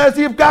ایسی کی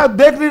تہذیب، کیا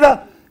دیکھ نہیں رہا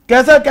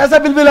کیسا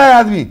بل ہے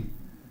آدمی.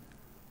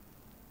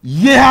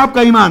 یہ ہے آپ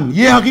کا ایمان،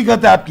 یہ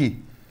حقیقت ہے آپ کی.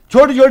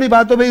 چھوٹی چھوٹی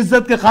باتوں پہ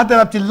عزت کے خاطر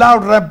آپ چلا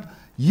اٹھ رہے،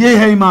 یہ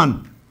ہے ایمان.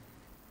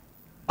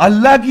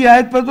 اللہ کی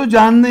آیت پر تو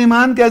جان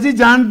ایمان کیسی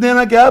جان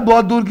دینا کیا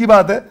بہت دور کی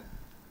بات ہے.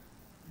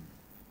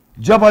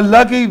 جب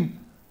اللہ کی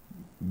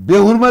بے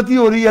حرمتی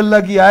ہو رہی ہے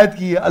اللہ کی آیت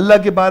کی، اللہ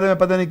کے بارے میں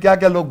پتہ نہیں کیا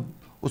کیا لوگ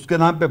اس کے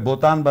نام پہ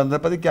بہتان بن رہے،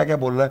 پتہ نہیں کیا کیا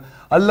بول رہا ہے.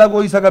 اللہ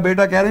کو عیسیٰ کا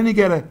بیٹا کہہ رہے نہیں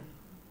کہہ رہے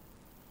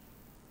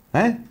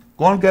ہیں؟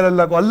 کون کہہ رہا ہے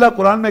اللہ کو؟ اللہ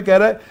قرآن میں کہہ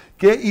رہا ہے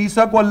کہ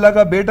عیسیٰ کو اللہ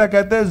کا بیٹا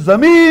کہتے ہیں،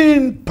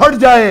 زمین پھٹ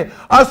جائے،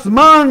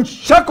 آسمان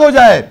شک ہو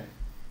جائے.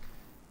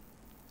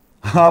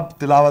 آپ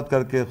تلاوت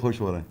کر کے خوش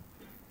ہو رہے ہیں.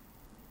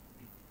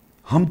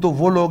 ہم تو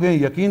وہ لوگ ہیں،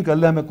 یقین کر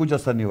لیں ہمیں کچھ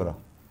اثر نہیں ہو رہا.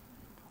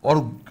 اور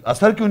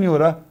اثر کیوں نہیں ہو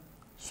رہا؟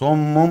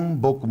 صم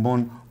بکم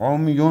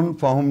عمی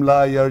فہم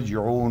لا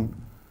یرجعون،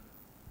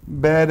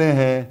 بہرے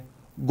ہیں،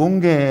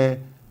 گنگے ہیں،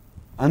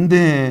 اندھے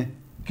ہیں.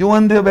 کیوں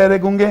اندھے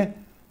بہرے گنگے؟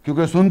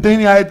 کیونکہ سنتے ہی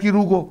نہیں آیت کی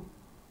روح کو.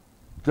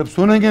 جب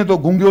سنیں گے تو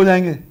گنگے ہو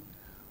جائیں گے،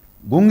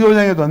 گنگے ہو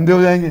جائیں گے تو اندھے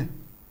ہو جائیں گے.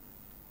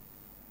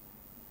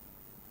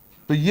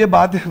 تو یہ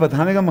بات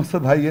بتانے کا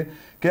مقصد بھائی ہے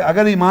کہ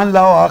اگر ایمان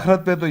لاؤ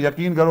آخرت پہ تو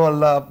یقین کرو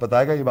اللہ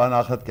بتائے گا ایمان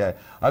آخرت کیا ہے.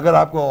 اگر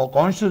آپ کو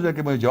کانشیس ہے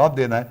کہ مجھے جواب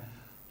دینا ہے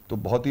تو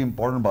بہت ہی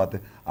امپورٹنٹ بات ہے.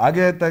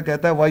 آگے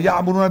کہتا ہے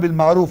وَيَأْمُرُونَ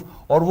بِالْمَعْرُوفِ،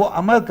 اور وہ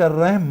عمل کر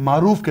رہے ہیں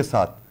معروف کے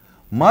ساتھ.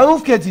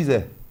 معروف کیا چیز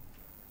ہے؟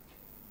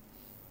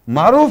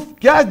 معروف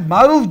کیا؟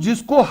 معروف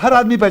جس کو ہر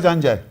آدمی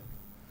پہچان جائے،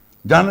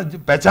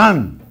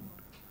 پہچان.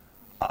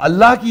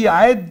 اللہ کی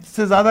آیت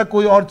سے زیادہ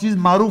کوئی اور چیز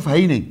معروف ہے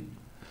ہی نہیں.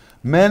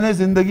 میں نے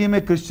زندگی میں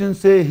کرسچن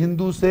سے،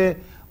 ہندو سے،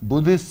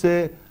 بدھسٹ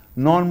سے،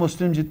 نان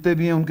مسلم جتنے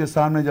بھی ہیں ان کے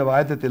سامنے جب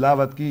آیت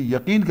تلاوت کی،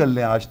 یقین کر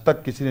لیں آج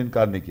تک کسی نے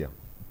انکار نہیں کیا.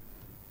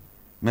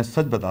 میں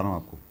سچ بتا رہا ہوں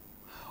آپ کو.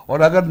 اور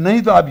اگر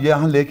نہیں تو آپ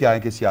یہاں لے کے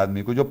آئیں کسی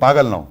آدمی کو جو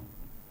پاگل نہ ہو.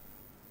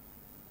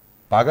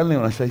 پاگل نہیں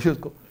ہونا چاہیے اس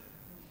کو،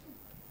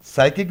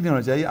 سائیکک نہیں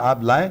ہونا چاہیے.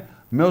 آپ لائیں،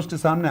 میں اس کے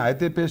سامنے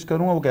آیتیں پیش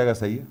کروں گا، وہ کہے گا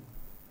صحیح ہے،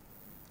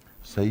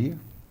 صحیح ہے،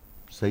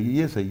 صحیح ہے،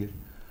 یہ صحیح ہے.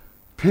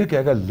 پھر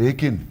کہے گا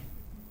لیکن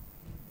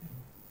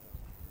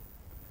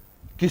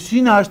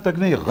کسی نے آج تک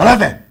نہیں،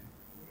 غلط ہے،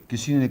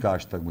 کسی نے نہیں کہا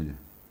آج تک مجھے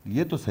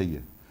یہ تو صحیح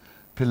ہے.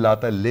 پھر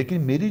لاتا ہے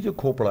لیکن میری جو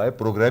کھوپڑا ہے،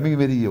 پروگرامنگ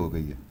میری یہ ہو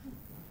گئی ہے،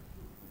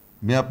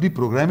 میں اپنی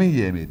پروگرامنگ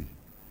یہ ہے میری،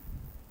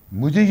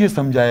 مجھے یہ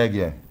سمجھایا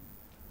گیا ہے،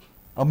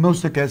 اب میں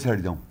اس سے کیسے ہٹ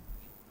جاؤں؟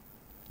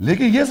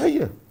 لیکن یہ صحیح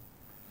ہے،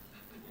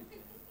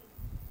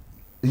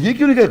 یہ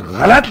کیوں نہیں کہ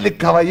غلط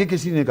لکھا ہوا، یہ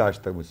کسی نے کہا آج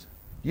تک مجھ سے،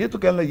 یہ تو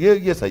کہنا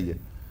یہ صحیح ہے.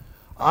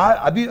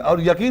 ابھی اور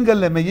یقین کر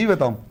لیں میں یہی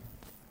بتاؤں،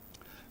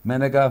 میں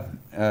نے کہا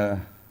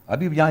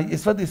ابھی یہاں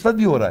اس وقت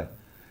بھی ہو رہا ہے،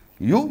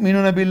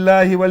 یؤمنون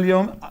باللہ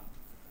والیوم،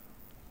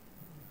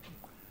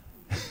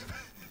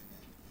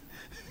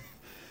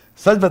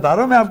 سچ بتا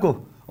رہا ہوں میں آپ کو،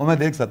 اور میں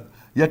دیکھ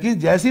سکتا یقین.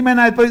 جیسی میں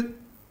نے آیت پر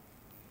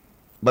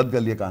بند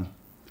کر لیا کان،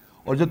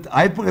 اور جب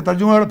آیت پر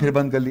ترجمہ ہوا پھر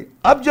بند کر لیا.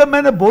 اب جب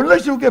میں نے بولنا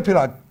شروع کیا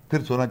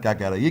پھر سونا کیا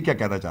کہہ رہا ہے، یہ کیا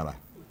کہنا چاہ رہا ہے،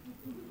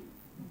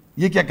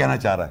 یہ کیا کہنا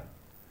چاہ رہا ہے.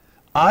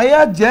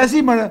 آیات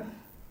جیسی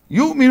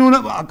یؤمنون،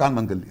 کان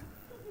بند کر لیا.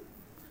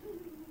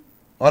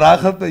 اور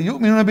آخر پہ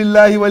یؤمنون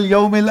باللہ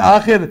والیوم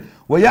الآخر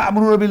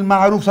ویأمرون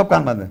بالمعروف، سب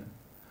کان بند ہے.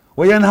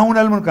 وینہون عن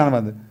المنکر، کان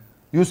بند ہے.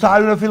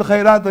 یسارعون فی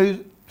الخیرات،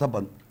 سب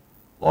بند.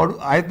 اور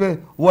آیت پہ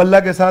وہ اللہ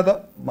کے ساتھ،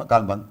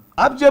 کان بند.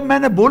 اب جب میں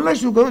نے بولنا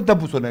شروع کروں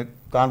تب سنے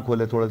کان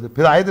کھولے تھوڑے سے،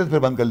 پھر آیت پھر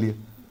بند کر لیے.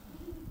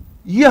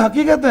 یہ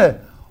حقیقت ہے.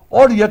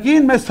 اور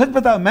یقین میں سچ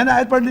بتا، میں نے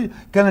آیت پڑھ لی،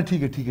 کہنا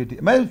ٹھیک ہے ٹھیک ہے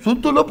ٹھیک، میں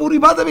سن تو لو پوری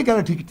بات ہے، بھی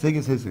کہنا ٹھیک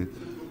ہے صحیح،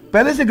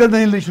 پہلے سے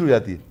گردن ہلنی شروع ہو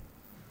جاتی ہے.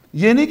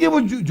 یہ نہیں کہ وہ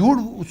جھوٹ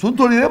سن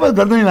تو نہیں رہے، بس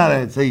گردن ہلا رہے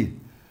ہیں. صحیح،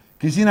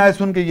 کسی نے آیت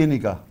سن کے یہ نہیں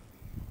کہا،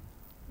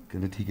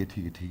 کہنا ٹھیک ہے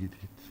ٹھیک ہے ٹھیک ہے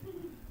ٹھیک ہے.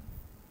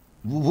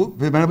 وہ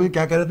پھر میں نے بولی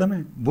کیا کہہ رہا تھا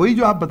میں، وہی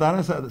جو آپ بتا رہے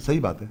ہیں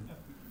صحیح بات ہے.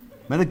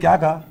 میں نے کیا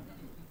کہا،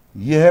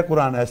 یہ ہے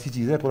قرآن، ایسی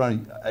چیز ہے قرآن،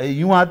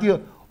 یوں آتی ہے.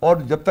 اور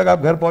جب تک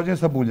آپ گھر پہنچیں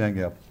سب بھول جائیں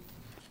گے.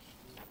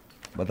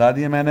 آپ بتا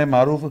دیے میں نے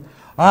معروف.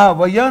 ہاں،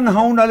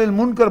 وَيَنْهَوْنَ عَنِ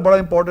الْمُنْكَرِ بڑا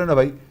امپورٹنٹ ہے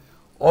بھائی.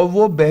 اور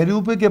وہ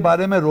بہروپے کے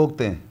بارے میں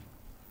روکتے ہیں.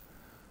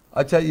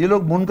 اچھا، یہ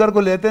لوگ منکر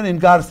کو لیتے ہیں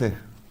انکار سے.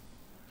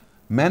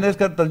 میں نے اس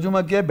کا ترجمہ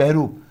کیا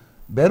بہروپ.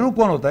 بہروپ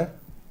کون ہوتا ہے؟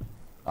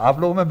 آپ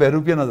لوگوں میں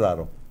بہروپیہ نظر آ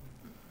رہا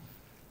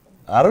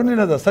ہوں نہیں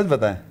نظر؟ سچ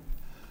بتائیں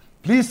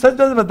پلیز،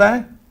 سچ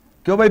بتائیں.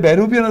 کیوں بھائی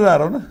بہروپیہ نظر آ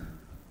رہا ہوں نا؟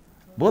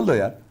 بول دو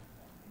یار.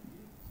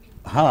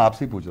 ہاں آپ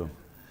سے ہی پوچھ رہا ہوں.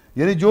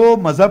 یعنی جو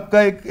مذہب کا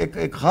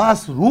ایک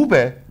خاص روپ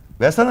ہے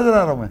ویسا نظر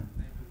آ رہا ہوں میں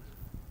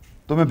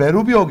تو میں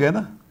بہروپیہ ہو گیا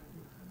نا.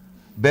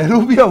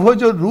 بہروپیہ وہ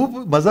جو روپ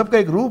مذہب کا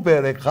ایک روپ ہے،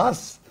 ایک خاص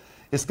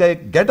اس کا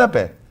ایک گیٹ اپ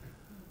ہے،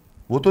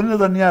 وہ تو نہیں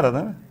نظر نہیں آ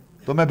رہا نا،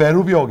 تو میں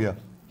بہروپیہ ہو گیا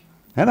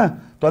ہے نا.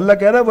 تو اللہ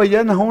کہہ رہا ہے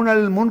وَيَنْهَوْنَ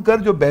عَنِ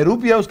الْمُنْكَرِ، جو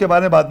بہروپیہ ہے اس کے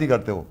بارے میں بات نہیں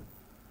کرتے ہو.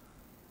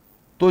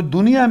 تو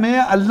دنیا میں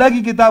اللہ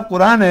کی کتاب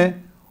قرآن ہے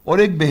اور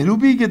ایک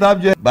بہروپی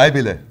کتاب جو ہے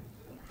بائبل ہے.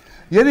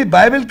 یعنی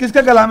بائبل کس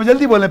کا کلام ہے؟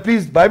 جلدی بولیں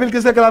پلیز. بائبل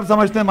کس کا کلام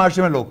سمجھتے ہیں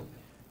معاشرے میں لوگ؟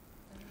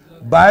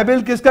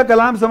 بائبل کس کا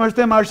کلام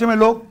سمجھتے ہیں معاشرے میں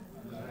لوگ؟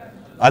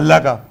 اللہ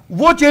کا،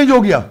 وہ چینج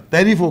ہو گیا،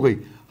 تحریف ہو گئی.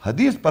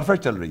 حدیث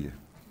پرفیکٹ چل رہی ہے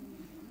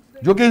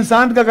جو کہ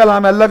انسان کا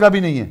کلام ہے، اللہ کا بھی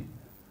نہیں ہے.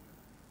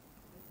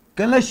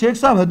 کہنے لگے شیخ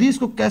صاحب حدیث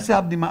کو کیسے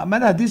آپ دماغ، میں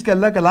نے حدیث کہ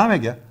اللہ کا کلام ہے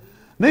کیا؟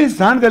 نہیں،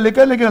 انسان کا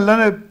لکھا ہے لیکن اللہ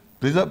نے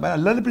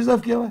پریزرو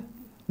کیا ہوا ہے.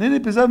 نہیں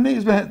پریزرو نہیں،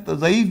 اس میں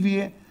ضعیف بھی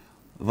ہے،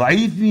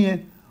 ضعیف بھی ہیں،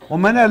 اور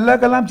میں نے اللہ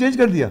کا کلام چینج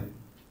کر دیا.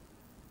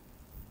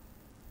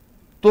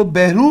 تو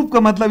بہروپ کا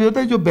مطلب یہ ہوتا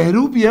ہے جو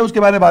بہروپ ہی ہے اس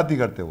کے بارے میں بات نہیں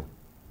کرتے وہ.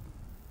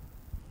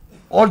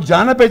 اور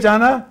جانا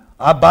پہچانا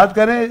آپ بات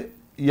کریں،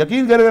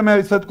 یقین کرے گا میں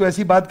اس وقت کوئی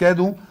ایسی بات کہہ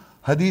دوں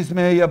حدیث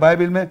میں یا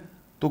بائبل میں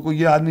تو کوئی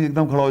یہ آدمی ایک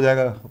دم کھڑا ہو جائے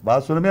گا،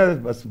 بات سن میں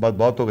بس بات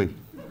بہت ہو گئی،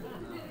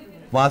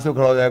 وہاں سے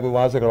کھڑا ہو جائے گا، کوئی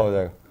وہاں سے کھڑا ہو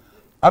جائے گا.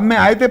 اب میں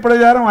آیتیں پڑھے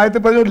جا رہا ہوں،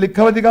 آیتیں پڑھے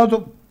لکھا ہوا دکھاؤ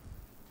تو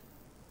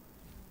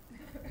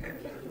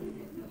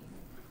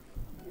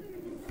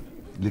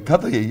لکھا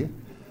تو یہی ہے،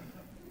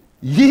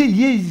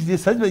 یہ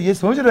سچ میں یہ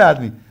سوچ رہا ہے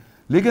آدمی.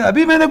 لیکن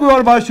ابھی میں نے کوئی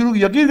اور بات شروع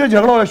کی، یقین کر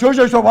جھگڑا ہو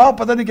جائے، شو واہ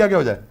پتہ نہیں کیا کیا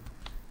ہو جائے.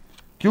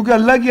 کیونکہ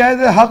اللہ کی آیت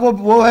ہے، حق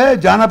وہ ہے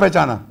جانا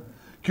پہچانا.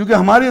 کیونکہ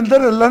ہمارے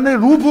اندر اللہ نے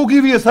روح پھونکی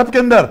ہوئی ہے سب کے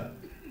اندر.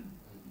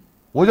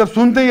 وہ جب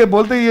سنتے ہیں یہ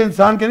بولتے ہیں یہ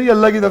انسان کے نہیں،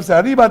 اللہ کی طرف سے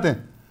آ رہی باتیں.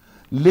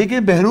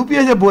 لیکن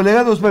بہروپیہ جب بولے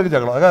گا تو اس پر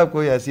جھگڑا ہوگا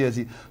کوئی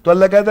ایسی. تو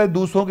اللہ کہتا ہے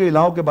دوسروں کے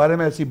الہوں کے بارے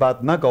میں ایسی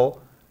بات نہ کہو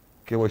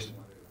کہ وہ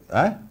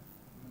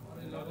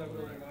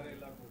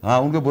ہاں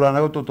ان کو برا نہ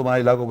ہو تو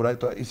تمہارے الہ کو برا ہے.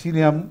 تو اسی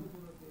لیے ہم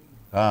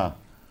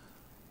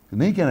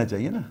نہیں کہنا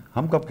چاہیے نا.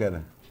 ہم کب کہہ رہے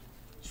ہیں؟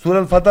 سورہ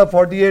الفتح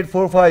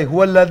 48:4-5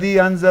 هو الذي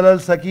انزل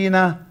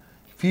السکینہ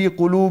فی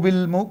قلوب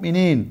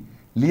المؤمنین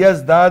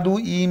لیزدادوا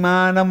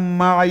ایمانا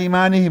مع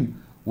ایمانہم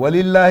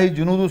وللہ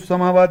جنود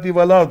السماوات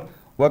والارض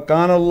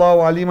وکان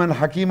اللہ علیما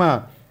حکیما.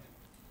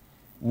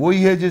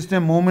 وہی ہے جس نے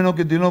مومنوں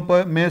کے دلوں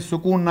پر میں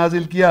سکون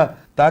نازل کیا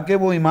تاکہ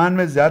وہ ایمان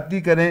میں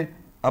زیادتی کریں،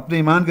 اپنے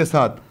ایمان کے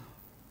ساتھ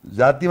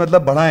زیادتی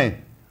مطلب بڑھائیں.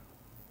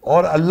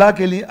 اور اللہ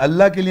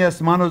کے لیے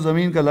آسمان و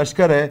زمین کا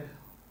لشکر ہے،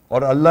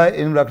 اور اللہ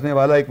علم رکھنے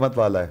والا حکمت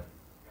والا ہے.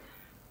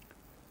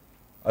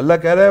 اللہ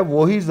کہہ رہا ہے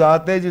وہی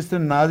ذات ہے جس نے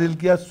نازل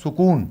کیا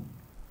سکون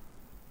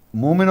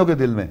مومنوں کے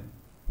دل میں.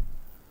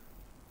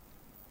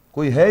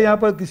 کوئی ہے یہاں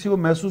پر کسی کو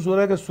محسوس ہو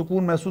رہا ہے کہ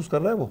سکون محسوس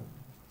کر رہا ہے؟ وہ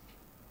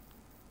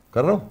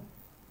کر رہا ہو؟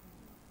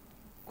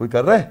 کوئی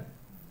کر رہا ہے؟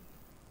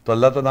 تو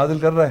اللہ تو نازل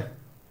کر رہا ہے.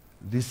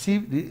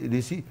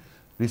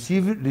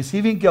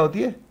 ریسیونگ کیا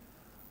ہوتی ہے؟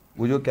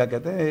 وہ جو کیا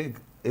کہتے ہیں ایک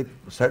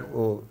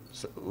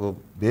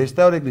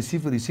بھیجتا ہے اور ایک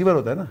ریسیور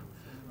ہوتا ہے نا.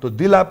 تو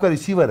دل آپ کا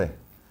ریسیور ہے.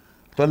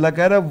 تو اللہ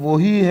کہہ رہا ہے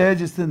وہی ہے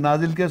جس نے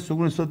نازل کیا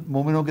سکون اس وقت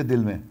مومنوں کے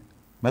دل میں.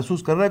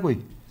 محسوس کر رہا ہے کوئی؟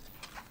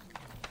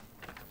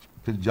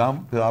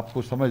 پھر آپ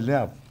کو سمجھ لیں،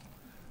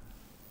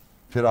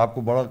 پھر آپ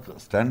کو بڑا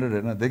سٹینڈرڈ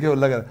ہے نا. دیکھیں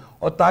اللہ کہہ رہا ہے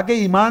اور تاکہ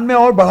ایمان میں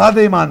اور بڑھا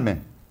دے، ایمان میں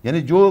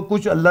یعنی جو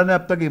کچھ اللہ نے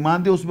اب تک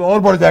ایمان دیا اس میں اور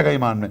بڑھ جائے گا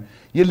ایمان میں.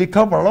 یہ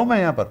لکھا پڑھ رہا ہوں میں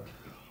یہاں پر.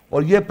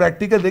 اور یہ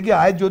پریکٹیکل دیکھیے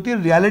آیت جو ہوتی ہے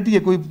ریالٹی ہے،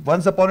 کوئی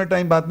ونس اپون اے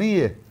ٹائم بات نہیں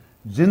ہے.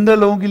 زندہ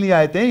لوگوں کے لیے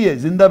آیتیں ہیں، یہ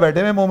زندہ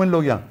بیٹھے ہوئے مومن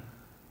لوگ یہاں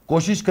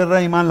کوشش کر رہے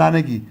ہیں ایمان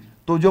لانے کی.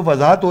 تو جو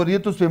وضاحت ہو رہی ہے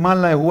تو اس پہ ایمان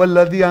لائے. هو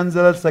الذی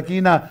انزل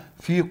السکینہ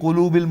فی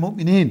قلوب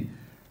المؤمنین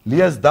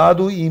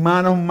لیزدادوا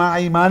ایمانہم مع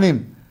ایمانہم.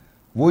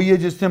 وہی ہے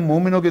جس نے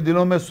مومنوں کے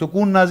دلوں میں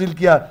سکون نازل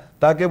کیا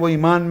تاکہ وہ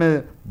ایمان میں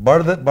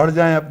بڑھ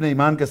جائیں اپنے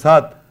ایمان کے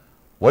ساتھ.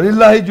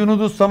 وَلِلَّهِ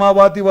جُنُودُ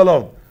السَّمَاوَاتِ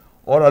وَالْأَرْضِ.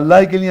 اور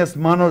اللہ کے لیے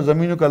آسمان اور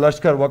زمینوں کا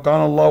لشکر.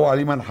 وَكَانَ اللَّهُ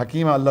عَلِيمًا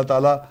حَكِيمًا. اللہ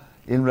تعالیٰ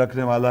علم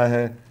رکھنے والا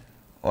ہے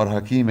اور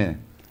حکیم ہے.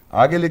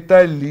 آگے لکھتا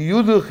ہے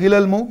لِيُدْخِلَ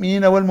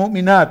الْمُؤْمِنِينَ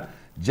وَالْمُؤْمِنَاتِ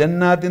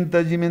جَنَّاتٍ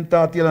تَجْرِي مِن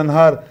تَحْتِهَا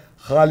الْأَنْهَارُ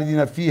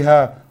خَالِدِينَ فِيهَا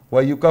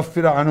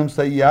وَيُكَفِّرُ عَنْهُمْ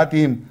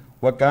سَيِّئَاتِهِمْ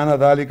وَكَانَ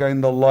ذَلِكَ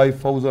عِندَ اللَّهِ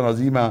فَوْزًا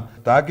عَظِيمًا.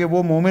 تاکہ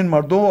وہ مومن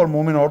مردوں اور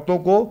مومن عورتوں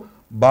کو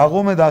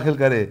باغوں میں داخل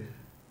کرے،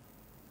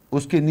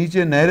 اس کے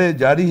نیچے نہریں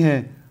جاری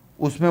ہیں،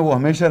 اس میں وہ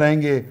ہمیشہ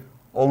رہیں گے،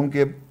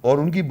 اور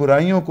ان کی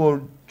برائیوں کو،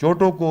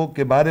 چوٹوں کو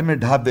کے بارے میں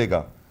ڈھانپ دے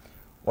گا.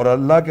 اور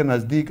اللہ کے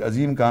نزدیک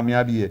عظیم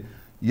کامیابی ہے.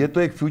 یہ تو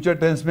ایک فیوچر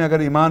ٹینس میں اگر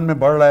ایمان میں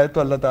بڑھ رہا ہے تو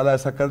اللہ تعالیٰ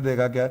ایسا کر دے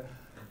گا کہ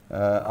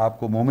آپ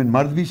کو مومن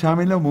مرد بھی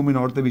شامل ہیں اور مومن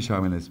عورتیں بھی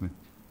شامل ہیں اس میں.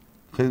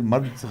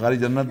 مرد ساری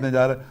جنت میں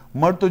جا رہا ہے،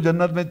 مرد تو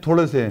جنت میں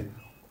تھوڑے سے ہیں،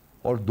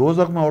 اور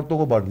دوزخ میں عورتوں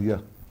کو بانٹ دیا.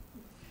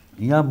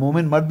 یہاں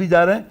مومن مرد بھی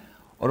جا رہے ہیں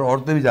اور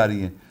عورتیں بھی جا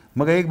رہی ہیں.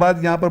 مگر ایک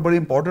بات یہاں پر بڑی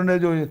امپورٹنٹ ہے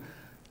جو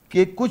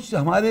کہ کچھ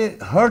ہمارے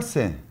ہرٹس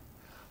ہیں،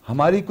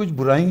 ہماری کچھ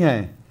برائیاں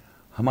ہیں،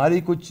 ہماری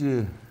کچھ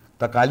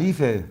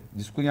تکالیف ہے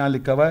جس کو یہاں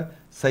لکھا ہوا ہے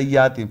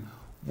سیئات،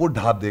 وہ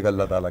ڈھانپ دے گا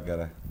اللہ تعالیٰ کہہ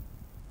رہا ہے.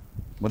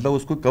 مطلب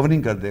اس کو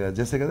کورنگ کر دے گا.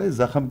 جیسے کہتے ہیں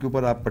زخم کے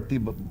اوپر آپ پٹی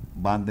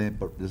باندھ دیں،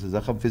 جیسے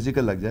زخم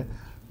فزیکل لگ جائے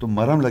تو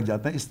مرہم لگ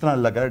جاتا ہے، اس طرح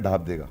اللہ کہہ رہا ہے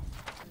ڈھانپ دے گا.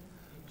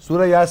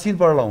 سورہ یاسین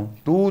پڑھ رہا ہوں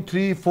 2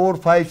 3 4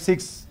 5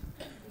 6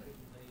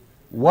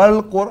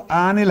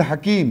 والقرآن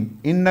الحکیم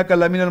انک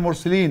لمن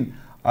المرسلین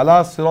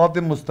علی صراط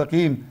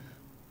مستقیم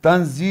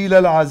تنزیل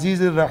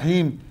العزیز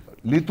الرحیم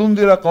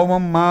لتنذر قوما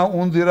ما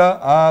انذر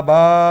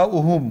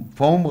آباؤہم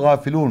فہم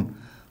غافلون.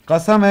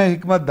 قسم ہے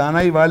حکمت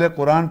دانائی والے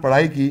قرآن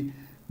پڑھائی کی،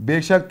 بے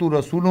شک تو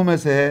رسولوں میں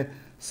سے ہے،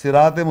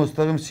 صراط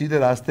مستقیم سیدھے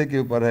راستے کے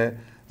اوپر ہے.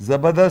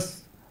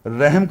 زبردست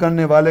رحم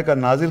کرنے والے کا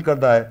نازل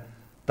کردہ ہے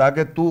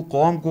تاکہ تو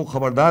قوم کو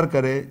خبردار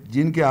کرے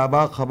جن کے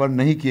آبا خبر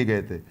نہیں کیے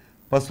گئے تھے،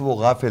 پس وہ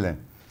غافل ہیں.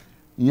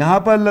 یہاں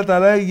پر اللہ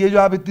تعالیٰ یہ جو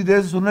آپ اتنی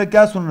دیر سے سن رہے ہیں،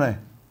 کیا سن رہے ہیں؟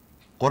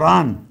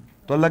 قرآن.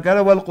 تو اللہ کہہ رہا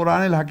ہے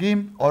والقرآن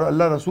الحکیم، اور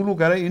اللہ رسول کو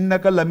کہہ رہا ہے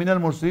انک لمن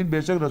المرسلین،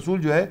 بے شک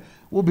رسول جو ہے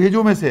وہ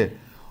بھیجوں میں سے ہے،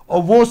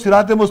 اور وہ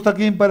صراط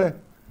مستقیم پر ہے.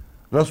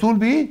 رسول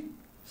بھی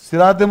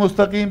صراط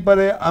مستقیم پر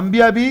ہے،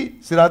 انبیاء بھی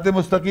صراط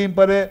مستقیم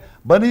پر ہے،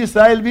 بنی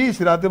اسرائیل بھی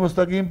صراط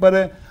مستقیم پر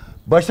ہے،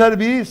 بشر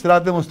بھی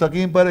صراط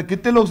مستقیم پر ہے.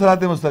 کتنے لوگ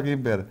صراط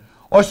مستقیم پر ہے؟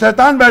 اور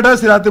شیطان بیٹھا ہے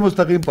صراط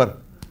مستقیم پر.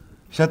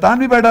 شیطان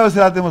بھی بیٹھا ہے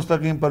صراط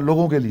مستقیم پر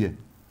لوگوں کے لیے،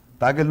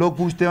 تاکہ لوگ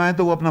پوچھتے آئیں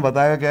تو وہ اپنا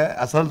بتائے گا کہ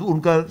اصل ان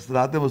کا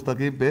صراط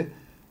مستقیم پہ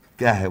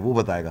کیا ہے، وہ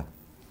بتائے گا.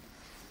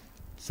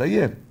 صحیح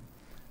ہے.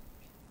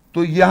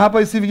 تو یہاں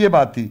پر صرف یہ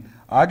بات تھی.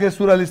 آگے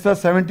سورہ الاسراء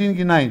 17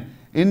 کی 9،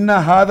 ان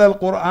ھذا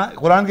القرآن،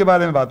 قرآن کے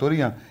بارے میں بات ہو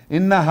رہی ہے.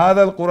 ان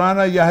ھذا القرآن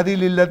یہدی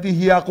للتی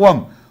ہی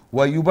اقوم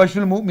ویبشر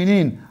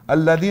المؤمنین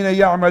الذین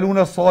یعملون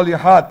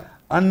الصالحات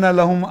ان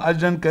لهم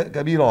اجرا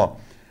کبیرا.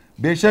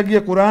 بے شک یہ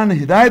قرآن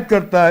ہدایت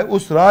کرتا ہے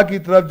اس راہ کی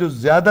طرف جو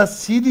زیادہ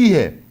سیدھی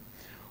ہے،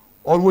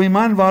 اور وہ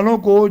ایمان والوں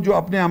کو جو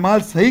اپنے اعمال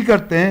صحیح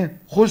کرتے ہیں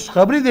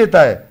خوشخبری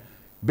دیتا ہے،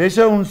 بے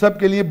شک ان سب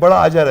کے لیے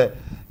بڑا اجر ہے.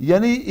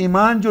 یعنی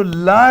ایمان جو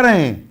لا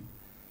رہے ہیں،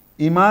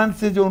 ایمان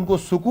سے جو ان کو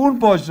سکون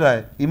پہنچ رہا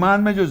ہے،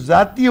 ایمان میں جو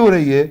ذاتی ہو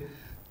رہی ہے،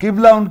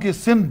 قبلہ ان کی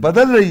سمت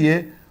بدل رہی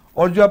ہے،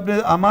 اور جو اپنے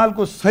اعمال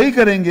کو صحیح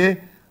کریں گے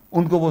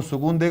ان کو وہ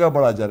سکون دے گا،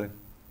 بڑا اجر ہے.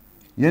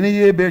 یعنی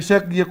یہ بے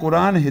شک یہ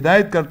قرآن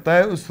ہدایت کرتا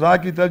ہے اس راہ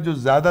کی طرف جو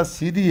زیادہ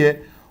سیدھی ہے،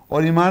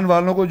 اور ایمان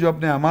والوں کو جو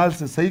اپنے اعمال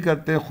سے صحیح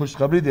کرتے ہیں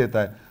خوشخبری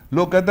دیتا ہے.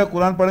 لوگ کہتے ہیں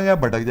قرآن پڑھیں گے آپ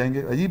بھٹک جائیں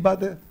گے. عجیب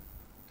بات ہے.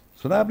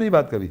 سنا آپ نے یہ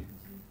بات کبھی؟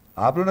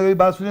 آپ لوگوں نے کبھی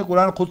بات سنی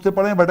قرآن خود سے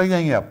پڑھیں بھٹک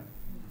جائیں گے آپ؟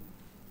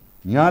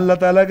 یہاں اللہ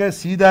تعالیٰ کا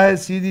سیدھا ہے،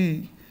 سیدھی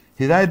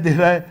ہدایت دے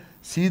رہا ہے،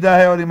 سیدھا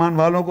ہے، اور ایمان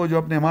والوں کو جو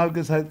اپنے اعمال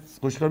کے ساتھ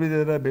خوشخبری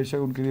دے رہا ہے، بے شک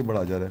ان کے لیے بڑا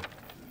اجر ہے.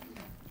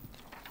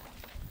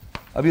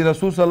 ابھی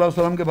رسول صلی اللہ علیہ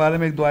وسلم کے بارے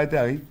میں ایک دو آیتیں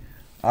آ گئی.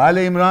 آل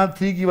عمران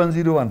 3 کی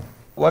 101،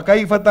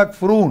 وَكَيْفَ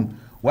تَكْفُرُونَ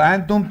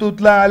وَأَنْتُمْ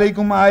تُتْلَى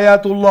عَلَيْكُمْ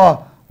آيَاتُ اللَّهِ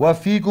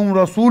وَفِيكُمْ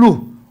رَسُولُهُ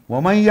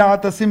وَمَنْ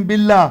يَعْتَصِمْ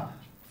بِاللَّهِ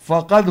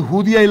فَقَدْ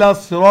هُدِيَ إِلَىٰ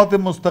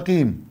صِرَاطٍ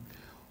مُسْتَقِيمٍ.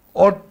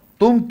 اور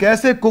تم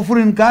کیسے کفر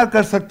انکار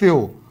کر سکتے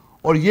ہو،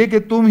 اور یہ کہ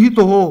تم ہی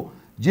تو ہو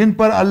جن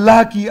پر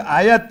اللہ کی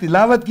آیات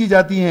تلاوت کی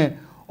جاتی ہیں،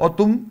 اور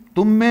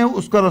تم میں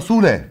اس کا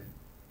رسول ہے،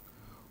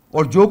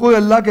 اور جو کوئی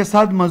اللہ کے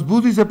ساتھ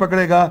مضبوطی سے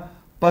پکڑے گا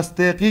پس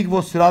تحقیق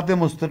وہ صراط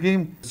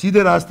مستقیم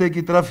سیدھے راستے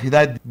کی طرف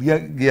ہدایت دیا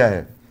گیا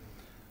ہے.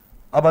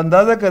 اب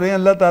اندازہ کریں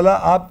اللہ تعالیٰ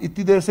آپ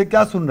اتنی دیر سے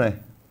کیا سن رہے ہیں؟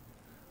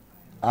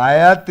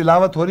 آیات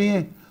تلاوت ہو رہی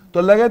ہیں، تو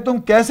اللہ کہے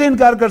تم کیسے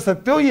انکار کر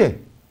سکتے ہو؟ یہ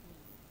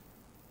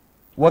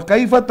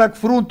وَكَيْفَ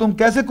تَكْفُرُونَ، تم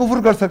کیسے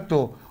کفر کر سکتے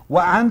ہو؟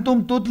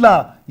 وَأَنْتُمْ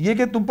تُتْلَى، یہ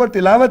کہ تم پر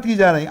تلاوت کی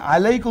جا رہی،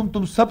 علیکم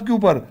تم سب کے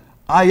اوپر،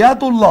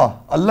 آیات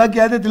اللہ کی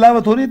آیتیں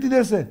تلاوت ہو رہی اتنی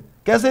دیر سے،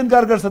 کیسے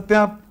انکار کر سکتے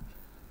ہیں آپ؟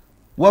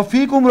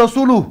 وَفِيكُمْ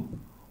رَسُولُهُ،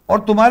 اور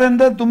تمہارے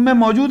اندر تم میں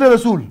موجود ہے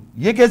رسول.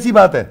 یہ کیسی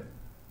بات ہے؟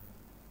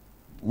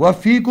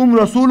 وَفِيكُمْ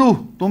رَسُولُهُ،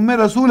 تم میں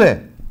رسول ہے.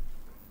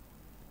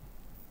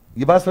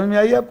 یہ بات سمجھ میں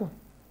آئی آپ کو؟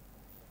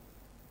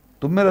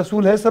 تم میں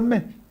رسول ہے سب میں.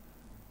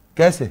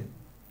 کیسے؟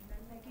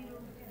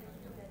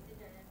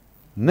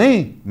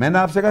 نہیں، میں نے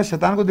آپ سے کہا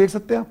شیطان کو دیکھ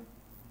سکتے آپ،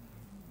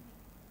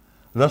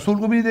 رسول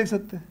کو بھی نہیں دیکھ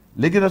سکتے،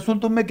 لیکن رسول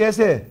تم میں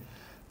کیسے ہے؟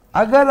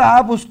 اگر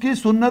آپ اس کی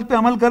سنت پہ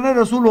عمل کر رہے ہیں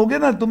رسول ہو گئے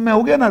نا، تم میں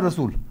ہو گیا نا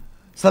رسول.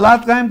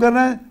 صلاۃ قائم کر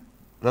رہے ہیں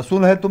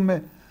رسول ہے تم میں،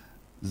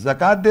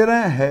 زکوٰۃ دے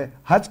رہے ہیں،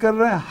 حج کر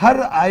رہے ہیں، ہر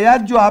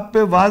آیات جو آپ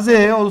پہ واضح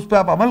ہے اور اس پہ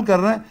آپ عمل کر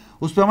رہے ہیں،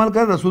 اس پہ عمل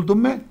کر رہے، رسول تم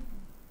میں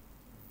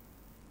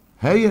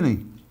ہے یا نہیں؟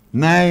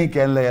 نہیں،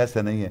 کہنے لگے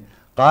ایسا نہیں ہے.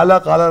 قالا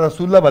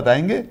رسول اللہ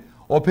بتائیں گے،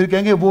 اور پھر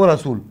کہیں گے وہ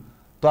رسول.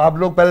 تو آپ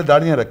لوگ پہلے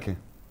داڑیاں رکھیں،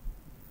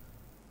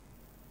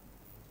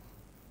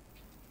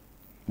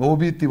 وہ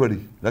بھی اتنی بڑی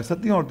رکھ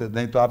سکتی ہیں عورتیں؟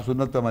 نہیں، تو آپ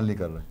سنت پہ عمل نہیں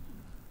کر رہے.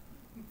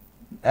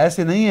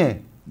 ایسے نہیں ہے.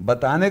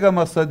 بتانے کا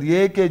مقصد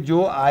یہ کہ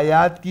جو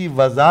آیات کی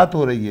وضاحت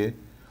ہو رہی ہے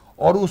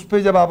اور اس پہ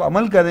جب آپ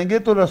عمل کریں گے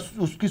تو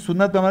اس کی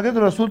سنت پہ عمل کریں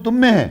تو رسول تم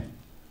میں ہے.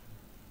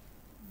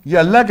 یہ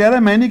اللہ کہہ رہا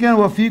ہے، میں نہیں کہہ رہا.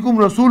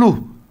 وَفِيكُمْ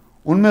رَسُولُهُ،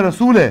 ان میں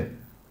رسول ہے.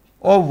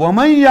 اور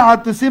وَمَنْ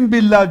يَعْتَصِمْ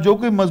بِاللَّهِ، جو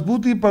کوئی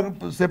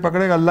مضبوطی سے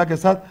پکڑے گا اللہ کے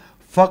ساتھ،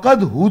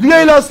 فَقَدْ هُدِيَ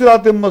إِلَىٰ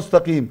صِرَاطٍ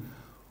مُسْتَقِيمٍ،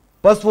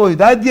 پس وہ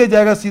ہدایت دیا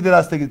جائے گا سیدھے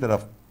راستے کی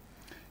طرف.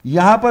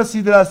 یہاں پر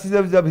سیدھے راستے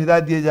سے جب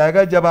ہدایت دیا جائے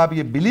گا جب آپ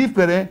یہ بلیو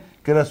کریں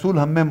کہ رسول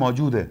ہم میں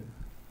موجود ہے،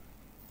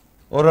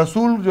 اور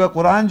رسول جو ہے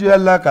قرآن جو ہے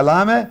اللہ کا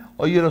کلام ہے،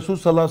 اور یہ رسول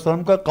صلی اللہ علیہ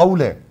وسلم کا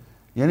قول ہے.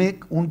 یعنی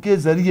ان کے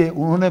ذریعے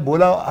انہوں نے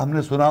بولا، ہم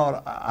نے سنا اور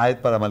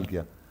آیت پر عمل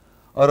کیا،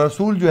 اور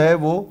رسول جو ہے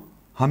وہ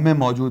ہم میں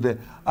موجود ہے.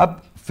 اب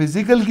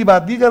فزیکل کی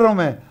بات نہیں کر رہا ہوں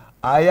میں،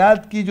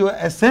 آیات کی جو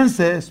ایسنس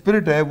ہے،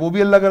 اسپرٹ ہے، وہ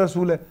بھی اللہ کا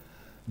رسول ہے.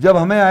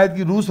 جب ہمیں آیت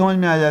کی روح سمجھ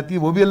میں آ جاتی ہے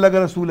وہ بھی اللہ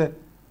کا رسول ہے.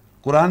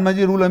 قرآن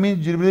مجید رول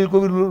امین، جبریل کو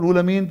بھی رول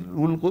امین،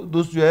 رول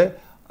قدس جو ہے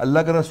اللہ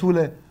کا رسول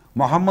ہے.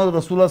 محمد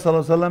رسول اللہ صلی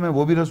اللہ علیہ وسلم ہے،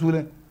 وہ بھی رسول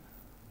ہے.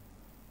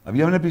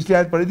 ابھی ہم نے پچھلی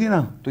آیت پڑھی تھی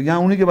نا، تو یہاں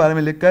انہی کے بارے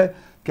میں لکھا ہے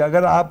کہ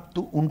اگر آپ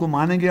تو ان کو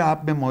مانیں گے،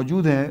 آپ میں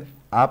موجود ہیں،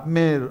 آپ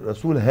میں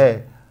رسول ہے.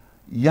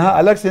 یہاں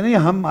الگ سے نہیں،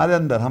 ہمارے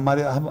اندر،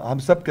 ہم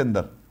سب کے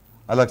اندر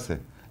الگ سے،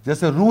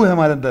 جیسے روح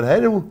ہمارے اندر ہے،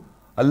 روح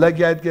اللہ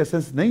کی آیت کی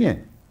ایسنس نہیں ہے.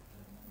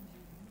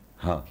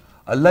 ہاں،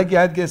 اللہ کی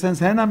آیت کی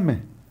ایسنس ہے نا ہم میں،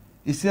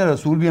 اس سے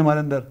رسول بھی ہمارے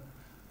اندر.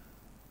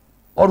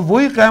 اور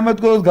وہی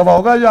قیامت کو گواہ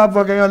ہوگا جو آپ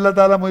کہیں گے اللہ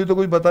تعالیٰ مجھے تو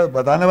کچھ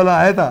بتانے والا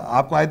آیا تھا،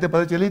 آپ کو آیتیں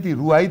پتہ چلی تھی،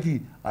 روح آئی تھی،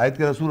 آیت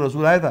کے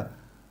رسول آیا تھا.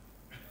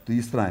 تو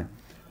اس طرح ہے.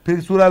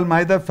 پھر سورہ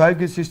المائدہ 5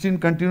 کی 16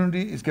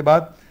 کنٹینیوٹی اس کے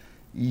بعد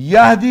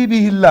یہدی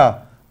بہ اللہ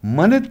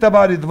من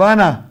اتبع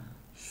رضوانہ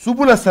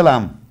سبل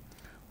السلام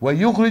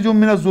ویخرجہم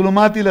من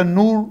الظلمات الی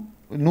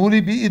النور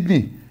بإذنہ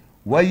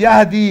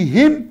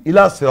ویہدیہم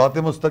الی صراط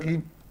مستقیم.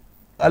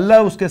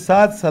 اللہ اس کے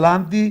ساتھ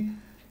سلامتی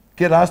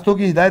کے راستوں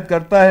کی ہدایت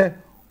کرتا ہے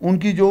ان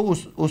کی جو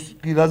اس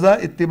کی رضا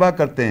اتباع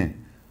کرتے ہیں،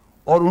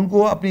 اور ان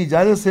کو اپنی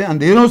اجازت سے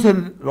اندھیروں سے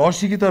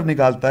روشنی کی طرف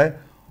نکالتا ہے،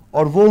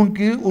 اور وہ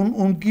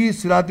ان کی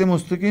صراط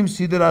مستقیم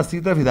سیدھے راستے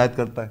کی طرف ہدایت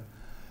کرتا ہے.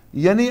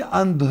 یعنی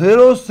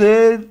اندھیروں سے،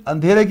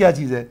 اندھیرے کیا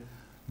چیز ہے؟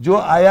 جو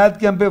آیات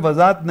کی ہم پہ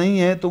وضاحت نہیں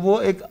ہے تو وہ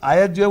ایک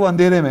آیت جو ہے وہ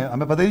اندھیرے میں،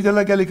 ہمیں پتہ نہیں چل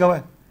رہا کیا لکھا ہوا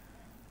ہے.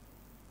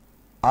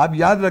 آپ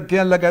یاد رکھیں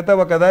اللہ کہتا ہے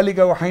وَكَذَلِكَ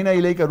وَحَيْنَا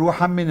إِلَيْكَ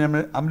رُوحًا مِّنْ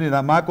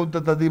أَمْرِنَا مَا كُنْتَ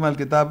تَدْرِي مَا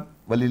الْكِتَابُ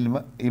وَلَا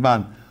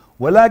الْإِيمَانُ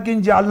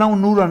وَلَكِنْ جَعَلْنَاهُ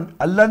نُورًا.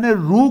 اللہ نے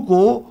روح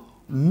کو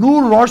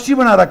نور، روشنی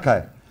بنا رکھا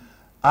ہے.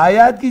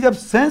 آیات کی جب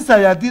سینس آ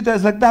جاتی ہے تو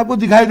ایسا لگتا ہے آپ کو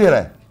دکھائی دے رہا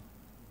ہے.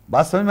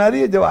 بات سمجھ میں آ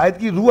رہی ہے؟ جب آیت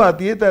کی روح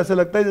آتی ہے تو ایسا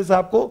لگتا ہے جیسے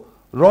آپ کو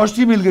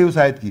روشنی مل گئی اس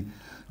آیت کی.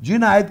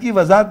 جن آیت کی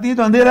وضاحت نہیں ہے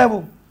تو اندھیرا ہے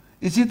وہ.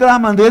 اسی طرح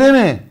ہم اندھیرے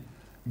میں ہیں.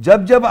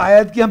 جب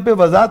آیت کی ہم پہ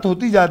وضاحت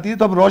ہوتی جاتی ہے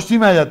تو ہم روشنی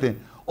میں آ جاتے ہیں،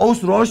 اور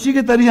اس روشنی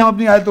کے ذریعے ہم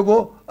اپنی آیتوں کو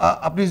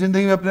اپنی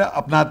زندگی میں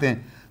اپناتے ہیں.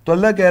 تو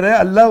اللہ کہہ رہا ہے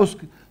اللہ اس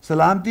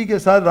سلامتی کے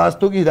ساتھ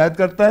راستوں کی ہدایت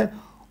کرتا ہے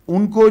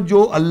ان کو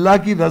جو اللہ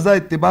کی رضا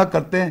اتباع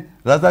کرتے ہیں،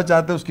 رضا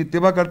چاہتے ہیں اس کی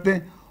اتباع کرتے ہیں،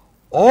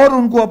 اور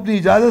ان کو اپنی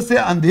اجازت سے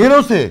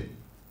اندھیروں سے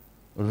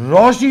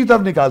روشنی کی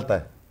طرف نکالتا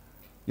ہے.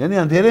 یعنی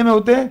اندھیرے میں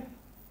ہوتے ہیں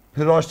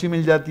پھر روشنی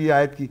مل جاتی ہے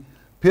آیت کی،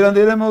 پھر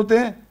اندھیرے میں ہوتے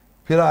ہیں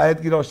پھر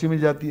آیت کی روشنی مل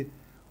جاتی ہے،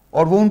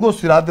 اور وہ ان کو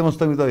صراط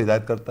مستقیم کی طرف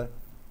ہدایت کرتا ہے.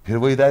 پھر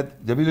وہ ہدایت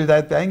جبھی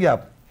ہدایت پہ آئیں گے آپ.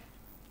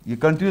 یہ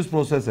کنٹینیوس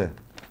پروسیس ہے.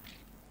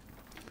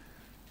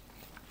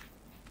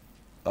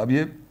 اب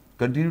یہ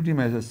کنٹینیوٹی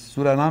میں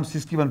سورہ انعام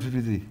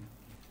 61:53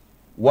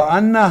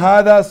 وَأَنَّ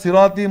هَذَا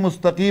صِرَاطِي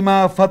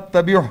مُسْتَقِيمًا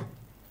فَاتَّبِعُوهُ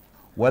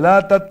وَلَا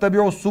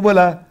تَتَّبِعُوا السُّبُلَ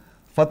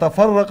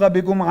فَتَفَرَّقَ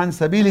بِكُمْ عَنْ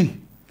سَبِيلِهِ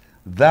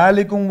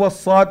ذَلِكُمْ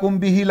وَصَّاكُمْ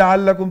بِهِ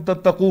لَعَلَّكُمْ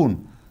تَتَّقُونَ.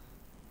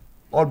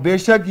 اور بے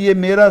شک یہ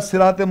میرا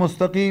صراط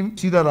مستقیم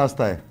سیدھا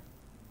راستہ ہے.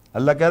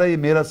 اللہ کہہ رہا ہے یہ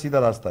میرا سیدھا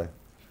راستہ ہے،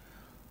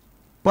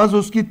 پس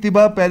اس کی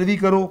اتباع پیروی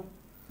کرو،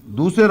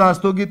 دوسرے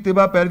راستوں کی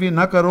اتباع پیروی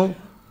نہ کرو،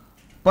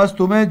 پس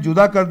تمہیں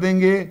جدا کر دیں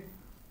گے،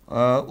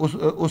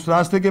 اس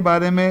راستے کے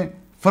بارے میں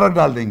فرق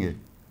ڈال دیں گے.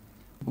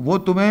 وہ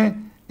تمہیں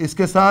اس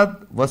کے ساتھ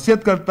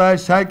وصیت کرتا ہے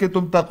شاید کہ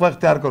تم تقوی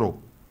اختیار کرو.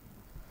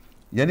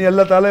 یعنی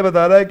اللہ تعالیٰ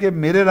بتا رہا ہے کہ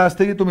میرے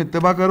راستے کی تم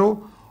اتباع کرو،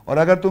 اور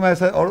اگر تم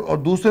ایسا اور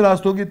دوسرے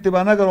راستوں کی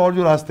اتباع نہ کرو، اور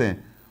جو راستے ہیں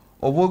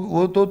اور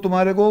وہ تو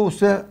تمہارے کو اس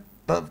سے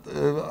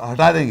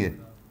ہٹا دیں گے.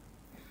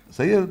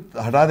 صحیح ہے،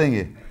 ہٹا دیں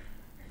گے.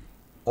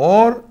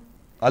 اور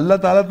اللہ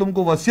تعالیٰ تم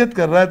کو وصیت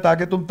کر رہا ہے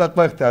تاکہ تم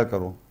تقوی اختیار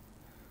کرو.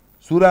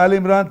 سورہ آل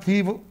عمران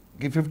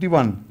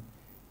 3:51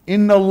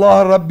 ان اللہ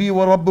ربی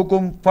و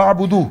ربکم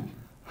فاعبدوہ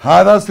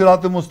ھذا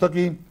صراط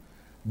مستقیم.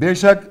 بے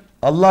شک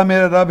اللہ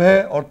میرا رب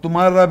ہے اور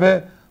تمہارا رب ہے،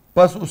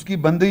 پس اس کی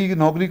بندگی کی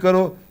نوکری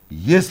کرو،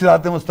 یہ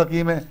صراط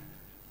مستقیم ہے.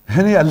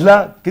 یعنی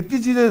اللہ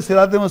کتنی چیزیں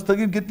صراط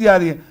مستقیم کتنی آ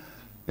رہی ہیں.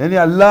 یعنی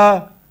اللہ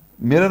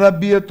میرا رب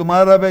بھی ہے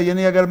تمہارا رب ہے.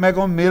 یعنی اگر میں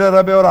کہوں میرا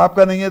رب ہے اور آپ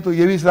کا نہیں ہے تو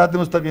یہ بھی صراط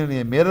مستقیم نہیں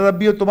ہے. میرا رب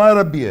بھی ہے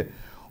تمہارا رب بھی ہے،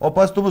 اور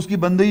پس تم اس کی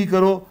بندگی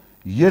کرو،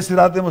 یہ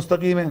صراط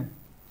مستقیم ہے.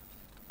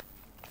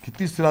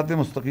 کتنی صراط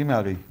مستقیم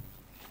آ گئی.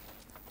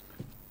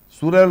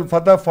 سورہ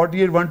الفتح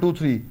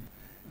 48:1-3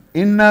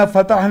 اِنَّا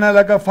فَتَحْنَا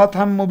لَكَ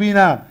فَتْحًا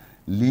مُبِينًا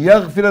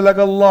لِيَغْفِرَ لَكَ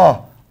اللَّهُ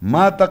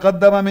مَا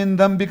تَقَدَّمَ مِن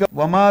ذَنبِكَ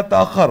وَمَا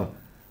تَأَخَّرَ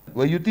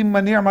وَيُتِمَّ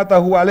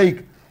نِعْمَتَهُ عَلَيْكَ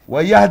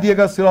وَيَهْدِيَكَ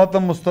صِرَاطًا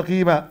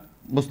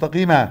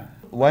مستقیما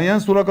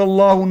وَيَنْصُرَكَ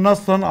اللَّهُ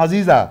نَصْرًا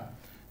عَزِيزًا.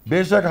 بے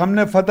شک ہم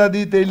نے فتح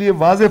دی تیرے لیے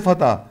واضح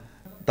فتح،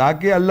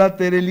 تاکہ اللہ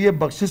تیرے لیے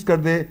بخشش کر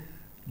دے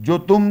جو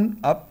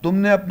تم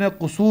نے اپنے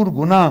قصور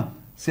گناہ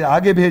سے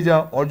آگے بھیجا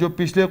اور جو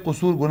پچھلے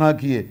قصور گناہ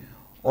کیے،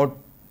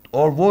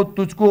 اور وہ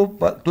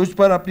تجھ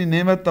پر اپنی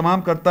نعمت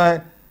تمام کرتا ہے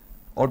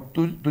اور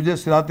تجھے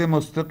صراط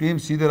مستقیم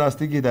سیدھے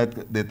راستے کی ہدایت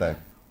دیتا ہے.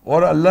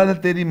 اور اللہ نے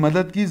تیری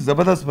مدد کی،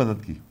 زبردست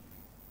مدد کی.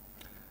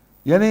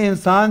 یعنی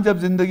انسان جب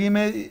زندگی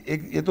میں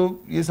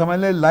یہ سمجھ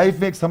لے لائف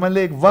میں سمجھ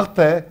لے ایک وقت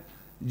ہے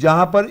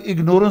جہاں پر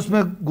اگنورنس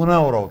میں گناہ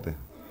ہو رہا ہوتے ہیں.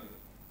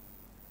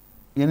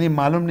 یعنی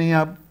معلوم نہیں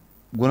آپ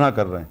گناہ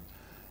کر رہے ہیں.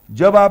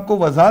 جب آپ کو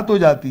وضاحت ہو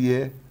جاتی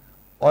ہے،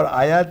 اور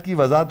آیات کی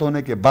وضاحت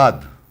ہونے کے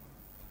بعد،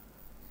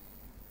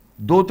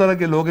 دو طرح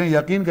کے لوگ ہیں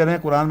یقین کریں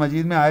قرآن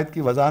مجید میں آیت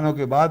کی وضاحت ہونے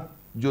کے بعد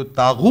جو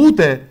طاغوت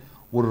ہے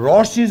وہ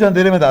روشنی سے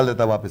اندھیرے میں ڈال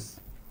دیتا ہے واپس،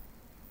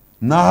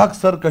 ناحق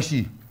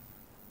سرکشی.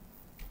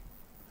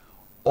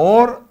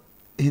 اور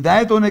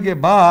ہدایت ہونے کے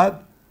بعد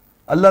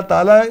اللہ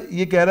تعالیٰ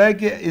یہ کہہ رہا ہے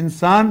کہ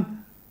انسان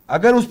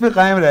اگر اس پہ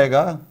قائم رہے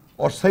گا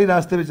اور صحیح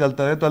راستے پہ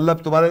چلتا رہے تو اللہ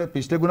تمہارے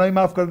پچھلے گناہ بھی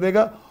معاف کر دے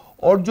گا،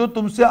 اور جو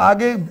تم سے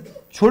آگے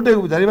چھوٹے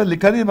جاری بات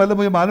لکھا نہیں، مطلب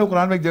مجھے معلوم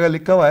قرآن میں ایک جگہ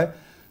لکھا ہوا ہے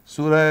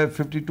سورہ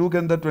 52 کے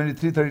اندر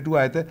 23-32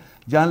 آیت ہے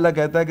جہاں اللہ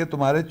کہتا ہے کہ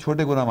تمہارے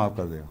چھوٹے گناہ معاف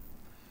کر دے گا.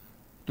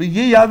 تو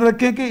یہ یاد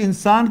رکھیں کہ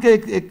انسان کے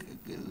ایک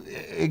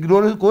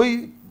کوئی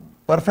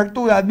پرفیکٹ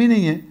تو وہ آدمی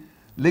نہیں ہے،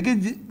 لیکن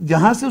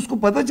جہاں سے اس کو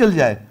پتہ چل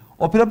جائے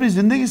اور پھر اپنی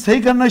زندگی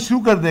صحیح کرنا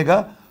شروع کر دے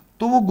گا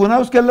تو وہ گناہ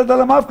اس کے اللہ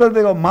تعالیٰ معاف کر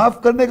دے گا.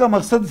 معاف کرنے کا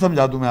مقصد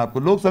سمجھا دوں میں آپ کو.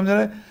 لوگ سمجھ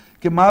رہے ہیں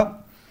کہ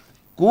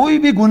کوئی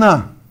بھی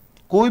گناہ،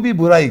 کوئی بھی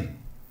برائی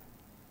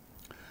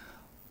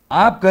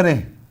آپ کریں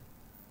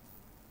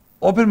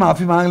اور پھر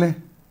معافی مانگ لیں،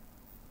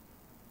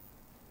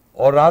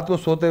 اور رات کو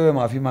سوتے ہوئے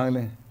معافی مانگ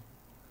لیں،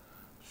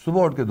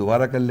 صبح اٹھ کے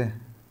دوبارہ کر لیں،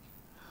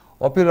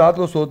 اور پھر رات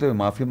کو سوتے ہوئے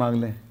معافی مانگ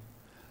لیں،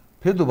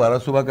 پھر دوبارہ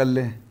صبح کر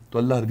لیں، تو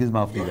اللہ ہرگز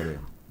معاف نہیں کرے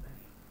گا.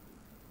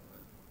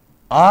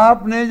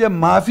 آپ نے جب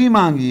معافی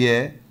مانگی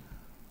ہے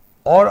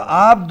اور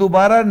آپ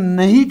دوبارہ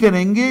نہیں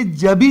کریں گے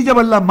جب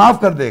اللہ معاف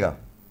کر دے گا.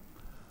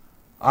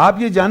 آپ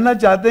یہ جاننا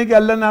چاہتے ہیں کہ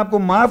اللہ نے آپ کو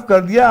معاف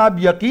کر دیا، آپ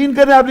یقین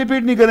کریں آپ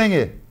ریپیٹ نہیں کریں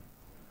گے.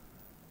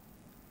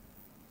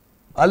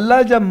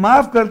 اللہ جب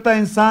معاف کرتا ہے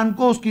انسان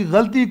کو، اس کی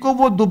غلطی کو،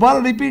 وہ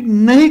دوبارہ ریپیٹ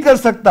نہیں کر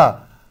سکتا.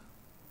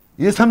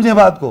 یہ سمجھیں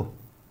بات کو.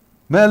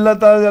 میں اللہ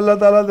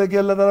تعالیٰ دیکھیں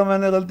اللہ تعالیٰ میں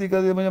نے غلطی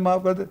کر دی، مجھے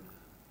معاف کر دے.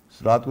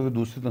 رات کو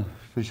دوسری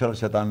طرف پھر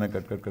شیطان نے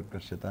کٹ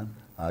شیطان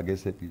آگے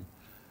سے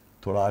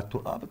تھوڑا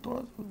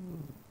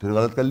پھر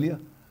غلط کر لیا.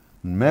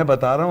 میں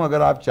بتا رہا ہوں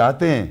اگر آپ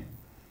چاہتے ہیں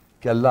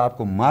کہ اللہ آپ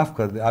کو معاف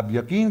کر دے، آپ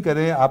یقین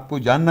کریں، آپ کو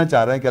جاننا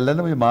چاہ رہے ہیں کہ اللہ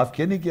نے مجھے معاف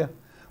کیا نہیں کیا،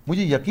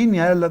 مجھے یقین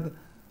نہیں آیا اللہ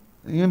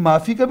یہ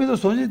معافی کا بھی تو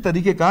سوچیں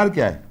طریقہ کار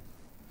کیا ہے.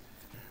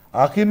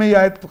 آخر میں یہ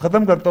آیت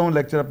ختم کرتا ہوں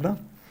لیکچر اپنا.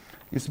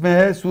 اس میں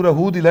ہے سورہ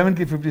ہود 11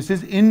 کی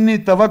 56، انی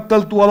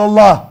توکلت علی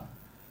اللہ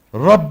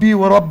ربی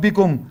و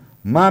ربکم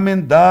ما من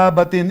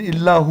دابۃ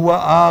الا هو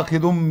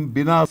آخذ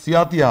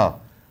بناصیتها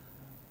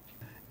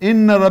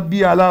ان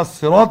ربی علی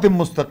صراط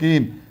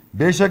مستقیم.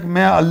 بے شک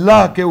میں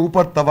اللہ کے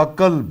اوپر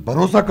توکل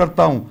بھروسہ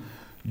کرتا ہوں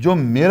جو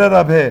میرا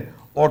رب ہے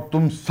اور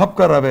تم سب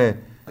کا رب ہے.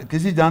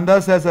 کسی جاندار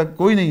سے ایسا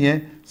کوئی نہیں ہے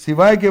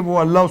سوائے کہ وہ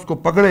اللہ اس کو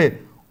پکڑے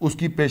اس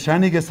کی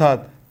پیشانی کے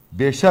ساتھ.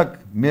 بے شک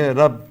میرا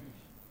رب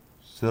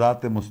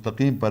صراط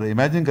مستقیم پر ہے.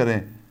 امیجن کریں،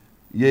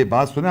 یہ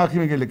بات سنیں آخر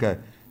میں کیا لکھا ہے،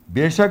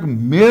 بے شک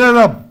میرا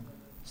رب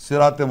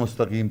صراط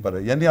مستقیم پر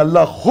ہے، یعنی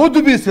اللہ خود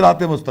بھی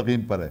صراط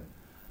مستقیم پر ہے،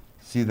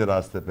 سیدھے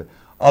راستے پہ.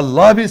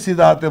 اللہ بھی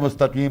صراط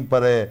مستقیم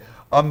پر ہے،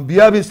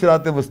 انبیاء بھی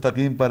صراط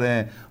مستقیم پر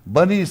ہیں،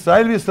 بنی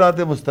اسرائیل بھی صراط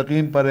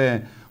مستقیم پر ہیں،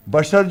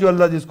 بشر جو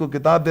اللہ جس کو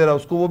کتاب دے رہا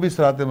اس کو وہ بھی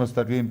صراط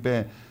مستقیم پہ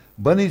ہیں،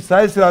 بنی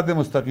اسرائیل صراط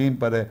مستقیم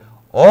پر ہے،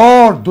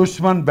 اور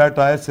دشمن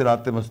بیٹھا ہے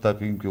صراط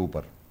مستقیم کے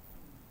اوپر،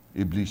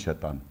 ابلیس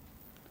شیطان.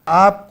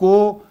 آپ کو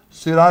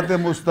صراط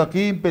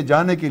مستقیم پہ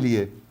جانے کے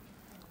لیے،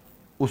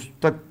 اس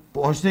تک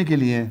پہنچنے کے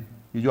لیے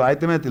یہ جو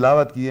آیتیں میں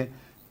تلاوت کی ہے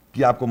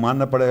کہ آپ کو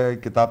ماننا پڑے گا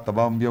کتاب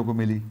تمام انبیاء کو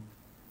ملی،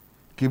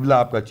 قبلہ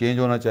آپ کا چینج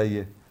ہونا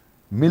چاہیے،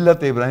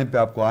 ملت ابراہیم پہ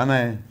آپ کو آنا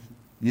ہے.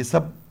 یہ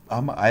سب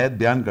ہم آیت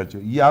بیان کر چکے.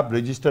 یہ آپ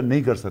رجسٹر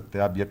نہیں کر سکتے،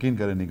 آپ یقین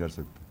کریں نہیں کر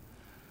سکتے.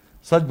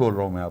 سچ بول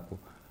رہا ہوں میں آپ کو.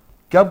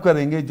 کب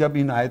کریں گے؟ جب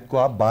ان آیت کو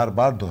آپ بار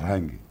بار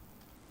دہرائیں گے.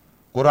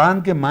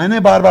 قرآن کے معنی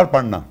بار بار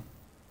پڑھنا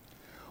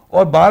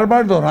اور بار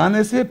بار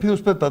دہرانے سے پھر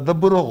اس پہ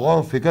تدبر و غور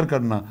و فکر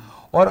کرنا،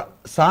 اور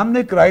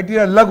سامنے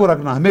کرائیٹیریا اللہ کو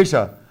رکھنا،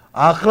 ہمیشہ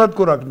آخرت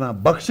کو رکھنا،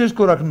 بخشش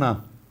کو رکھنا،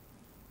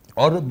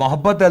 اور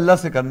محبت اللہ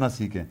سے کرنا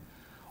سیکھیں.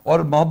 اور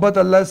محبت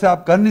اللہ سے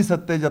آپ کر نہیں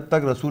سکتے جب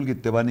تک رسول کی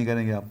اتباع نہیں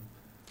کریں گے. آپ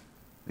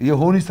یہ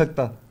ہو نہیں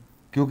سکتا،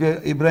 کیونکہ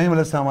ابراہیم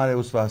علیہ السلام ہمارے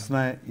اسوہ حسنہ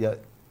ہے، یا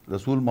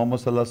رسول محمد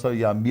صلی اللہ علیہ وسلم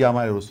یا انبیاء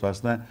ہمارے اسوہ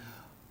حسنہ ہے.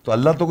 تو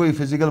اللہ تو کوئی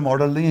فزیکل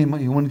ماڈل نہیں ہے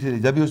ہیومن کے لیے.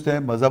 جب بھی اس نے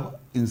مذہب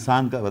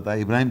انسان کا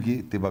بتایا، ابراہیم کی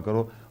اتباع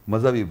کرو،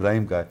 مذہب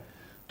ابراہیم کا ہے.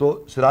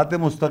 تو صراط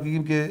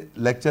مستقیم کے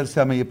لیکچر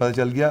سے ہمیں یہ پتہ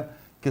چل گیا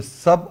کہ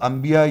سب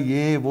انبیاء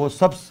یہ وہ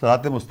سب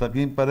صراط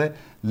مستقیم پر ہے،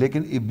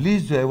 لیکن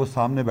ابلیس جو ہے وہ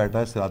سامنے بیٹھا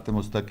ہے صراط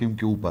مستقیم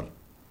کے اوپر.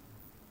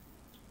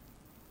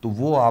 تو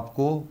وہ آپ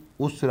کو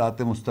اس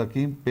صراط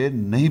مستقیم پہ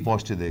نہیں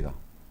پہنچنے دے گا.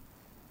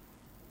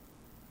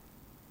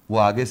 وہ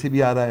آگے سے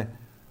بھی آ رہا ہے،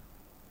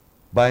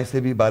 بائیں سے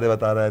بھی بارے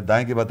بتا رہا ہے،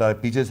 دائیں کے بتا رہا ہے،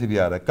 پیچھے سے بھی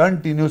آ رہا ہے.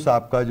 کنٹینیوس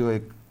آپ کا جو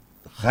ایک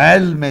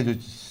خیال میں جو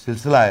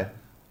سلسلہ ہے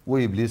وہ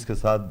ابلیس کے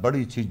ساتھ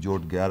بڑی چیز جوڑ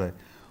گیا ہے.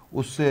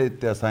 اس سے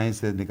اتنے آسانی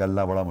سے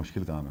نکلنا بڑا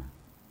مشکل کام ہے.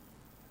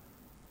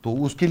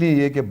 تو اس کے لیے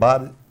یہ کہ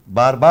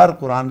بار بار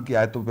قرآن کی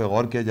آیتوں پہ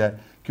غور کیا جائے،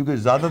 کیونکہ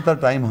زیادہ تر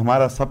ٹائم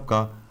ہمارا سب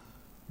کا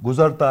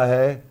گزرتا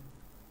ہے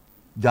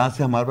جہاں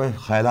سے ہمارے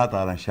پاس خیالات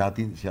آ رہے ہیں.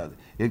 شیاطین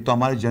ایک تو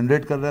ہمارے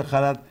جنریٹ کر رہے ہیں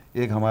خیالات،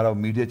 ایک ہمارا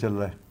میڈیا چل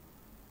رہا ہے،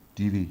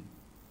 ٹی وی،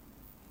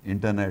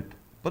 انٹرنیٹ،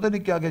 پتہ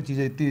نہیں کیا کیا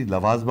چیزیں، اتنی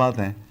لوازمات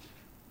ہیں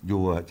جو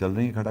وہ چل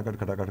رہی ہیں،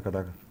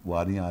 کھٹا وہ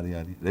آ رہی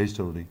ہیں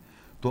رجسٹر ہو رہی ہیں.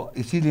 تو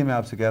اسی لیے میں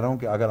آپ سے کہہ رہا ہوں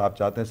کہ اگر آپ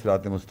چاہتے ہیں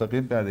صراط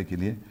مستقیم پہ آنے کے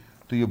لیے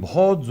تو یہ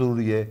بہت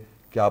ضروری ہے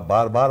کہ آپ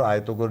بار بار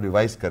آیتوں کو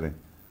ریوائز کریں.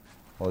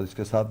 اور اس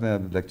کے ساتھ میں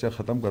لیکچر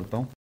ختم کرتا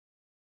ہوں.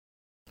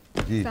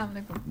 جی السلام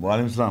علیکم.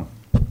 وعلیکم السلام.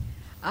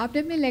 آپ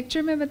نے اپنے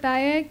لیکچر میں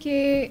بتایا ہے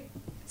کہ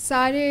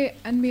سارے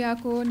انبیاء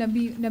کو،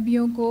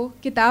 نبیوں کو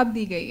کتاب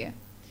دی گئی ہے.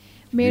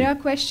 میرا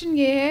کویشچن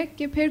یہ ہے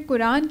کہ پھر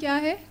قرآن کیا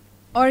ہے،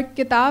 اور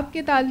کتاب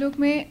کے تعلق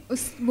میں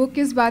وہ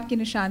کس بات کی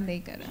نشاندہی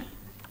کر رہا ہے؟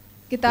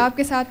 کتاب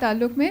کے ساتھ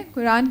تعلق میں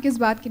قرآن کس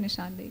بات کی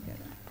نشاندہی کر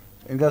رہا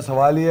ہے؟ ان کا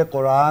سوال یہ ہے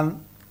قرآن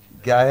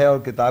کیا ہے اور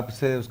کتاب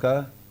سے اس کا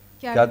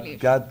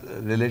کیا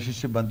ریلیشن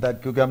شپ بنتا ہے.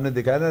 کیونکہ ہم نے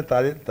دیکھا ہے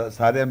نا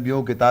سارے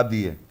انبیاءوں کو کتاب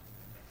دی ہے،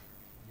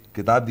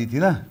 کتاب دی تھی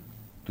نا.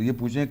 تو یہ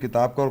پوچھیں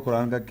کتاب کا اور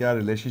قرآن کا کیا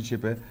ریلیشن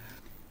شپ ہے.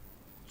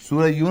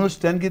 سورہ یونس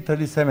 10 کی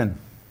 37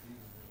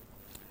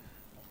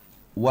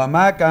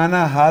 وَمَا كَانَ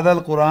هَذَا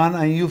الْقُرْآنَ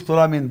أَن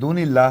يُفْتَرَى مِن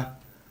دُونِ اللَّهِ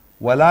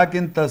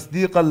وَلَكِن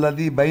تَصْدِيقَ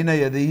الَّذِي بَيْنَ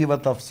يَدَيْهِ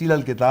وَتَفْصِيلَ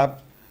الْكِتَابِ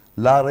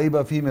لَا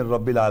رَيْبَ فِيهِ مِن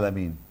رَبِّ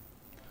الْعَالَمِينَ.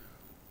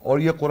 اور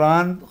یہ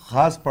قرآن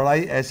خاص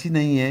پڑھائی ایسی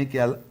نہیں ہے کہ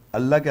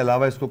اللہ کے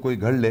علاوہ اس کو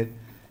کوئی گھڑ لے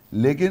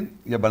لیکن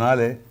یا بنا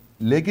لے،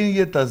 لیکن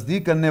یہ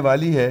تصدیق کرنے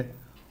والی ہے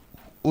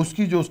اس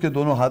کی جو اس کے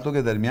دونوں ہاتھوں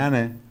کے درمیان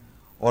ہے،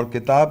 اور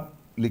کتاب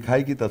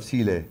لکھائی کی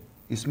تفصیل ہے،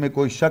 اس میں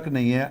کوئی شک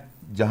نہیں ہے،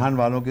 جہان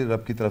والوں کی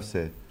رب کی طرف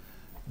سے.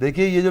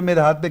 دیکھیے یہ جو میرے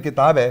ہاتھ میں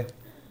کتاب ہے،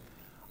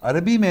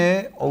 عربی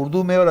میں،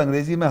 اردو میں اور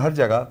انگریزی میں ہر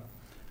جگہ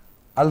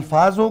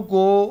الفاظوں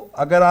کو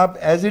اگر آپ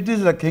ایز اٹ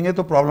از رکھیں گے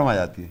تو پرابلم آ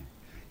جاتی ہے.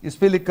 اس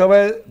پہ لکھا ہوا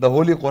ہے دا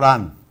ہولی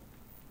قرآن،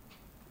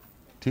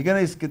 ٹھیک ہے نا،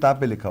 اس کتاب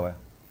پہ لکھا ہوا ہے.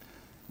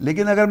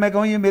 لیکن اگر میں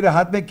کہوں یہ میرے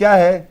ہاتھ میں کیا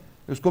ہے،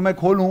 اس کو میں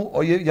کھولوں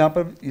اور یہ یہاں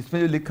پر اس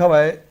میں جو لکھا ہوا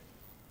ہے،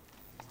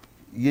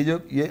 یہ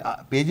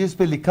پیجز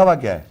پہ لکھا ہوا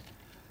کیا ہے،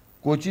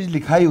 کوئی چیز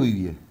لکھائی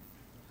ہوئی ہے.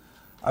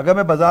 اگر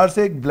میں بازار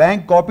سے ایک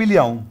بلینک کاپی لے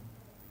آؤں،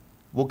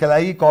 وہ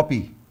کہلائے گی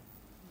کاپی،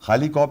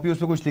 خالی کاپی، اس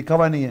پہ کچھ لکھا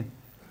ہوا نہیں ہے.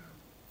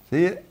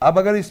 صحیح ہے. اب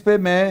اگر اس پہ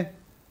میں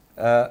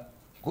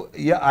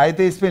یہ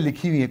آیتیں اس میں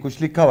لکھی ہوئی ہیں،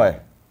 کچھ لکھا ہوا ہے،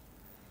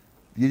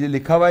 یہ جو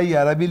لکھا ہوا ہے یہ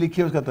عربی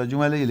لکھی ہے، اس کا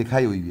ترجمہ ہے، یہ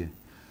لکھائی ہوئی ہے.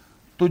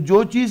 تو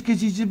جو چیز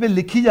کسی چیز پہ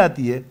لکھی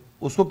جاتی ہے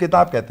اس کو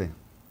کتاب کہتے ہیں.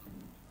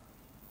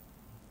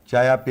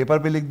 چاہے آپ پیپر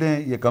پہ لکھ دیں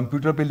یا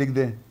کمپیوٹر پہ لکھ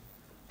دیں،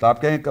 تو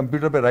آپ کہیں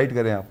کمپیوٹر پہ رائٹ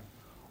کریں آپ،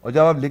 اور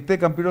جب آپ لکھتے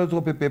کمپیوٹر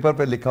تو پھر پیپر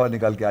پہ لکھا ہوا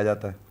نکال کے آ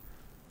جاتا ہے.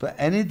 تو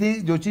اینی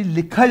تھنگ جو چیز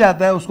لکھا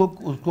جاتا ہے اس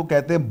کو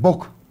کہتے ہیں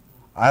بک،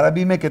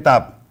 عربی میں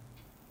کتاب.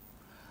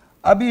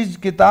 اب اس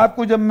کتاب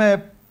کو جب میں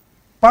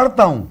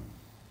پڑھتا ہوں،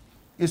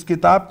 اس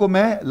کتاب کو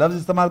میں لفظ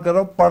استعمال کر رہا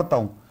ہوں پڑھتا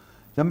ہوں،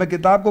 جب میں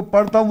کتاب کو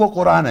پڑھتا ہوں وہ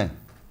قرآن ہے.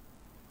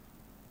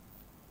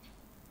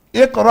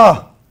 اقرا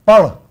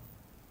پڑھ،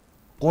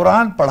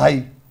 قرآن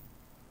پڑھائی،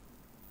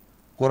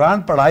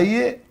 قرآن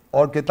پڑھائیے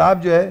اور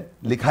کتاب جو ہے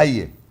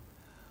لکھائیے.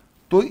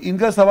 تو ان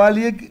کا سوال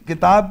یہ کہ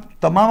کتاب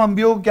تمام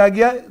انبیاءوں کو کیا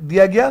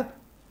دیا گیا؟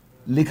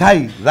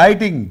 لکھائی،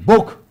 رائٹنگ،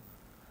 بک.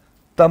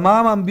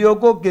 تمام انبیاءوں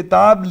کو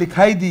کتاب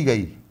لکھائی دی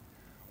گئی،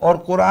 اور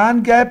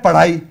قرآن کیا ہے؟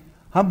 پڑھائی.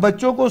 ہم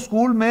بچوں کو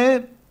اسکول میں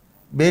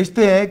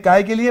بھیجتے ہیں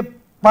کائے کے لیے؟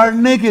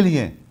 پڑھنے کے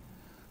لیے.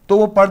 تو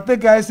وہ پڑھتے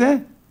کیا سے؟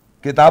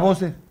 کتابوں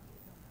سے.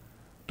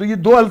 تو یہ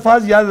دو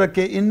الفاظ یاد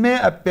رکھیں، ان میں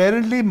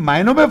اپیرنٹلی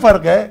معنوں میں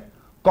فرق ہے.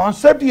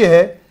 کانسیپٹ یہ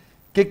ہے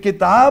کہ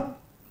کتاب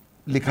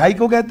لکھائی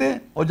کو کہتے ہیں،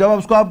 اور جب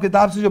اس کو آپ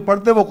کتاب سے جو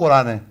پڑھتے ہیں وہ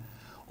قرآن ہے.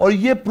 اور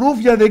یہ پروف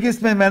یا دیکھیں،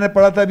 اس میں نے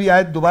پڑھا تھا، ابھی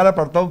آیت دوبارہ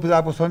پڑھتا ہوں پھر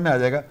آپ کو سمجھ میں آ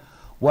جائے گا.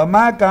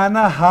 وَمَا كَانَ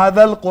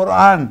هَذَا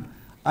الْقُرْآنَ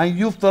أَن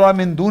يُفْتَرَى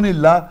مِن دُونِ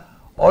اللَّهِ.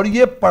 اور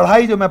یہ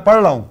پڑھائی جو میں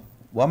پڑھ رہا ہوں،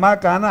 وَمَا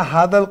كَانَ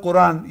هَذَا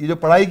الْقُرْآنَ، یہ جو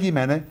پڑھائی کی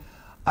میں نے،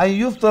 أَن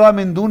يُفْتَرَى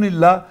مِن دُونِ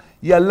اللَّهِ،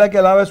 یہ اللہ کے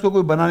علاوہ اس کو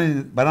کوئی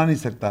بنا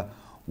نہیں سکتا.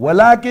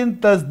 وَلَكِن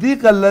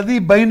تَصْدِيقَ الَّذِي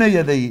بَيْنَ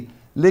يَدَيْهِ،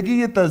 لیکن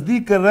یہ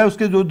تصدیق کر رہا ہے اس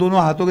کے جو دونوں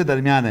ہاتھوں کے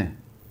درمیان ہے.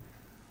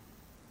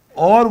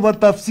 اور وہ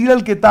تفصیل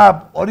الکتاب،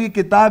 اور یہ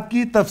کتاب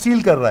کی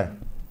تفصیل کر رہا ہے،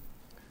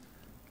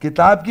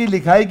 کتاب کی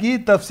لکھائی کی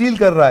تفصیل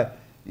کر رہا ہے.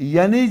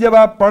 یعنی جب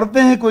آپ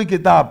پڑھتے ہیں کوئی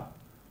کتاب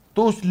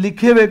تو اس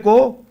لکھے ہوئے کو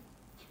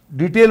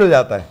ڈیٹیل ہو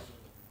جاتا ہے.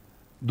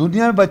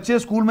 دنیا میں بچے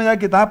اسکول میں جا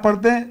کے کتاب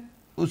پڑھتے ہیں،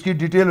 اس کی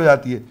ڈیٹیل ہو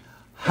جاتی ہے.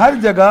 ہر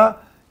جگہ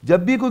جب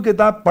بھی کوئی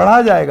کتاب پڑھا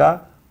جائے گا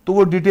تو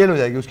وہ ڈیٹیل ہو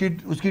جائے گی،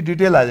 اس کی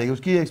ڈیٹیل آ جائے گی،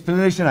 اس کی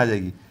ایکسپلینیشن آ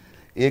جائے گی.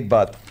 ایک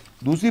بات.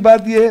 دوسری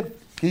بات یہ ہے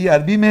کہ یہ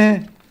عربی میں ہے،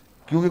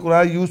 کیونکہ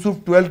قرآن یوسف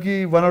 12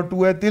 کی 1 اور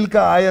 2 ہے. تِلْکَ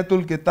آیَةُ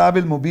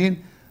الْکِتَابِ الْمُبِینِ،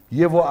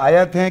 یہ وہ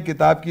آیت ہیں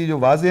کتاب کی جو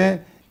واضح ہیں.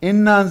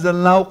 اِنَّا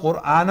أَنزَلْنَاهُ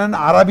قُرْآنًا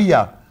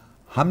عَرَبِيًّا،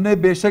 ہم نے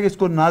بے شک اس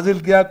کو نازل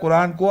کیا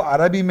قرآن کو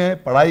عربی میں،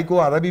 پڑھائی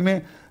کو عربی میں.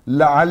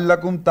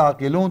 لَعَلَّكُمْ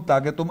تَعْقِلُونَ،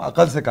 تاکہ تم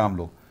عقل سے کام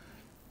لو.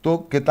 تو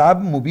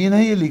کتاب مبین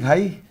ہے یہ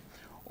لکھائی،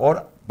 اور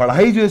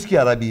پڑھائی جو اس کی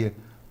عربی ہے.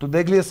 تو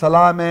دیکھ لیے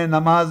سلام میں،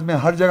 نماز میں،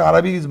 ہر جگہ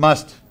عربی از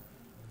مسٹ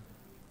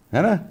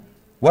ہے نا.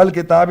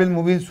 وَالْكِتَابِ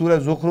الْمُبِينِ، سورہ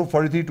زخرف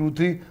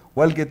 43:2-3،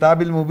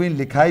 وَالْكِتَابِ الْمُبِينِ،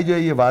 لکھائی جو ہے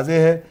یہ واضح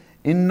ہے.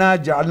 اِنَّا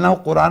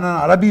جَعَلْنَاهُ قُرْآنًا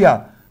عَرَبِيًّا،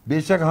 بے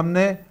شک ہم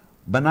نے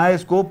بنائے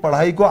اس کو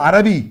پڑھائی کو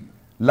عربی.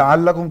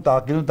 لَعَلَّكُمْ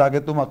تَعْقِلُونَ، تاکہ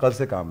تم عقل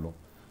سے کام لو.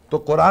 تو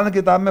قرآن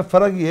کتاب میں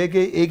فرق یہ ہے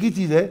کہ ایک ہی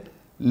چیز ہے،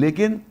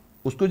 لیکن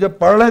اس کو جب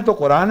پڑھ رہے ہیں تو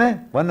قرآن ہے،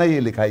 ورنہ یہ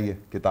لکھائی ہے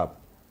کتاب.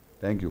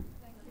 Thank you.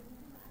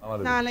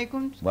 السلام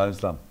علیکم. وعلیکم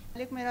السلام.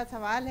 میرا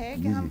سوال ہے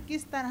کہ ہم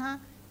کس طرح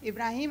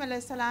ابراہیم علیہ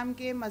السلام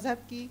کے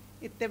مذہب کی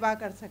اتباع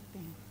کر سکتے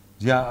ہیں؟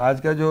 جی ہاں،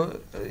 آج کا جو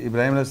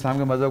ابراہیم علیہ السلام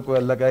کے مذہب کو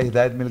اللہ کا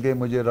ہدایت مل گئی،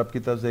 مجھے رب کی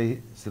طرف سے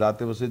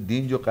صراط مستقیم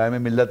دین جو قائم ہے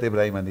ملت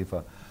ابراہیم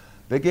حنیفہ.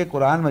 دیکھیے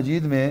قرآن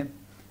مجید میں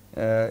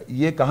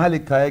یہ کہاں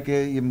لکھا ہے کہ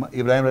یہ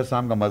ابراہیم علیہ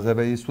السلام کا مذہب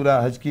ہے؟ یہ سورہ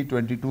حج کی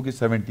 22 کی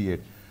 78.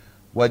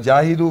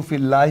 وَجَاهِدُوا فِي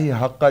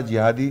اللَّهِ حَقَّ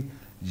جہادی،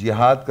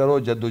 جہاد کرو،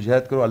 جد و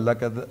جہد کرو اللہ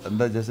کے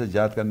اندر جیسے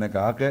جہاد کرنے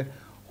کا حق ہے.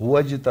 هُوَ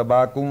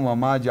اجْتَبَاكُمْ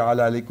وَمَا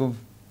جَعَلَ عَلَيْكُمْ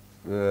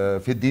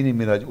فِي الدِّينِ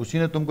مِنْ حَرَجٍ، اسی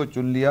نے تم کو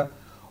چن لیا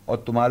اور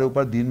تمہارے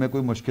اوپر دین میں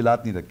کوئی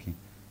مشکلات نہیں رکھی.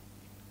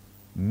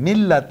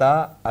 ملتا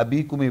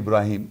ابیکم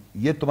ابراہیم،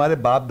 یہ تمہارے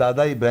باپ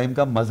دادا ابراہیم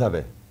کا مذہب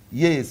ہے.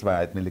 یہ اس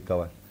آیت میں لکھا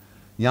ہوا ہے.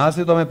 یہاں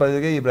سے تو ہمیں پتہ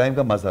چلے کہ ابراہیم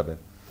کا مذہب ہے.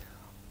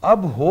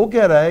 اب ہو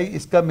کیا رہا ہے,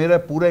 اس کا میرا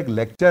پورا ایک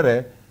لیکچر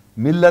ہے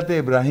ملت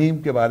ابراہیم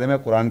کے بارے میں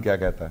قرآن کیا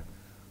کہتا ہے,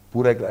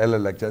 پورا ایک الگ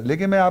لیکچر.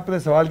 لیکن میں آپ نے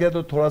سوال کیا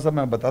تو تھوڑا سا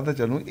میں بتاتا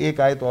چلوں, ایک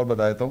آیت اور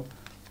بتا دیتا ہوں.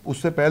 اس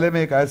سے پہلے میں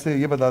ایک آیت سے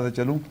یہ بتاتا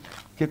چلوں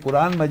کہ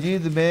قرآن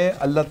مجید میں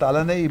اللہ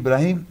تعالیٰ نے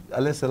ابراہیم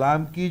علیہ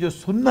السلام کی جو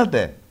سنت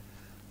ہے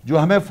جو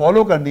ہمیں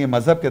فالو کرنی ہے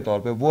مذہب کے طور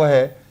پہ, وہ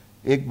ہے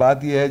ایک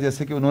بات یہ ہے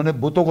جیسے کہ انہوں نے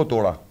بتوں کو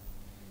توڑا,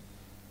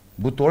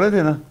 بت توڑے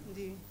تھے نا.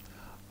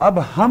 اب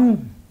ہم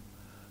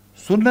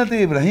سنت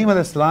ابراہیم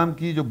علیہ السلام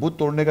کی جو بت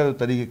توڑنے کا جو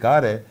طریقہ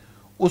کار ہے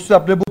اس سے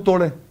اپنے بت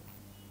توڑے.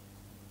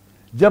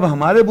 جب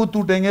ہمارے بت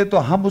ٹوٹیں گے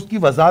تو ہم اس کی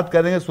وضاحت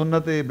کریں گے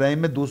سنت ابراہیم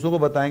میں, دوسروں کو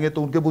بتائیں گے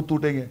تو ان کے بت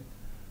ٹوٹیں گے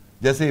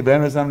جیسے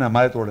ابراہیم علیہ السلام نے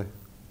ہمارے توڑے.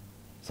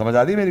 سمجھ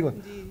آ رہی ہے میری بات؟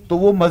 تو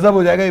وہ مذہب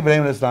ہو جائے گا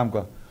ابراہیم علیہ السلام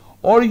کا.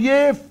 اور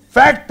یہ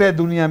فیکٹ ہے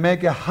دنیا میں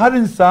کہ ہر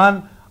انسان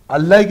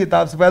اللہ کی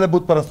کتاب سے پہلے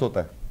بت پرست ہوتا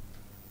ہے.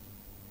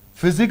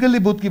 فزیکلی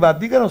بت کی بات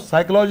نہیں کر رہا ہوں,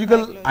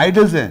 سائیکولوجیکل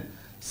آئیڈلز ہیں,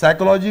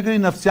 سائیکولوجیکلی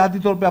نفسیاتی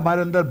طور پہ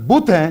ہمارے اندر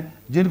بت ہیں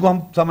جن کو ہم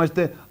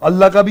سمجھتے ہیں.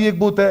 اللہ کا بھی ایک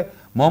بت ہے,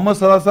 محمد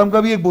صلی اللہ علیہ وسلم کا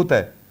بھی ایک بت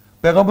ہے,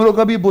 پیغمبروں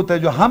کا بھی بت ہے.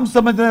 جو ہم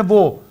سمجھ رہے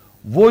ہیں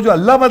وہ جو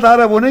اللہ بتا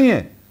رہا ہے وہ نہیں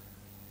ہے.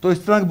 تو اس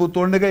طرح بت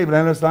توڑنے کا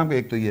ابراہیم علیہ السلام کا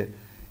ایک تو یہ ہے.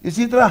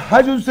 اسی طرح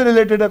حج ان سے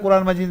ریلیٹڈ ہے.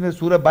 قرآن مجید میں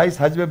سورہ 22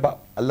 حج میں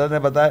اللہ نے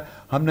بتایا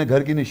ہم نے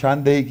گھر کی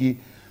نشاندہی کی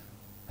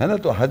ہے نا,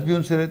 تو حج بھی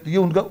ان سے یہ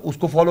ان کا اس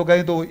کو فالو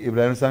کریں تو ابراہیم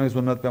علیہ السلام کی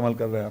سنت پہ عمل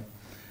کر رہے ہیں.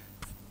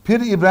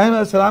 پھر ابراہیم علیہ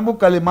السلام کو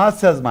کلمات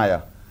سے آزمایا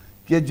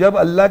کہ جب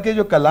اللہ کے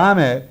جو کلام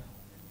ہے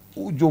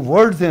جو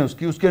ورڈز ہیں اس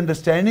کی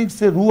انڈرسٹینڈنگ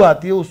سے روح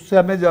آتی ہے, اس سے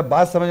ہمیں جب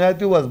بات سمجھ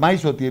آتی ہے وہ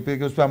آزمائش ہوتی ہے پھر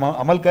کہ اس پہ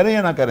عمل کریں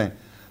یا نہ کریں.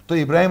 تو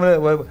ابراہیم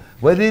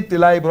وَإِذِ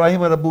ابْتَلَىٰ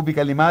إِبْرَاهِيمَ رَبُّهُ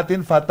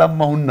بِكَلِمَاتٍ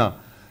فَأَتَمَّهُنَّ,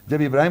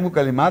 جب ابراہیم کو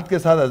کلمات کے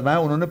ساتھ آزمایا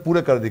انہوں نے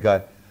پورے کر دکھائے.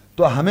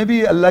 تو ہمیں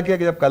بھی اللہ کے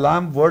جب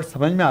کلام ورڈ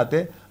سمجھ میں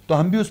آتے تو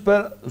ہم بھی اس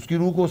پر اس کی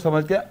روح کو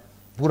سمجھ کے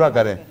پورا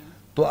کریں.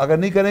 تو اگر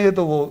نہیں کریں گے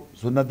تو وہ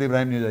سنت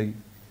ابراہیم نہیں ہو جائے گی.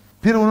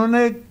 پھر انہوں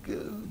نے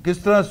کس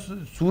طرح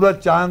سورج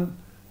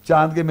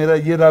چاند کے میرا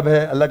یہ رب ہے,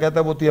 اللہ کہتا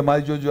ہے وہ تھی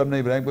ہماری جو ہم نے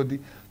ابراہیم کو دی.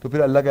 تو پھر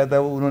اللہ کہتا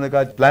ہے وہ انہوں نے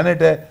کہا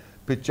پلانٹ ہے,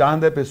 پھر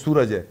چاند ہے, پھر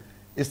سورج ہے,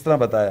 اس طرح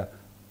بتایا.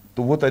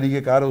 تو وہ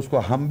طریقہ کار ہے, اس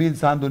کو ہم بھی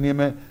انسان دنیا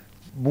میں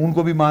مون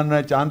کو بھی مان رہے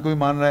ہیں, چاند کو بھی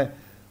مان رہے ہیں,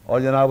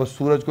 اور جناب وہ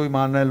سورج کو بھی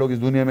مان رہے ہیں لوگ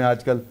اس دنیا میں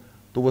آج کل.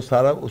 تو وہ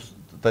سارا اس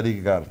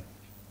طریقہ کار.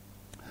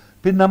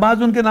 پھر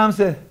نماز ان کے نام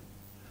سے,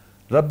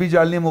 ربی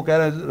جعلنی, وہ کہہ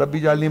رہے ہیں ربی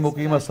جعلنی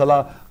مقیم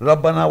الصلاۃ,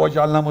 ربنا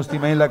وجعلنا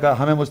مسلمین لک,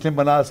 ہمیں مسلم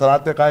بنا, صلاۃ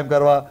پہ قائم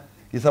کروا.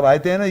 یہ سب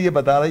آیتیں ہیں نا, یہ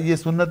بتا رہا ہے, یہ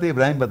سنت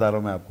ابراہیم بتا رہا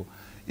ہوں میں آپ کو.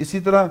 اسی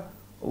طرح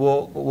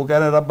وہ کہہ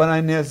رہے ہیں ربنا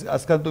انی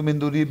اسکنت من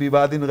ذری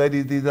بواد غیر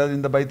ذی زرع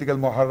عند بیتک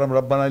المحرم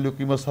ربنا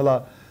لیقیموا الصلاۃ,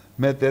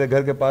 میں تیرے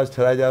گھر کے پاس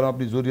ٹھہرایا جا رہا ہوں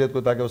اپنی ذریت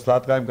کو تاکہ وہ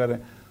صلاۃ قائم کریں.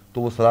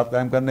 تو وہ صلاۃ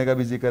قائم کرنے کا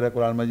بھی ذکر ہے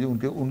قرآن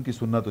مجید, ان کی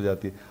سنت ہو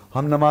جاتی ہے.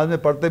 ہم نماز میں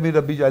پڑھتے بھی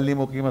ربی جعلنی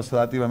مقیم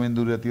الصلاۃ ومن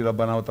ذریتی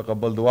ربنا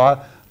وتقبل دعا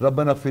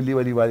ربنا اغفر لی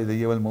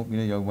ولوالدی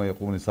والمؤمنین یوم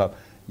یقوم الحساب.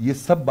 یہ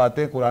سب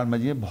باتیں قرآن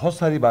مجید میں بہت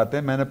ساری باتیں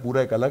میں نے پورا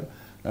ایک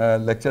الگ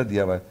لیکچر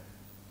دیا ہوا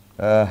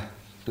ہے.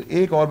 تو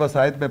ایک اور بس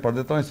آیت میں پڑھ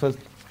دیتا ہوں اس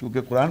وقت,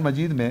 کیونکہ قرآن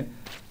مجید میں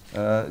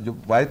جو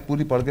آیت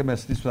پوری پڑھ کے میں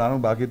اس لیے سنا رہا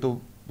ہوں, باقی تو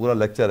پورا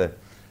لیکچر ہے.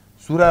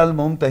 سورہ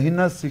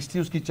الممتحنہ 60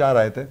 اس کی 4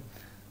 آیت ہے.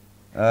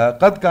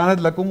 قد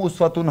كانت لكم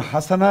اسوة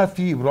حسنة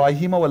في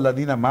ابراہیم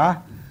والذین معه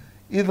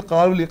اذ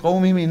قالوا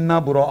لقومهم انا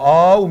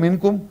براء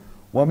منكم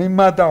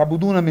ومما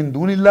تعبدون من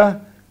دون الله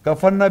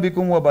كفرنا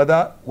بكم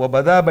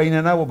وبدا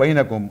بيننا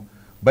وبينكم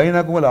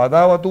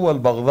العداوة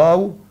والبغضاء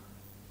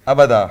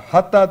ابدا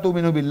حتى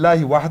تؤمنوا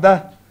بالله وحده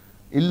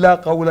الا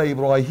قول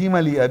ابراہیم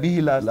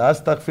لأبيه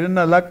لاستغفرن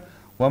لك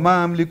وما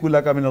املك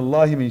لك من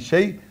الله من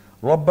شيء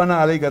ربنا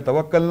عليك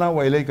توکلنا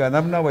واليك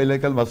انبنا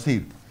واليك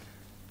المصير.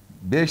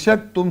 بے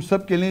شک تم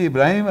سب کے لیے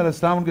ابراہیم علیہ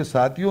السلام ان کے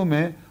ساتھیوں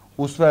میں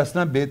اسوہ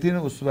حسنہ, بہترین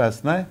اسوہ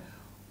حسنہ ہے,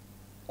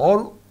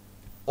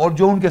 اور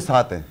جو ان کے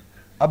ساتھ ہیں.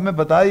 اب میں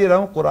بتا ہی رہا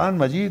ہوں قرآن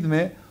مجید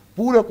میں,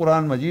 پورے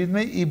قرآن مجید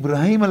میں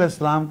ابراہیم علیہ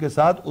السلام کے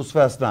ساتھ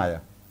اسوہ حسنہ آیا.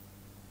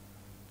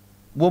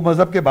 وہ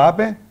مذہب کے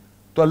باپ ہیں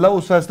تو اللہ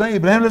اسوہ حسنہ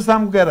ابراہیم علیہ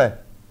السلام کو کہہ رہا ہے.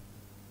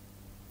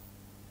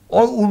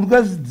 اور ان کا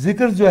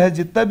ذکر جو ہے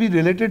جتنا بھی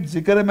ریلیٹڈ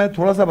ذکر ہے میں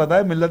تھوڑا سا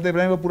بتایا, ملت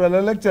ابراہیم کا پورا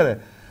الگ لیکچر ہے.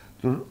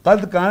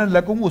 قد کان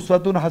لکم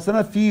اسوۃ حسنہ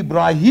فی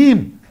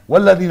ابراہیم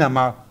والذین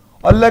معہ,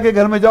 اللہ کے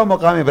گھر میں جاؤ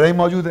مقام ابراہیم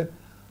موجود ہے,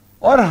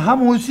 اور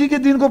ہم اسی کے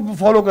دین کو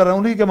فالو کر رہے ہیں,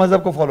 انہی کے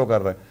مذہب کو فالو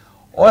کر رہے ہیں,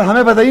 اور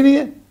ہمیں پتہ ہی نہیں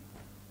ہے.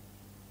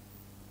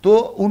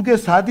 تو ان کے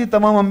ساتھی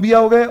تمام انبیاء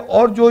ہو گئے,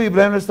 اور جو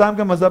ابراہیم علیہ السلام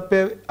کے مذہب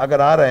پہ اگر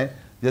آ رہے ہیں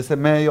جیسے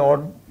میں اور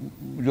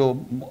جو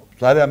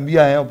سارے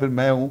انبیاء ہیں اور پھر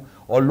میں ہوں,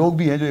 اور لوگ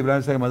بھی ہیں جو ابراہیم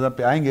علیہ السلام کے مذہب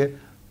پہ آئیں گے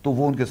تو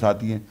وہ ان کے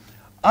ساتھی ہیں.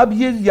 اب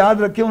یہ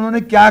یاد رکھیں انہوں نے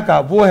کیا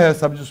کہا, وہ ہے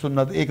سب جو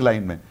سنت ایک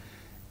لائن میں,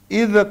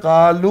 اذ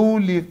قالوا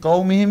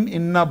لقومہم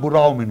انا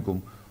براء منکم.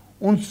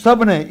 ان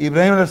سب نے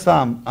ابراہیم علیہ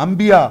السلام,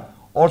 انبیاء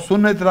اور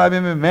سنت رابع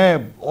میں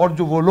اور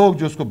جو وہ لوگ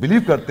جو اس کو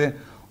بلیو کرتے ہیں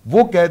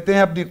وہ کہتے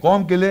ہیں اپنی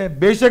قوم کے لیے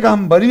بے شک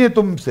ہم بری ہیں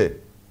تم سے,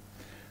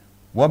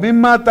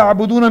 وَمِمَّا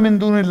تَعْبُدُونَ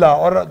مِن دُونِ اللَّهِ,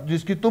 اور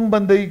جس کی تم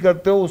بندگی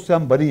کرتے ہو اس سے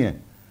ہم بری ہیں.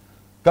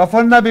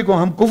 کفرنا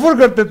بکم, ہم کفر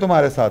کرتے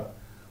تمہارے ساتھ.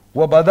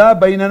 وَبَدَا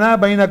بَيْنَنَا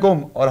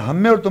بَيْنَكُمْ, اور ہم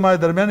میں اور تمہارے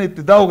درمیان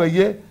ابتدا ہو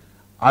گئی ہے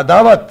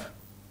عداوت,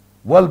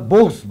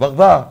 والبغض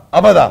بغضاء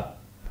ابدا,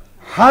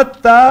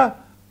 حتی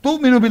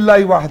तुमिनु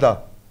बिल्लाहि वाहिदा,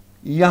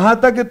 यहाँ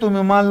तक कि तुम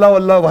ईमान लाओ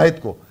अल्लाह वाहिद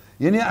को।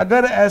 यानी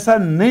अगर ऐसा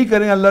नहीं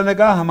करें, अल्लाह ने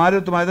कहा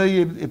हमारे तुम्हारे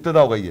ये इब्तिदा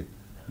हो गई है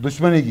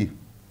दुश्मनी की,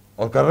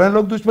 और कर रहे हैं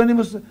लोग दुश्मनी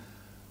मुझसे।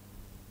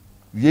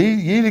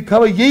 यही लिखा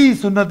हुआ, यही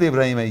सुन्नत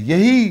इब्राहिम है,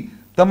 यही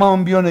तमाम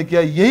अंबियों ने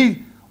किया, यही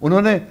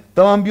उन्होंने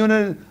तमाम अंबियों ने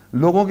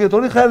लोगों के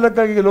थोड़ी ख्याल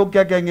रखा कि लोग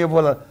क्या कहेंगे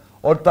बोला।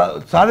 और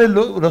सारे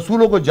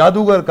रसूलों को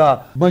जादूगर का,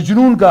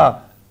 मजनून का,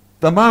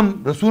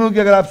 तमाम रसूलों की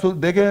अगर आप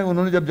देखें,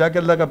 उन्होंने जब जाके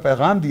अल्लाह का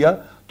पैगाम दिया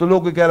तो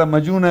लोग कह रहा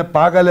मजनून है,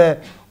 पागल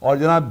है, और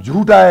जनाब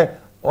झूठा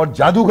है और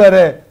जादूगर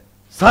है,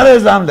 सारे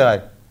इल्जाम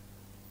लगाए।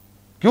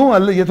 क्यों?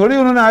 अल्लाह ये थोड़ी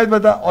उन्होंने आयत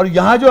बता। और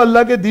यहाँ जो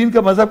अल्लाह के दीन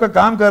का मजहब का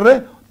काम कर रहे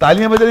हैं,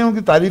 तालियां बज रही हैं,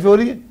 उनकी तारीफ हो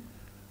रही है।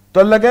 तो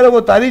अल्लाह कह रहा है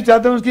वो तारीफ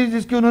चाहते हैं उसकी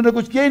जिसकी उन्होंने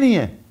कुछ किया ही नहीं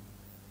है।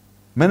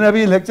 मैंने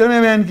अभी लेक्चर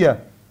में बयान किया,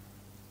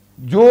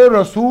 जो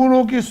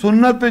रसूलों की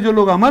सुन्नत पे जो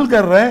लोग अमल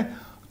कर रहे हैं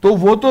तो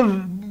वो तो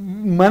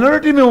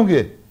माइनॉरिटी में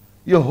होंगे।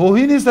 ये हो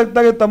ही नहीं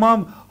सकता कि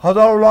तमाम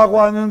हजारों लाख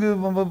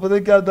पता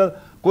क्या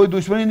कोई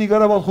दुश्मनी नहीं कर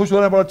रहा, बहुत खुश हो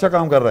रहा है, बहुत अच्छा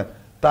काम कर रहे हैं,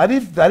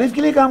 तारीफ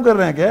के लिए काम कर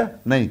रहे हैं क्या?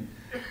 नहीं,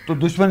 तो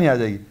दुश्मनी आ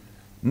जाएगी।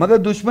 मगर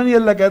दुश्मनी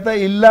अल्लाह कहता है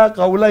इल्ला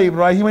कौला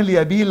इब्राहिम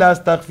लिअबी ला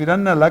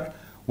अस्तगफिरन्ना लक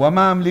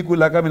वमा अमलिकु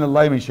लका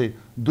मिनल्लाहि मिन शै।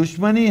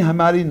 दुश्मनी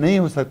हमारी नहीं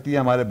हो सकती है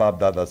हमारे बाप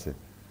दादा से,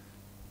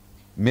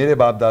 मेरे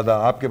बाप दादा,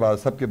 आपके बाप,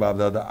 सबके बाप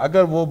दादा।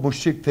 अगर वो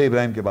मुश्रिक थे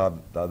इब्राहिम के बाप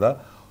दादा,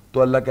 तो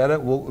अल्लाह कह रहा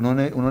है वो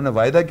उन्होंने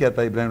वायदा किया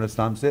था इब्राहिम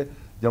अलैहिस्सलाम से,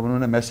 जब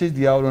उन्होंने मैसेज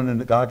दिया और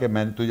उन्होंने कहा कि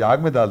मैं तुझे आग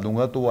में डाल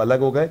दूंगा, तो वो अलग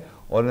हो गए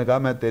और उन्होंने कहा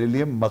मैं तेरे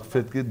लिए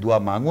मगफिरत की दुआ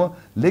मांगूंगा,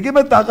 लेकिन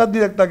मैं ताकत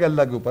नहीं रखता कि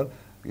अल्लाह के ऊपर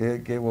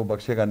कि वो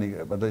बख्शेगा नहीं,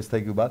 मतलब इस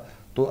तरह की बात।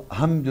 तो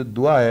हम जो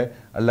दुआ है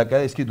अल्लाह कह रहा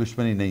है इसकी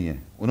दुश्मनी नहीं है।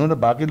 उन्होंने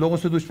बाकी लोगों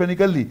से दुश्मनी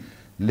कर ली,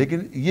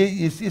 लेकिन ये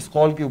इस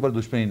कौल के ऊपर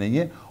दुश्मनी नहीं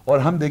है। और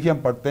हम देखिए,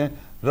 हम पढ़ते हैं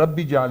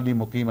रब्बी जाअलनी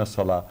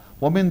मुकीमस्सलाह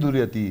व मिन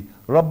दुर्रियती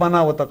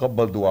रब्बना व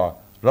तक़ब्बल दुआ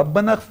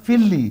रब्बना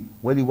इग़फ़िरली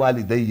व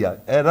लिवालिदैया।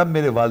 ए रब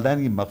मेरे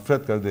वालिदैन की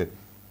मग़फ़िरत कर दे,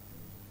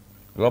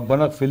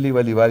 रब्बना इग़फ़िरली व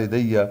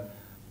लिवालिदैया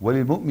व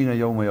लिलमुमिनीना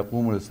यौम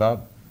यक़ूमुल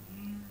हिसाब,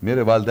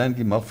 मेरे वालिदैन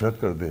की मग़फ़िरत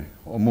कर दे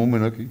और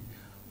मोमिनों की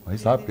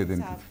हिसाब के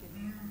दिन की।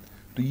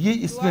 तो ये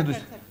इसमें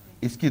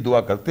इसकी दुआ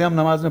करते हैं, हम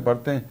नमाज में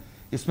पढ़ते हैं,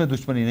 इसमें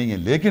दुश्मनी नहीं है।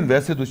 लेकिन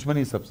वैसे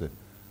दुश्मनी सबसे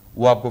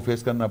वो आपको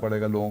फेस करना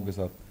पड़ेगा लोगों के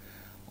साथ।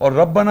 और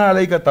रब्बना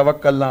अलैका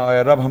तवक्कलना,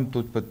 और रब हम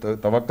तुझ पर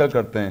तवक्कल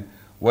करते हैं,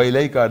 व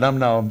इलैका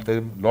अनबना, हम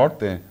तेरे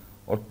लौटते हैं,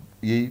 और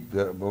यही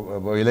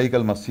व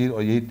इलैकल मसीर,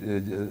 और यही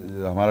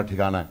हमारा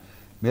ठिकाना है।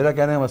 मेरा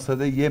कहने का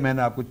मकसद है, ये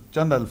मैंने आपको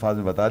चंद अल्फाज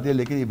में बता दिया,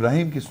 लेकिन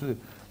इब्राहिम की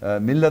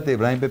मिल्लत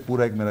इब्राहिम पे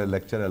पूरा एक मेरा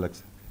लेक्चर है अलग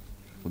से,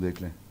 वो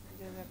देख लें।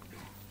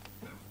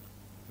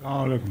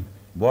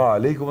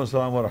 वालेकुम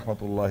अस्सलाम व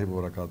रहमतुल्लाहि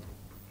व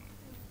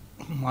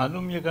बरकातुहू।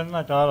 मालूम ये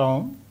करना चाह रहा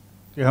हूँ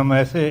कि हम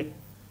ऐसे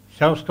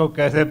शख्स को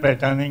कैसे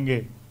पहचानेंगे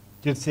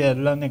जिससे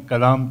अल्लाह ने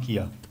कलाम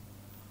किया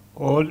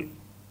और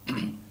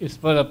इस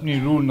पर अपनी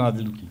रूह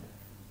नाजिल की।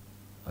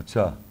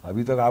 अच्छा,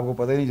 अभी तक आपको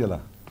पता ही नहीं चला?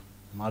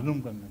 मालूम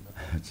करने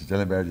का। अच्छा,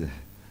 चलें बैठ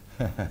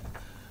जाए।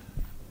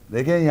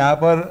 देखिए यहाँ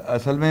पर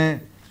असल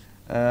में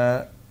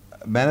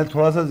मैंने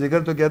थोड़ा सा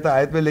जिक्र तो किया था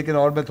आयत में, लेकिन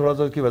और मैं थोड़ा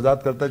सा उसकी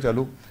वजाहत करता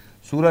चलूँ।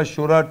 सूरह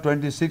शूरा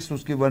 26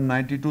 उसकी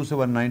 192 से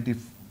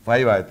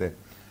 195 आयत है।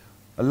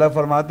 अल्लाह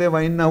फरमाते हैं व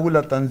इन्नहु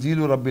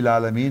लतंज़ीलु रब्बिल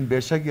आलमीन,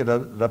 बेशक ये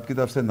रब की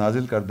तरफ से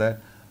नाजिल करदा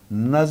है।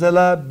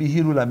 नज़ला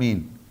बिहिरुल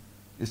अमीन,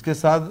 इसके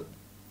साथ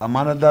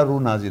अमानतदार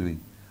रूह नाजिल हुई।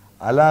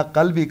 अला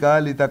क़ल्बिका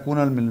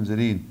लितकूनल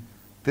मुनज़िरीन,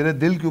 तेरे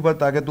दिल के ऊपर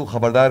ताकि तू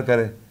खबरदार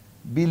करे।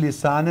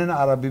 बिलिसानिन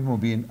अरबी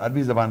मुबीन,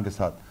 अरबी ज़बान के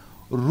साथ।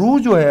 रूह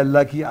जो है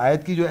अल्लाह की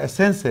आयत की जो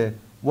एसेंस है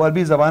वो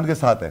अरबी ज़बान के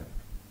साथ है।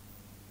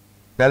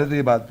 पहले तो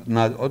ये बात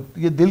और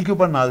ये दिल के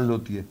ऊपर नाजिल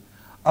होती है।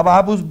 अब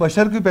आप उस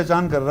बशर की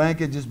पहचान कर रहे हैं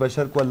कि जिस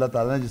बशर को अल्लाह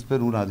ताला ने जिस पे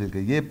रूह नाजिल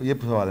की, ये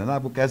सवाल है ना,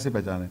 आपको कैसे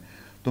पहचाने?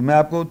 तो मैं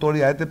आपको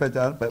थोड़ी आयतें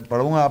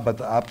पढ़ूंगा,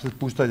 आपसे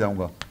पूछता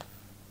जाऊंगा।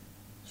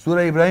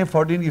 सूरह इब्राहिम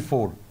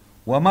 14:4,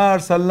 वमा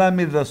अरसलना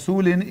मिन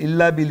रसूलिन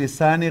इल्ला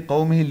बिलिसानि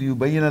कौमिही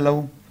लियुबय्यिन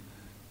लहुम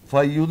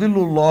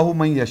फयुदिल्लुल्लाहु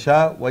मन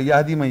यशा व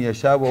यहदी मन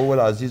यशा व हुवल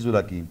अज़ीज़ुल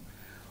हकीम।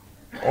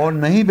 और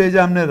नहीं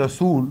भेजा हमने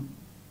रसूल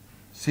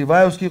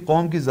सिवाय उसकी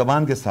कौम की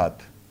ज़बान के साथ,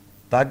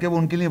 ताकि वो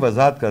उनके लिए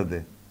वजाहत कर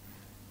दे।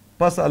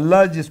 बस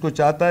अल्लाह जिसको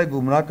चाहता है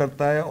गुमराह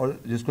करता है और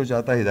जिसको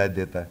चाहता है हिदायत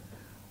देता है।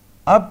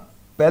 अब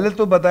पहले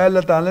तो बताया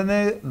अल्लाह ताला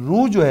ने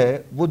रूह जो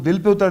है वो दिल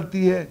पे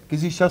उतरती है,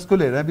 किसी शख्स को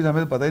ले रहे हैं, अभी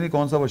हमें पता ही नहीं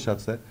कौन सा वो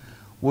शख्स है।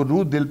 वो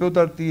रूह दिल पे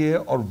उतरती है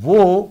और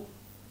वो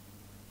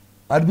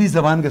अरबी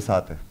ज़बान के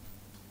साथ है।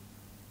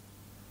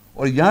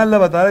 और यहाँ अल्लाह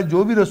बता रहा है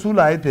जो भी रसूल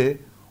आए थे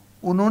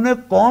उन्होंने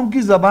कौम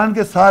की ज़बान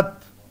के साथ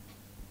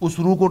उस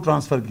रूह को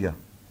ट्रांसफ़र किया।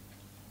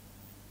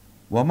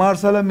 वमा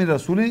अरसलना मिन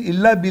रसूलिन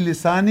इल्ला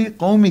बिलिसानि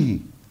कौमिही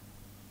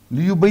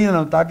लियुबय्यिन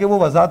लहुम, ताकि वो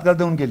वजाहत कर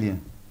दे उनके लिए,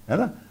 है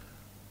ना।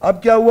 अब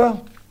क्या हुआ,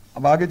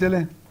 अब आगे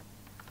चलें।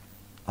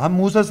 हम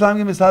मूसा अलैहिस्सलाम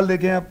की मिसाल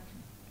देखें। आप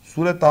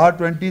सूरह ताहा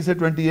 20 से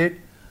 28,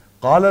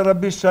 क़ाल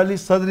रब्बि इश्रह ली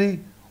सदरी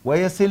व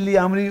यस्सिर ली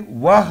अमरी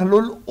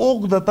वहलुल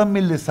उक़दतम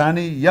मिन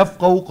लिसानी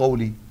यफ़क़हू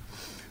क़ौली।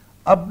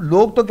 अब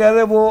लोग तो कह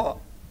रहे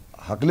वो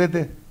हकले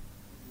थे,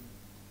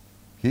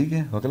 ठीक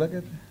है, हकला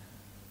कहते हैं,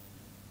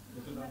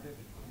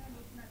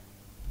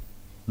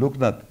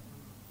 लुकनत।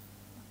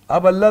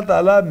 اب اللہ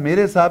تعالیٰ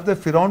میرے حساب سے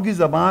فرعون کی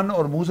زبان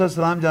اور موسیٰ علیہ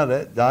السلام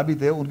جہاں بھی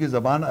تھے ان کی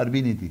زبان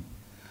عربی نہیں تھی،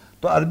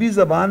 تو عربی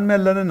زبان میں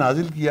اللہ نے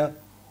نازل کیا.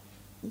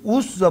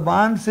 اس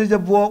زبان سے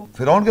جب وہ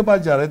فرعون کے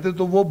پاس جا رہے تھے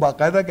تو وہ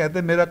باقاعدہ کہتے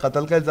ہیں میرا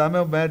قتل کا الزام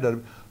ہے، میں ڈر.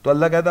 تو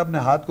اللہ کہتا اپنے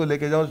ہاتھ کو لے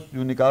کے جاؤ،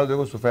 جو نکالو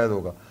دیکھو سفید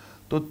ہوگا.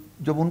 تو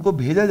جب ان کو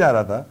بھیجا جا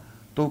رہا تھا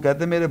تو وہ کہتے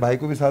ہیں میرے بھائی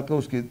کو بھی ساتھ کرو،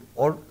 اس کی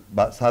اور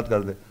ساتھ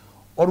کر دے.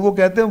 اور وہ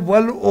کہتے ہیں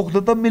ول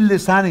عقدۃ من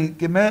لسانی،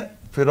 کہ میں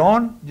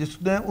فرعون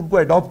جس نے ان کو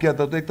اڈاپٹ کیا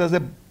تھا، تو ایک طرح سے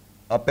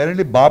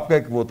اپیرنٹلی باپ کا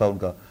ایک وہ تھا ان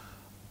کا،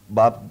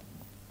 باپ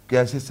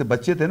کیسے سے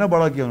بچے تھے نا،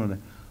 بڑا کیا انہوں نے.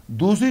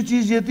 دوسری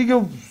چیز یہ تھی کہ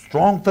وہ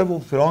اسٹرانگ تھا، وہ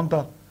فرعون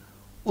تھا،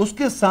 اس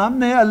کے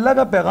سامنے اللہ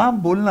کا پیغام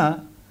بولنا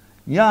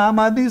یا عام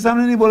آدمی کے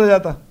سامنے نہیں بولا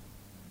جاتا.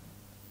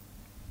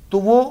 تو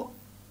وہ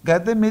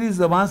کہتے میری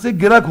زبان سے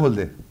گرہ کھول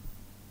دے.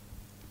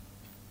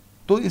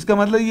 تو اس کا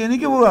مطلب یہ نہیں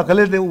کہ وہ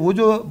عقلے تھے، وہ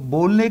جو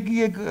بولنے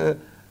کی ایک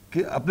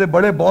کہ اپنے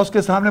بڑے باس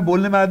کے سامنے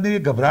بولنے میں آدمی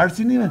کی گھبراہٹ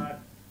سی نہیں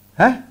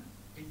ہے.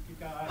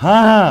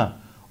 ہاں ہاں.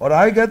 اور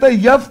آگے کہتا ہے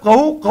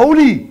یفقہوا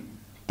قولی،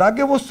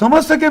 تاکہ وہ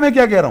سمجھ سکے میں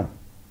کیا کہہ رہا ہوں.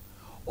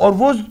 اور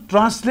وہ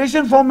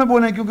ٹرانسلیشن فارم میں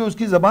بولیں کیونکہ اس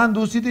کی زبان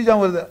دوسری تھی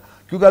جہاں،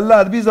 کیونکہ اللہ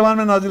عربی زبان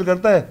میں نازل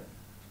کرتا ہے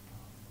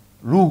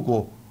روح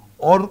کو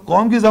اور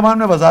قوم کی زبان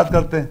میں وضاحت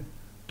کرتے ہیں.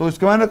 تو اس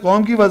کے معنی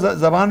قوم کی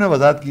زبان میں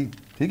وضاحت کی.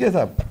 ٹھیک ہے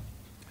صاحب.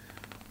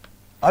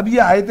 اب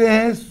یہ آیتیں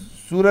ہیں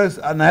سورہ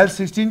نحل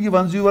 16 کی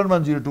 101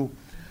 102.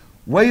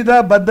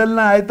 وَإِذَا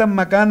بَدَّلْنَا آیَةً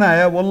مَكَانَ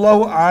آیَةٍ وَاللَّهُ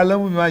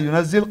أَعْلَمُ بِمَا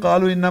يُنَزِّلُ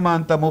قَالُوا إِنَّمَا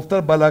أَنْتَ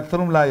مُفْتَرٍ بَلْ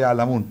أَكْثَرُهُمْ لَا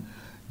يَعْلَمُونَ.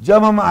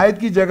 جب ہم آیت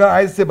کی جگہ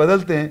آیت سے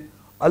بدلتے ہیں،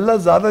 اللہ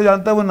زیادہ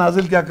جانتا ہے وہ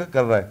نازل کیا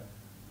کر رہا ہے،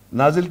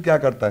 نازل کیا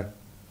کرتا ہے،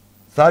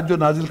 ساتھ جو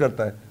نازل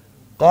کرتا ہے.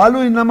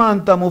 قَالُوا إِنَّمَا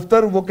أَنْتَ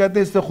مُفْتَرٍ، وہ کہتے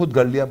ہیں اس سے خود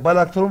گھڑ لیا. بَلْ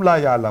أَكْثَرُهُمْ لَا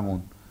يَعْلَمُونَ،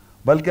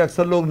 بلکہ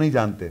اکثر لوگ نہیں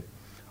جانتے.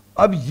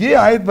 اب یہ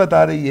آیت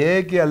بتا رہی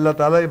ہے کہ اللہ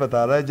تعالیٰ یہ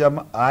بتا رہا ہے جب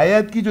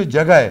آیت کی جو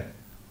جگہ ہے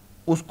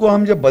اس کو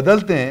ہم جب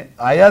بدلتے ہیں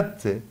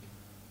آیات سے،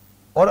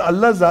 اور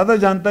اللہ زیادہ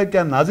جانتا ہے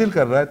کیا نازل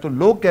کر رہا ہے، تو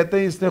لوگ کہتے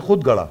ہیں اس نے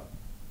خود گڑھا.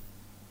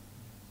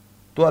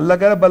 تو اللہ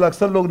کہہ رہا ہے بل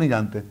اکثر لوگ نہیں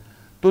جانتے.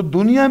 تو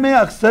دنیا میں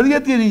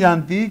اکثریت یہ نہیں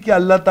جانتی کہ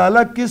اللہ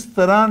تعالیٰ کس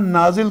طرح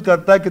نازل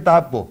کرتا ہے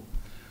کتاب کو.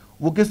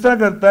 وہ کس طرح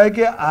کرتا ہے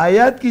کہ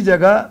آیات کی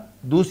جگہ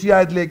دوسری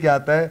آیت لے کے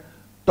آتا ہے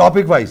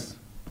ٹاپک وائز،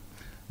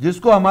 جس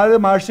کو ہمارے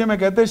معاشرے میں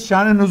کہتے ہیں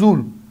شان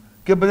نزول.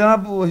 کہ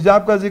جناب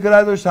حجاب کا ذکر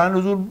ہے تو شان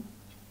نزول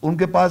ان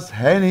کے پاس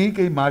ہے نہیں،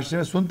 کہ معاشرے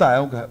میں سنتا آیا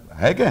ہوں.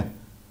 ہے کیا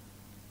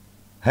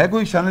ہے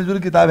کوئی شان نزول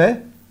کتاب ہے؟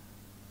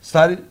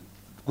 ساری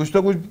کچھ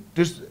تو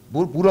کچھ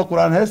پورا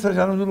قرآن ہے سر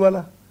شان نزول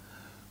والا.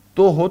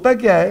 تو ہوتا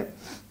کیا ہے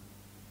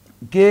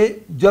کہ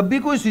جب بھی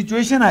کوئی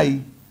سچویشن آئی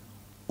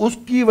اس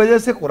کی وجہ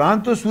سے قرآن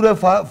تو سورہ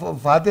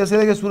فاتحہ سے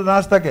لے کے سورہ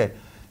ناس تک ہے،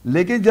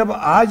 لیکن جب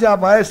آج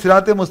آپ آئے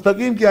صراط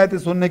مستقیم کی آیتیں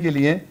سننے کے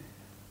لیے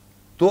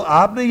تو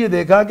آپ نے یہ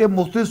دیکھا کہ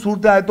مختلف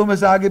صورت آیتوں میں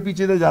سے آگے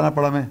پیچھے سے جانا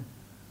پڑا میں.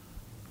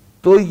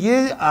 تو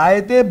یہ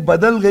آیتیں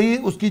بدل گئی،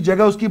 اس کی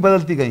جگہ اس کی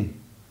بدلتی گئیں.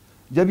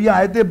 جب یہ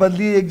آیتیں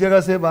بدلی ایک جگہ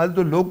سے بعد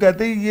تو لوگ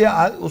کہتے ہیں یہ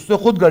اس نے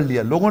خود گڑھ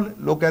لیا.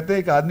 لوگ کہتے ہیں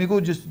ایک آدمی کو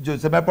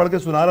جسے میں پڑھ کے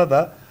سنا رہا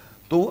تھا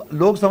تو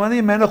لوگ سمجھ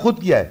نہیں میں نے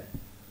خود کیا ہے.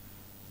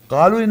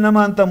 قالوا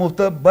انما انت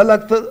مفتر بل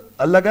اکثر،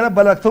 اللہ کہہ رہا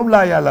بل اکثرهم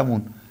لا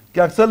يعلمون، کہ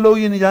اکثر لوگ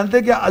یہ نہیں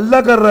جانتے کہ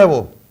اللہ کر رہا ہے.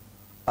 وہ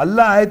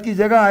اللہ آیت کی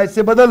جگہ آیت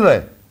سے بدل رہا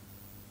ہے،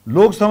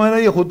 لوگ سمجھ رہے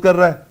ہیں یہ خود کر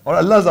رہا ہے، اور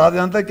اللہ زیادہ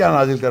جانتا ہے کیا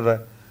نازل کر رہا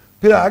ہے.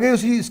 پھر آگے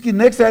اس کی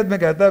نیکسٹ آیت میں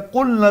کہتا ہے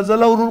قل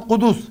نزلہ روح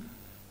القدس،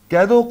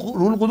 کہہ دو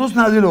روح القدس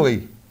نازل ہو گئی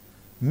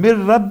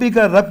من ربک،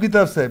 رب کی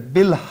طرف سے،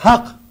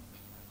 بالحق،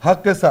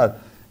 حق کے ساتھ،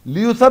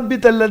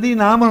 لیثبت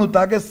الذین آمنوا،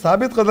 تاکہ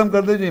ثابت قدم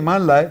کر دے جو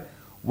ایمان لائے،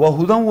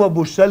 وہدی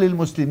وبشری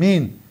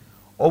للمسلمین،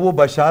 اور وہ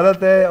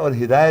بشارت ہے اور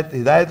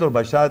ہدایت اور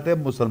بشارت ہے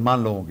مسلمان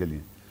لوگوں کے لیے.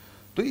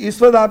 تو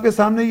اس وقت آپ کے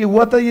سامنے یہ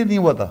ہوا تھا یہ نہیں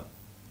ہوا تھا،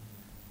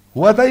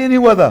 ہوا تھا یہ نہیں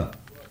ہوا تھا،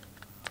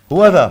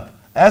 ہوا تھا.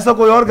 ایسا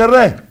کوئی اور کر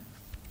رہا ہے؟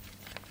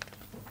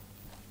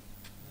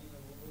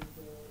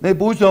 نہیں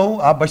پوچھ رہا ہوں،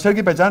 آپ بشر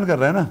کی پہچان کر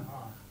رہے ہیں نا،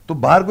 تو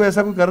باہر کوئی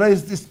ایسا کوئی کر رہا ہے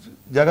اس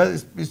جگہ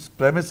اس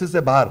پریمیسس سے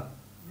باہر؟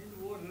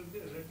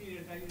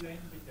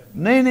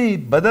 نہیں،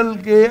 بدل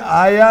کے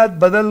آیات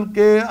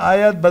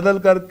بدل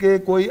کر کے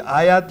کوئی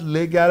آیات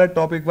لے کے آ رہا ہے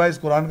ٹاپک وائز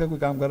قرآن کا کوئی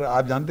کام کر رہا ہے.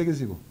 آپ جانتے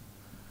کسی کو؟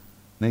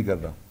 نہیں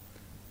کر رہا.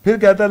 پھر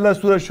کہتا ہے اللہ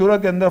سورہ شورى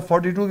کے اندر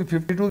 42 کی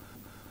 52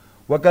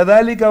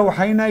 وَكَذَلِكَ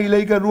أَوْحَيْنَا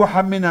إِلَيْكَ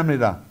رُوحًا مِّنْ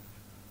أَمْرِنَا،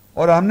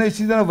 اور ہم نے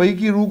اسی طرح وحی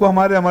کی روح کو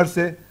ہمارے امر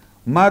سے.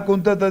 مَا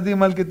كُنْتَ تَدْرِي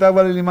مَا الْكِتَابُ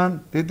وَلَا الْإِيمَانُ،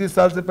 33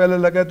 سال سے پہلے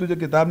لگا ہے تجھے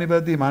کتاب نہیں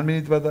پتہ تھی، ایمان بھی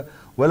نہیں پتہ.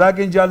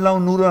 وَلَكِنْ جَعَلْنَاهُ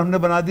نُورًا، ہم نے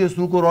بنا دیا اس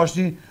روح کو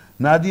روشنی.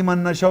 نَهْدِي مَن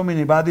نَّشَاءُ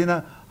مِنْ عِبَادِنَا،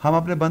 ہم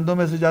اپنے بندوں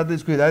میں سے جاتے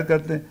اس کو ہدایت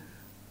کرتے ہیں.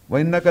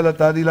 وَإِنَّكَ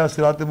لَتَهْدِي إِلَىٰ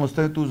صِرَاطٍ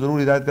مُّسْتَقِيمٍ، تو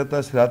ضرور ہدایت کرتا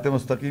ہے صراط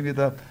مستقیم کی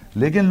طرف.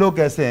 لیکن لوگ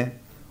کیسے ہیں؟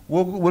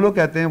 وہ لوگ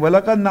کہتے ہیں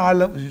وَلَقَدْ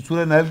نَعْلَمُ،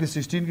 سورہ نحل کی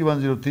 16 کی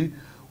 103 تھی،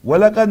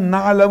 وَلَقَدْ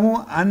نَعْلَمُ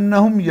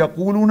أَنَّهُمْ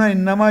يَقُولُونَ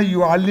إِنَّمَا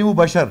يُعَلِّمُ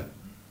بَشَرٌ،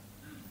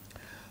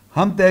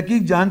 ہم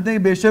تحقیق جانتے ہیں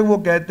بے شک وہ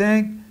کہتے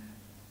ہیں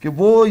کہ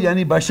وہ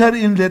یعنی بشر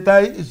علم دیتا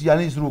ہے،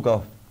 یعنی اس روح کا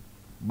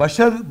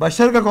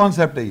بشر کا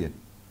کانسیپٹ ہے یہ.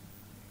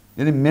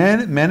 یعنی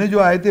میں نے جو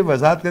آیتیں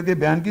وضاحت کر کے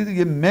بیان کی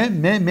یہ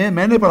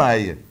میں نے پڑھا ہے.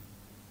 یہ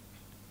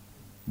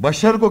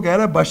بشر کو کہہ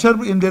رہا ہے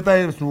بشر علم دیتا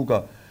ہے اس روح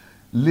کا.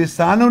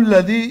 لسان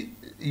الذی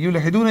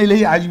یلحدون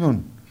الیہ عجم،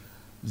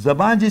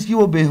 زبان جس کی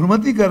وہ بے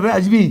حرمتی کر رہے ہیں،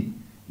 عجمی،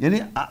 یعنی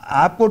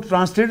آپ کو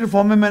ٹرانسلیٹڈ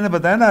فارم میں میں نے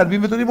بتایا نا، عربی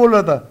میں تو نہیں بول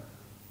رہا تھا،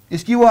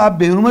 اس کی وہ آپ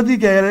بے حرمتی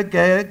کہہ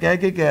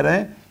رہے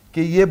ہیں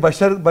کہ یہ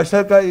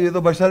بشر کا، یہ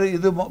تو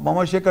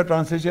محمد شیخ کا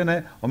ٹرانسلیشن ہے،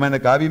 اور میں نے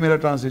کہا بھی میرا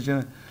ٹرانسلیشن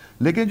ہے،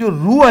 لیکن جو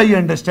روح آئی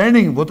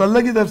انڈرسٹینڈنگ وہ تو اللہ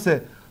کی طرف سے،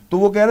 تو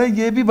وہ کہہ رہے ہیں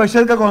یہ بھی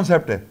بشر کا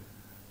کانسیپٹ ہے.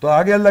 تو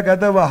آگے اللہ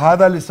کہتا ہے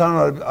وَهَذَا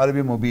لِسَانٌ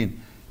عربی مبین،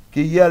 کہ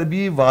یہ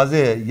عربی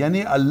واضح ہے،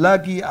 یعنی اللہ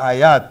کی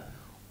آیات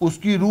اس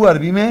کی روح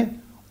عربی میں،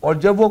 اور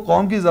جب وہ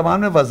قوم کی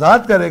زبان میں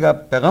وضاحت کرے گا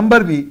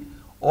پیغمبر بھی،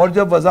 اور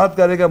جب وضاحت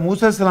کرے گا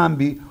موسیٰ علیہ السلام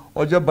بھی،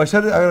 اور جب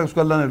بشر اگر اس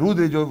کو اللہ نے روح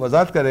دے جو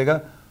وضاحت کرے گا،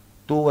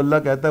 تو اللہ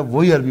کہتا ہے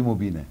وہی عربی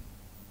مبین ہے.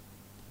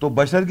 تو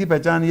بشر کی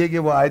پہچان یہ کہ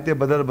وہ آیتیں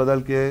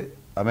بدل کے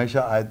ہمیشہ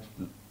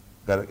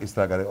آیت اس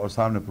طرح کرے اور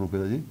سامنے پروف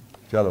کرے. جی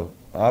چلو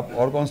آپ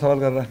اور کون سوال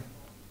کر رہا ہے؟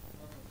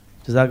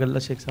 جزاک اللہ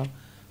شیخ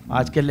صاحب،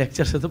 آج کے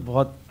لیکچر سے تو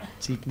بہت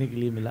سیکھنے کے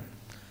لیے ملا.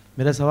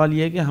 میرا سوال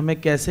یہ ہے کہ ہمیں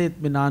کیسے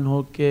اطمینان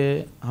ہو کہ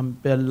ہم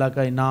پہ اللہ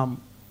کا انعام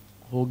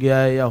ہو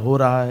گیا ہے یا ہو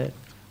رہا ہے،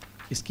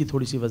 اس کی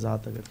تھوڑی سی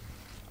وضاحت اگر.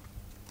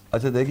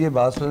 اچھا دیکھیے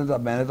بات سنیں،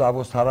 میں نے تو آپ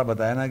کو سارا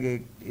بتایا نا کہ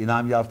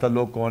انعام یافتہ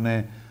لوگ کون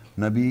ہیں،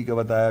 نبی کا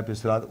بتایا، پھر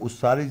صراط، اس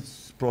ساری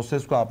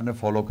پروسیس کو آپ نے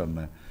فالو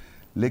کرنا ہے.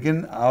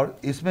 لیکن اور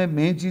اس میں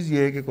مین چیز یہ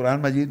ہے کہ قرآن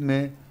مجید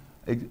میں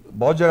ایک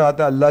بہت جگہ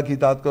آتا ہے اللہ کی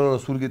اطاعت کرو،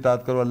 رسول کی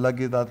اطاعت کرو، اللہ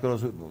کی اطاعت کرو،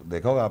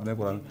 دیکھا ہوگا آپ نے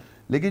قرآن.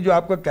 لیکن جو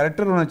آپ کا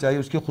کریکٹر ہونا چاہیے،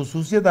 اس کی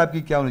خصوصیت آپ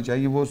کی کیا ہونی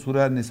چاہیے، وہ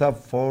سورہ نساء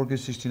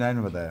 4:69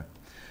 میں بتایا.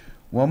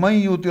 وَمَن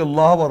يُطِعِ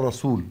اللَّهَ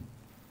وَالرَّسُولَ،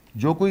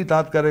 جو کوئی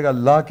اطاعت کرے گا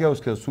اللہ کے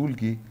اس کے رسول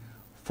کی،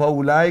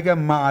 فَأُولَٰئِكَ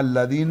مَعَ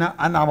الَّذِينَ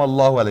أَنْعَمَ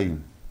اللَّهُ عَلَيْهِمْ،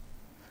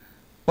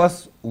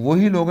 بس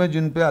وہی لوگ ہیں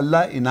جن پہ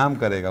اللہ انعام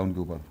کرے گا ان کے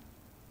اوپر.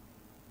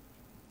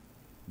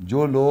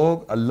 جو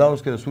لوگ اللہ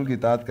اس کے رسول کی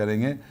اطاعت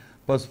کریں گے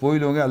بس وہی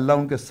لوگ ہیں اللہ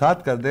ان کے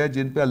ساتھ کر دے گا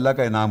جن پہ اللہ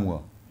کا انعام ہوا.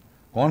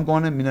 کون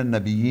کون ہیں؟ من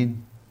النبیین،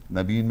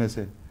 نبیین میں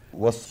سے،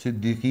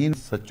 والصدیقین،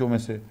 سچوں میں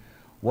سے،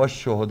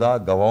 والشہداء،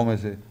 گواہوں میں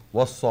سے،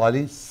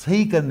 والصالحین،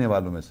 صحیح کرنے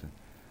والوں میں سے،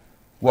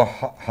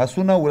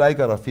 وحسن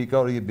اولئک رفیقا،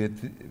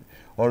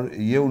 اور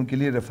یہ ان کے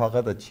لیے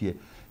رفاقت اچھی ہے.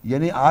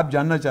 یعنی آپ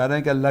جاننا چاہ رہے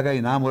ہیں کہ اللہ کا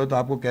انعام ہو رہا ہے تو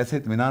آپ کو کیسے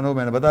اطمینان ہو.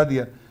 میں نے بتا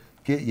دیا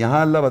کہ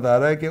یہاں اللہ بتا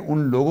رہا ہے کہ ان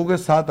لوگوں کے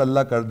ساتھ اللہ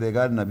کر دے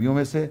گا، نبیوں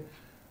میں سے،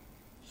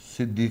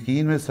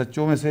 صدیقین میں،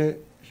 سچوں میں سے،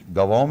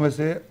 گواہوں میں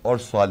سے، اور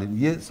صالحین.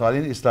 یہ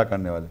صالحین اصلاح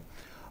کرنے والے.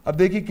 اب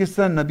دیکھیے کس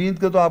طرح نبیین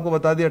کا تو آپ کو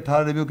بتا دیا،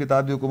 18 نبیوں کو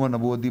کتاب دی، حکم و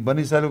نبوت دی،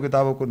 بنی اسرائیل کو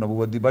کتابوں کو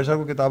نبوت دی، بشر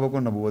کو کتابوں کو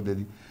نبوت دے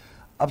دی.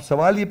 اب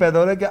سوال یہ پیدا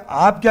ہو رہا ہے کہ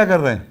آپ کیا کر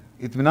رہے ہیں؟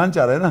 اطمینان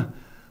چاہ رہے ہیں نا،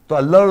 تو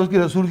اللہ اور اس کی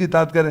رسول کی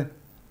اطاعت کریں.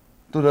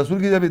 تو رسول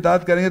کی جب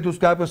اطاعت کریں گے تو اس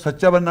کا آپ کو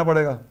سچا بننا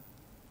پڑے گا.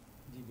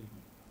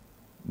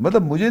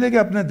 مطلب مجھے نہیں کہ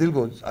اپنے دل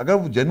کو، اگر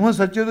وہ جنون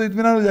سچے تو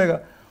اطمینان ہو جائے گا.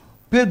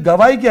 پھر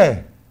گواہی کیا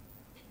ہے؟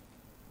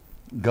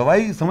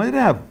 گواہی سمجھ رہے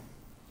ہیں آپ؟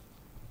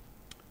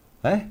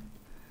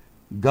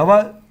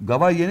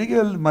 گواہ یہ نہیں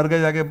کہ مر گئے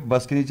جا کے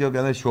بس کے نیچے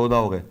کہتے ہیں شہدا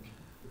ہو گئے.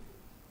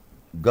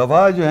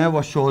 گواہ جو ہیں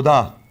وہ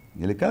شہدا،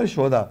 یہ لکھا ہے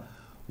شہدا.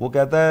 وہ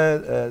کہتا ہے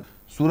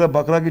سورہ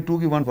بقرہ کی 2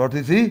 کی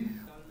 143،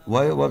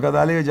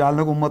 وَكَذَلِكَ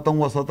جَعَلْنَاكُمْ أُمَّةً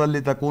وَسَطًا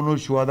لِتَكُونُوا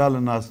شُهَدَاءَ عَلَى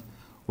النَّاسِ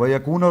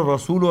وَيَكُونَ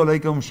الرَّسُولُ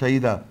عَلَيْكُمْ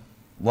شَهِيدًا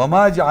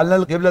وَمَا جَعَلْنَا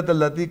الْقِبْلَةَ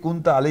الَّتِي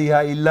كُنْتَ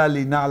عَلَيْهَا إِلَّا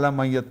لِنَعْلَمَ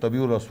مَن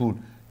يَتَّبِعُ الرَّسُولَ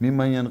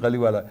مِمَّن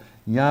يَنقَلِبُ عَلَىٰ.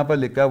 یہاں پر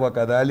لکھا ہے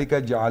وَكَذَلِكَ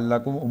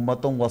جَعَلْنَاكُمْ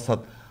أُمَّةً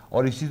وَسَطًا،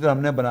 اور اسی طرح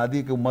ہم نے بنا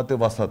دی کہ امت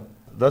وسط.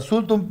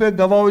 رسول تم پہ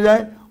گواہ ہو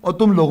جائے اور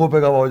تم لوگوں پہ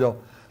گواہ ہو جاؤ.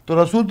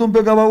 تو رسول تم پہ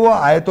گواہ ہوا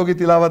آیتوں کی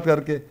تلاوت کر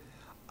کے،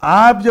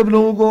 آپ جب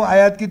لوگوں کو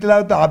آیات کی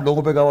تلاوت تو آپ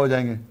لوگوں پہ گواہ ہو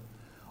جائیں گے.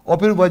 اور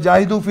پھر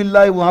وجاہدوا فی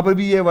اللہ، وہاں پر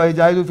بھی یہ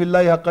وجاہدوا فی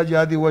اللہ حق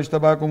جہادہ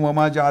واجتباکم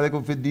وما جعل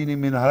علیکم فی الدین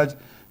من حرج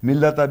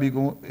ملۃ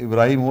ابیکم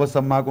ابراہیم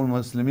وسماکم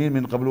المسلمین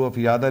من قبل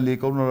وفی ہذا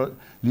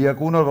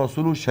لیکون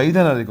الرسول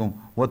شہیدا علیکم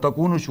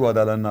وتکونوا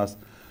شہداء علی الناس.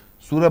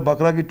 سورہ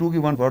بقرہ کی 2 کی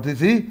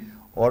 143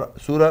 اور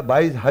سورہ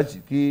 22 حج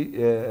کی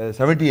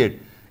 78،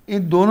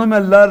 ان دونوں میں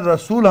اللہ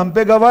رسول ہم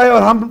پہ گواہ ہے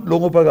اور ہم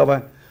لوگوں پر گواہ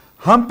ہیں.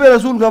 ہم پہ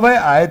رسول گواہ ہے،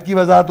 آیت کی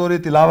وضاحت ہو رہی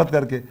تلاوت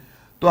کر کے،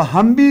 تو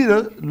ہم بھی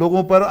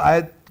لوگوں پر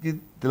آیت کی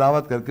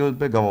تلاوت کر کے ان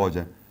پہ گواہ ہو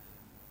جائیں.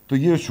 تو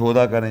یہ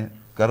شہدا کریں،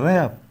 کر رہے ہیں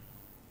آپ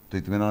تو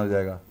اطمینان ہو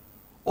جائے گا.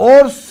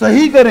 اور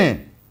صحیح کریں،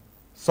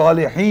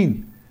 صالحین،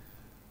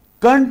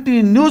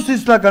 کنٹینیوس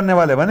اصلاح کرنے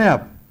والے بنیں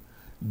آپ،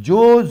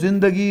 جو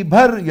زندگی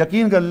بھر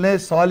یقین کر لیں.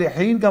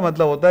 صالحین کا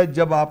مطلب ہوتا ہے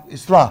جب آپ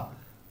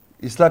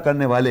اصلاح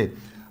کرنے والے.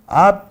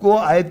 آپ کو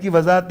آیت کی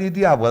وضاحت نہیں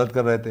تھی، آپ غلط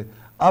کر رہے تھے،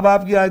 اب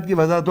آپ کی آیت کی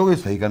وضاحت ہو گئی،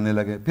 صحیح کرنے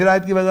لگے، پھر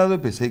آیت کی وضاحت ہو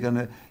پھر صحیح کرنے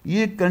لگے.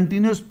 یہ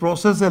کنٹینیوس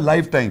پروسیس ہے،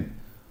 لائف ٹائم.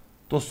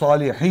 تو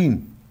صالحین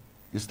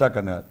اصلاح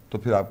کرنے والے، تو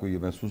پھر آپ کو یہ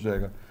محسوس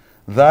ہوئے گا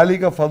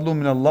ذالک فضل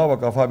من اللہ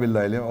وکفیٰ باللہ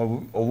علیم،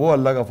 اور وہ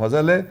اللہ کا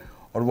فضل ہے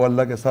اور وہ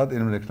اللہ کے ساتھ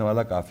علم رکھنے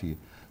والا کافی ہے.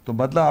 تو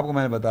مطلب آپ کو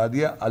میں نے بتا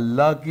دیا،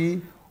 اللہ کی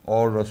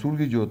اور رسول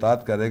کی جو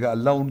اطاعت کرے گا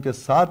اللہ ان کے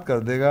ساتھ کر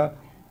دے گا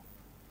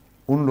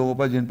ان لوگوں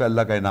پر جن پہ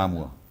اللہ کا انعام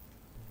ہوا.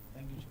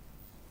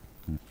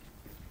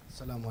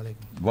 السلام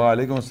علیکم.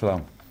 وعلیکم السلام.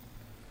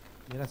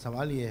 میرا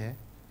سوال یہ ہے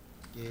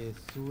کہ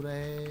سورہ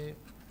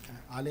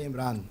آل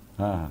عمران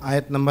ہاں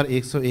آیت نمبر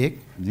 101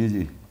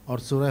 جی اور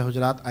سورہ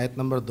حجرات آیت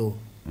نمبر 2،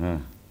 ہاں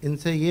ان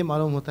سے یہ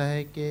معلوم ہوتا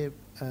ہے کہ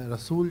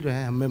رسول جو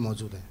ہیں ہم میں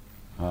موجود ہیں.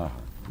 ہاں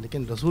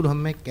لیکن رسول ہم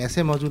میں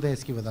کیسے موجود ہے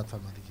اس کی وضاحت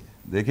فرما دیجیے.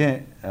 دیکھیں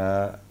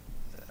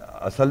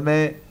اصل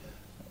میں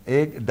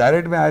ایک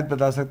ڈائریکٹ میں آیت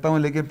بتا سکتا ہوں،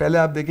 لیکن پہلے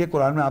آپ دیکھیے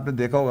قرآن میں آپ نے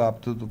دیکھا ہوگا،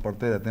 آپ تو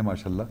پڑھتے رہتے ہیں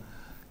ماشاءاللہ،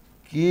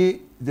 کہ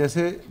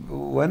جیسے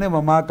وہ نا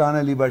وما کان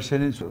علی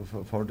بشر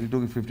 42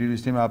 کی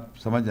 50 میں آپ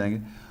سمجھ جائیں گے،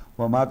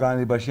 وما کان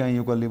علی بشر ان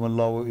یکلم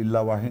اللہ الا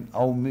واحد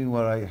او من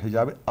وراء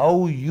حجاب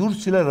او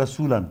یرسل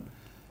رسولا،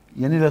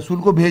 یعنی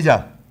رسول کو بھیجا،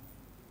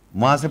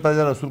 وہاں سے پتہ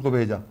چلا رسول کو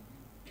بھیجا.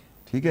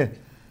 ٹھیک ہے.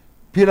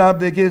 پھر آپ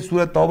دیکھیے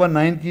سورہ توبہ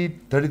 9 کی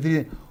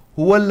 33،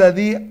 هو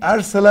الذی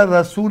ارسل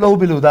رسولہ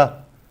بالہدی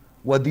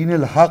ودین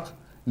الحق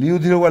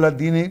لیظہرہ علی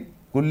الدین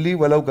کلہ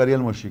ولو کرہ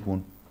المشرکون.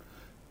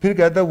 پھر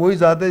کہتا ہے وہی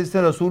ذات ہے جس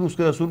نے اس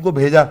کے رسول کو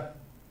بھیجا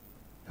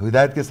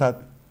ہدایت کے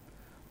ساتھ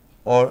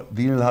اور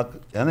دین الحق،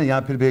 ہے نا.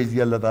 یہاں پھر بھیج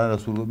دیا اللہ تعالیٰ نے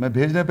رسول کو. میں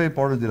بھیجنے پہ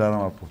امپورٹنس دلا رہا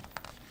ہوں آپ کو.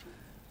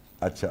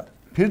 اچھا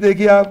پھر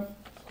دیکھیے آپ،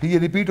 پھر یہ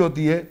ریپیٹ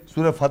ہوتی ہے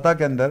سورہ فتح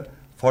کے اندر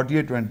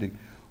 48-20،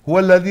 هو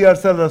الذی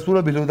ارسل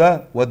رسول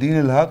بالہدی ودین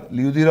الحق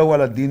لیظہرہ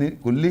علی الدین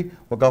کلہ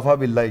وکفی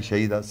باللہ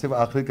شہیدا. صرف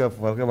آخری کا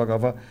فرق ہے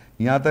وکفی،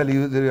 یہاں تھا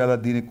لیظہرہ علی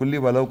الدین کلہ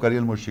ولو کرہ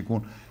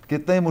المشرکون.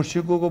 کتنے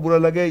مشرکوں کو برا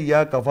لگے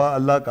یا کفا،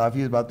 اللہ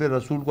کافی اس بات پہ،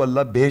 رسول کو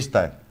اللہ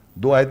بھیجتا ہے.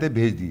 2 آیتیں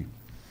بھیج دی.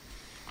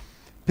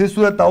 پھر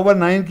سورہ توبہ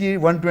 9 کی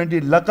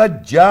 120،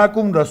 لقد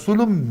جاءکم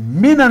رسول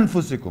من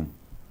انفسکم،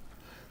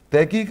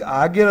 تحقیق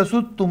آگے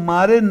رسول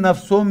تمہارے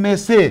نفسوں میں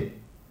سے.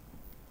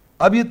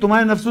 اب یہ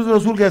تمہارے نفسوں سے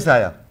رسول کیسے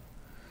آیا؟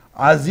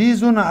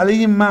 عزیز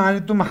علیہ ما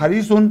عنتم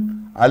حریص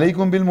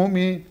علیکم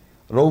بالمؤمنین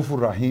رؤوف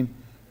الرحیم.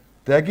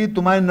 تحقیق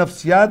تمہارے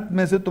نفسیات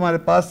میں سے تمہارے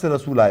پاس سے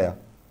رسول آیا،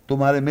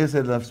 تمہارے میں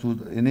سے رسول،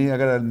 یعنی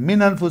اگر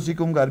من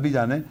انفسکم کا عربی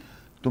جانے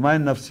تمہارے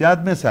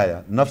نفسیات میں سے آیا،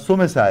 نفسوں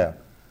میں سے آیا،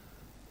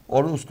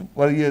 اور اس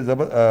پر یہ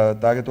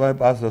تاکہ تمہارے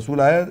پاس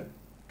رسول آیا،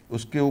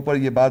 اس کے اوپر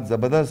یہ بات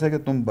زبردست ہے کہ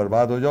تم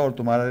برباد ہو جاؤ اور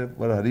تمہارے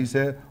پر حریص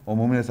ہے اور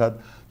مومن کے ساتھ.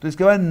 تو اس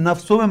کے بعد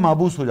نفسوں میں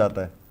مابوس ہو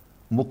جاتا ہے،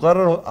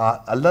 مقرر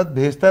اللہ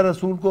بھیجتا ہے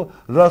رسول کو.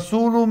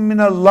 رسول من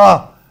اللہ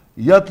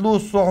یتلو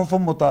الصحف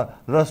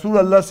رسول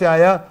اللہ سے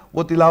آیا،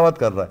 وہ تلاوت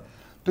کر رہا ہے.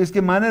 تو اس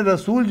کے معنی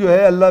رسول جو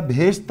ہے اللہ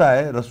بھیجتا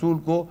ہے رسول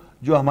کو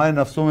جو ہمارے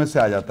نفسوں میں سے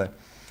آ جاتا ہے.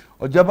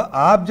 اور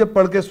جب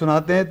پڑھ کے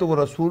سناتے ہیں تو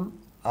وہ رسول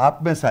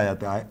آپ میں سے آ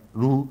جاتا ہے،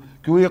 روح،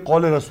 کیوں یہ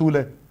قول رسول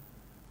ہے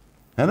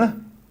نا،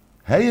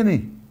 ہے یہ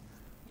نہیں؟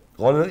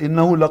 قول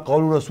انہ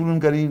لقول رسول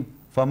کریم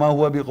فما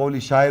ہوا بقول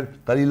شاعر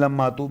قلیلا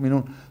ما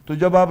تؤمنون. تو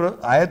جب آپ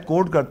آیت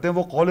کوٹ کرتے ہیں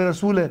وہ قول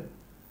رسول ہے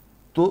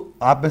تو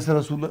آپ میں سے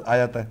رسول آ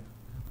جاتا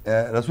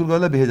ہے، رسول کو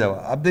اللہ بھیجا ہوا.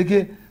 اب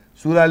دیکھیے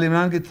سورہ آل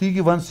عمران کی 3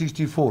 کی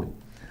 164،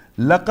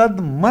 لقد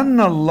من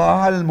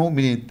اللہ علی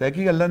المؤمنین،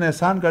 تحقیق اللہ نے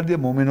احسان کر دیا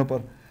مومنوں پر،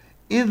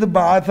 اذ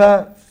بعث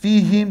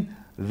فیہم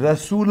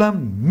رسولا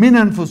من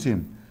انفسہم،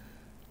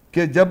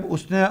 کہ جب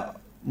اس نے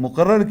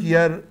مقرر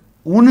کیا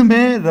ان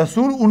میں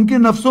رسول ان کے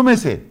نفسوں میں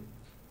سے،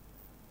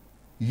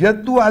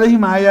 یتلو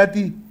علیہم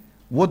آیاتی،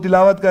 وہ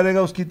تلاوت کرے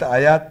گا اس کی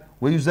آیات،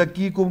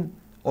 ویزکیکم،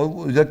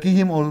 اور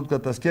یزکیہم، اور اس کا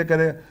تزکیہ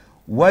کرے گا،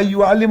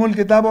 ویعلم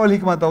الکتاب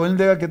والحکمت، اور علم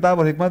دے گا کتاب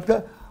اور حکمت کا.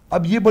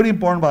 اب یہ بڑی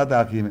امپورٹنٹ بات ہے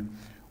آخری میں،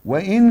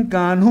 وَإِن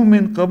كَانُوا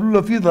مِن قَبْلُ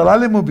لَفِي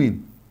ضَلَالٍ مُبِينٍ.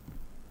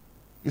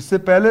 اس سے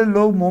پہلے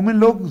مومن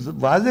لوگ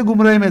واضح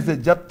گمراہی میں سے،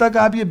 جب تک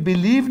آپ یہ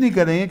بلیو نہیں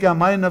کریں گے کہ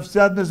ہمارے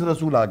نفسیات میں سے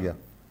رسول آ گیا.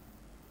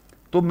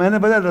 تو میں نے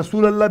بتایا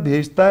رسول اللہ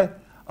بھیجتا ہے،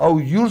 او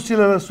یرسل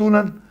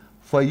رسولا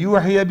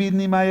فیوحی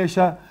بإذنہ ما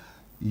یشاء،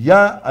 یا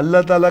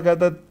اللہ تعالیٰ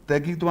کہتا ہے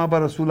تحقیق تمہارے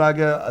پاس رسول آ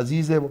گیا،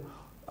 عزیز ہے وہ،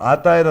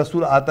 آتا ہے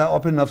رسول آتا ہے اور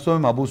پھر نفسوں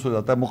میں مابوس ہو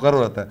جاتا ہے، مقرر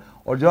ہو جاتا ہے،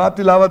 اور جب آپ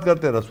تلاوت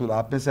کرتے ہیں رسول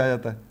آپ میں سے آ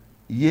جاتا ہے.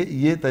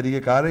 یہ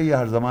طریقہ کار ہے، یہ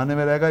ہر زمانے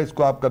میں رہے گا، اس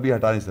کو آپ کبھی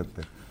ہٹا نہیں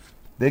سکتے.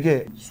 دیکھیں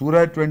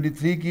سورہ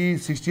 23 کی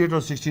 68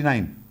 اور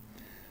 69،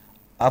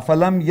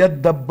 افلم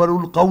یدبروا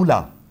القول،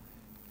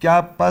 کیا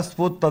پس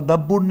وہ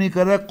تدبر نہیں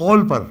کر رہے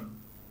قول پر،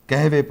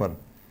 کہوے پر،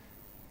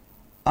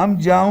 ام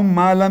جاؤں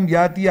ما لم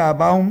یاتی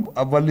آباؤہم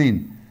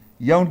اولین،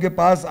 یا ان کے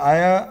پاس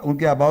آیا، ان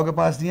کے آباؤں کے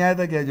پاس نہیں آیا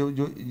تھا کیا، جو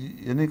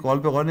یعنی قول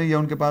پہ غور نہیں، یا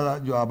ان کے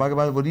پاس جو آبا کے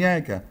پاس وہ نہیں آیا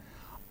کیا.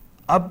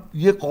 اب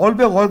یہ قول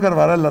پہ غور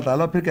کروا رہا ہے اللہ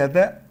تعالیٰ، پھر کہتا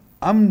ہے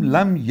ام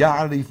لم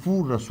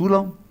یعرفوا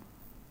رسولہم،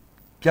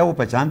 کیا وہ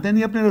پہچانتے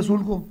نہیں اپنے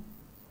رسول کو،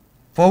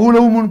 فہو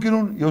لہو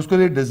منکرون، یہ اس کے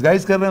لیے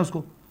ڈسگائز کر رہے ہیں، اس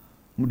کو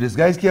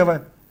ڈسگائز کیا ہوا ہے.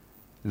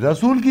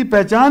 رسول کی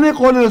پہچان ہے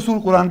قول رسول،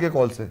 قرآن کے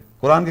قول سے،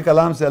 قرآن کے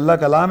کلام سے، اللہ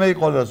کلام ہے، یہ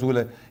قول رسول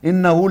ہے.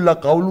 انہ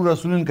لقول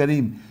رسول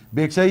کریم،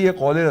 بے شک یہ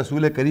قول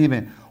رسول کریم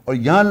ہے. اور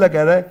یہاں اللہ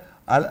کہہ رہا ہے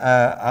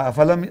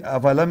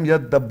افلم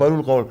یدبروا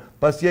القول،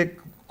 بس یہ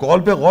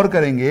قول پہ غور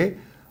کریں گے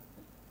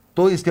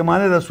تو اس کے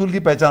معنی رسول کی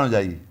پہچان ہو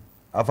جائے گی.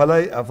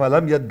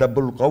 افلم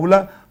یدبروا القول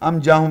ام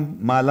جاؤہم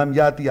ما لم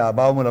یاتی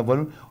آباؤہم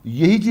الاولون،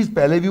 یہی چیز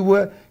پہلے بھی ہوا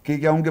ہے کہ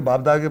کیا ان کے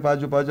باپ دادا کے پاس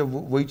جو پاس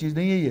وہی چیز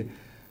نہیں ہے یہ.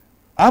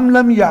 ام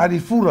لم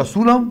یعرفوا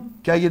رسولہم،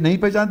 کیا یہ نہیں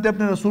پہچانتے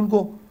اپنے رسول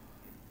کو،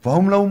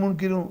 فہم لہو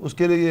منکرون، اس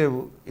کے لیے یہ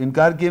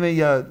انکار کیے میں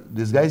یا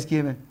ڈسگائز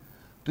کیے میں.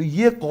 تو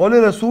یہ قول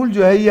رسول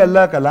جو ہے یہ اللہ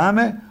کا کلام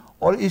ہے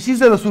اور اسی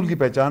سے رسول کی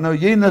پہچان ہے، اور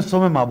یہی نفسوں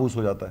میں مابوس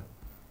ہو جاتا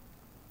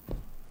ہے.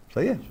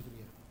 صحیح ہے،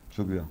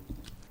 شکریہ.